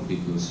important?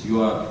 Because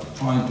you are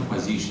trying to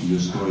position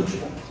your storage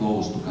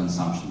close to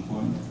consumption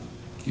point.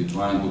 You're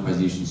trying to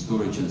position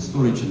storage, and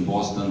storage in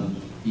Boston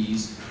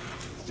is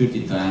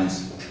 30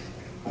 times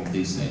of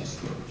this same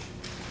storage.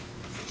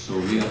 So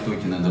we are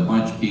talking about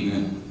much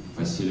bigger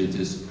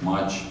facilities,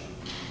 much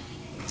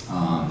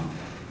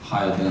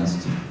higher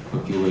density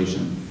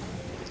population.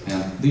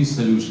 And this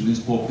solution is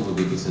popular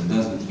because it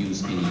doesn't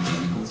use any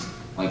chemicals,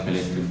 like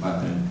electric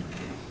battery.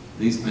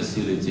 This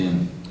facility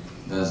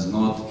does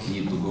not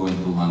need to go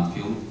into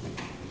landfill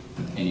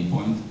at any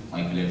point,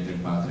 like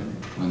electric battery,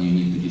 when you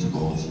need to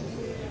dispose.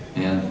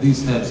 And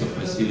these types of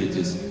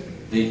facilities,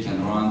 they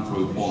can run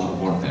through a polar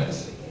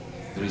vortex.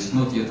 There is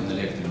not yet an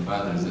electric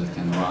battery that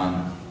can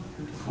run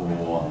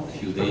for a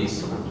few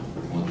days, or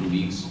 2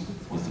 weeks,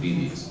 or 3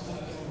 weeks.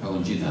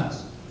 LNG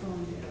does.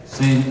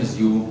 Same as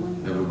you,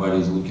 everybody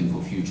is looking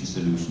for future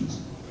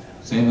solutions.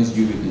 Same as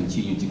you, we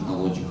continue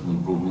technological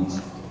improvements.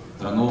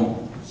 There are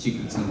no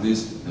secrets in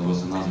this. There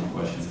was another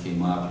question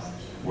came up.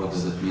 What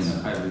does it mean,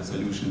 a hybrid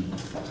solution?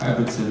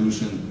 Hybrid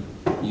solution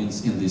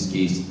means, in this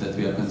case, that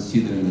we are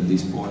considering at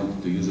this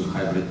point to use a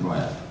hybrid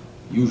drive.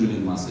 Usually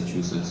in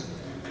Massachusetts,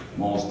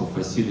 most of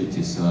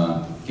facilities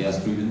are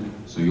gas-driven,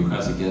 so you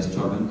have a gas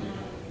turbine,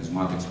 as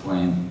Matt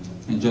explained.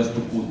 And just to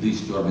put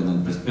this turbine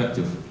in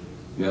perspective,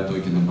 we are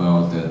talking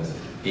about that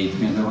 8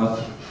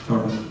 megawatt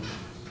turbine.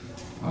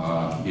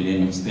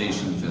 Millennium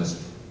Station,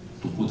 just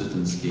to put it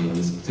in scale,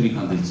 is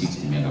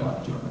 360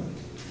 megawatt turbine.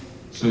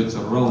 So it's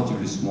a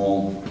relatively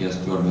small gas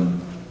turbine.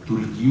 To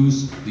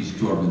reduce this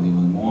turbine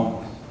even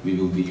more, we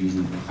will be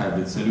using a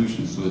hybrid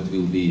solution, so it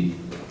will be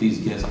this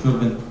gas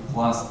turbine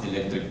plus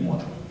electric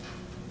motor.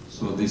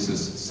 So this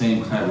is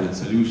same hybrid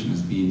solution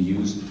is being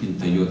used in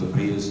Toyota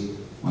Prius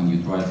when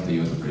you drive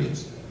Toyota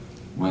Prius.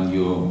 When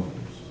you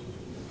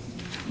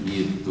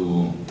need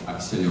to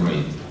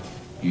accelerate,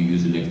 you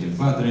use electric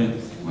battery.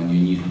 When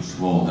you need to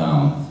slow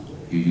down,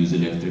 you use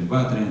electric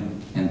battery,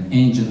 and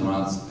engine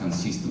runs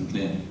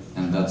consistently,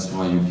 and that's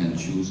why you can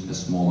choose a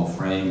smaller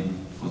frame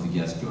for the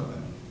gas turbine.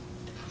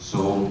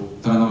 So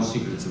there are no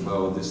secrets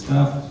about this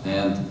stuff,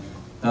 and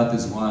that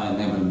is why in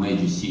every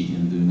major city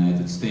in the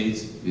United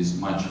States with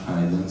much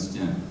higher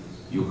density,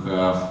 you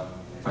have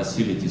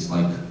facilities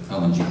like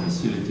LNG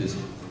facilities,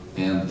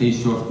 and they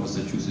serve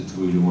Massachusetts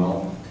really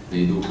well.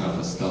 They do have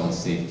a stellar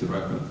safety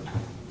record.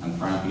 And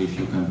frankly, if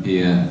you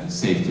compare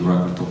safety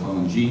record of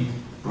LNG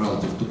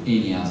relative to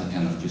any other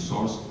energy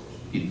source,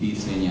 it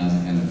beats any other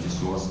energy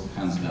source,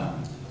 hands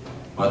down.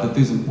 But it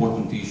is an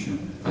important issue.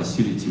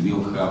 Facility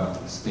will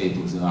have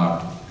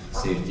state-of-the-art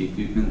safety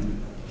equipment,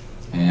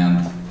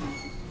 and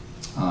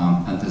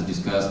as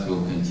discussed,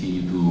 we'll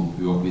continue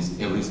to work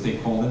with every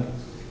stakeholder,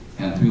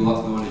 and we will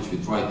acknowledge we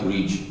try to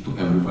reach to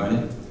everybody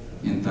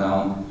in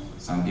town.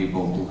 Some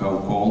people took our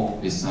call,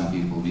 with some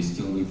people we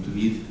still need to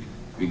meet.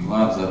 We're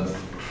glad that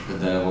the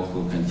dialogue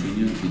will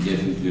continue. We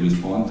definitely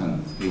respond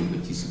and will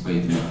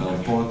participate in the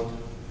health board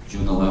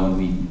June 11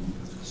 meeting.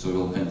 So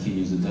we'll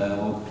continue the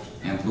dialogue,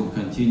 and we'll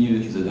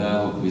continue the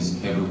dialogue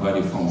with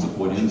everybody from the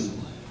audience,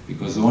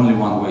 because the only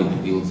one way to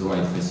build the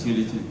right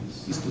facility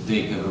is to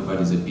take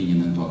everybody's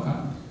opinion into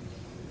account.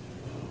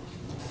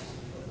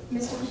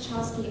 Mr.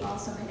 Pachowski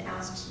also had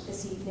asked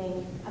this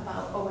evening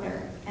about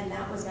odor, and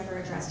that was never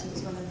addressed. He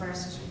was one of the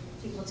first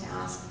people to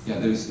ask. Yeah,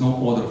 there is no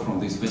odor from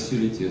these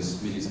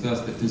facilities. We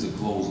discussed it is a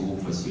closed-loop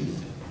facility.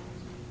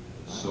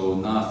 So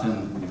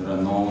nothing, there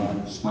are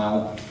no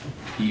smell.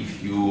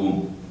 If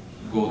you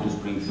go to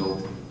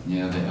Springfield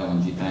near the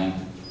LNG tank,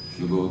 if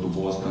you go to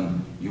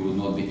Boston, you will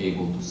not be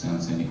able to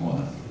sense any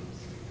odor.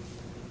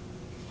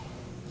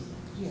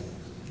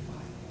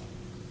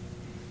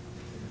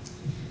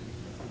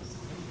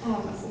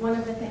 One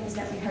of the things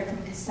that we heard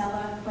from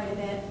Casella quite a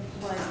bit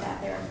was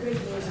that there are good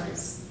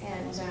neighbors,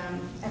 and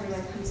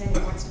everyone comes in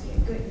and wants to be a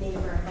good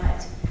neighbor,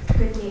 but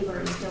good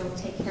neighbors don't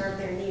take care of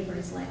their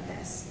neighbors like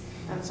this.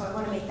 So I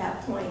want to make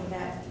that point,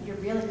 that you're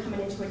really coming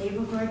into a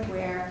neighborhood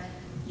where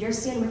you're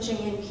sandwiching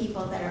in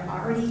people that are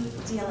already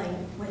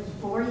dealing with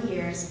 4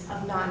 years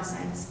of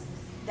nonsense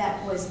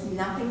that was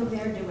nothing of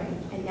their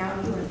doing, and now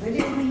you are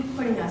literally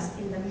putting us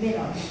in the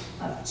middle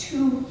of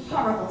 2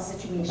 horrible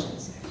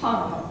situations.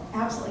 Horrible,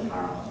 absolutely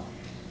horrible.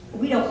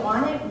 We don't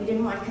want it. We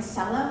didn't want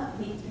Casella.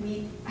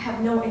 We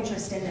have no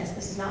interest in this.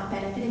 This is not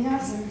benefiting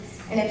us.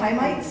 And if I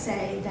might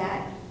say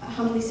that,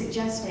 humbly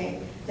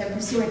suggesting that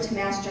pursuant to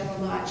Mass General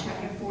Law,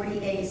 Chapter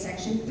 40A,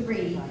 Section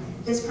 3,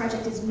 this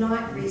project is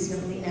not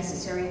reasonably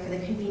necessary for the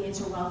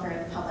convenience or welfare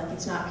of the public.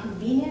 It's not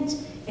convenient,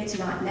 it's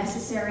not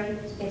necessary,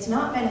 it's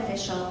not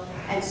beneficial,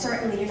 and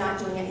certainly you're not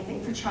doing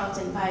anything for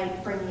Charlton by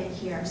bringing it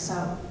here.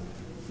 So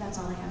that's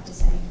all I have to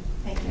say.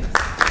 Thank you.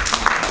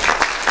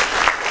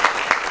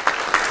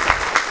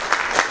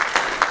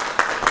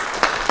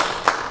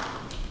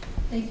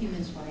 Thank you,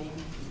 Ms. Whiting.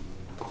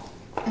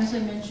 As I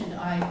mentioned,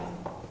 I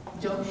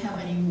don't have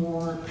any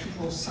more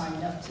people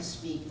signed up to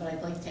speak, but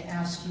I'd like to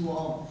ask you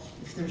all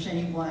if there's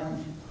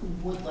anyone who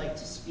would like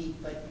to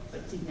speak but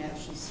didn't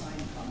actually sign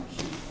up on the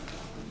sheet.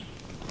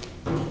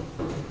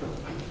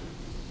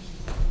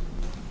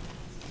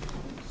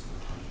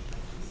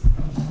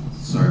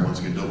 Sorry, once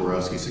again, Bill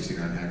Borowski,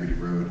 69 Haggerty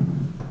Road.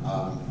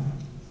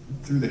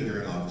 Through the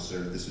hearing officer,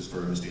 this is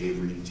for Mr.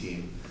 Avery and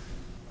team.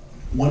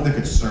 One of the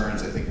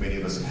concerns I think many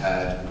of us have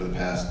had over the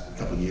past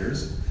couple of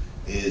years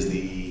is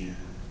the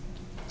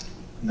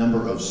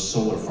number of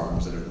solar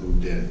farms that have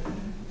moved in.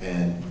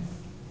 And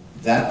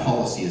that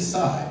policy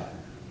aside,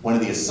 one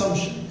of the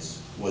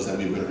assumptions was that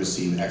we were going to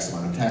receive X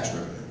amount of tax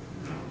revenue.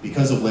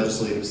 Because of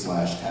legislative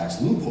 / tax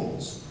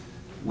loopholes,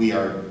 we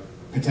are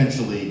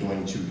potentially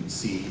going to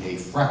see a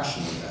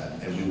fraction of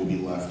that, and we will be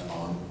left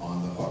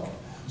on the hook.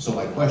 So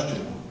my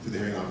question to the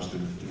hearing officer,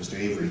 to Mr.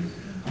 Avery,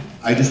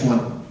 I just would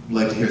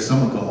like to hear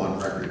someone go on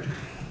record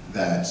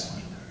that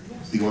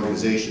the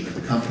organization, that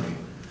the company,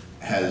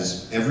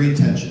 has every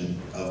intention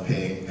of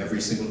paying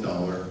every single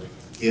dollar,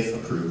 if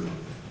approved,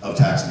 of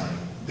tax money.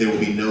 There will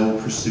be no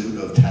pursuit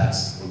of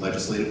tax or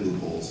legislative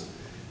loopholes,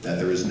 that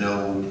there is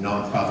no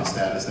nonprofit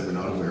status that we're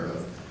not aware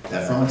of,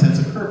 that for all intents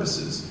and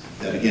purposes,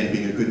 that again,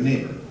 being a good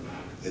neighbor,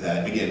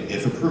 that again,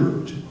 if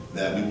approved,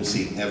 that we will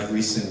see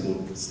every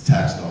single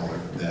tax dollar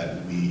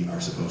that we are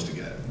supposed to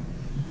get.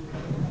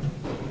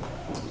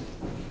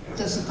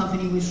 Does the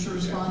company wish to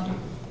respond?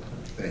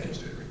 Thank you,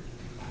 Mr. Avery.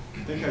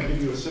 I think I'll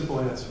give you a simple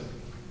answer.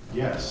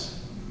 Yes.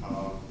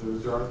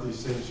 There are these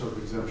same sort of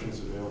exemptions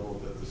available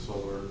that the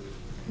solar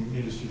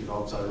industry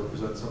develops. I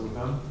represent some of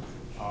them.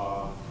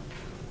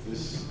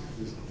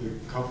 The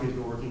company's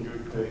been working in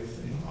good faith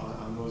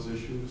on those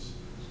issues.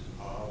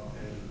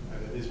 And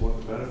it is one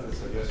of the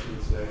benefits, I guess you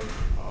would say.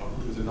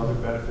 There's another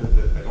benefit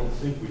that I don't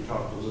think we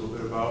talked a little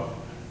bit about,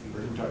 and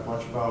we didn't talk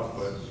much about,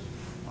 but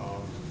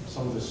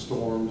some of the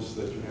storms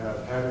that you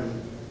have,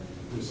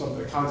 there's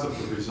the concept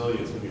of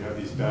resilience. When you have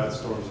these bad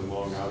storms and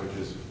long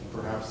outages,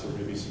 perhaps there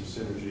may be some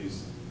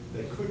synergies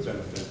that could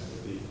benefit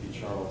the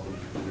Charlton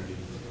community.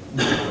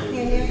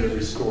 They could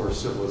restore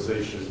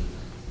civilization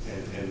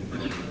and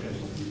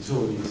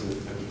utilities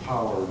and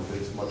power and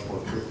things much more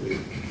quickly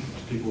to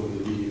people in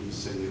the immediate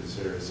vicinity of this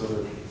area. So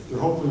there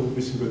hopefully will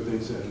be some good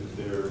things, and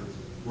they're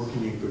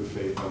working in good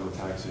faith on the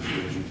tax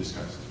issue as you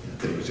discussed.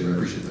 Thank you, sir. I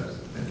appreciate that.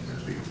 Thank you, Mr.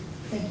 Speaker.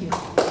 Thank you.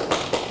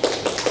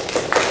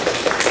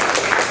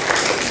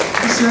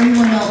 Is there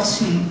anyone else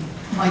who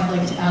might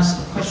like to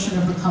ask a question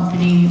of the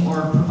company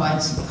or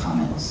provide some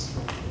comments.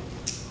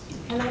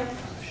 Can I?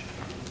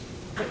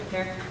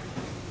 Here.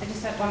 I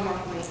just have one more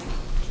for me.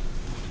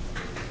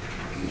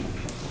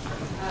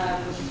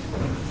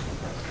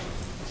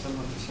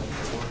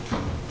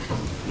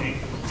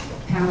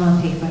 Pamela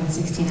Paquin,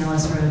 16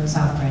 Ellis Road,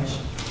 Southbridge.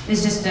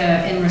 It's just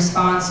in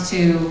response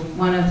to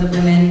one of the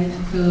women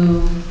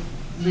who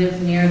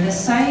live near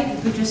this site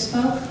who just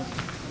spoke,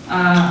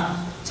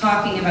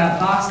 talking about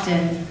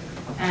Boston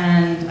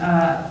and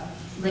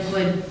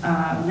liquid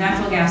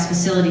natural gas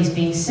facilities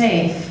being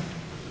safe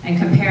and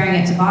comparing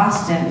it to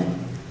Boston.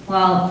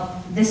 Well,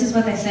 this is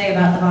what they say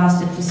about the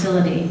Boston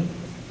facility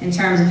in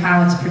terms of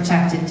how it's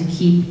protected to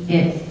keep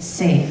it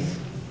safe.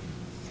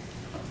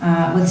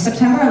 With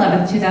September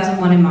 11,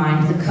 2001 in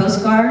mind, the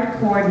Coast Guard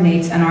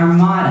coordinates an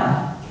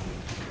armada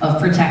of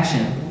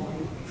protection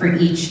for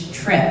each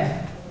trip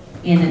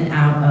in and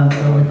out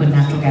of the liquid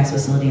natural gas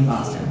facility in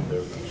Boston.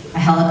 A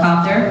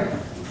helicopter,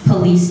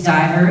 police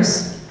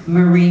divers,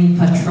 marine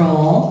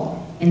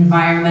patrol,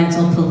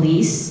 environmental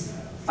police,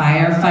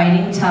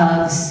 firefighting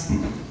tugs,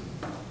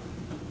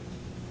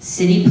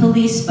 city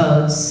police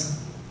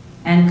boats,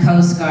 and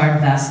Coast Guard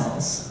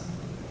vessels.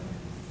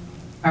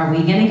 Are we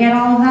gonna get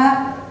all of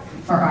that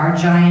for our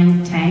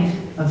giant tank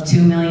of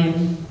 2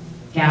 million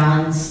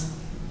gallons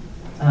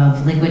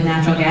of liquid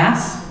natural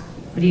gas?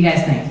 What do you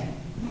guys think?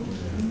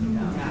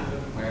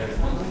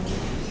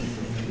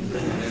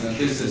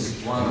 This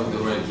is one of the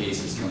rare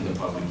cases when the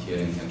public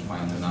hearing can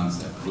find an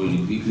answer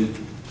really quickly.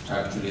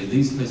 Actually,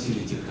 this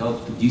facility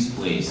helped to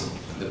displace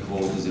the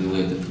quotas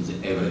related to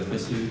the Everett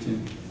facility,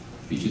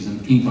 which is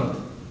an import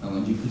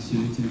LNG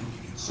facility.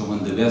 So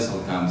when the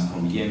vessel comes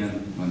from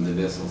Yemen, when the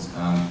vessels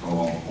come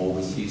from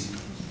overseas,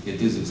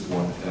 it is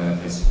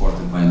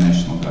escorted by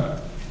National Guard.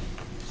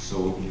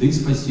 So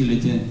this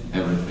facility,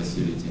 Everett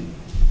facility,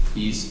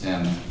 is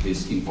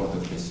this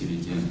imported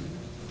facility,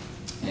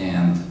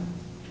 and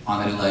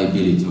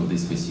unreliability of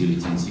this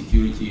facility and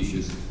security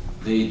issues,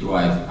 they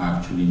drive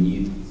actually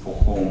need for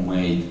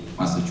homemade,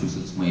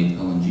 Massachusetts-made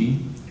LNG,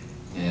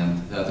 and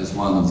that is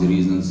one of the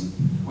reasons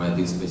why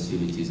this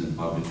facility is in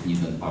public need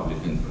and public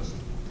interest.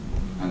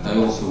 And I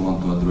also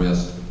want to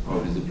address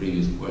probably the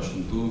previous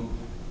question too.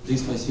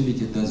 This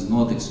facility does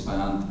not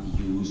expand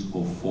use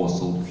of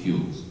fossil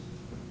fuels.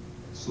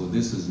 So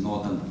this is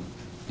not an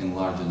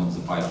enlargement of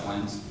the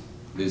pipelines.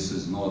 This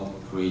is not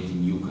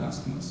creating new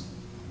customers.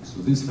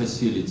 So this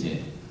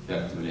facility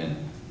effectively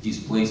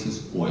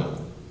displaces oil.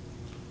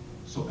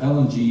 So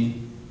LNG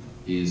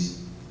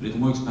is a little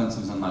more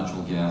expensive than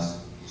natural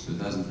gas, so it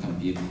doesn't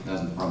compete,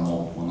 doesn't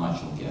promote more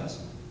natural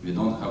gas. We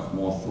don't have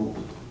more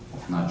throughput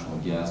of natural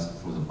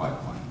gas through the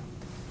pipeline.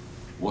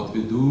 What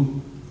we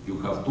do, you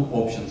have two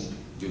options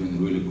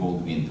during really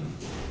cold winter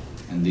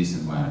in this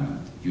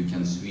environment. You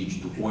can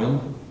switch to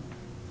oil,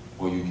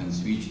 or you can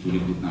switch to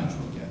liquid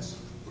natural gas.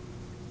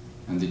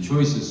 And the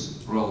choice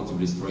is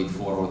relatively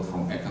straightforward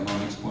from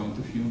economics point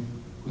of view,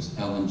 because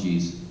LNG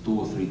is 2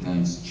 or 3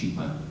 times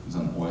cheaper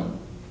than oil.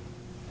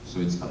 So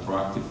it's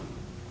attractive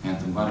and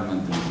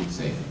environmentally it's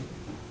safe.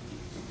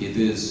 It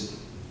is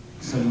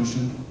a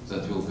solution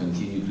that will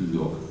continue to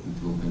work,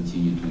 it will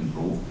continue to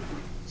improve.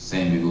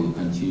 Same, we will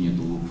continue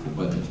to look for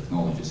better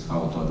technologies,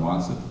 how to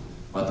advance it.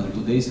 But in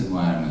today's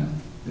environment,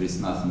 there is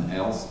nothing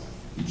else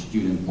which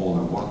during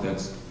polar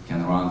vortex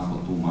can run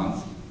for 2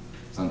 months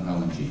than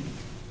LNG.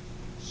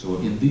 So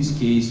in this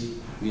case,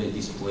 we are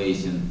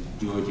displacing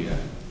dirtier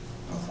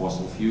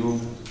fossil fuel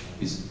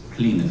with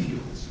cleaner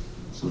fuels.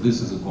 So this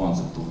is the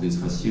concept of this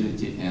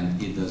facility, and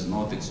it does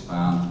not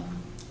expand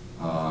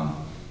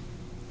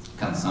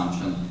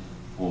consumption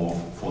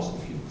of fossil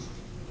fuels.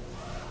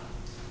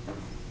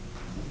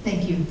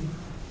 Thank you.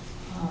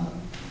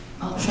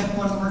 I'll check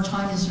one more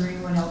time. Is there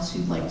anyone else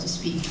who'd like to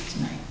speak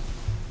tonight?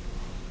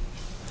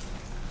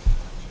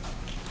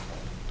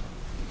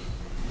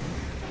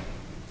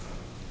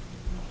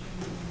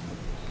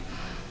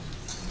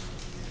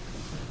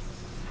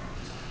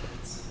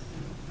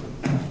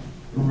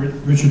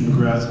 Richard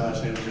McGrath,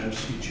 last name is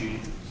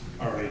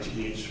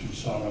MCGRATH from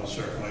Sawmill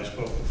Circle. I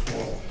spoke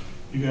before.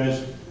 You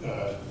guys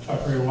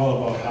talked very well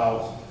about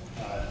how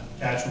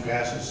natural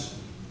gas is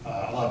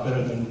a lot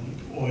better than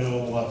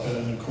oil, a lot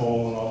better than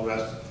coal, and all the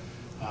rest.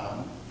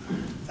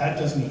 That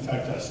doesn't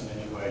affect us in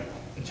any way.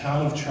 The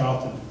town of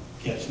Charlton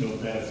gets no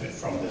benefit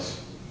from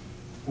this.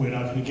 We're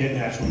not going to get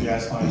natural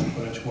gas lines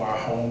put into our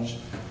homes,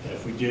 and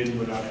if we did,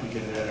 we're not going to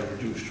get it at a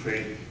reduced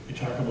rate. You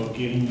talk about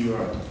getting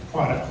your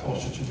product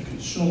closer to the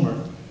consumer.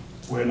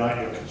 We're not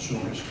your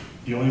consumers.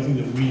 The only thing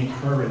that we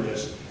incur in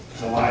this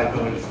is a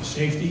liability for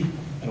safety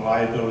and a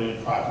liability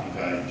in property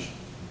values.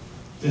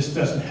 This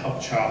doesn't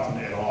help Charlton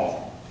at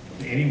all,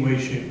 in any way,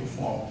 shape, or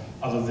form,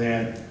 other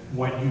than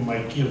what you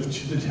might give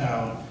to the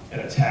town at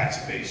a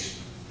tax base,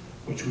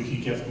 which we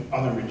could get from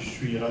other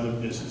industry and other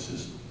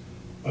businesses.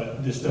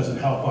 But this doesn't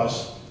help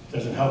us,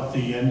 doesn't help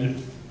the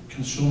end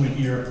consumer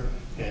here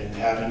and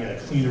having a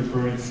cleaner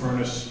burning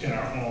furnace in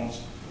our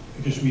homes,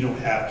 because we don't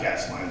have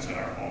gas lines in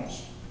our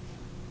homes.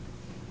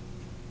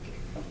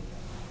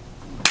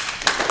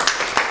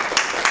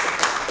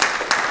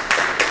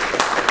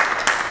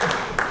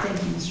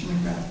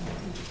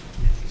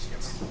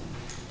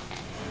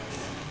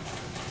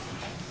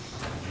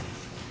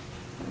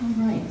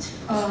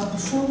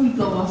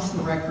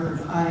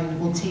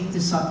 will take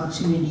this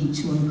opportunity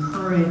to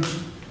encourage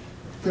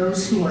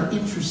those who are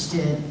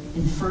interested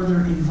in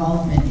further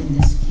involvement in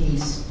this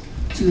case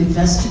to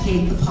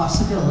investigate the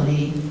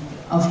possibility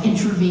of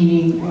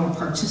intervening or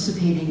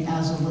participating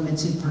as a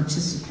limited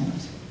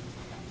participant.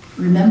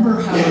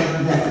 Remember,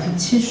 however, that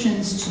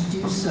petitions to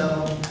do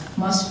so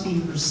must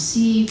be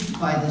received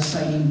by the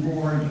siting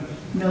board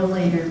no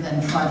later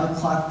than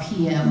 5:00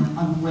 p.m.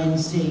 on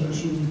Wednesday,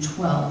 June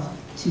 12,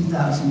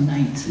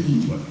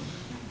 2019.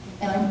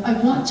 And I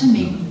want to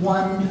make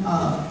one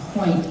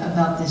point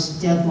about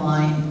this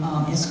deadline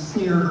as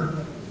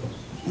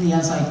clearly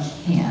as I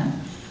can,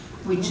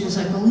 which is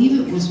I believe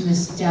it was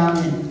Ms.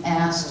 Downen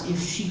asked if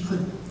she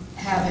could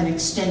have an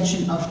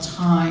extension of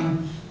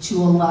time to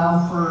allow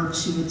her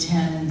to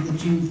attend the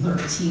June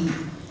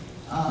 13th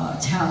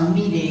town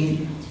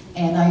meeting,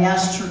 and I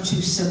asked her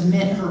to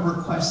submit her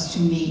request to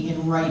me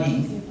in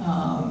writing,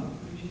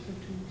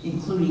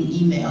 including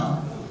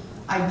email.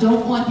 I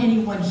don't want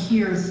anyone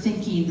here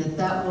thinking that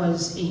that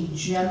was a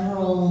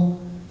general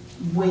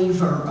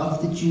waiver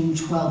of the June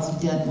 12th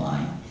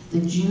deadline.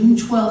 The June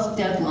 12th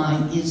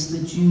deadline is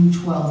the June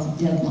 12th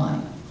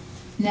deadline.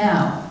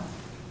 Now,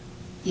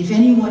 if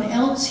anyone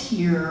else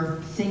here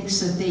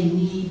thinks that they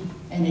need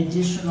an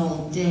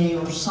additional day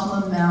or some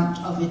amount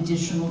of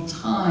additional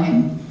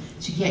time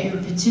to get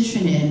your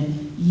petition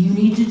in, you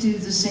need to do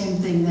the same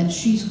thing that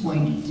she's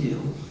going to do,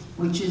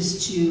 which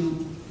is to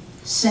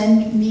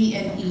send me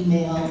an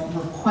email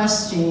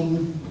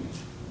requesting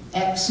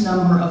X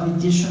number of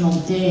additional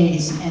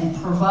days and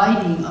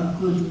providing a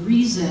good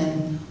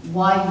reason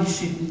why you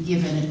should be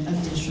given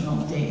additional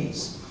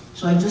days.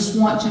 So I just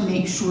want to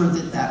make sure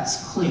that that's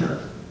clear.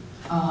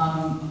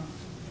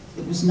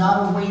 It was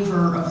not a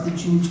waiver of the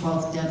June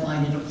 12th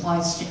deadline. It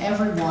applies to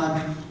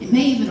everyone. It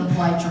may even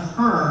apply to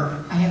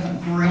her. I haven't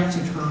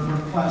granted her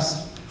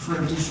request for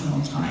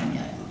additional time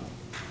yet.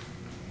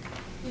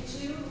 Could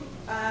you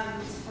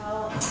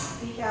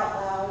speak out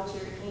loud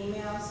your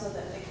email so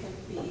that it can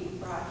be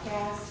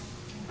broadcast?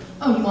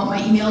 Oh, you want my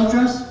email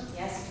address?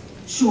 Yes.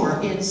 Sure,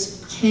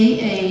 it's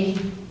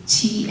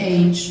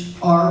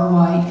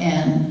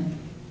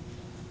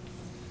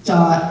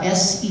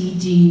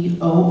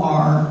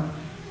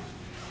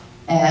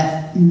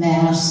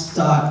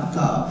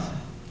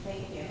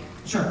Thank you.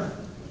 Sure.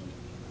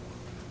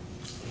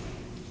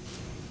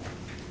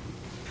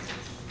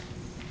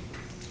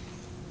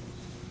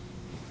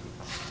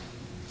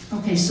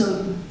 Okay,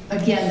 so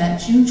again,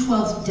 that June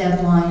 12th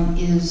deadline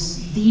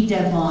is the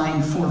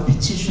deadline for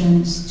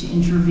petitions to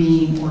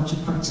intervene or to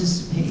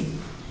participate.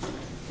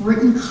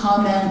 Written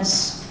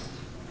comments,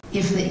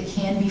 if they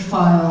can be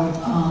filed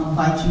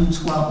by June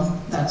 12th,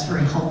 that's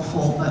very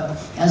helpful. But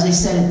as I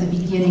said at the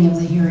beginning of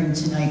the hearing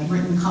tonight,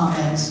 written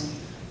comments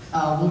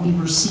will be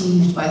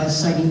received by the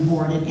siting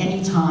board at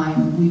any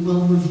time. We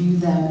will review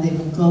them. They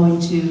will go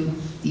into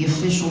the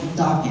official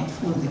docket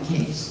for the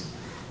case.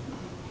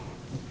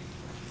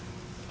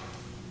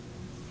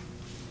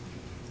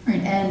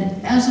 Right,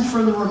 and as a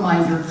further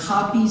reminder,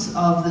 copies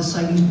of the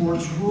siting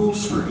board's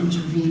rules for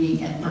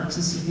intervening and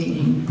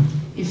participating,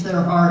 if there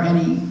are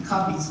any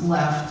copies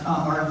left,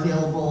 are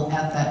available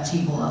at that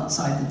table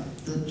outside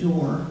the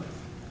door.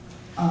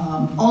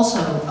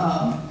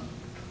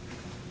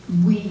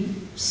 We,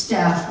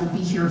 staff, will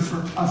be here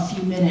for a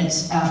few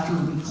minutes after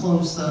we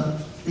close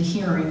the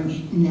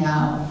hearing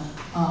now,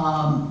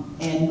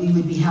 and we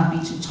would be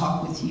happy to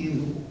talk with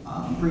you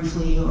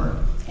briefly or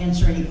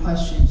answer any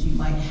questions you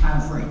might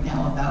have right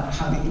now about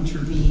how to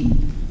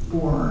intervene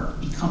or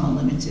become a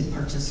limited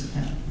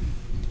participant.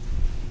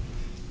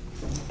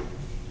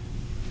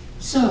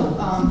 So,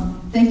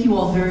 thank you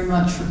all very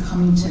much for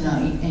coming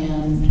tonight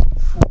and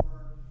for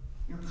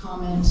your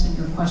comments and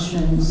your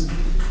questions.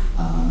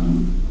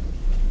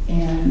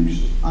 And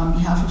on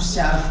behalf of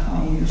staff,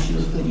 I wish you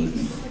a good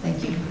evening.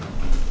 Thank you.